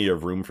plenty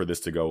of room for this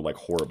to go like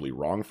horribly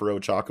wrong for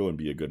Ochako and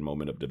be a good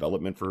moment of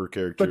development for her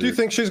character. But do you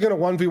think she's going to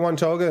 1v1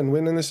 Toga and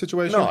win in this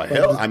situation? No,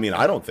 hell, I mean,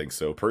 I don't think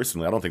so.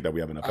 Personally, I don't think that we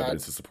have enough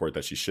evidence to support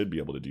that she should be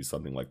able to do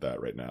something like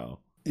that right now.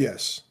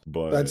 Yes.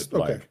 But that's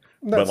okay.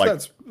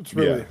 That's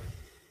really...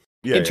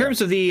 Yeah. In terms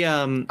of the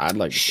I'd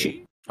like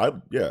to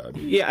and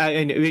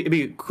it'd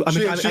be. I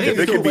mean,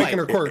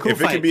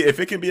 if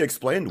it can be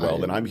explained well,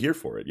 then I'm here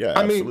for it. Yeah,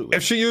 I absolutely. mean,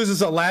 if she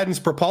uses Aladdin's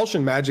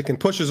propulsion magic and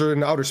pushes her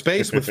into outer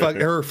space with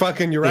her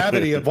fucking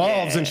gravity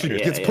evolves and she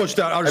gets pushed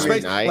out outer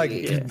space,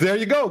 there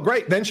you go,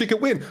 great. Then she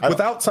could win.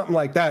 Without something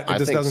like that, it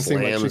just doesn't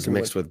seem like she can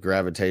mixed with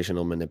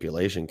gravitational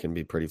manipulation can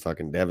be pretty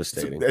fucking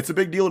devastating. It's a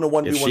big deal in a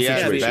 1v1 situation. She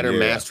has better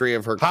mastery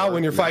of her. How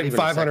when you're fighting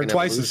 500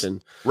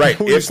 Twices? Right.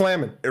 Who are you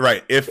slamming?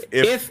 Right. If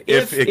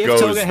it goes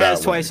Toga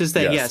has Twices,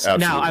 then yes.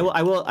 Absolutely. Now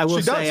I will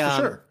she say does,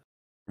 for sure.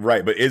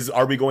 Right, but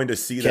are we going to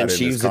see that? Can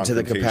she use it to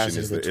the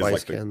capacity that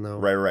Twice can, though?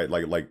 Right.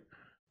 Like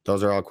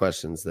those are all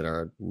questions that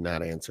are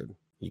not answered.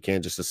 You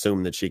can't just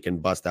assume that she can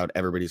bust out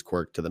everybody's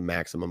quirk to the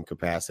maximum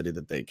capacity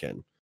that they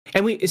can.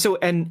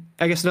 And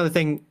I guess another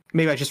thing,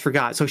 maybe I just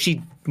forgot. So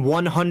she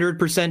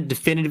 100%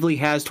 definitively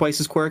has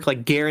Twice's quirk,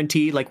 like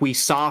guaranteed. Like we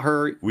saw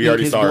her. We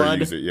already saw her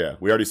use it. Yeah,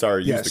 we already saw her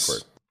use the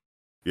quirk.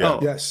 Yeah. Oh.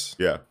 Yes.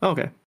 Yeah.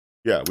 Okay.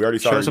 Yeah, we already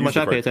saw her so much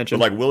I pay attention.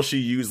 But like, will she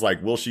use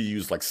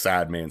like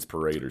Sad Man's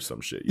Parade or some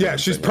shit? Yeah,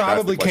 she's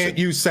probably can't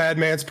use Sad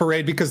Man's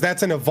Parade because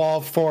that's an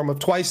evolved form of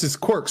Twice's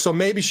quirk. So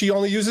maybe she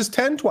only uses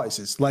 10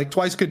 Twices. Like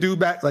Twice could do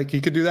back, like he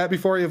could do that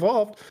before he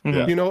evolved.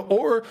 Mm-hmm. You know,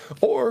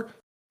 or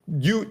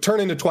you turn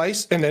into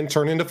Twice and then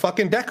turn into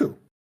fucking Deku.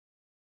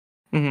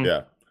 Mm-hmm.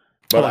 Yeah.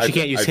 But she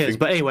can't use his.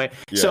 But anyway,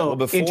 so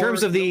in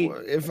terms of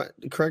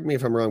correct me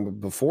if I'm wrong, but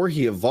before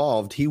he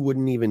evolved, he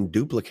wouldn't even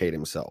duplicate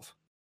himself.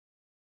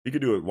 He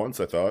could do it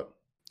once, I thought.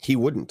 He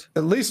wouldn't.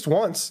 At least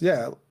once,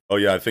 yeah. Oh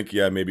yeah, I think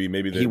maybe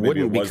he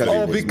wouldn't because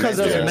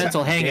of the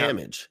mental hangout.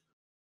 Damage.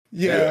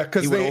 Yeah,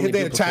 because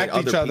they attacked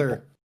each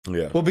other.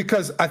 Yeah. Well,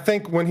 because I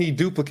think when he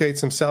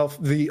duplicates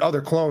himself, the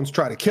other clones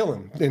try to kill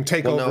him and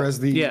take over as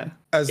the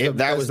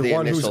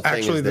one who's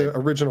actually the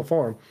original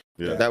form.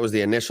 Yeah. That was the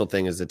initial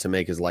thing, is that to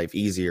make his life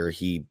easier,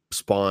 he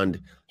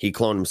cloned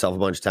himself a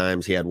bunch of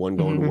times. He had one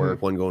going to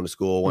work, one going to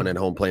school, one at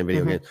home playing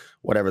video games,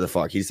 whatever the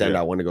fuck. He sent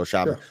out one to go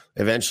shopping. Sure.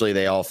 Eventually,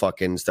 they all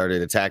fucking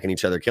started attacking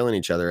each other, killing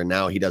each other, and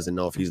now he doesn't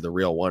know if he's the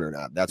real one or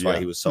not. That's why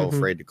he was so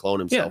afraid to clone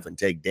himself and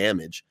take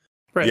damage.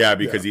 Right. Yeah,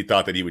 because he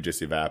thought that he would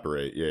just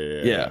evaporate.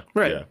 Yeah.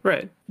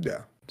 Right.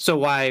 Yeah. So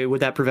why would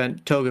that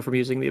prevent Toga from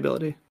using the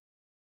ability?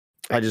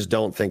 I just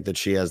don't think that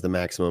she has the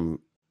maximum.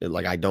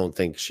 Like, I don't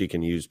think she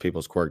can use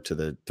people's quirk to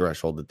the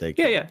threshold that they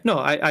can. Yeah. No,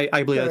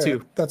 I believe that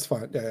too. That's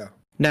fine. Yeah.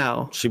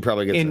 Now she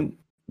probably gets a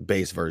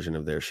base version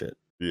of their shit.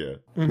 Yeah.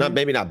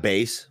 Maybe not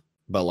base,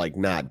 but like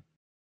not.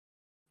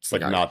 It's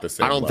like not the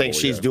same. I don't think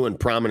she's doing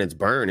Prominence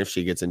Burn if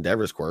she gets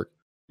Endeavor's quirk.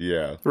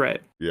 Yeah.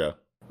 Right. Yeah.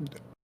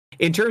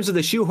 In terms of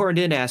the shoehorned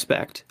in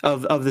aspect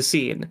of the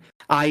scene,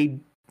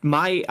 I'm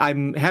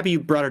happy you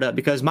brought it up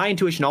because my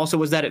intuition also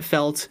was that it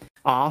felt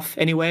off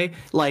anyway.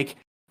 Like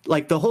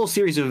the whole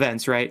series of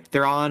events, right?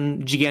 They're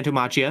on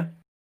Gigantomachia,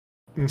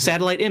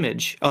 satellite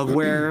image of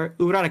where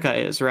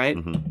Uraraka is, right?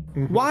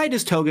 Why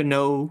does Toga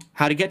know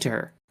how to get to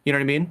her? You know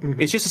what I mean?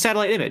 It's just a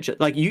satellite image.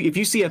 Like if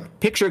you see a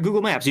picture of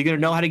Google Maps, you're gonna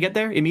know how to get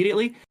there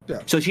immediately. Yeah.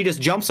 So she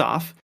just jumps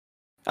off.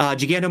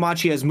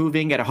 Gigantomachia is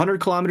moving at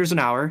 100 kilometers an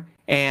hour,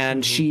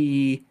 and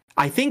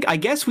I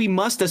guess we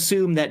must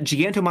assume that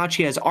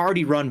Gigantomachia has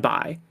already run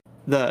by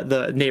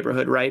the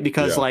neighborhood, right?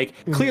 Because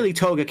clearly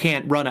Toga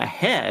can't run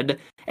ahead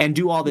and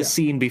do all this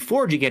scene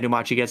before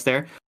Gigantomachia gets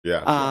there.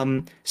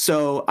 Yeah.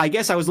 So I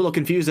guess I was a little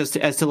confused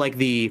as to like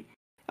the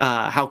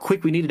how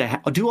quick we needed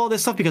to do all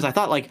this stuff, because I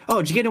thought like,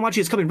 oh, Gigantomachia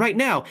is coming right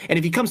now, and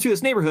if he comes through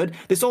this neighborhood,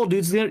 this old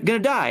dude's gonna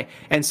die.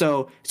 And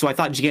so I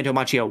thought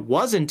Gigantomachia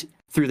wasn't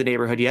through the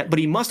neighborhood yet, but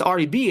he must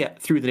already be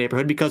through the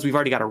neighborhood because we've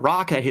already got a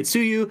rock that hit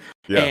Tsuyu,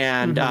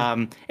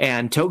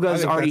 and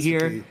Toga's already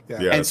here.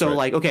 And so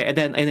like, okay, and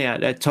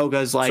then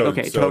Toga's like,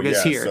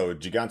 Toga's here. So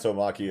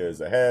Gigantomachia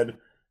is ahead.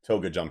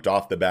 Toga jumped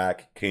off the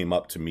back, came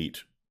up to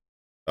meet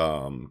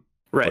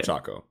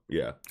Ochako.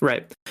 Yeah.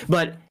 Right.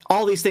 But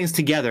all these things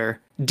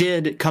together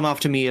did come off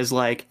to me as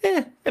like,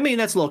 I mean,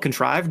 that's a little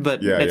contrived,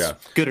 but it's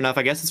good enough.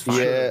 I guess it's fine.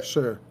 Yeah,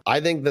 sure.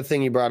 I think the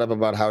thing you brought up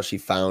about how she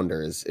found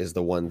her is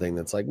the one thing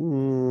that's like,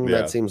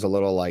 that seems a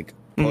little like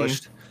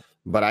pushed.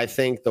 But I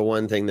think the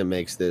one thing that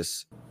makes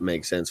this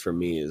make sense for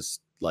me is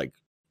like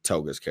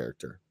Toga's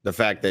character. The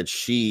fact that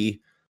she,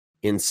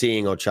 in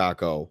seeing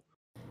Ochako,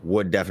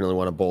 would definitely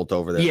want to bolt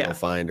over there and go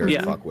find her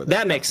and fuck with her.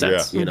 That makes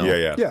sense. You know?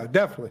 Yeah,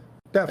 definitely.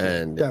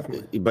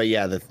 Definitely. But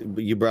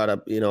you brought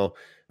up,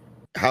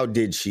 how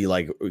did she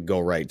like go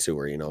right to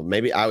her?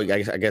 Maybe I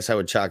guess I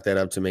would chalk that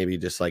up to maybe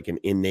just like an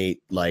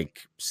innate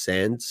like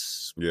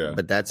sense. Yeah.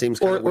 But that seems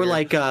or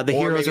like the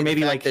heroes are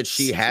maybe like that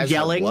she has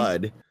yelling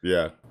blood.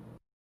 Yeah.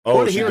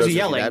 Or the heroes are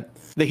yelling.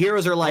 The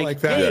heroes are like,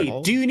 that.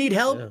 "Hey, do you need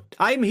help? Yeah.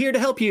 I'm here to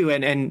help you."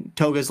 And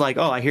Toga's like,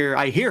 "Oh, I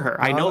hear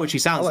her. I know what she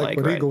sounds like."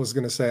 What Eagle was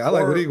gonna say. I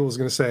like what Eagle was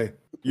gonna say.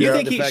 You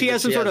think she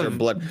has some sort of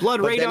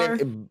blood radar?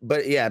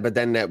 But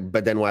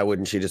then why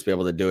wouldn't she just be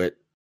able to do it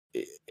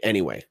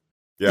anyway?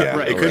 Yeah,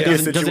 right. It could be a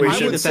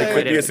situation. It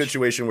could be a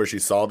situation where she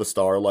saw the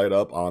star light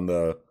up on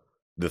the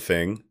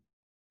thing,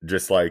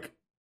 just like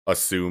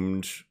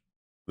assumed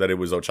that it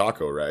was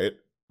Ochako, right?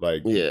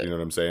 Like, you know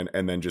what I'm saying?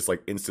 And then just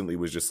like instantly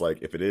was just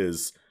like, if it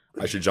is,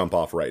 I should jump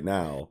off right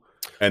now.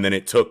 And then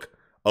it took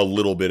a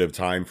little bit of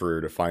time for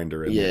her to find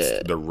her in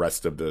the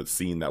rest of the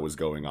scene that was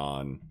going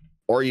on.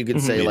 Or you could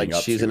say like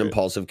she's an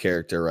impulsive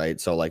character, right?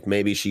 So like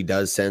maybe she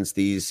does sense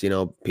these,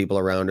 people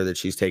around her that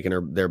she's taking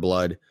their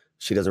blood.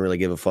 She doesn't really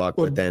give a fuck,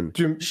 but then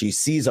she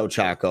sees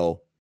Ochako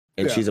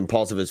and she's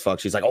impulsive as fuck.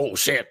 She's like, "Oh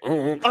shit!"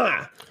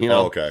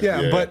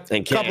 Okay, but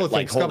and can't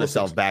like hold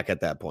herself back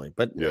at that point.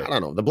 But I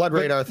don't know the blood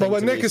radar thing. But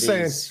what Nick is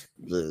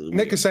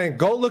saying,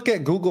 go look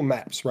at Google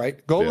Maps,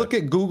 right? Go look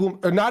at Google,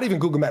 or not even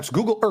Google Maps,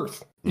 Google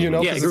Earth.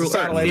 Because it's a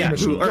satellite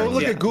image. Go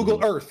look at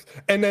Google Earth,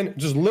 and then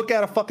just look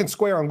at a fucking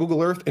square on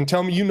Google Earth and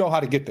tell me you know how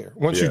to get there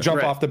once you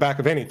jump off the back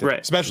of anything,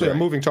 especially a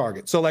moving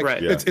target. So like,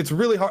 it's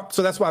really hard.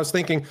 So that's why I was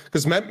thinking,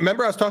 because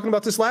remember I was talking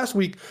about this last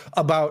week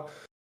about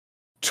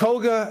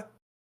Toga,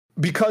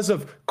 because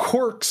of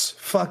quirks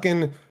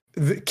fucking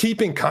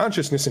keeping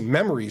consciousness and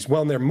memories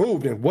when they're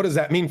moved. And what does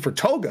that mean for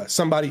Toga?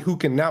 Somebody who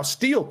can now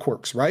steal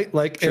quirks, right?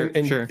 Like,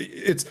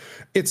 it's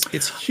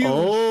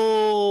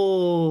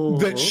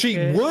huge that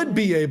she would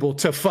be able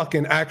to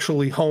fucking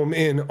actually home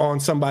in on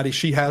somebody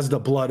she has the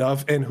blood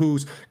of and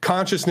whose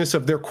consciousness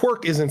of their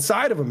quirk is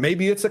inside of them.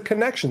 Maybe it's a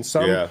connection,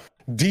 some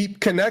deep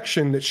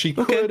connection that she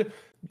could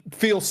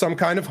feel some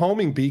kind of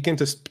homing beacon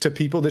to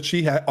people that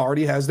she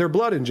already has their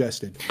blood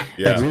ingested.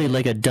 I really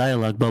like a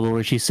dialogue bubble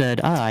where she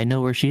said, I know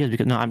where she is,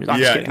 because I'm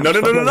just kidding.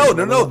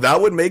 No. That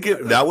would make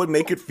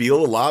it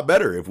feel a lot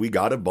better if we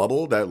got a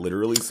bubble that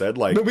literally said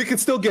like, but we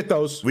could still get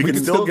those. We can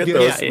still get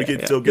those. We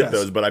can still get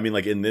those. But I mean,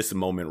 like in this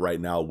moment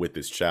right now with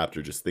this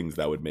chapter, just things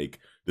that would make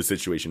the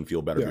situation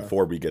feel better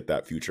before we get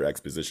that future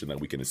exposition that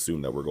we can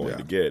assume that we're going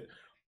to get.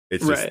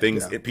 It's just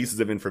things,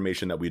 pieces of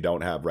information that we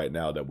don't have right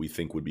now that we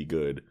think would be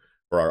good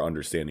for our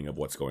understanding of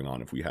what's going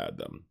on if we had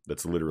them.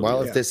 That's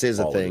literally if this is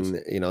a thing,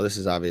 this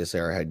is obviously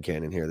our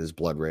headcanon here, this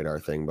blood radar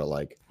thing, but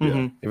like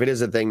if it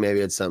is a thing, maybe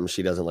it's something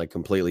she doesn't like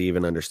completely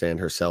even understand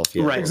herself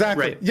yet. Right,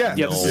 exactly. Yeah.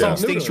 It's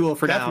instinctual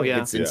for now.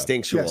 Yeah. It's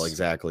instinctual,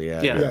 exactly.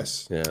 Yeah.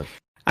 Yes. Yeah.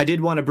 I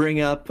did want to bring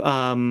up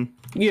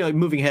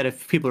moving ahead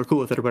if people are cool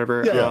with it or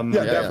whatever.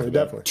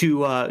 Definitely.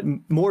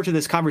 To more to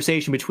this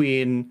conversation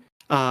between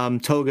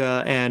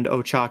Toga and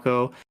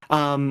Ochako.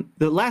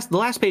 The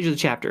last page of the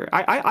chapter,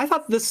 I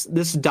thought this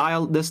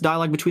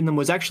dialogue between them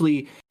was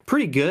actually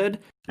pretty good.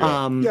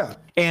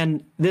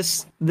 And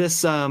this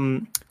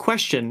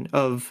question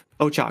of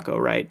Ochako,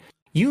 right?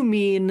 You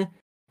mean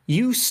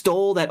you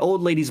stole that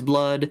old lady's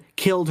blood,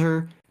 killed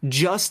her,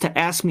 just to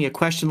ask me a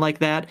question like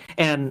that?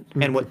 And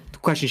what the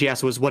question she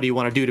asked was, what do you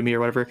want to do to me, or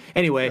whatever.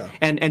 Anyway,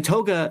 and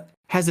Toga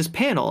has this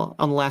panel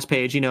on the last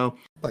page,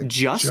 like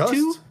just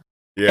to?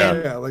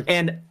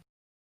 And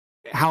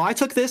how I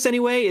took this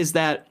anyway is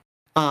that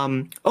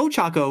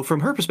Ochako, from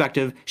her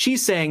perspective,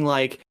 she's saying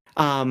like,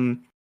 why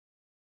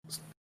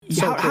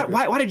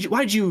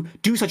did you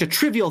do such a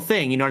trivial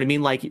thing? You know what I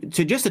mean? Like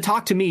to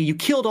talk to me, you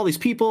killed all these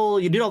people,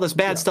 you did all this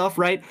bad stuff,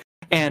 right?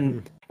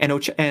 And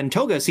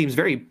Toga seems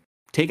very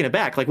taken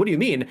aback. Like, what do you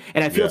mean?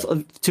 And I feel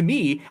to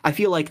me, I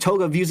feel like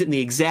Toga views it in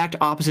the exact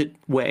opposite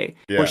way,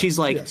 where she's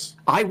like,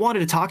 I wanted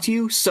to talk to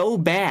you so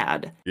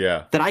bad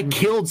that I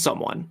killed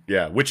someone.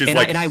 Yeah, which is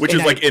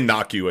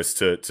innocuous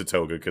to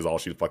Toga, because all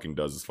she fucking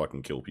does is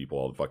fucking kill people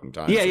all the fucking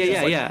time.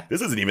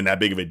 This isn't even that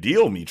big of a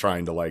deal, me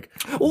trying to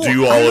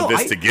do all of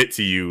this to get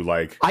to you.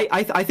 Like,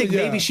 I think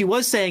maybe she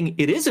was saying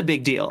it is a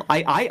big deal.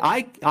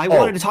 I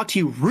wanted to talk to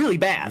you really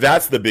bad.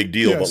 That's the big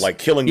deal, but like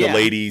killing the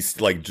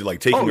ladies, like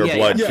taking her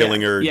blood,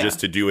 killing her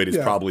just to do it is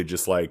probably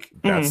just like,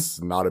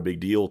 that's not a big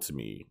deal to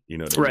me. You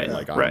know what I mean?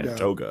 Like, I'm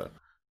Toga.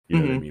 You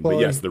know what I mean? Well,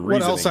 but yes, the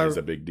reasoning is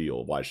a big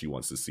deal why she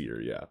wants to see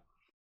her.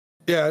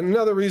 Yeah,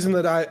 another reason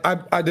that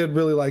I did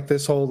really like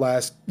this whole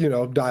last,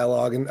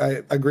 dialogue, and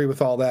I agree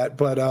with all that.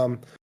 But the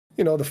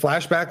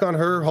flashback on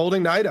her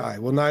holding Night Eye.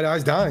 Well, Night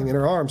Eye's dying in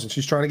her arms, and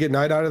she's trying to get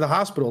Night Eye to the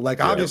hospital. Like,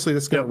 obviously,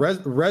 that's going to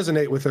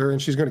resonate with her, and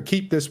she's going to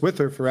keep this with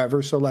her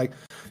forever. So, like,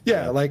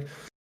 like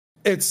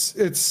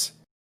it's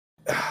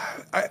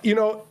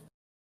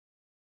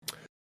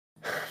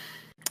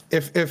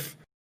if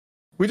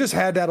we just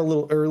had that a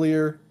little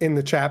earlier in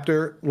the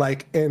chapter,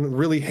 like, and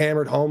really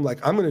hammered home,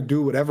 like, I'm going to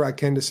do whatever I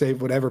can to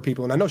save whatever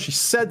people. And I know she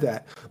said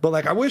that, but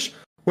like, I wish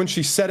when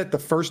she said it the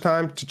first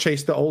time to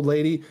chase the old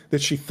lady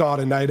that she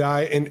thought of Night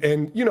Eye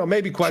and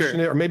maybe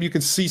question it, or maybe you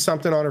could see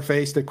something on her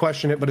face to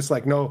question it, but it's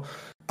like, no,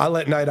 I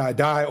let Night Eye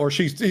die, or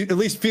she's at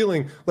least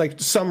feeling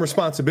like some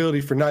responsibility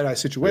for Night Eye's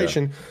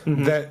situation,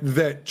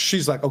 that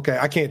she's like, okay,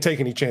 I can't take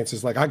any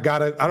chances. Like, I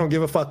don't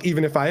give a fuck,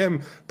 even if I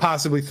am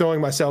possibly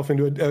throwing myself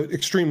into an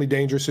extremely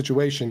dangerous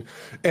situation.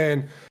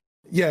 And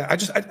I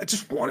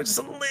just wanted just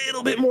a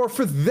little bit more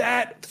for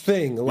that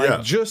thing,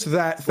 like just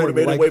that thing. Would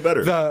have made it way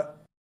better.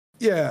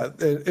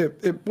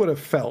 It would have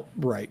felt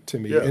right to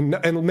me,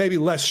 and maybe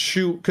less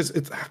shoe, because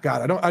it's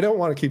God. I don't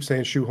want to keep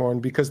saying shoehorn,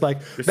 because like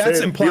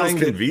that's implying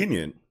that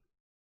convenient.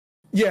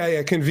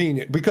 Yeah,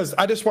 convenient. Because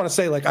I just want to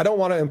say, like, I don't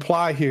want to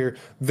imply here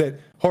that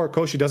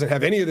Horikoshi doesn't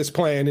have any of this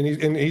planned,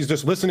 and he's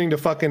just listening to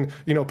fucking,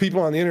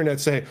 people on the internet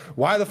say,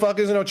 why the fuck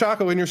isn't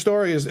Ochako in your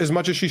story as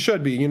much as she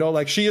should be?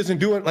 Like, she isn't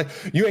doing, like,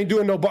 you ain't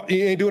doing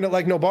it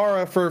like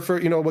Nobara for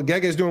what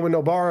Gege is doing with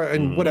Nobara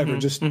and whatever,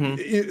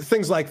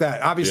 things like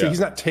that. Obviously, he's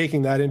not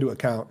taking that into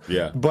account.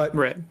 Yeah. But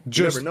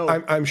just,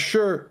 I'm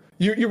sure,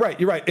 you're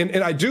right.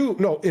 And I do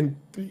know,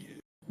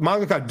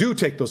 mangaka do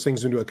take those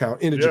things into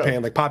account into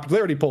Japan, like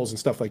popularity polls and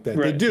stuff like that.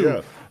 They do.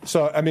 Yeah.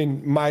 So, I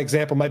mean, my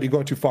example might be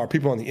going too far.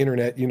 People on the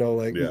internet,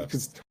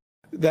 because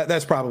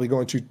that's probably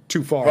going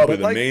too far. Probably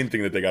the main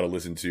thing that they got to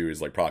listen to is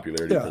like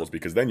popularity polls,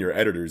 because then your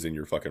editor's in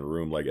your fucking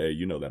room like, hey,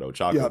 that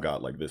Ochako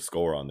got like this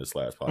score on this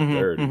last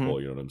popularity poll.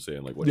 You know what I'm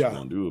saying? Like, what you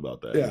gonna do about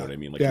that? You know what I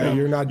mean? Like,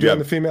 you're not doing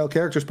the female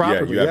characters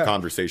properly. You have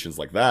conversations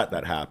like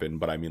that happen,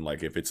 but I mean,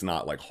 like, if it's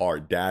not like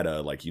hard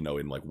data, like, in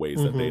like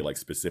ways that they like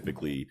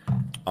specifically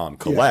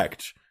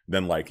collect.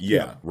 Then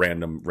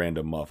random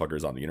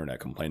motherfuckers on the internet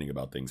complaining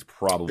about things,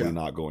 probably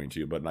not going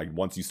to. But like,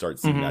 once you start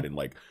seeing that in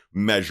like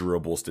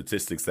measurable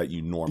statistics that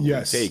you normally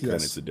take, then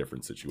it's a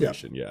different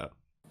situation. Yeah,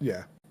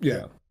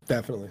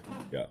 definitely.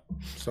 Yeah.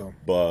 So,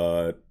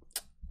 but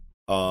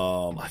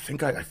I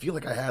feel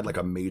like I had like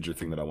a major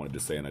thing that I wanted to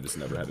say, and I just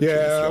never had a chance.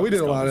 Yeah, we did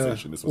a lot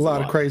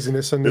of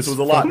craziness in this was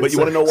a lot, but you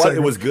want to know what?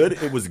 It was good.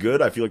 It was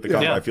good. I feel like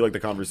the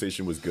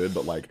conversation was good,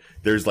 but like,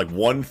 there's like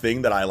one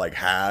thing that I like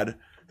had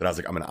that I was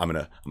like, I'm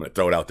gonna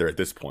throw it out there at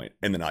this point.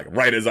 And then like,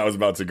 right as I was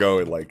about to go,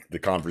 and like the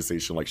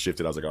conversation like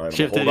shifted. I was like, all right,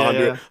 I'm gonna hold on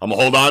to it. I'm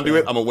gonna hold on to it.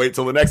 I'm gonna wait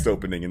till the next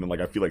opening. And then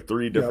like, I feel like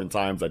 3 different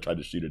times I tried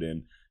to shoot it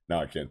in. Now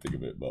I can't think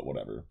of it, but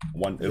whatever.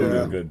 It'll be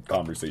a good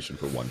conversation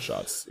for one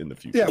shots in the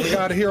future. Yeah, we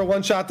got a hero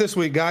one shot this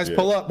week, guys.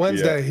 Pull up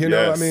Wednesday.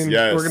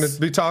 We're gonna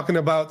be talking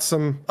about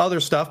some other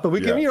stuff, but we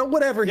can,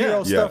 whatever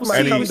hero stuff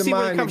might come to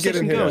mind.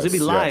 Conversation goes. It'll be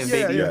live,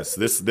 baby. Yes,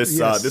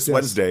 this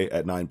Wednesday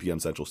at 9 p.m.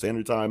 Central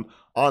Standard Time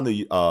on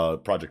the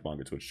Project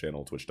Manga Twitch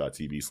channel,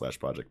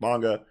 twitch.tv/Project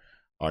Manga.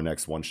 Our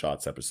next one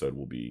shots episode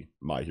will be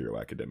My Hero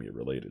Academia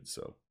related.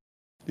 So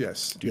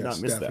yes, do not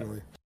miss that.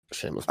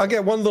 Shameless. I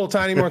get one little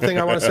tiny more thing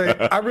I want to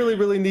say. I really,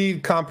 really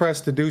need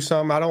Compress to do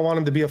something. I don't want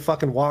him to be a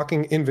fucking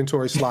walking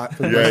inventory slot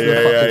for the rest of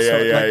the fucking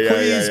story. Like,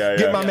 please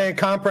get my man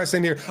Compress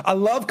in here. I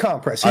love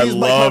Compress. He's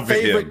like my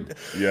favorite.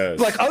 Yes.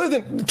 Like, other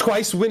than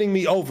Twice winning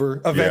me over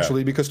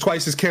eventually, because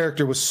Twice's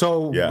character was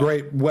so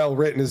great, well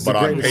written. But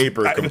on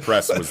paper,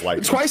 Compress was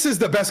like Twice is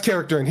the best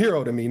character in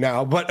Hero to me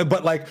now.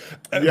 But like,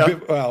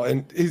 well,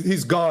 and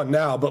he's gone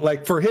now. But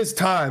like for his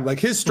time, like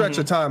his stretch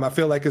of time, I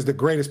feel like is the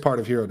greatest part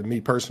of Hero to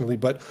me personally.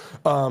 But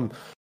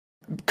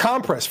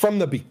Compress from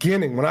the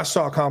beginning, when I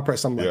saw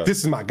Compress, I'm like, this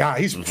is my guy.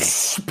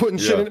 He's putting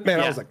shit in it. Man,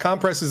 I was like,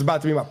 Compress is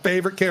about to be my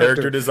favorite character.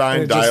 Character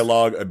design,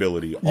 dialogue,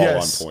 ability,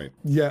 all on point.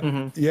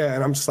 Yeah, yeah.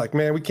 And I'm just like,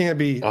 man, we can't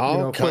be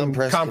putting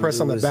Compress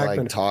on the back like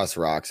end. Toss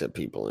rocks at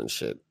people and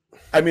shit.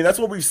 I mean, that's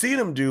what we've seen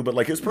him do, but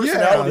like his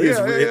personality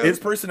his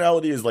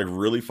personality is like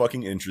really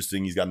fucking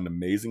interesting. He's got an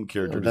amazing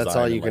character design. That's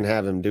all you can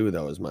have him do,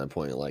 though, is my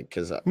point. Like,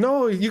 because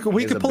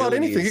we could pull out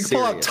anything. He could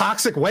pull out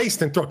toxic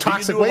waste and throw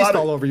toxic waste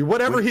all over you.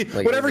 Whatever he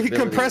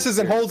compresses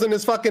and holds in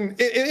his fucking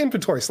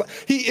inventory.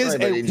 He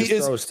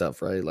is throw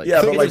stuff, right? Like,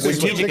 but like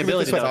strategic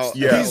ability.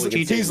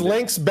 He's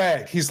Link's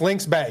bag. He's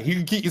Link's bag.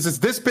 He's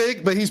this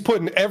big, but he's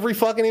putting every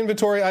fucking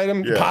inventory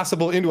item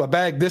possible into a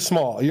bag this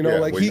small. You know,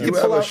 like he can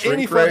pull out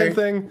any fucking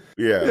thing.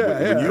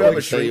 Yeah. When you have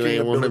a shrinking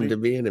you want ability, him to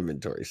be an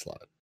inventory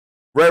slot.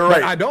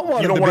 Right. I don't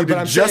want him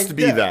to just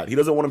be that. He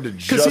doesn't want him to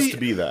just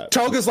be that.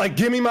 Toga's like,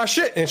 give me my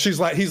shit. And he's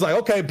like,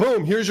 okay,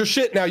 boom, here's your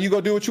shit. Now you go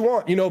do what you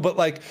want. You know, but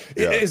like,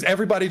 is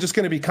everybody just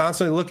going to be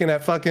constantly looking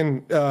at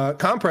fucking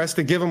Compress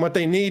to give them what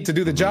they need to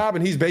do the job?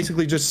 And he's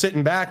basically just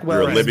sitting back.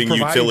 We're a living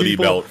utility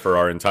belt for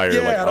our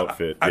entire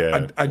outfit.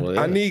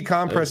 I need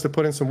Compress to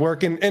put in some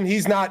work. And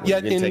he's not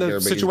yet in the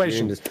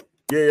situation.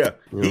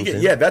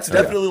 That's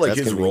definitely like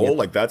his role.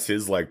 Like that's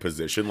his like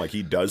position. Like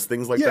he does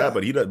things like that,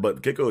 but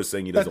But Kiko is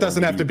saying he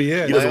doesn't have to be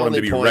it. He doesn't want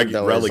him to be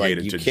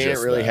relegated to just you can't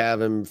really that. have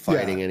him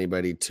fighting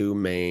anybody too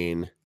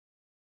main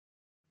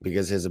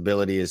because his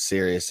ability is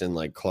serious in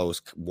like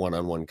close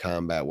one-on-one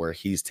combat where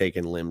he's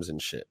taking limbs and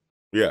shit.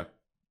 Yeah,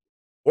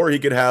 or he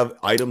could have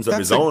items of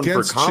his own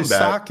for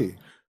combat. Chisaki.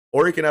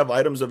 Or he can have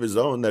items of his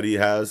own that he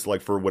has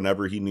like for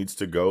whenever he needs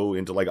to go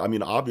into like. I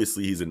mean,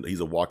 obviously he's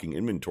a walking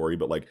inventory,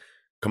 but like.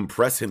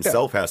 Compress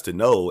himself has to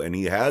know, and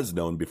he has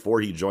known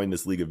before he joined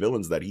this League of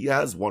Villains that he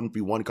has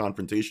 1v1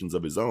 confrontations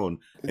of his own,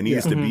 and he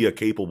needs to be a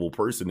capable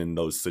person in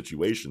those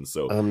situations.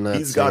 So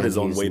he's got his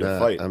own way to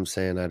fight. I'm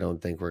saying I don't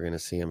think we're going to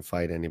see him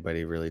fight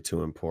anybody really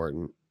too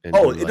important. It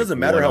doesn't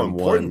matter how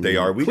important they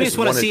are. We just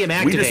want to see him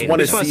activate. We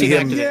just want to see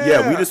him.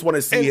 We just want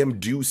to see him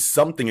do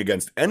something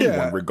against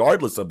anyone,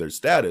 regardless of their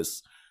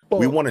status.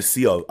 We want to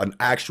see an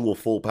actual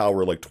full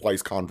power, like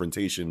Twice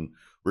confrontation,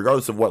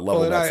 regardless of what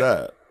level that's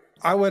at.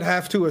 I would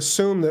have to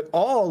assume that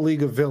all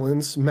League of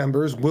Villains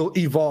members will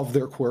evolve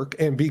their quirk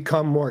and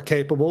become more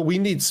capable. We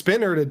need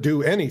Spinner to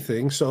do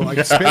anything. So,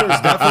 like, Spinner's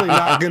definitely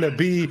not going to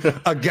be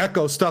a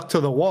gecko stuck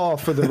to the wall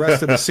for the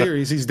rest of the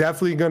series. He's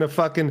definitely going to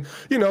fucking,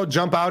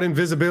 jump out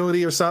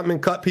invisibility or something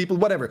and cut people,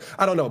 whatever.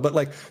 I don't know. But,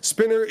 like,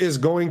 Spinner is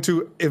going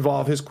to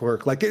evolve his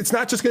quirk. Like, it's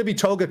not just going to be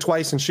Toga,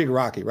 Twice, and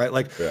Shigaraki, right?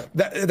 Like,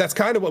 that's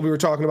kind of what we were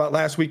talking about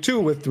last week, too,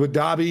 with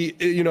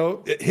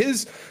Dabi,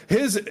 his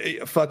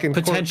fucking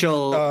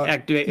potential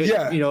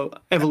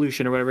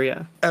evolution or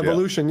whatever.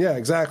 Evolution,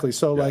 exactly.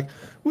 So like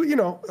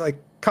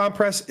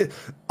Compress,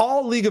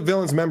 all League of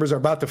Villains members are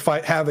about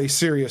to have a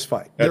serious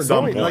fight. At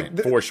some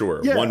point, for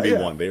sure.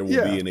 1v1. They will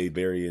be in a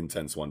very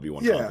intense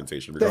 1v1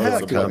 confrontation.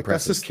 Regardless of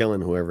Compress is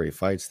killing whoever he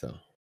fights, though.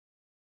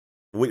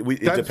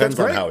 It depends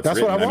on how it's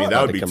written. I mean,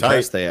 that would be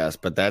tight. They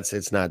ask, but that's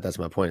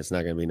my point. It's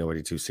not going to be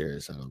nobody too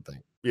serious, I don't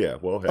think. Yeah,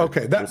 well,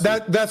 okay.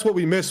 That's what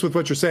we missed with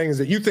what you're saying is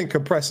that you think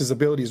Compress's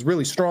ability is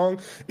really strong,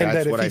 and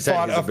that's that what I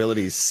said. His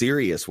ability is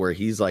serious, where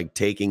he's like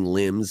taking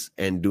limbs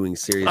and doing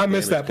serious. I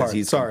missed that part.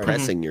 He's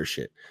compressing your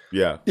shit.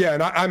 Yeah,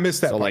 and I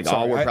missed that. So part.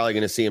 All we're probably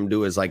going to see him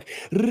do is like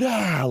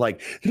rah,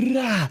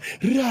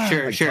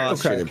 Sure.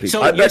 Okay.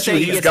 So you're saying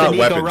he gets the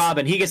Nico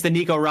Robin. He gets the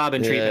Nico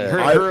Robin treatment.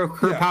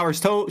 Her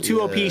power's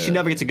too OP. She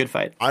never gets a good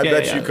fight. I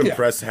bet you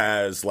Compress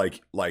has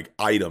like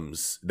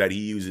items that he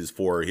uses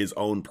for his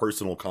own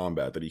personal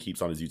combat that he keeps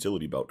on his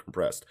utility belt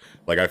compressed.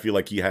 Like I feel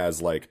like he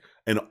has like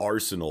an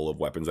arsenal of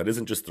weapons that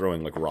isn't just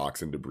throwing like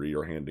rocks and debris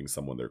or handing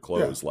someone their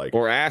clothes, like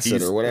or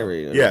acid or whatever.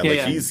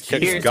 He's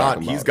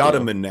got a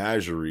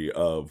menagerie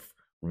of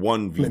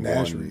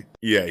 1v1.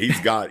 Yeah,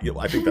 he's got.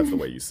 I think that's the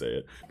way you say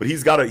it. But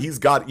he's got a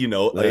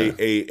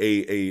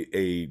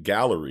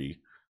gallery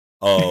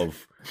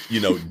of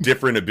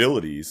different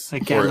abilities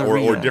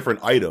or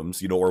different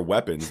items, or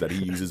weapons that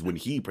he uses when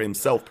he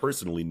himself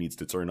personally needs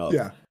to turn up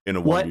in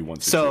a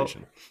 1v1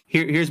 situation. So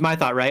here's my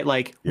thought, right?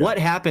 Like, what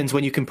happens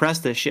when you compress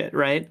this shit,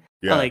 right?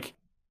 Yeah. Like,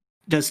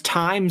 does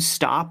time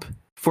stop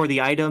for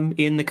the item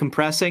in the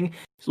compressing?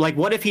 Like,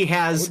 what if he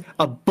has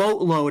a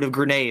boatload of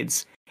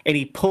grenades and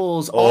he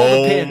pulls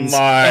all the pins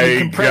and he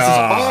compresses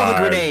all the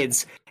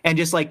grenades and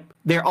just like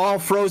they're all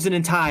frozen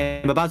in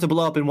time, about to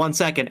blow up in 1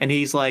 second, and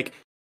he's like,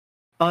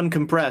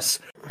 uncompress.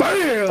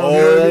 Bam!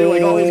 Oh,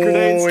 like all these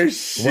grenades.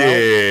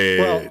 Shit.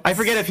 Well, I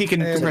forget if he can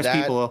compress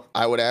people.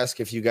 I would ask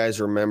if you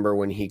guys remember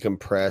when he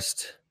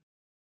compressed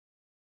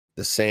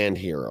the Sand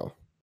Hero.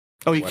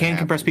 Oh, he can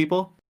compress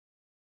people?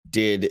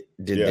 Did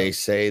they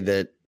say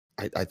that?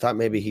 I thought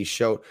maybe he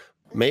showed.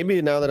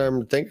 Maybe now that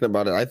I'm thinking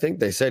about it, I think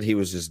they said he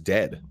was just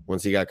dead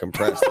once he got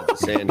compressed. The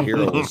Sand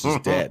Hero was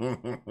just dead.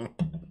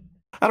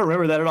 I don't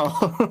remember that at all.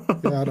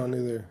 Yeah, I don't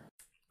either.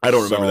 I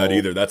don't remember that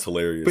either. That's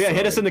hilarious. But yeah,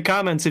 hit us in the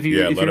comments if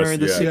you remember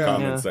this.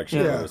 Comment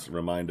section. Let us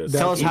remind us.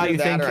 Tell us how you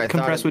think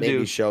compress would do.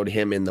 Maybe showed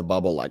him in the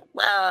bubble like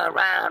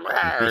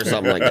or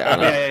something like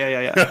that.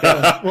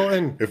 Yeah. Well,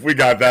 and if we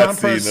got that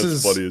scene,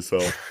 that's funny as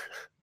hell.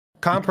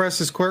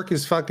 Compress's quirk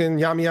is fucking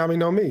Yami Yami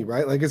no Mi,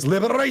 right? Like it's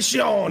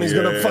liberation. He's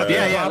gonna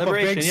fucking drop a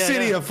big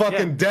city of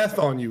fucking death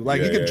on you.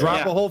 Like he could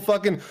drop a whole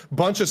fucking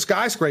bunch of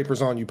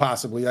skyscrapers on you,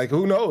 possibly. Like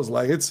who knows?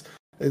 Like he's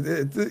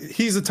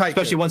a tight.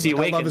 Especially once he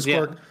awakens. I love his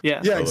quirk.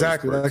 Yeah,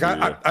 exactly. Like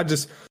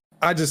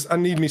I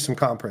need me some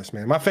Compress,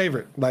 man. My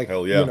favorite. Like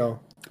hell yeah. You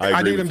know,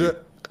 I need him to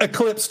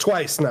eclipse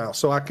twice now,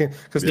 so I can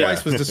because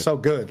twice was just so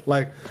good.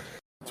 Like.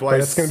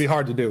 Twice it's going to be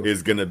hard to do.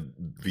 Is going to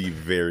be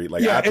very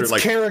after, it's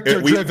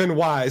character driven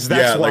wise.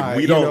 That's why like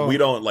we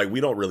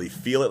don't really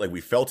feel it. Like we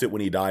felt it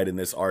when he died in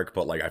this arc,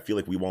 but like I feel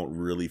like we won't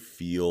really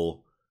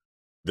feel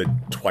the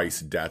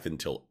Twice death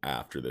until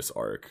after this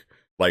arc.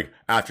 Like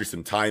after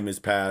some time has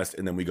passed,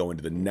 and then we go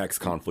into the next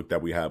conflict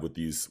that we have with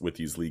these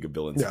League of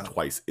Villains. And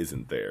Twice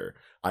isn't there.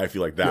 I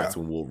feel like that's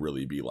when we'll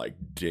really be like,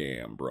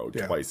 damn, bro,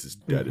 Twice is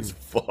dead as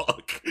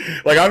fuck.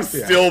 Like I'm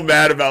still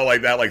mad about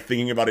like that, like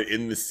thinking about it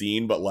in the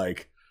scene, but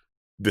like.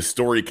 The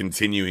story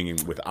continuing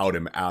without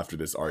him after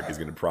this arc is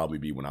going to probably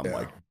be when I'm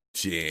like,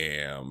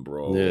 damn,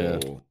 bro.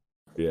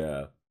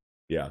 Yeah.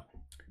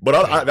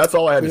 But that's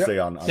all I had to say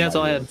on that's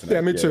all I had.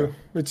 Yeah, me too.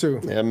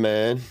 Yeah,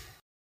 man.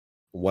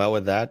 Well,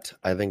 with that,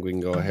 I think we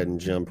can go ahead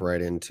and jump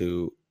right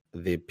into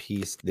the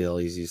piece de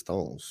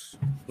resistance.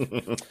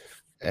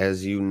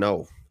 As you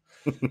know,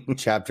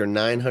 chapter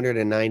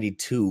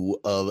 992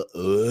 of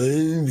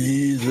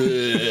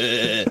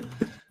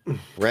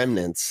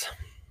Remnants.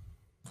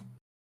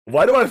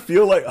 Why do I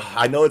feel like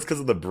I know it's because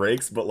of the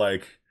breaks, but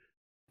like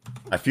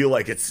I feel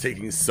like it's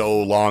taking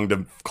so long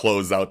to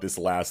close out this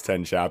last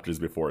 10 chapters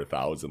before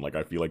 1,000. Like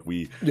I feel like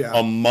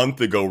a month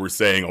ago were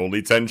saying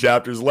only 10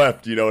 chapters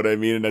left. You know what I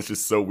mean? And that's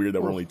just so weird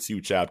that we're only 2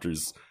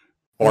 chapters.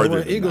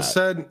 When Eagle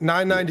said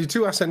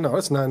 992, I said no,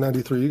 it's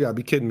 993. You gotta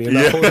be kidding me. And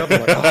I pulled up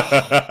and like,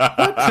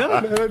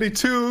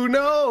 992,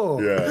 no.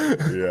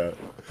 Yeah.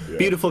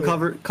 Beautiful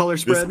color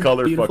spread. This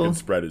color fucking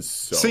spread is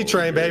so C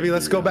Train, baby.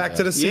 Let's go back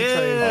to the C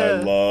Train.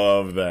 I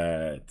love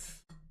that.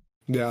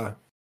 Yeah.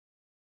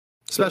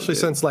 Especially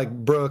since like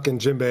Brooke and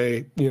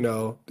Jinbei,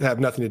 have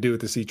nothing to do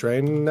with the C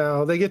Train.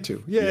 Now they get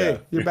to. Yay,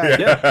 you're back.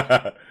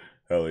 Yeah.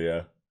 Hell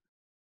yeah.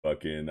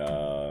 Fucking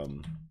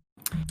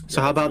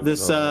So how about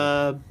this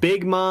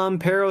Big Mom,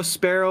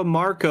 Perospero,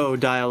 Marco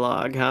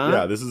dialogue, huh?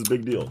 Yeah, this is a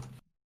big deal.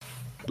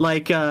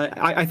 Like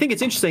I think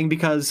it's interesting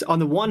because on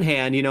the one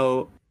hand,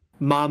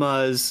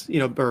 Mama's,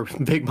 or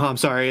Big Mom,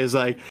 sorry, is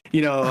like,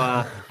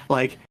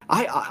 like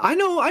I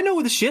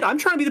know the shit. I'm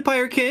trying to be the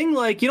Pirate King.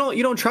 Like, you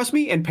don't trust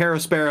me. And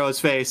Perospero's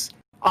face,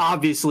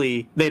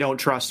 obviously they don't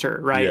trust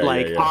her,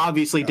 right?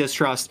 Obviously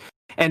distrust.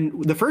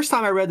 And the first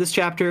time I read this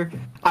chapter,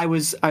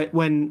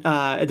 when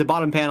at the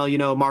bottom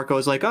panel, Marco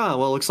is like, oh,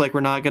 well, looks like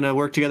we're not going to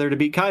work together to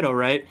beat Kaido,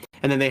 right?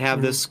 And then they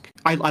have this,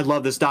 I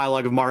love this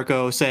dialogue of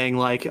Marco saying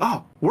like,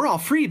 oh, we're all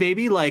free,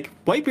 baby. Like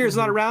Whitebeard's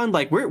not around.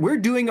 Like we're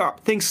doing our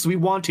things we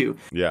want to.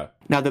 Yeah.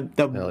 Now the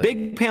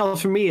big panel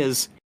for me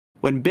is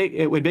when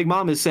Big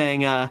Mom is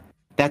saying,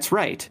 that's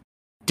right.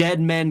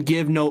 Dead men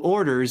give no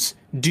orders.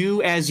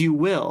 Do as you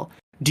will.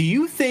 Do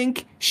you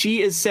think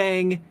she is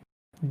saying,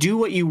 do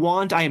what you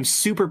want, I am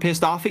super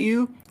pissed off at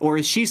you? Or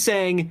is she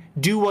saying,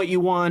 do what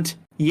you want,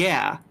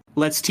 yeah,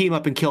 let's team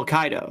up and kill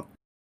Kaido?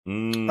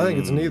 I think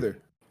it's neither.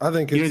 I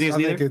think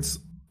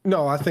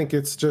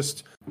it's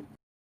just,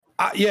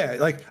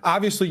 like,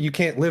 obviously you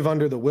can't live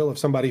under the will of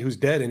somebody who's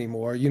dead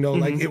anymore.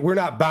 We're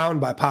not bound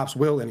by Pop's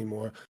will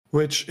anymore,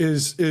 which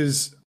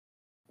is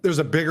there's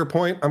a bigger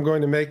point I'm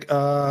going to make,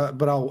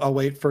 but I'll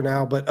wait for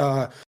now. But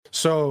I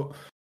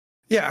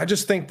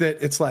just think that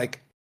it's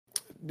like,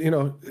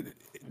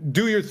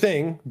 do your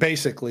thing,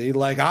 basically.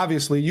 Like,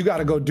 obviously, you got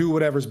to go do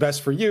whatever's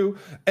best for you.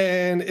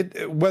 And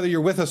whether you're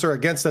with us or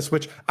against us,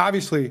 which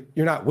obviously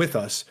you're not with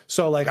us.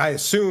 So, like, I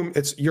assume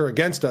you're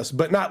against us,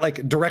 but not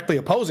like directly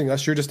opposing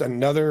us. You're just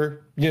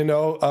another,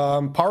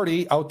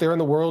 party out there in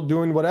the world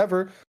doing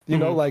whatever.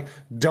 Like,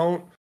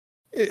 don't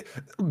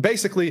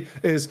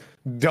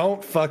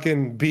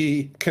fucking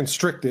be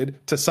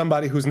constricted to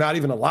somebody who's not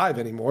even alive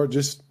anymore.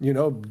 Just, do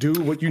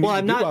what you need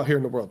to do out here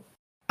in the world.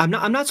 I'm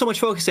not so much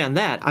focusing on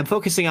that. I'm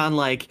focusing on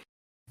like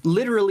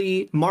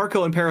literally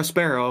Marco and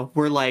Perospero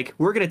were like,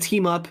 we're gonna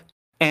team up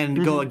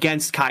and go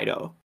against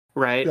Kaido,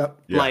 right? Yep.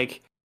 Yeah.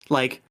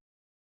 Like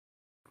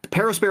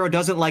Perospero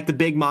doesn't like the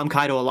Big Mom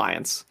Kaido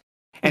alliance.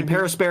 And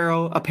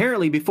Perospero,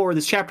 apparently before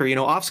this chapter,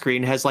 off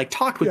screen, has like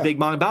talked with Big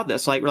Mom about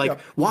this. Like, we're like,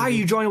 why are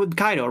you joining with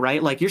Kaido,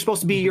 right? Like, you're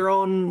supposed to be your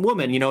own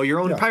woman, your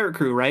own pirate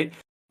crew, right?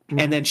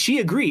 And then she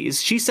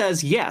agrees. She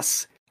says,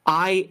 yes,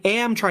 I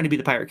am trying to be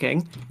the Pirate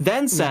King.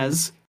 Then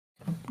says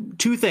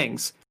two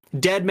things.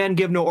 Dead men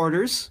give no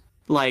orders.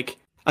 Like,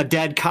 a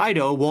dead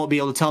Kaido won't be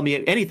able to tell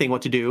me anything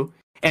what to do.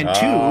 And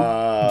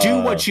two,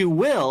 do what you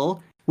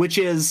will, which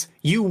is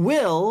you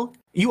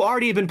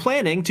already have been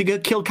planning to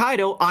kill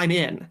Kaido. I'm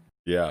in.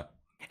 Yeah.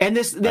 And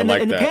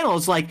the panel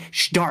is like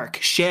dark,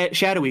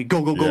 shadowy,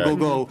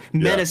 go,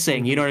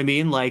 menacing. You know what I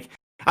mean? Like,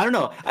 I don't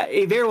know.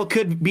 It very well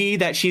could be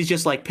that she's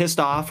just like pissed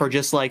off or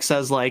just like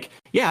says like,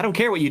 yeah, I don't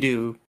care what you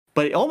do.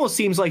 But it almost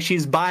seems like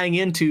she's buying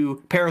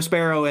into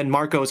Perospero and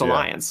Marco's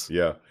alliance.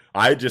 Yeah.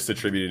 I just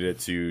attributed it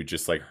to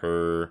just like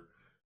her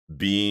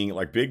being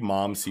like Big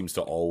Mom seems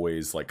to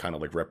always like kind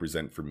of like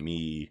represent for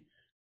me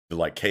the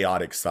like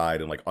chaotic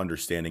side and like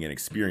understanding and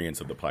experience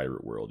of the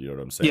pirate world. You know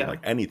what I'm saying? Like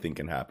anything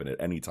can happen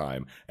at any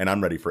time, and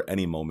I'm ready for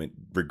any moment,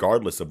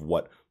 regardless of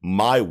what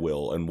my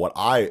will and what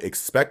I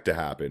expect to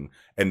happen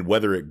and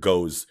whether it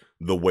goes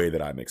the way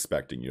that I'm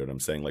expecting. You know what I'm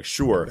saying? Like,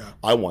 sure,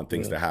 I want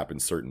things to happen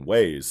certain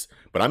ways,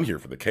 but I'm here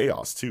for the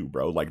chaos too,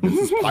 bro. Like, this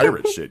is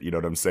pirate shit. You know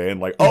what I'm saying?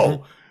 Like,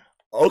 oh,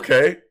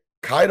 okay,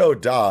 Kaido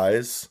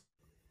dies.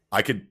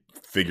 I could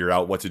figure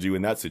out what to do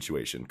in that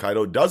situation.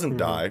 Kaido doesn't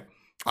die.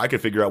 I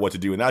could figure out what to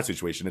do in that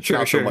situation. It's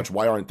not so much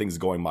why aren't things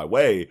going my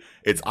way.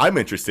 It's I'm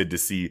interested to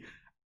see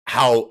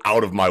how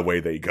out of my way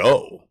they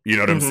go. You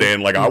know what I'm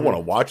saying? Like, I want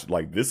to watch.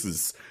 Like, this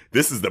is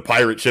the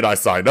pirate shit I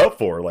signed up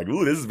for. Like,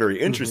 ooh, this is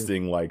very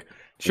interesting. Like,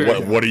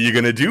 what are you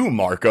gonna do,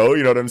 Marco?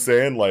 You know what I'm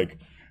saying? Like,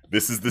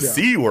 this is the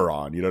sea we're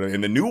on. You know,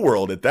 in the new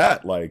world at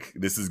that. Like,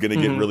 this is gonna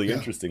get really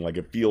interesting. Like,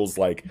 it feels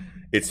like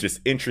it's just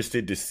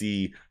interested to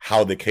see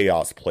how the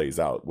chaos plays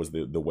out. Was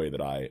the way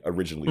that I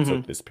originally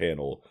took this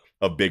panel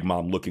of Big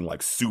Mom looking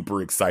like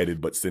super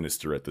excited but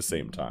sinister at the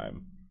same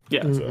time.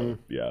 Yeah. So,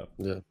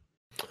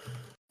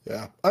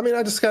 yeah. I mean,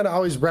 I just kind of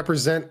always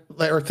represent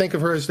or think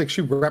of her as like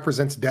she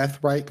represents death,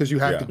 right? Because you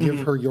have to give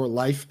her your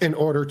life in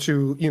order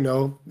to,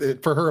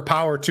 for her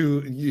power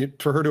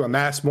for her to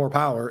amass more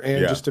power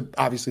and just to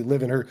obviously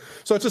live in her.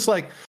 So it's just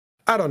like,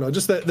 I don't know,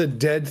 just the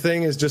dead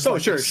thing is just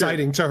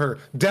exciting to her.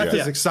 Death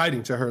is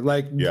exciting to her.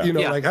 Like,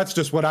 like that's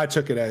just what I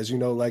took it as,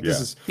 like this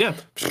is, You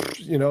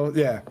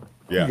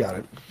got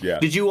it. Yeah.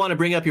 Did you want to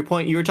bring up your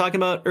point you were talking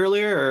about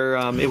earlier, or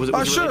it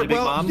was sure. Big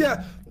Mom?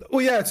 Yeah.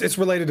 Well, yeah, it's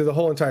related to the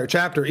whole entire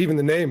chapter, even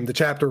the name, the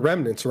chapter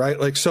Remnants, right?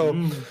 Like,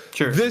 so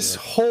this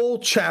whole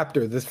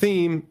chapter, the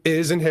theme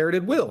is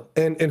inherited will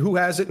and who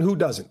has it and who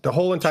doesn't. The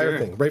whole entire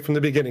thing, right from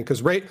the beginning.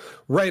 Because right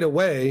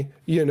away,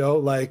 you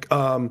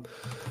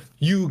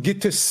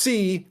get to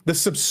see the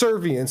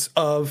subservience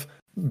of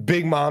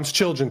Big Mom's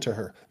children to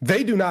her.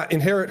 They do not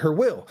inherit her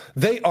will.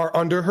 They are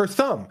under her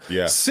thumb.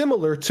 Yeah.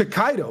 Similar to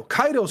Kaido.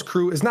 Kaido's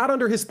crew is not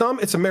under his thumb.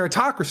 It's a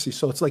meritocracy.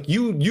 So it's like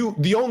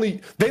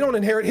they don't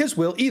inherit his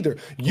will either.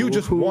 You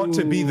just want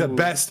to be the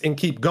best and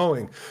keep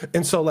going.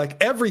 And so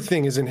like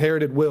everything is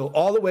inherited will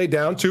all the way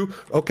down to,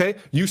 okay,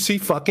 you see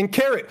fucking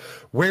Carrot.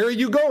 Where are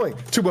you going?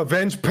 To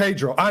avenge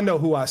Pedro. I know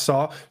who I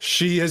saw.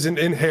 She isn't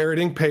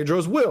inheriting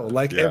Pedro's will.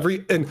 Like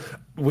and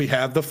we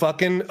have the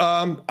fucking,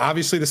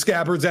 obviously the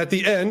scabbards at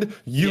the end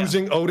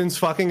using Odin's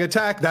fucking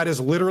attack. That is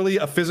literally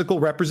a physical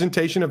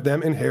representation of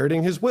them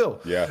inheriting his will.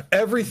 Yeah.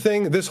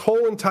 Everything, this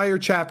whole entire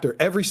chapter,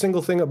 every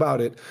single thing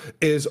about it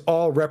is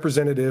all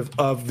representative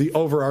of the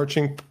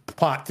overarching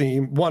plot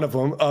theme, one of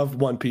them, of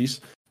One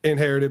Piece.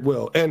 Inherited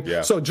will.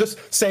 And so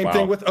just same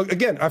thing with,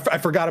 again, I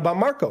forgot about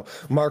Marco.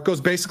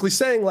 Marco's basically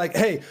saying like,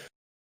 hey,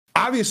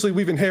 obviously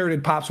we've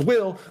inherited Pop's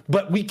will,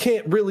 but we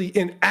can't really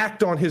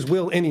enact on his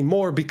will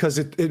anymore because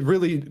it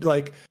really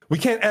like we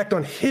can't act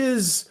on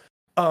his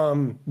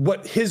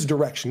his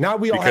direction. Now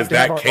we all have to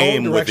have our own direction. Because that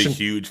came with a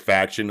huge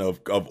faction of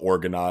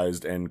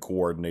organized and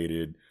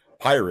coordinated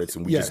pirates,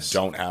 and we just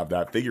don't have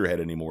that figurehead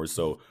anymore.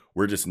 So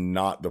we're just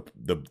not the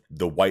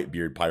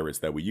Whitebeard pirates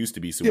that we used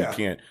to be. So we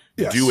can't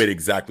do it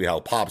exactly how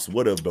Pops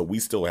would have, but we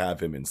still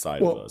have him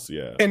inside of us.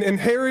 Yeah. And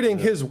inheriting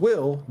his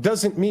will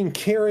doesn't mean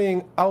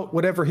carrying out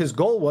whatever his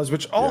goal was,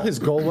 which all his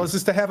goal was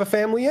is to have a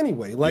family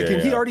anyway. Like,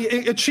 and he already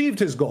achieved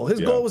his goal. His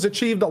goal was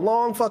achieved a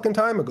long fucking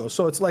time ago.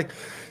 So it's like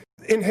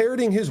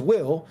inheriting his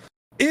will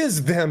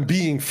is them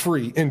being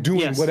free and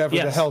doing whatever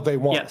the hell they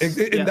want.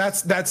 And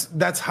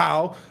that's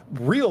how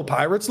real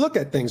pirates look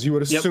at things. You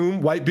would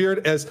assume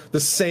Whitebeard as the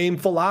same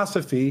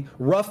philosophy,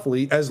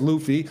 roughly, as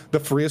Luffy. The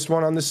freest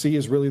one on the sea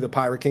is really the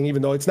Pirate King,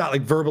 even though it's not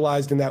like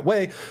verbalized in that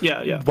way.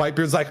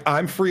 Whitebeard's like,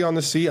 I'm free on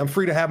the sea. I'm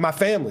free to have my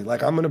family.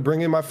 Like, I'm going to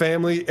bring in my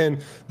family.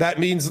 And that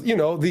means,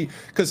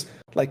 because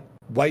like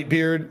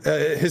Whitebeard,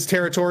 his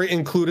territory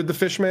included the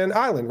Fishman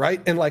Island, right?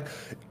 And like,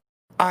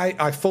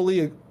 I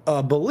fully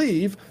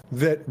believe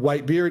that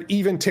Whitebeard,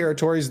 even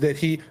territories that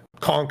he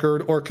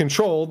conquered or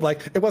controlled,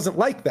 like it wasn't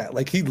like that.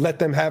 Like he let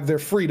them have their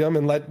freedom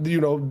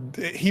and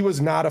he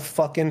was not a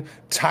fucking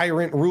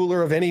tyrant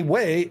ruler of any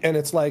way. And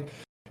it's like,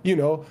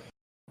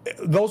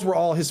 those were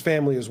all his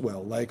family as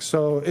well. Like,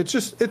 so it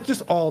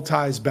just all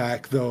ties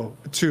back though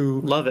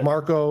to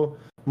Marco.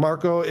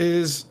 Marco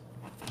is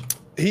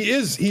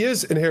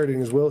inheriting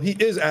his will. He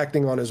is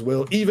acting on his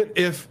will, even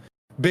if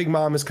Big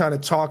Mom is kind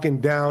of talking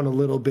down a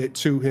little bit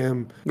to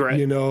him,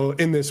 you know,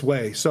 in this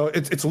way. So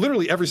it's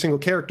literally every single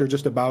character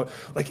just about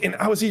like, and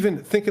I was even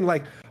thinking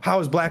like, how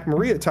is Black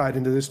Maria tied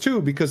into this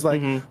too? Because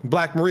like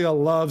Black Maria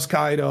loves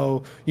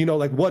Kaido, you know,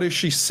 like what is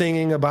she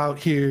singing about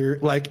here?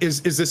 Like,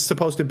 is this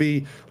supposed to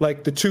be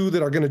like the two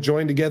that are going to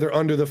join together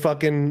under the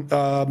fucking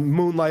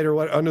moonlight or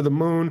what, under the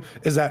moon?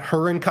 Is that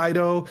her and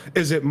Kaido?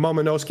 Is it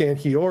Momonosuke and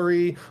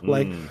Hiyori?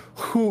 Like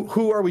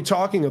who are we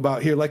talking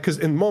about here? Like, cause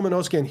in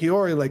Momonosuke and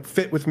Hiyori like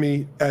fit with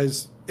me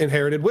as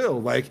inherited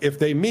will. Like if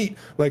they meet,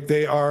 like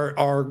they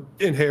are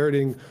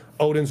inheriting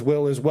Oden's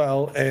will as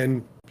well,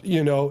 and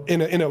you know,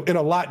 in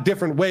a lot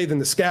different way than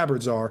the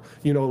Scabbards are.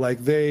 You know, like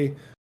they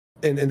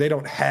and they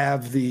don't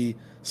have the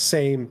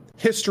same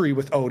history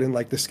with Oden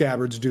like the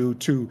Scabbards do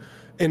to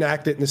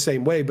enact it in the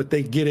same way, but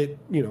they get it,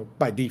 you know,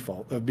 by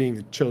default of being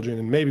the children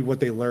and maybe what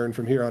they learn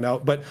from here on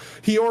out. But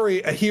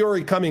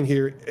Hiyori coming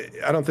here,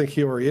 I don't think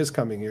Hiyori is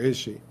coming here, is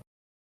she?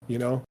 You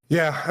know?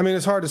 Yeah, I mean,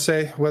 it's hard to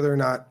say whether or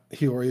not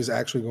Hiyori is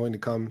actually going to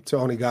come to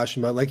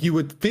Onigashima. Like, you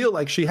would feel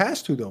like she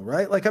has to, though,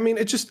 right? Like, I mean,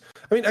 I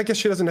guess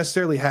she doesn't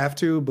necessarily have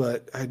to,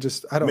 but I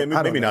don't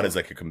maybe know. not as,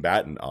 like, a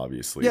combatant,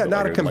 obviously. Yeah,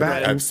 not a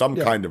combatant. Like, have some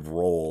kind of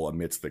role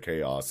amidst the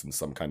chaos in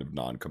some kind of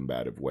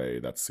non-combative way.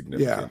 That's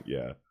significant,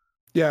 yeah.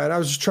 Yeah, and I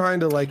was just trying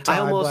to, like,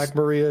 tie Black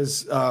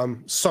Maria's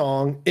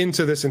song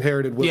into this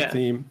inherited will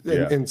theme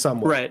in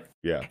some way. Right.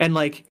 Yeah. And,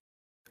 like,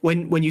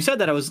 when you said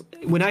that,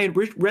 when I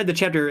read the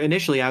chapter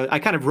initially, I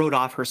kind of wrote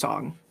off her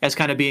song as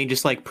kind of being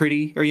just like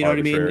pretty, or you know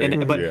arbitrary. what I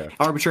mean, but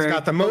arbitrary. It's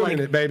got the moon in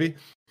it, baby.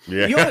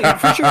 Yeah,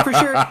 for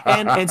sure.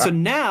 And so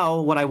now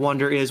what I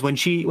wonder is when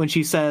she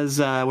says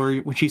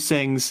when she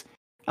sings,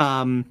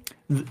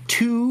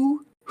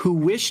 two who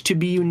wish to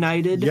be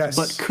united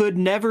but could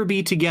never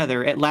be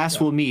together at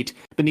last will meet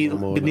beneath the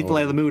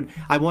light of the moon.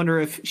 I wonder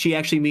if she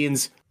actually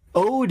means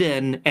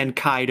Oden and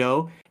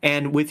Kaido,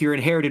 and with your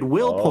inherited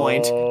will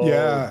point,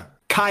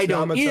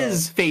 Kaido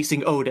is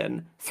facing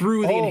Oden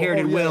through the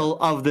inherited will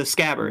of the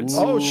Scabbards.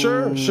 Oh,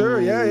 sure.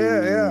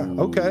 Yeah.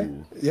 Okay.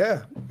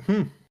 Yeah.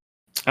 I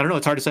don't know.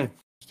 It's hard to say.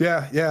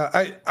 Yeah.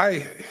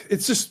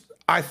 It's just,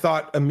 I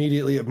thought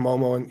immediately of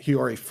Momo and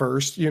Hiyori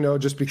first, you know,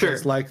 just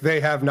because like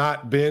they have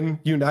not been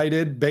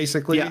united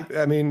basically. Yeah.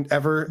 I mean,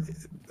 ever.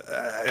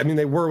 I mean,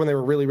 they were when they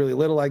were really, really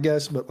little, I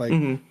guess, but like,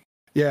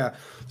 yeah.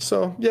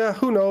 So yeah,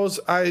 who knows?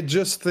 I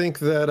just think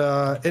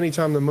that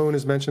anytime the moon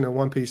is mentioned in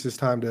One Piece, it's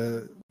time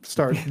to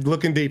start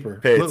looking deeper.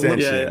 Pay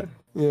attention.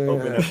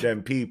 Open up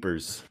them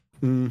peepers.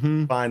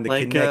 Find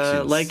the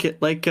connections.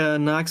 Like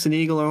Nox and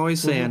Eagle are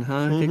always saying,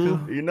 huh?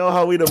 You know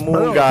how we the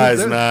moon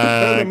guys,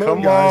 man.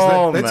 Come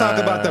on, they talk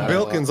about the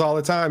Bilkins all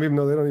the time, even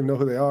though they don't even know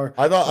who they are.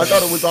 I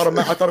thought it was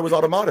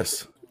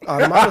Automatus.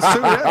 Automatus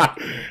too, yeah.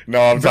 No,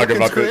 I'm talking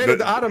about the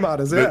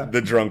Automatus,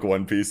 the drunk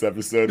One Piece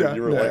episode. And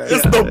you were like,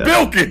 it's the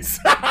Bilkins.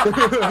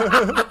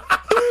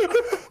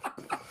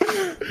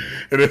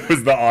 And it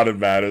was the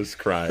Automatus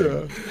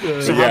crying.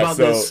 So how about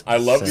this? I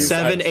love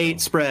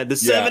 7-8 spread. The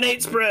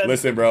 7-8 spread.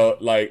 Listen, bro,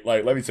 like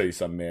let me tell you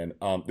something, man.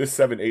 This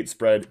 7-8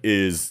 spread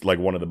is like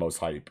one of the most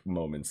hype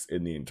moments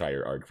in the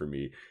entire arc for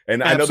me.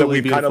 And I know that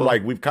we've kind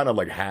of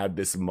like had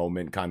this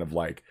moment kind of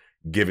like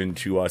given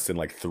to us in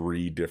like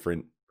 3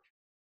 different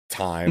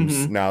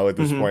times now at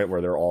this point, where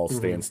they're all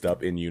stanced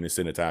up in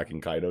unison attacking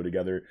Kaido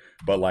together.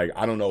 But like,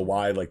 I don't know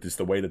why, like just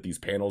the way that these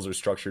panels are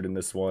structured in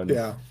this one.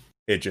 Yeah.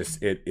 It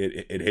just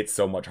it hits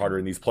so much harder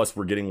in these. Plus,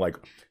 we're getting like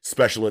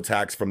special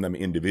attacks from them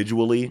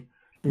individually.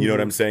 You know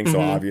what I'm saying? So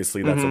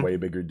obviously that's a way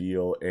bigger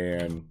deal.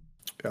 And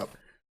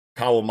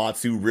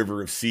Kawamatsu,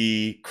 River of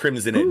Sea,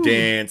 Crimson at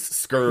Dance,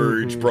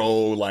 Scourge,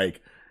 bro.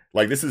 Like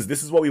this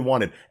is what we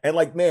wanted. And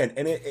like, man,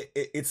 and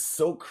it's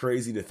so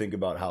crazy to think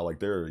about how like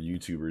there are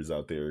YouTubers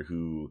out there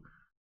who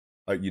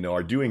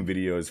are doing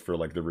videos for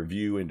like the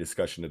review and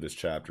discussion of this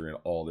chapter, and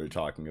all they're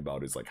talking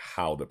about is like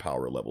how the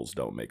power levels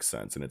don't make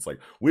sense. And it's like,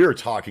 we're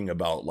talking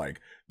about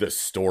like the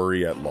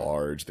story at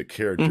large, the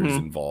characters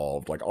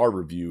involved. Like our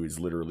review is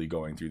literally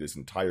going through this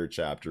entire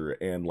chapter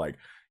and like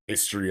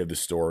history of the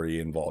story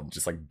involved,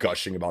 just like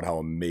gushing about how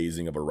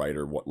amazing of a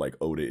writer what like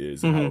Oda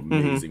is and how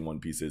amazing One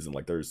Piece is. And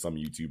like there's some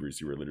YouTubers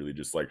who are literally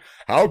just like,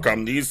 how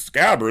come these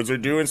Scabbards are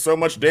doing so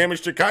much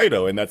damage to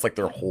Kaido? And that's like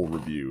their whole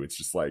review. It's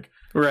just like,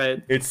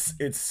 it's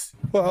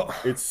so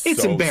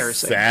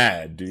embarrassing,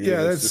 sad, dude.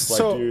 Yeah, it's just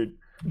like, dude,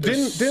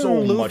 there's so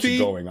Luffy, much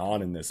going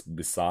on in this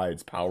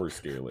besides power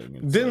scaling.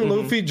 And didn't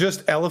Luffy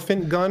just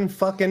elephant gun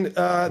fucking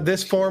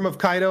this form of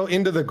Kaido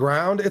into the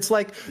ground? It's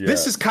like,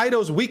 this is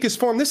Kaido's weakest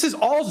form. This is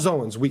all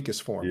Zoan's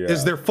weakest form,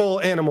 is their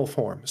full animal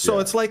form. So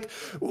it's like,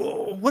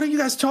 what are you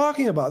guys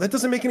talking about? That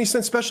doesn't make any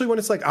sense, especially when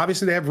it's like,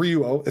 obviously they have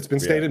Ryuo. It's been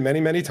stated many,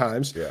 many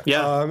times.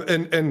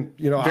 And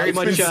you know, very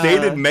much been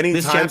stated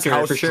many times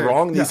how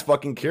strong these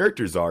fucking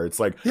characters are. It's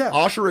like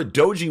Ashura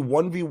Doji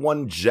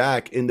 1v1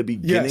 Jack in the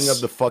beginning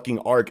of the fucking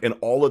arc, and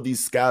all all of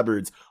these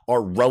scabbards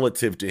are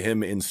relative to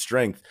him in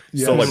strength.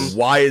 Yes. So like,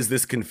 why is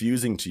this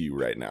confusing to you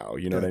right now?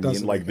 You know what I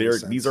mean? Like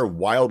these are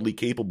wildly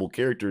capable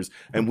characters,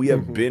 and we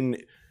have been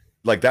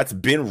like, that's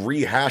been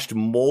rehashed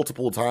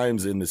multiple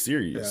times in the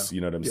series.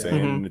 You know what I'm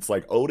saying? And it's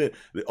like Oda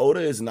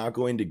is not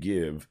going to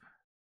give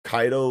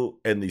Kaido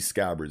and these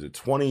scabbards a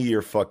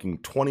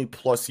 20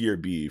 plus year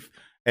beef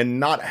and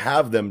not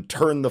have them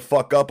turn the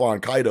fuck up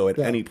on Kaido at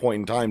any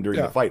point in time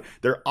during the fight.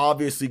 They're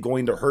obviously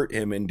going to hurt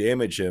him and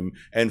damage him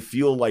and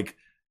feel like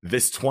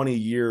this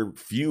 20-year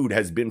feud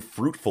has been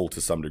fruitful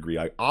to some degree.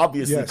 Like,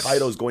 obviously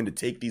Kaido's going to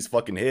take these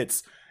fucking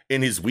hits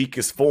in his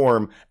weakest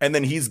form, and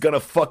then he's gonna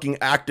fucking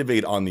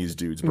activate on these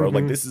dudes, bro.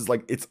 Like, this is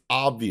like, it's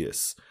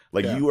obvious.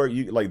 Like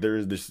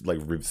there's this, like,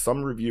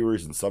 some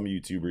reviewers and some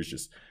YouTubers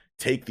just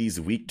take these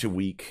week to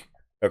week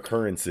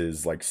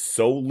occurrences like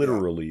so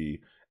literally,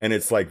 and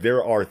it's like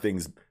there are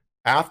things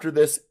after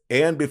this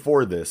and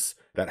before this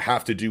that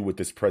have to do with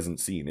this present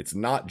scene. It's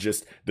not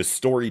just the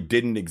story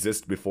didn't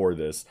exist before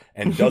this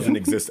and doesn't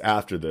exist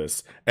after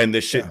this, and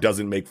this shit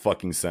doesn't make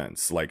fucking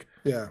sense. Like,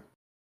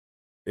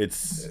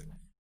 it's,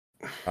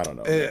 I don't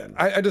know.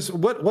 I just,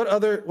 what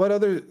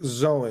other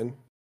Zoan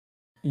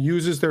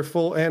uses their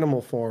full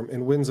animal form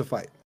and wins a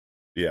fight?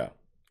 Yeah.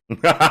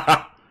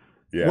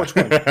 Yeah. Which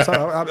one?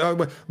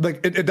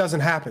 Like, it doesn't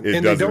happen,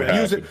 and they don't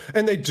use it,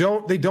 and they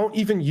don't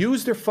even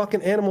use their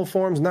fucking animal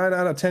forms 9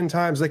 out of 10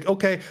 times. Like,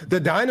 okay, the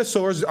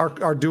dinosaurs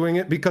are doing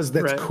it because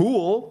that's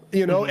cool,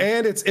 you know,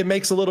 and it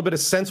makes a little bit of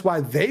sense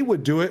why they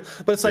would do it.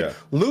 But it's like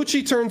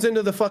Lucci turns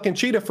into the fucking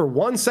cheetah for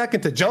 1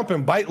 second to jump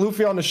and bite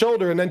Luffy on the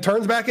shoulder, and then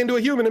turns back into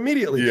a human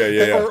immediately.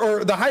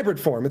 Or the hybrid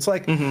form. It's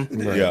like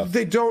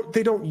they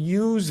don't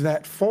use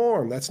that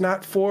form. That's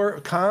not for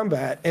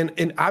combat,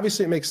 and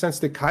obviously it makes sense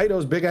that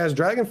Kaido's big ass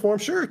dragon form.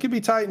 Sure, it could be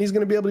tight, and he's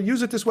going to be able to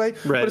use it this way.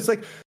 But it's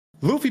like,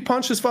 Luffy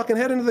punched his fucking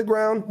head into the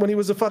ground when he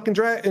was a fucking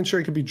dragon. And sure,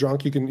 he could be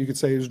drunk. You could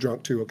say he was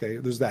drunk too. Okay,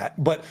 there's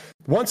that. But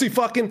once he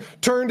fucking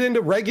turned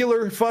into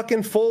regular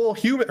fucking full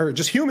human, or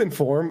just human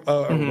form,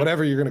 or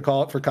whatever you're going to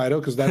call it for Kaido,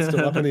 because that's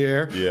still up in the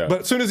air.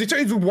 But as soon as he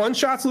turns, one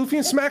shots Luffy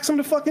and smacks him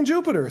to fucking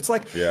Jupiter. It's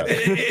like,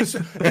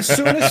 as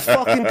soon as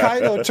fucking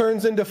Kaido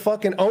turns into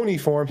fucking Oni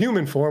form,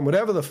 human form,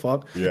 whatever the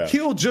fuck,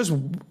 he'll just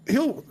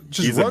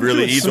he's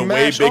a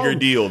way bigger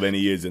deal than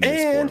he is in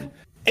this form.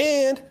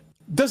 And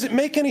does it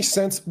make any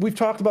sense? We've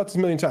talked about this a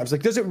million times.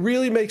 Like, does it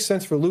really make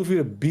sense for Luffy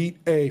to beat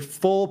a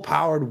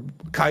full-powered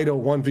Kaido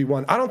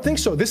 1v1? I don't think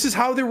so. This is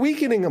how they're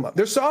weakening him up.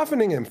 They're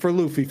softening him for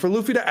Luffy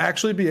to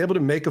actually be able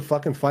to make a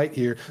fucking fight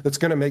here that's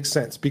going to make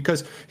sense,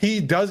 because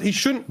he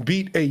shouldn't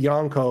beat a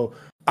Yonko.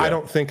 I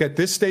don't think at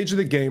this stage of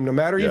the game, no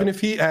matter even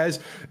if he has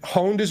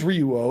honed his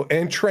Ryuo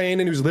and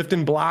trained and he was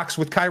lifting blocks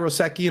with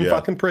Kairoseki in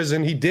fucking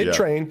prison, he did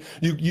train.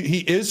 He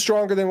is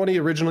stronger than when he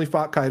originally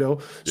fought Kaido,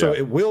 so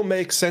it will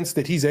make sense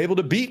that he's able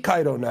to beat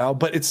Kaido now.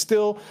 But it's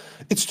too.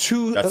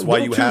 That's why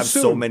you have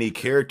so many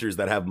characters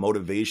that have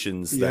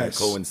motivations that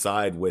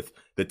coincide with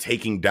the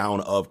taking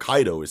down of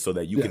Kaido, is so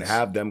that you can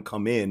have them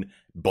come in,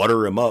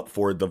 butter him up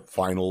for the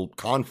final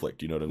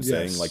conflict. You know what I'm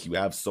saying? Like, you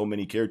have so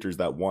many characters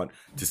that want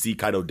to see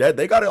Kaido dead.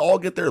 They got to all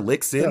get their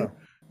licks in.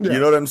 You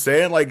know what I'm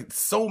saying? Like,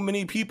 so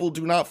many people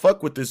do not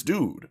fuck with this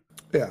dude.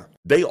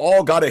 They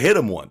all got to hit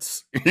him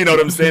once. You know what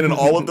I'm saying? And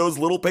all of those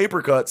little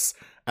paper cuts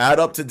add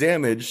up to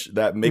damage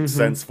that makes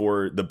sense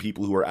for the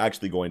people who are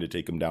actually going to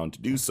take him down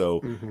to do so,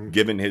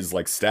 given his,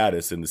 like,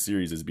 status in the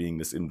series as being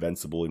this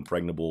invincible,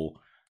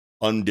 impregnable,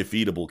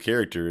 undefeatable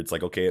character. It's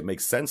like, okay, it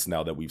makes sense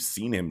now that we've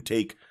seen him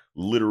take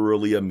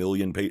literally a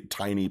million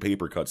tiny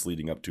paper cuts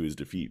leading up to his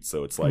defeat.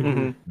 So it's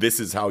like, this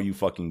is how you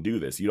fucking do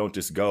this. You don't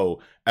just go,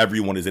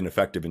 everyone is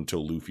ineffective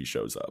until Luffy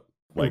shows up.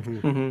 Like,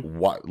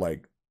 what?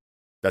 Like,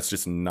 that's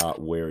just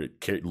not where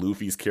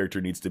Luffy's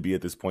character needs to be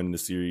at this point in the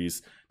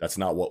series. That's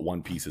not what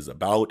One Piece is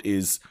about,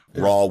 is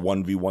raw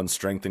 1v1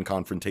 strength and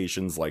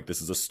confrontations. Like,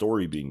 this is a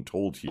story being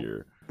told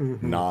here,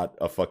 not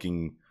a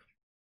fucking,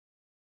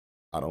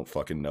 I don't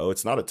fucking know.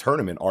 It's not a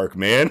tournament arc,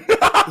 man.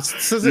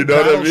 This isn't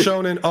Battle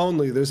Shonen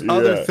only. There's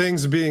other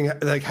things being,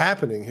 like,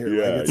 happening here.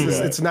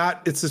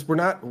 We're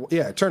not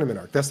tournament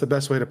arc. That's the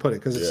best way to put it,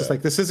 because it's just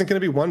like, this isn't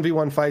going to be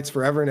 1v1 fights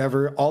forever and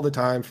ever all the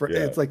time.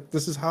 It's like,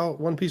 this is how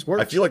One Piece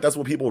works. I feel like that's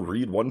what people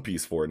read One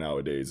Piece for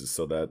nowadays, is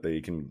so that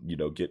they can,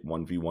 get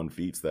 1v1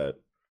 feats that,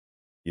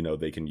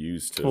 they can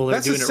use to. Well,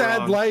 that's a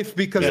sad life,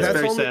 because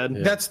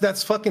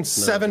that's fucking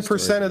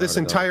 7% of this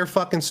entire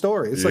fucking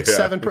story. It's like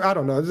 7%. I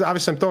don't know.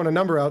 Obviously, I'm throwing a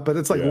number out, but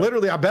it's like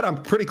literally, I bet I'm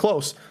pretty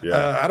close.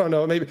 I don't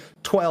know, maybe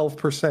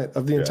 12%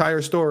 of the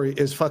entire story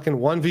is fucking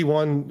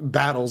 1v1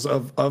 battles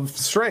of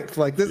strength.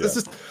 Like, this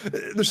is,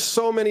 there's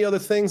so many other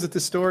things that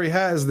this story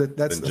has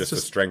that's just a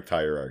strength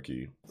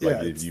hierarchy.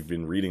 Like, if you've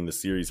been reading the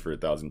series for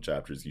 1,000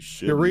 chapters, you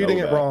should. You're reading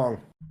it wrong.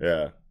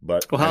 Yeah,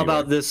 but well, how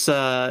about this?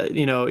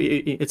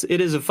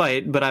 It is a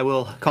fight, but I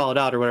will call it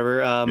out or whatever.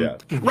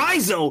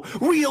 Raizo,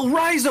 real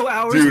Raizo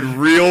hours, dude.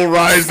 Real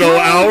Raizo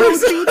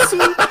hours.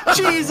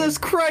 Jesus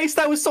Christ,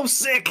 that was so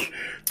sick.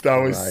 That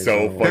was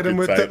so fucking hit him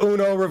with tight. the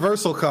Uno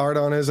reversal card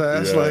on his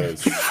ass.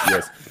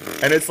 Yes.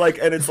 And it's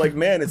like,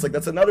 man, it's like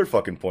that's another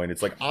fucking point.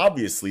 It's like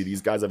obviously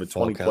these guys have a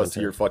 20+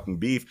 year fucking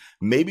beef.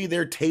 Maybe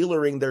they're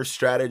tailoring their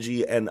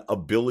strategy and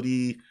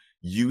ability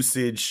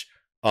usage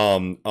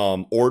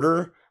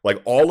order. Like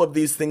all of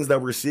these things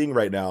that we're seeing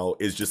right now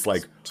is just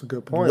like that's a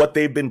good point. What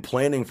they've been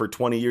planning for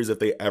 20 years if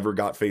they ever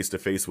got face to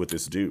face with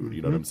this dude.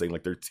 You know what I'm saying?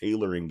 Like they're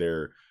tailoring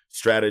their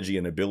strategy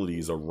and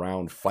abilities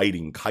around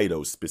fighting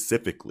Kaido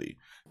specifically.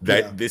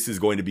 That this is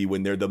going to be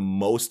when they're the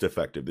most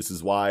effective. This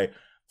is why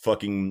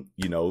fucking,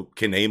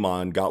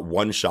 Kinemon got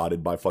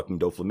one-shotted by fucking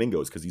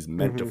Doflamingos because he's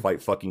meant to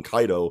fight fucking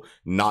Kaido,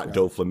 not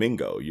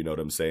Doflamingo. You know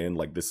what I'm saying?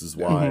 Like this is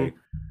why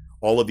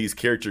all of these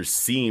characters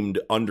seemed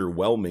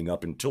underwhelming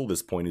up until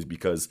this point, is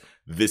because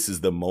this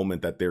is the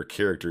moment that their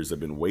characters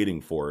have been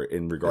waiting for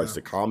in regards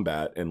to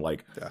combat and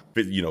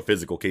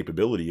physical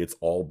capability. It's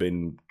all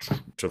been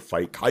to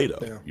fight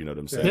Kaido. You know what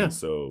I'm saying?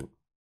 So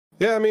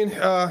yeah, I mean,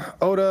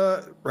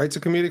 Oda writes a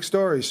comedic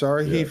story.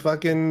 Sorry, he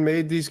fucking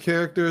made these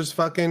characters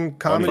fucking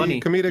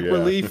comedic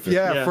relief.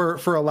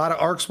 For a lot of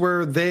arcs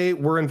where they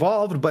were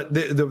involved, but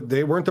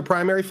they weren't the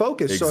primary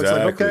focus. Exactly. So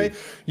it's like, okay,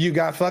 you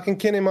got fucking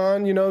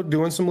Kinemon,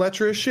 doing some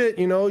lecherous shit.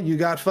 You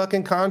got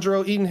fucking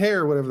Kanjuro eating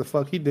hair, whatever the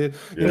fuck he did.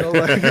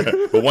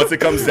 But once it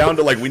comes down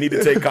to we need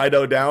to take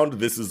Kaido down,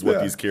 this is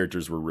what these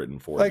characters were written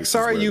for. Like,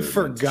 sorry, you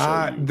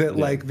forgot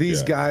that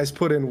these guys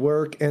put in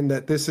work and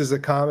that this is a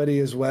comedy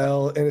as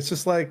well. And it's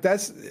just like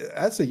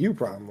that's a you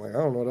problem. Like, I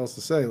don't know what else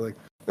to say. Like,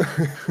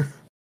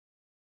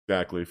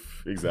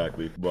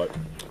 exactly. But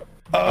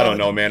I don't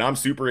know, man. I'm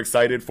super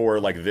excited for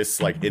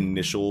this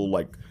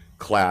initial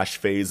clash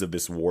phase of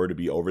this war to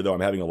be over. Though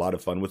I'm having a lot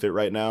of fun with it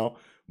right now.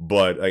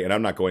 But and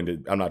I'm not trying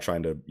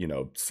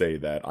to say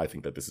that I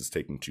think that this is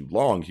taking too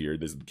long here.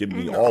 Give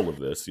me all of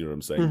this. You know what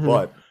I'm saying?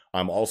 But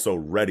I'm also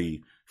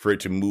ready for it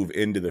to move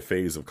into the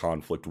phase of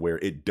conflict where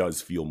it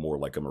does feel more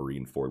like a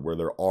Marineford, where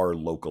there are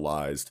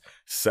localized,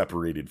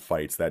 separated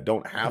fights that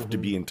don't have to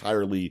be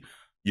entirely,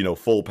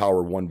 full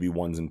power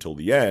 1v1s until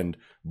the end,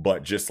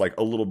 but just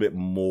a little bit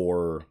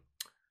more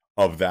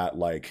of that,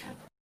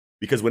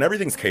 because when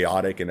everything's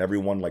chaotic and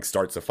everyone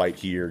starts a fight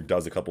here,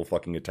 does a couple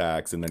fucking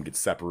attacks, and then gets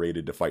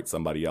separated to fight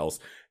somebody else,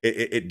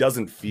 it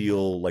doesn't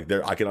feel like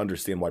there. I can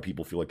understand why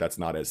people feel like that's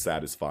not as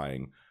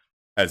satisfying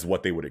as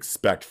what they would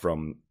expect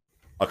from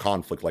a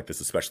conflict like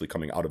this, especially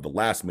coming out of the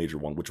last major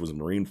one, which was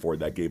Marineford,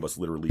 that gave us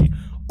literally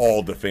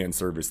all the fan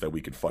service that we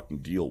could fucking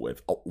deal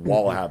with,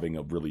 while having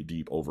a really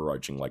deep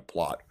overarching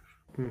plot,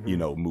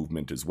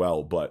 movement as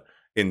well. But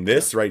in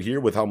this right here,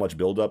 with how much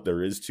buildup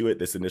there is to it,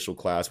 this initial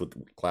clash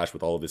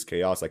with all of this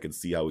chaos, I can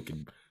see how it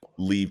can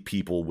leave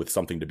people with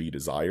something to be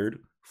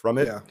desired from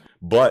it.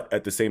 But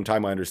at the same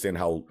time, I understand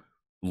how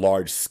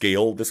large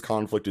scale this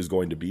conflict is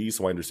going to be,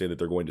 so I understand that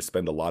they're going to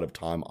spend a lot of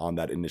time on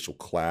that initial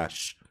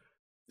clash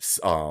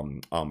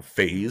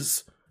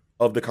phase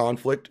of the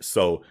conflict.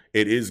 So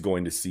it is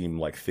going to seem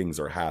like things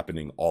are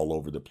happening all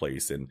over the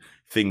place and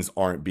things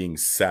aren't being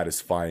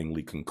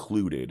satisfyingly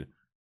concluded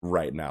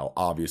right now,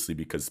 obviously,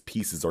 because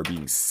pieces are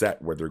being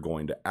set where they're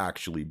going to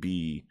actually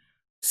be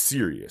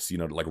serious.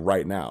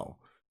 Right now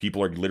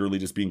people are literally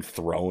just being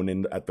thrown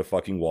in at the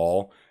fucking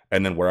wall,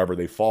 and then wherever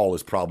they fall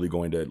is probably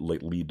going to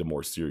lead to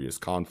more serious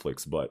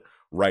conflicts. But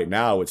right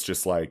now it's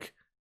just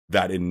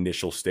that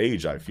initial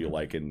stage, I feel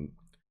like, and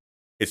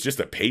it's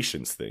just a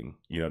patience thing.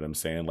 You know what I'm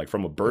saying?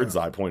 From a bird's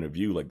eye point of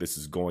view, this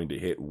is going to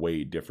hit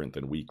way different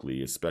than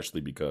weekly,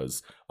 especially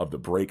because of the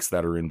breaks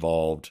that are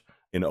involved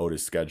in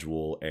Oda's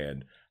schedule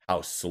and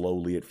how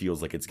slowly it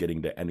feels like it's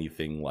getting to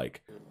anything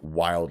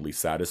wildly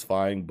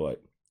satisfying.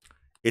 But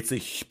it's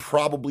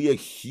probably a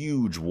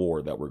huge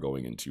war that we're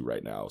going into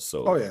right now.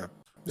 So,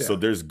 so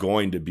there's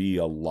going to be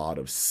a lot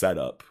of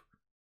setup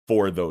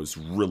for those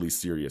really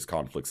serious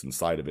conflicts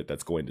inside of it.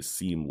 That's going to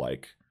seem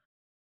like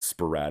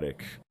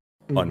sporadic,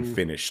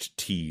 unfinished,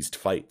 teased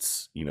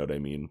fights. You know what I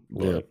mean?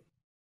 But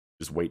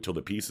just wait till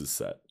the piece is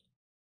set.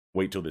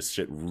 Wait till this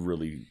shit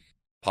really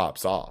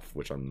pops off,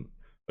 which I'm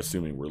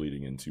assuming we're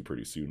leading into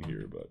pretty soon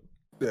here. But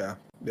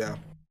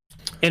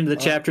end of the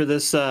chapter,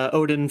 this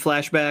Odin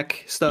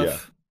flashback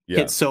stuff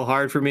hits so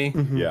hard for me.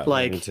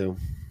 Me too.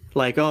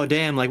 Oh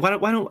damn, why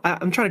don't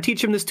I'm trying to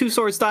teach him this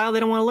two-sword style,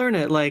 they don't want to learn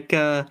it,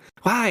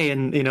 why?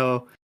 And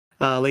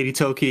Lady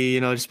Toki,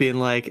 just being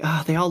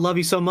they all love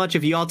you so much.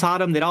 If you all taught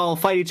them, they'd all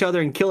fight each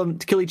other and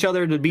kill each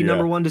other to be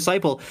number one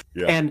disciple.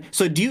 And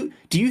so do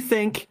you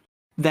think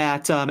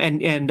that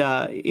and in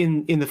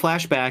the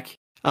flashback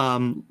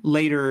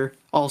later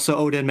also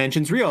Odin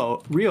mentions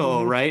Ryo,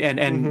 right?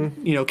 And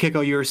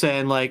Kiko, you were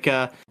saying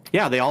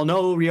they all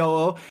know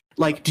Ryo.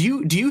 Do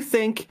you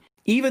think,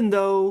 even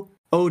though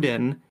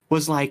Odin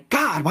was like,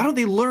 God, why don't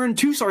they learn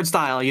two-sword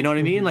style? You know what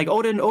I mean? Like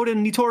Oden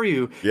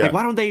Nitoryu. Yeah. Like,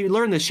 why don't they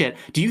learn this shit?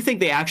 Do you think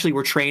they actually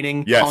were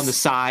training on the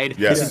side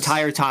this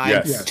entire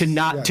time to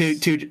not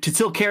to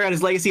still carry out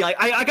his legacy? Like,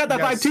 I got that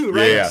vibe too,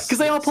 right? Because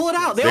they all pull it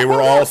out. They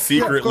were all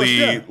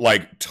secretly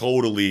like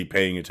totally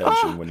paying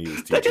attention when he was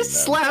teaching. That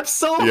just slaps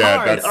so hard.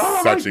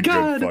 That's such a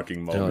good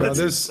fucking moment.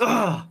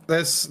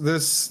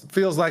 This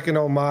feels like an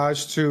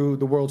homage to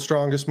the World's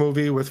Strongest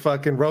movie with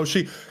fucking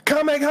Roshi.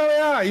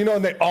 Kamehameha, you know,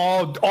 and they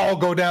all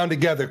go down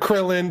together.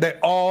 Krillin, they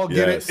all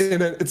get it.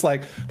 And it's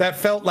like, that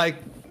felt like,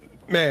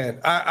 man,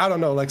 I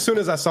don't know. Like, soon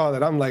as I saw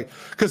that, I'm like,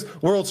 because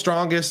World's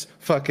Strongest,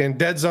 fucking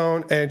Dead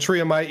Zone, and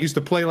Triamite used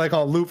to play like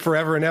on loop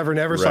forever and ever and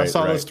ever. So I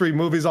saw those 3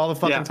 movies all the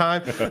fucking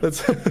time.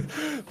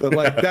 But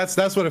like,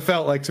 that's what it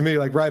felt like to me.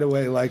 Like right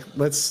away, like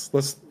let's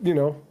you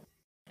know,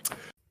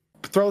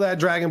 throw that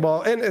Dragon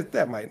Ball, and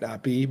that might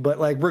not be, but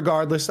like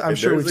regardless, I'm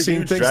sure we've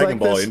seen things Dragon like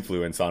Ball this.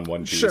 influence on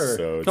One Piece. Sure.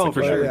 So it's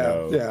for sure.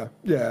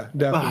 Yeah,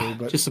 definitely.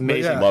 But just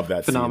amazing. Love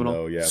that phenomenal.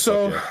 Scene, though. Yeah.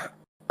 So,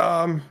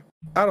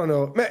 I don't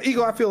know, man.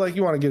 Eagle, I feel like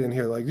you want to get in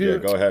here. Like,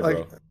 go ahead,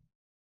 like, bro.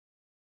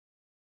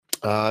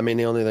 I mean,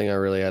 the only thing I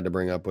really had to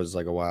bring up was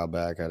like a while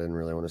back. I didn't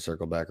really want to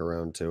circle back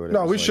around to it.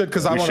 No, we should,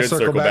 because I want to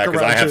circle back around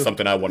because I have too.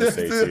 something I want to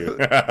say too.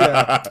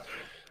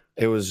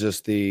 It was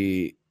just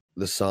the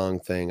song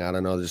thing. I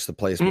don't know, just the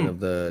placement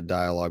of the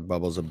dialogue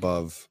bubbles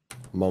above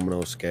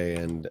Momonosuke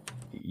and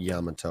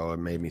Yamato. It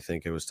made me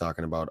think it was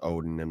talking about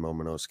Odin and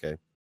Momonosuke.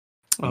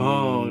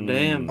 Oh,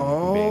 damn.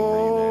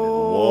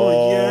 Oh,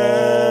 yeah.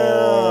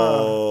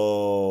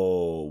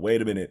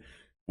 Wait a minute.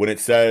 When it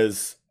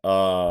says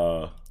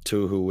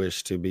two who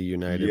wish to be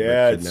united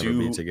but could never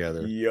be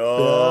together.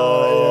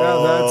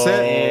 That's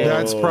it.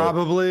 That's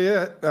probably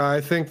it. I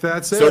think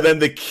that's it. So then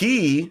the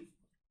key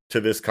to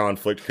this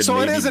conflict could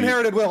it is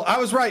inherited will. I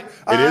was right.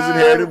 It is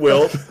inherited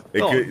will.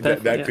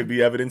 That could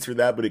be evidence for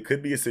that, but it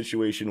could be a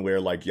situation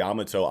where like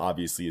Yamato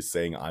obviously is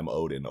saying I'm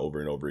Odin over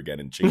and over again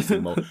and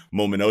chasing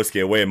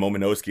Momonosuke away, and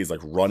Momonosuke is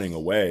like running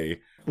away.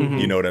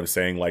 You know what I'm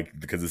saying? Like,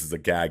 because this is a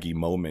gaggy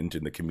moment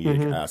in the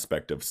comedic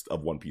aspect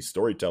of One Piece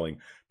storytelling.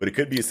 But it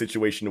could be a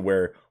situation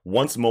where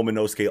once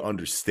Momonosuke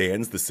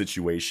understands the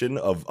situation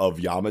of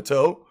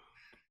Yamato,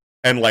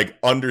 and like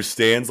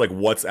understands like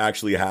what's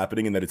actually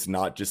happening and that it's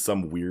not just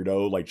some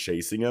weirdo like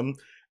chasing him,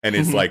 and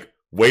it's like,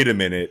 wait a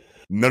minute,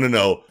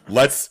 no,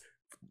 let's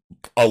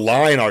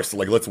align ourselves,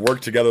 like let's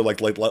work together,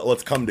 like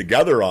let's come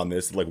together on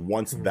this. Like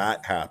once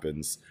that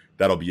happens,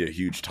 that'll be a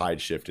huge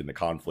tide shift in the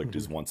conflict.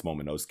 Is once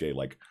Momonosuke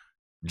like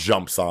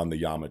jumps on the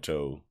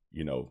Yamato,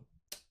 you know,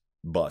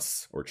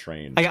 bus or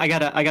train. I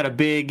got a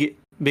big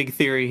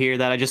theory here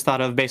that I just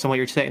thought of based on what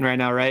you're saying right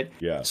now, right?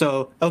 Yeah.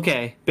 So,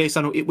 okay, based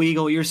on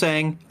Eagle, what you're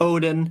saying,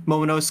 Odin,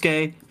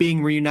 Momonosuke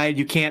being reunited,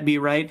 you can't be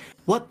right.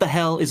 What the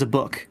hell is a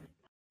book?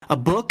 A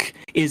book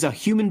is a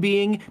human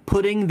being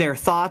putting their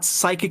thoughts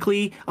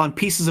psychically on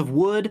pieces of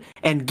wood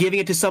and giving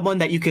it to someone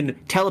that you can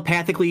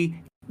telepathically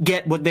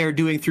get what they're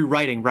doing through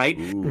writing, right?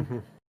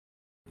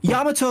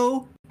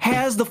 Yamato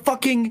has the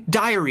fucking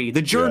diary,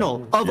 the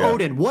journal of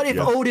Odin. What if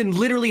Odin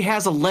literally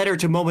has a letter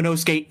to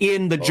Momonosuke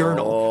in the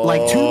journal?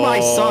 Like, to my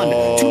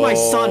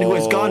son who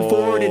has gone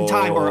forward in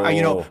time, or,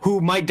 you know,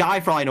 who might die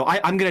for all I know.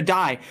 I'm going to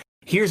die.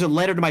 Here's a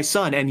letter to my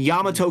son, and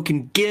Yamato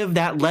can give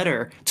that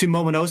letter to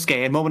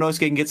Momonosuke, and Momonosuke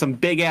can get some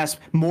big-ass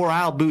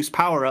morale boost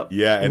power-up.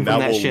 Yeah, and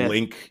that will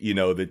link, you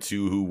know, the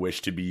two who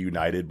wish to be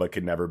united but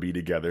can never be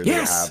together. They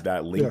have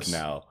that link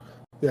now.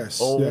 Yes.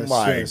 Oh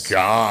my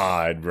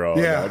God, bro.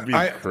 Yeah, that'd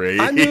be crazy.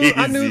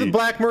 I knew the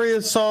Black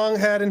Maria song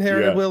had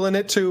inherited will in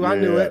it too. I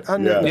knew it. I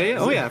knew it. Yeah.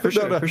 Oh yeah, for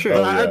sure.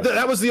 But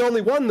that was the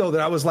only one though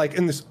that I was like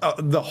in this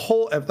the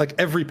whole like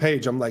every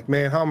page. I'm like,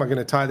 man, how am I going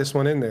to tie this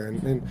one in there?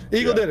 And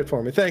Eagle did it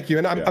for me. Thank you.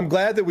 And I'm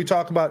glad that we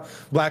talk about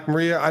Black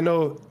Maria. I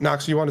know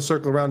Knox, you want to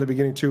circle around the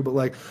beginning too, but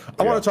like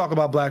I want to talk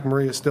about Black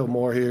Maria still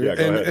more here. Yeah,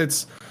 go ahead.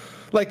 It's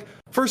like,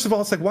 first of all,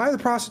 it's like, why are the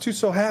prostitutes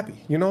so happy?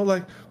 You know,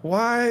 like,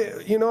 why,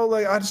 you know,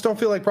 like, I just don't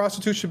feel like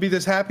prostitutes should be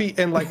this happy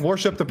and, like,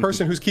 worship the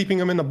person who's keeping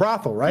them in the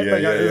brothel, right?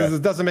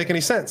 It doesn't make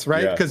any sense,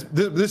 right? Because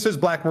this is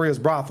Black Maria's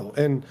brothel.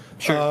 And,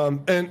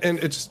 and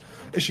it's,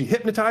 is she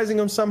hypnotizing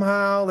them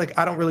somehow? Like,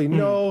 I don't really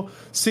know.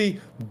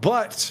 See,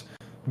 but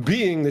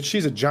being that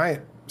she's a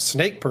giant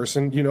snake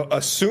person, you know,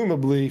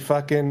 assumably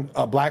fucking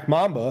a Black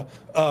Mamba,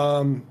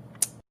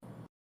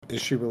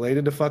 is she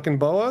related to fucking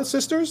Boa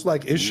sisters?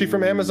 Like, is she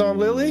from Amazon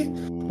Lily?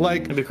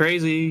 Like, that'd be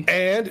crazy.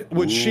 And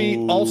would she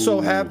also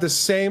have the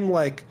same,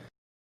 like,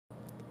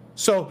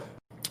 so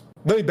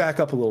let me back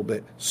up a little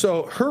bit.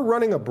 So her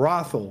running a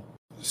brothel,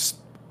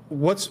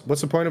 what's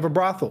the point of a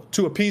brothel?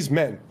 To appease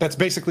men. That's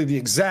basically the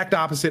exact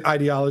opposite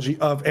ideology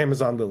of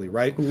Amazon Lily,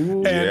 right?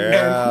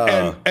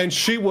 And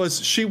she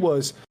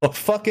was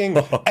fucking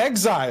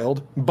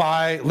exiled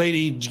by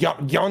Lady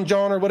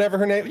Yeonjeon or whatever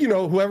her name, you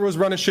know, whoever was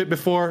running shit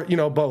before, you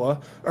know,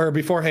 Boa or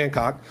before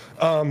Hancock.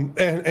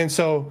 And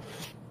so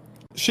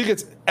she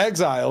gets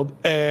exiled,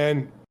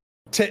 and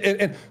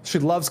and she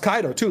loves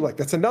Kaido too. Like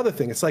that's another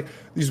thing. It's like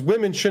these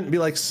women shouldn't be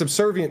like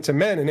subservient to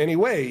men in any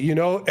way, you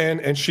know.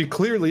 And she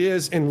clearly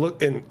is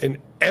in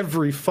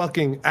every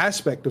fucking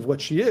aspect of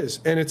what she is.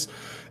 And it's,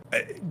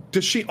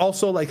 does she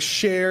also like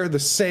share the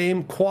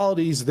same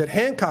qualities that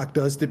Hancock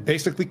does that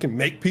basically can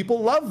make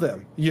people love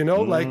them? You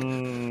know, like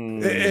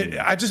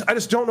I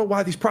just don't know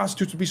why these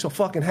prostitutes would be so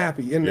fucking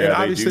happy. And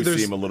obviously they do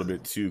seem a little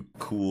bit too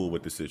cool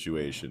with the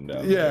situation.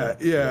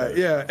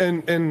 Yeah.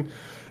 And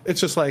it's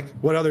just like,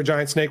 what other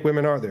giant snake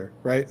women are there,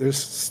 right? There's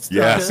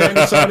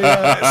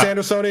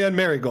Sandersonia and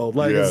Marigold.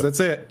 Like that's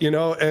it, you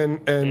know.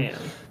 And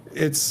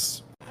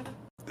it's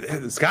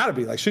got to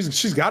be like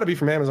she's got to be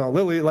from Amazon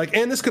Lily. Like,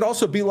 and this could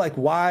also be like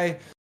why,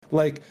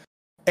 like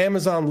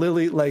Amazon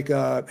Lily, like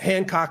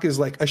Hancock is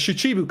like a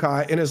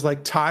Shichibukai and is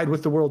like tied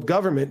with the world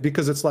government,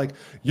 because it's like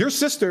your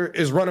sister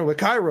is running with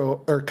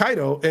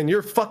Kaido and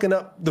you're fucking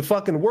up the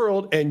fucking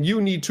world, and you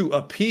need to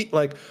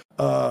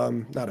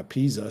not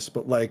appease us,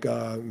 but like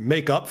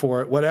make up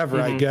for it,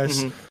 whatever, I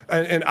guess.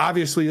 And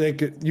obviously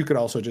you could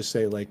also just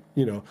say like,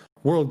 you know,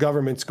 world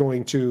government's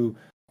going to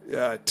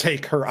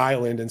take her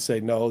island and say,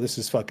 no, this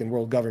is fucking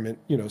world government,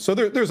 you know. So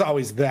there's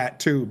always that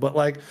too. But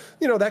like,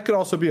 you know, that could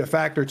also be a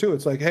factor too.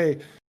 It's like, hey,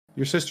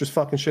 your sister's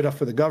fucking shit up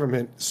for the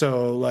government,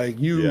 so like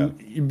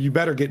you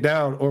better get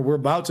down, or we're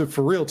about to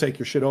for real take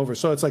your shit over.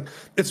 So it's like,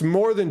 it's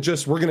more than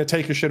just we're gonna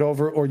take your shit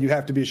over, or you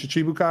have to be a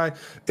Shichibukai.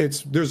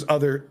 There's a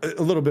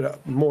little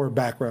bit more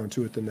background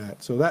to it than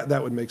that. So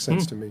that would make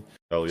sense to me.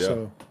 Oh yeah,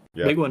 so,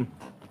 big one.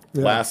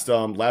 Yeah. Last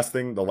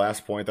thing, the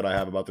last point that I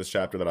have about this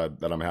chapter that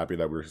I'm happy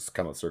that we're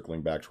kind of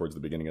circling back towards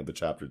the beginning of the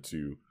chapter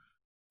to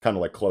kind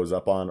of like close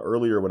up on.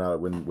 Earlier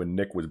when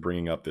Nick was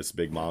bringing up this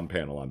Big Mom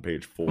panel on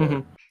page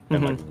 4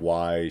 and like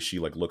why she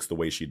like looks the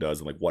way she does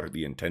and like what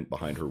the intent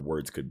behind her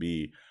words could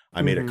be,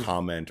 I made a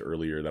comment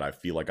earlier that I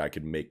feel like I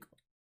could make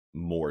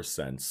more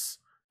sense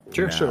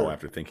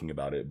after thinking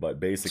about it. But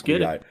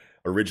basically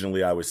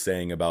originally I was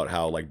saying about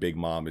how like Big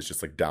Mom is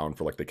just like down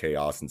for like the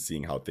chaos and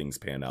seeing how things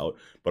pan out,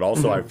 but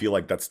also I feel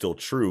like that's still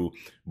true,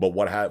 but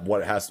what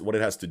it has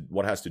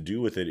to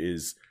do with it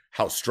is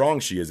how strong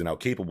she is and how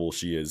capable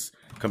she is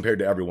compared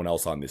to everyone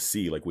else on this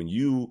sea. Like when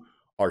you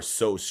are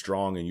so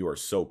strong and you are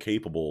so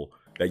capable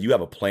that you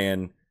have a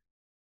plan,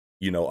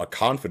 you know, a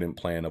confident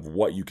plan of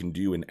what you can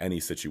do in any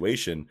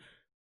situation,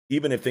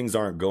 even if things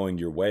aren't going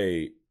your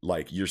way,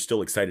 like you're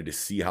still excited to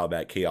see how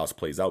that chaos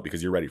plays out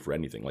because you're ready for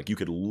anything. Like you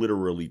could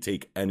literally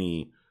take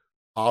any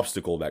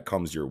obstacle that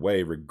comes your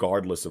way,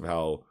 regardless of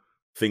how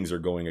things are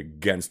going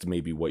against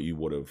maybe what you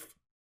would have,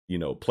 you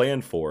know,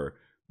 planned for.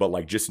 But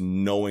like just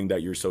knowing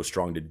that you're so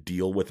strong to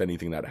deal with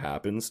anything that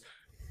happens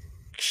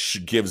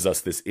gives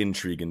us this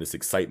intrigue and this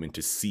excitement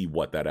to see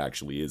what that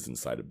actually is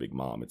inside of Big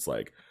Mom. It's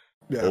like,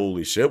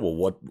 holy shit, well,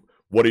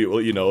 what do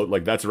you know,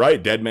 like, that's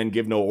right, dead men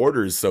give no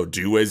orders, so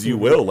do as you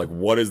will. Like,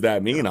 what does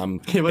that mean? I'm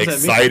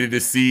excited to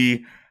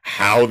see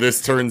how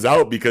this turns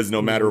out, because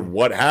no matter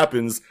what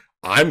happens,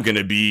 I'm going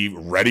to be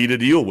ready to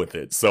deal with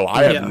it. So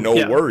I have no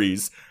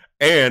worries.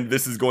 And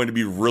this is going to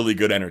be really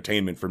good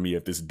entertainment for me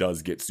if this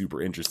does get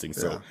super interesting.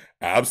 So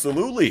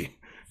absolutely,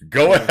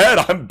 go ahead.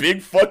 I'm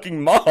Big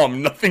fucking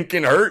Mom. Nothing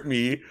can hurt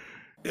me.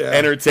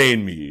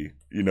 Entertain me.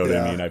 You know what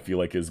I mean? I feel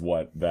like is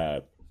what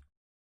that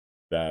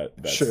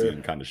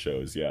scene kind of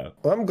shows. Yeah.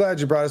 Well, I'm glad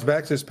you brought us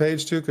back to this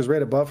page too, because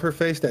right above her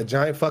face, that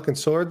giant fucking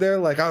sword there,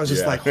 like I was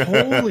just like,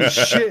 holy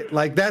shit!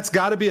 Like that's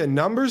got to be a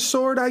numbers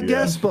sword, I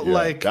guess. But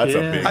like that's a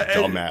big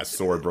dumbass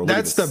sword, bro.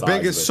 That's the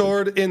biggest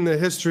sword in the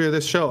history of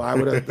this show. I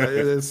would have.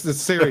 It's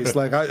serious.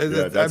 Like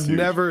I've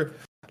never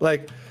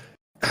like.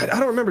 I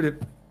don't remember.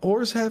 Did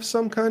Oars have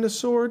some kind of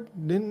sword?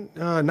 Didn't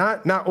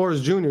not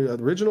Oars Jr. The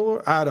original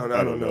Oars? I don't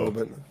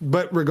know.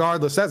 But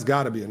regardless, that's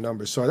got to be a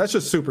number sword. That's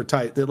just super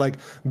tight. That like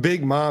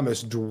Big Mom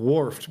is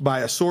dwarfed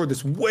by a sword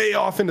that's way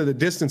off into the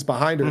distance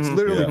behind her. It's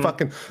literally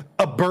fucking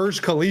a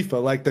Burj Khalifa,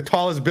 like the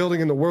tallest building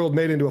in the world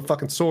made into a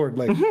fucking sword.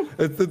 Like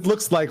it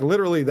looks like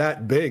literally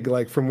that big,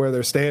 like from where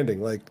they're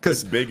standing. Like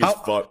because big as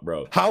fuck,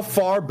 bro. How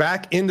far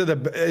back into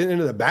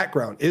the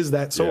background is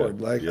that sword?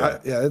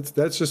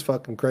 That's just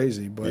fucking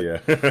crazy. But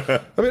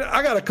I mean,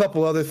 I got a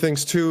couple other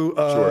things too.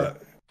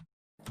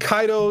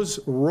 Kaido's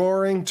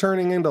roaring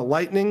turning into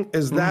lightning,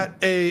 is that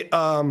a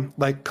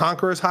like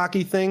Conqueror's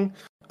Haki thing?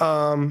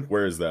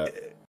 Where is that?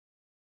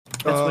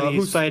 That's when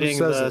he's fighting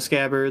the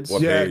scabbards.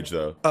 What page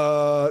though?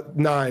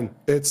 9.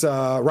 It's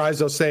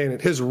Raizo saying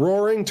it. His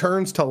roaring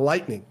turns to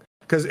lightning.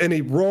 And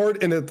he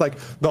roared, and it's like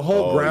the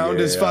whole ground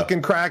is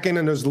fucking cracking,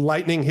 and there's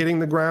lightning hitting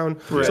the ground.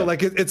 Right. So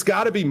like it's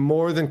got to be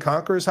more than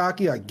Conqueror's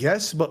Haki, I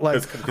guess. But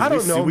like I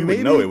don't know. We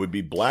would know it would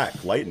be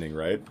black lightning,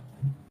 right?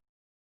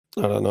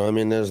 I don't know. I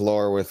mean, there's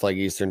lore with like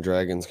Eastern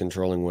dragons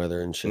controlling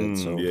weather and shit.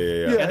 So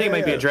I think it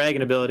might be a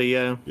dragon ability.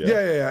 Yeah,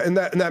 and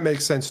that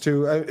makes sense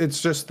too.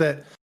 It's just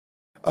that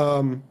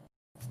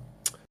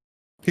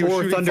he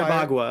was Thunder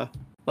Bagua.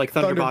 Like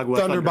Thunder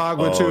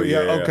Bagua too.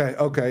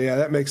 Okay,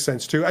 that makes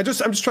sense too. I'm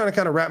just trying to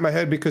kind of wrap my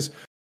head because,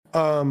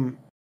 you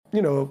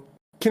know,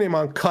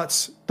 Kinemon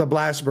cuts the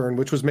blast burn,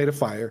 which was made of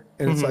fire,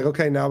 and it's like,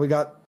 okay, now we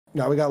got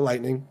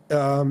lightning,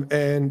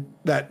 and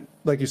that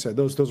like you said,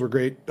 those were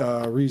great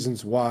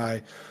reasons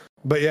why.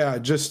 But yeah,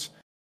 just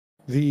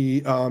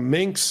the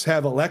Minks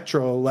have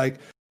Electro. Like,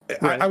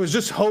 I was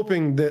just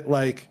hoping that,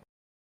 like,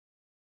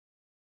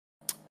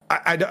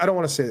 I don't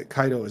want to say that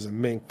Kaido is a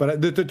Mink,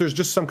 but that there's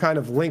just some kind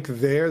of link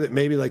there that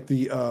maybe like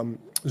the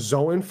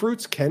Zoan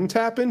fruits can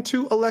tap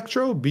into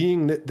Electro,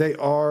 being that they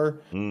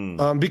are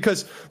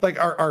because like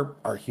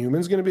are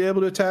humans going to be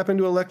able to tap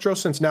into Electro,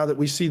 since now that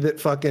we see that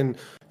fucking,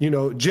 you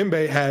know,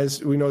 Jinbei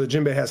has, we know that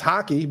Jinbei has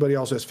Haki, but he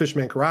also has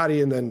Fishman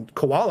Karate, and then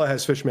Koala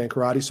has Fishman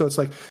Karate. So it's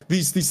like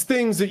these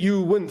things that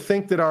you wouldn't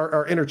think that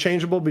are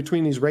interchangeable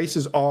between these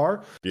races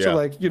are. Yeah. So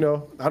like, you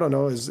know, I don't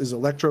know, is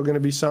Electro going to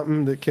be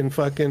something that can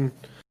fucking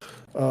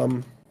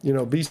you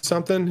know, be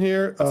something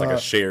here? It's like a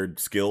shared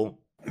skill.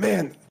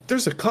 Man,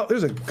 there's a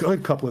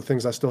good couple of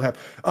things I still have.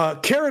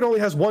 Carrot only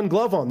has one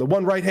glove on, the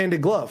one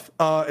right-handed glove,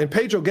 and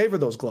Pedro gave her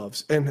those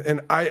gloves, and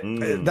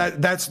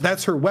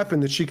that's her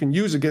weapon that she can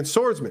use against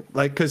swordsmen.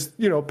 Like, because,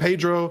 you know,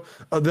 Pedro,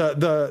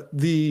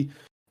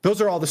 those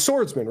are all the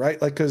swordsmen, right?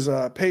 Like, because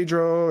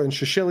Pedro and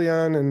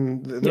Shishilian,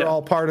 and they're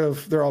all part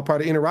of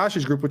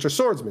Inarashi's group, which are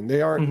swordsmen.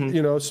 They aren't,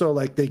 you know, so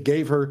like they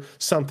gave her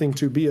something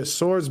to be a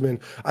swordsman.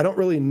 I don't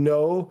really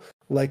know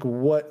like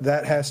what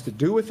that has to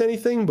do with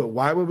anything, but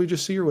why would we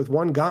just see her with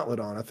one gauntlet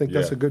on? I think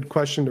that's a good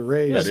question to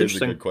raise. Yeah, that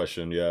is a good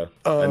question. Yeah,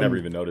 I never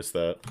even noticed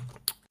that.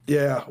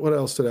 Yeah, what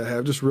else did I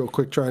have? Just real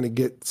quick, trying to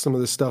get some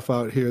of the stuff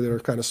out here that are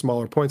kind of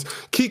smaller points.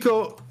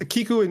 Kiku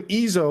and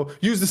Izo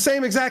use the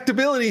same exact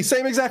ability,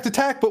 same exact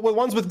attack, but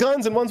one's with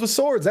guns and one's with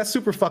swords. That's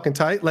super fucking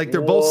tight. Like,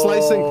 they're both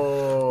slicing.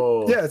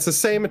 Yeah, it's the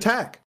same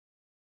attack.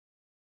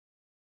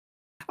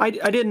 I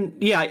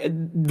didn't. Yeah,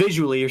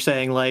 visually, you're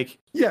saying like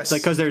yes,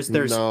 like because there's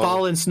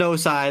fallen snow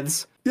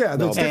scythes. Yeah,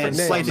 and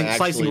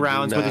slicing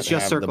rounds, but it's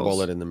just circles. The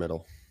bullet in the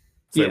middle.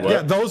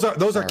 Yeah, those are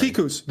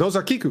Kikus. Those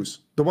are Kikus.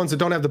 The ones that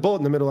don't have the bullet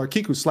in the middle are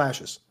Kiku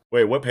slashes.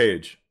 Wait, what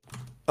page?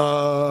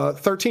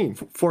 13.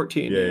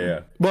 14.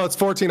 Yeah. Well, it's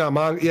 14 on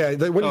manga. Yeah,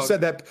 when you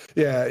said that,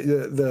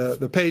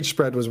 the page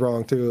spread was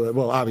wrong too.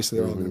 Well, obviously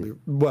they're all going to be.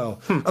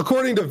 Well,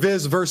 according to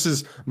Viz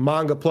versus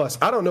Manga Plus,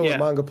 I don't know what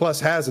Manga Plus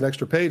has an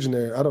extra page in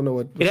there. I don't know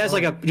what it has.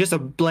 Like just a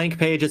blank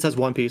page that says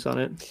One Piece on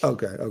it.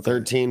 Okay.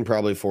 13,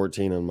 probably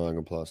 14 on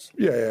Manga Plus.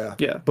 Yeah.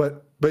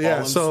 But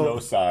yeah, so snow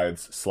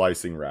sides,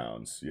 slicing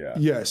rounds. Yeah.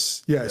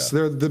 Yes.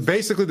 They're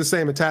basically the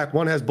same attack.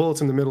 One has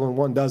bullets in the middle and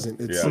one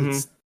doesn't.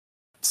 It's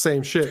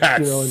same shit.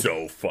 That's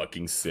so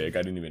fucking sick.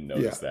 I didn't even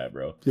notice that,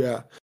 bro.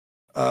 Yeah.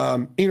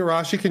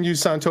 Inarashi can use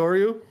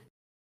Santoryu.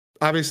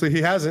 Obviously,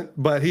 he hasn't,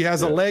 but he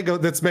has a Lego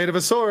that's made of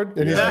a sword,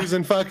 and he's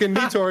using fucking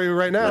Nitoryu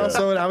right now.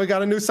 So now we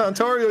got a new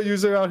Santoryu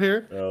user out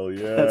here. Oh,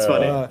 yeah. That's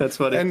funny. That's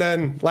funny. And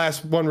then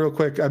last one real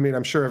quick. I mean,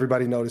 I'm sure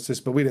everybody noticed this,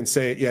 but we didn't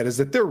say it yet, is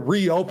that they're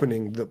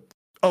reopening the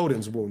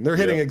Odin's wound. They're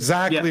hitting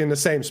exactly in the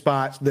same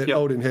spot that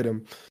Odin hit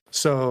him.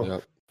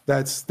 So...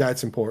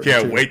 That's important.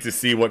 Can't wait to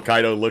see what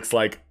Kaido looks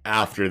like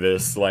after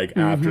this,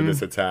 after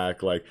this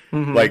attack. Look,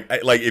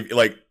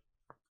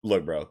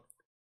 bro.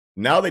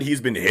 Now that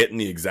he's been hitting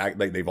the exact,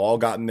 they've all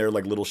gotten their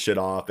little shit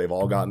off. They've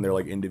all gotten their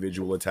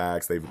individual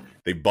attacks.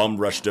 They've bum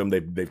rushed him.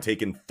 They've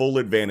taken full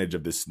advantage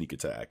of this sneak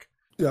attack.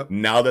 Yep.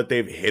 Now that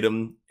they've hit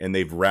him and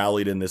they've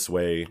rallied in this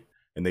way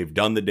and they've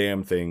done the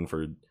damn thing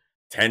for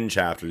 10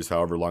 chapters,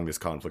 however long this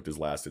conflict has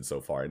lasted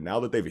so far, and now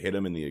that they've hit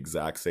him in the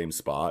exact same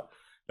spot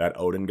that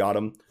Odin got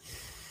him,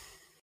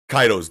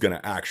 Kaido's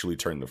gonna actually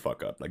turn the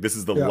fuck up. This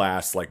is the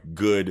last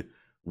good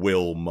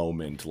will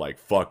moment,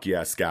 fuck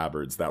yeah,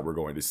 scabbards that we're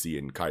going to see,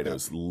 and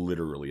Kaido's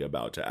literally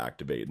about to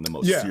activate in the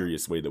most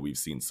serious way that we've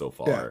seen so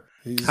far.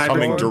 He's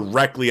coming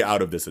directly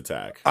out of this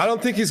attack. I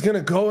don't think he's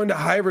gonna go into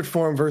hybrid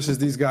form versus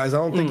these guys. I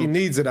don't think he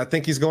needs it. I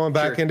think he's going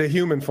back into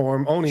human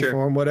form, Oni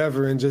form,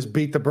 whatever, and just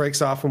beat the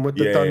brakes off him with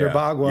the Thunder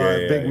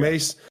Bagua, big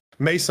mace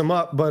him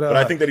up. But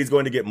I think that he's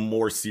going to get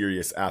more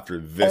serious after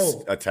this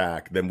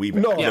attack than we've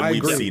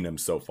seen him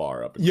so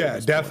far. Up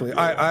definitely.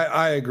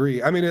 I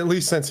agree. I mean, at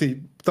least since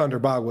he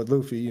Thunder Bagua with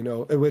Luffy,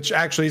 which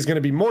actually is going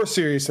to be more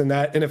serious than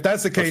that. And if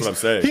that's the case,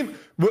 that's what I'm saying.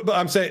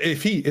 I'm saying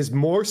if he is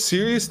more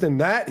serious than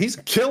that, he's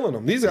killing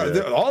them. These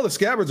are all the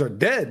scabbards are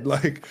dead.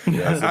 I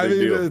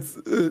mean,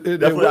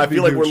 definitely. I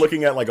feel like we're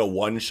looking at a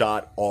one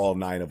shot. All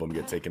 9 of them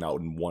get taken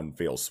out in one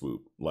fell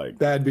swoop.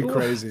 That'd be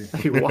crazy.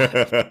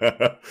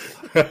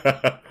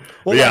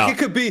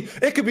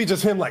 It could be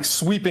just him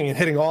sweeping and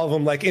hitting all of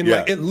them.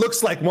 It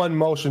looks like one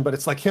motion, but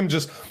it's him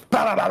just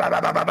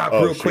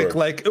real quick.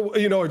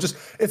 Or just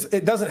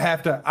it doesn't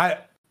have to.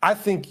 I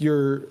think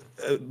you're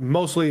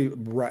mostly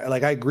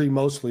right. I agree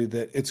mostly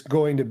that it's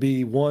going to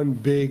be one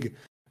big,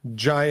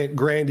 giant,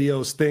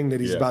 grandiose thing that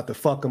he's about to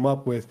fuck him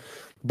up with.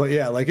 But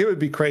yeah, it would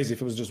be crazy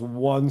if it was just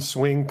one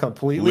swing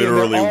completely.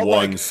 Literally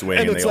one swing,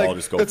 and they all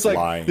just go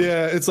flying.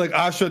 It's like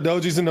Asha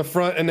Doji's in the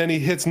front, and then he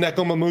hits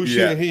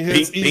Nekomamushi, and he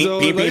hits Izo.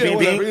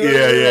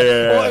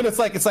 Yeah. And it's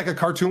like a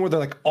cartoon where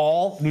they're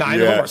all 9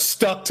 of them are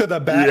stuck to the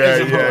back as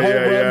a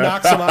home run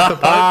knocks them off the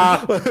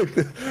pipe.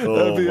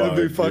 That'd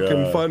be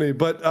fucking funny.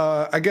 But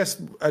I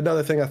guess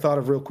another thing I thought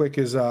of real quick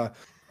is,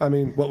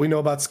 what we know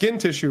about skin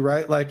tissue,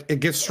 right? It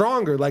gets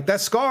stronger.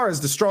 That scar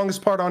is the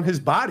strongest part on his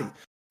body.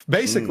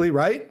 basically,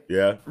 right?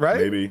 Yeah, right.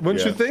 Maybe.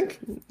 Wouldn't you think?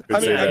 I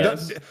mean,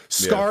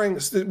 scarring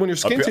when your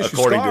skin tissue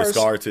according scars, to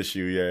scar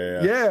tissue,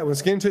 yeah. When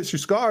skin tissue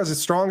scars,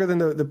 it's stronger than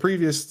the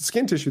previous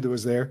skin tissue that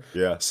was there.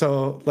 Yeah.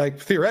 So, like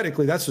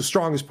theoretically, that's the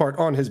strongest part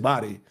on his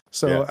body.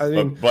 So, yeah. I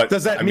mean, but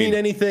does that mean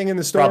anything in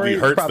the story? Probably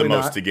hurts the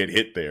most to get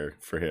hit there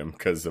for him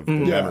because of the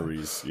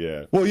memories.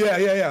 Yeah. Well,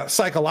 yeah.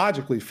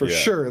 Psychologically, for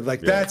sure.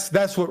 Like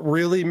that's what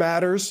really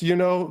matters, you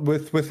know,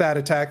 with that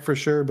attack for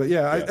sure. But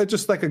I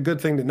just like a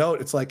good thing to note.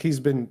 It's like he's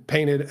been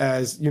painted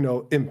as, you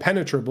know,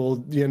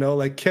 impenetrable. You know,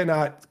 like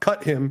cannot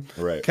cut him,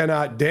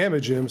 cannot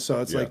damage him.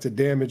 So it's like to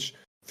damage.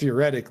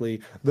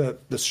 Theoretically, the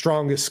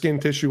strongest skin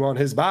tissue on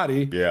his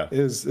body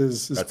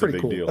is pretty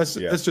cool.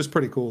 That's just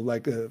pretty cool.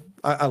 Like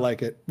I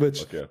like it.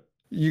 Which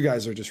you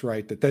guys are just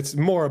right that's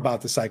more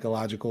about the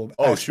psychological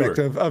aspect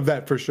of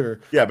that for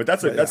sure. Yeah, but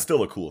that's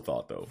still a cool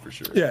thought though, for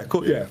sure. Yeah,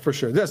 cool. Yeah, for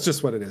sure. That's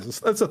just what it is.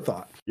 That's a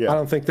thought. Yeah. I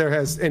don't think there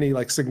has any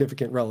like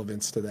significant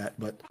relevance to that,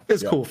 but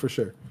it's cool for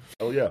sure.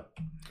 Oh yeah.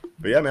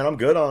 But yeah, man, I'm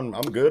good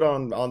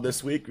on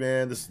this week,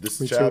 man. This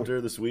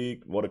chapter this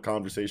week. What a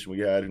conversation we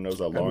had. Who knows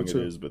how long it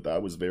is, but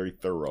that was very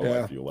thorough.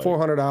 Yeah, I feel like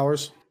 400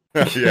 hours.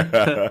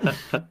 Yeah.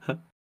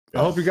 I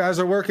hope you guys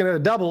are working at a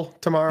double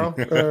tomorrow.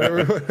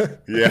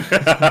 Yeah.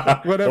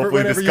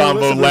 Hopefully this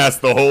combo lasts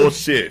the whole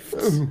shift.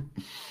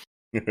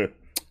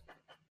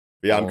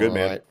 Yeah, I'm good,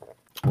 man. Right.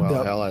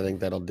 Well, hell, I think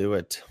that'll do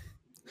it.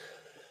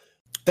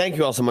 Thank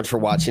you all so much for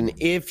watching.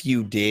 If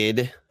you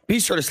did, be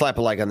sure to slap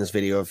a like on this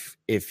video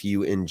if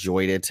you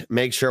enjoyed it.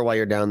 Make sure while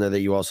you're down there that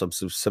you also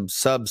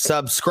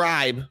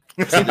subscribe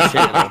to the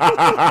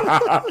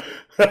channel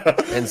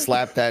and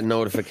slap that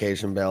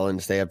notification bell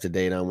and stay up to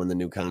date on when the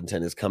new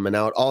content is coming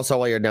out. Also,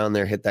 while you're down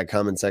there, hit that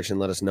comment section.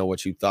 Let us know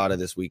what you thought of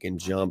this week in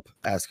Jump.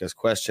 Ask us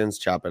questions,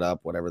 chop it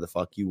up, whatever the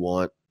fuck you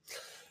want.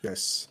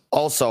 Yes.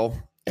 Also,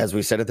 as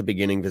we said at the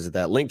beginning, visit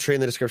that link tree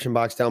in the description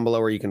box down below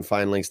where you can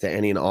find links to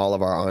any and all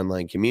of our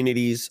online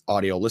communities,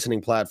 audio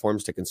listening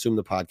platforms to consume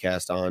the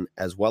podcast on,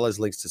 as well as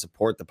links to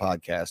support the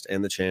podcast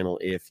and the channel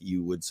if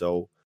you would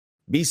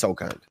be so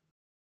kind.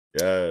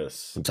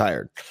 Yes. I'm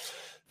tired.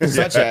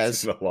 Such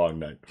as a long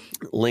night.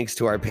 Links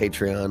to our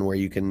Patreon where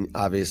you can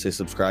obviously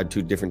subscribe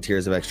to different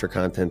tiers of extra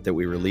content that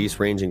we release,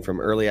 ranging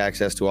from early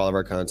access to all of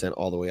our content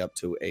all the way up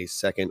to a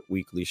second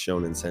weekly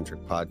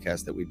shonen-centric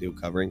podcast that we do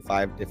covering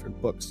 5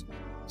 different books.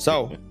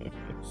 So,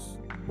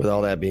 with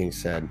all that being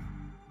said,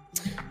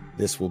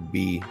 this will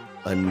be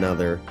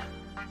another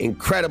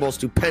incredible,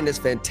 stupendous,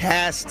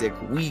 fantastic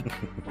week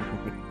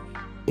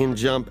in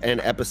Jump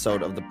and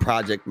episode of the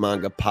Project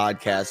Manga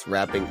Podcast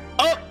wrapping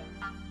up.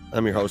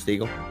 I'm your host,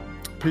 Eagle.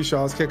 Peace,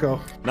 y'all. It's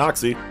Kiko.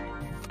 Noxie.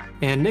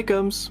 And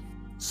Nickums.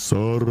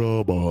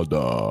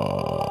 Sarabada.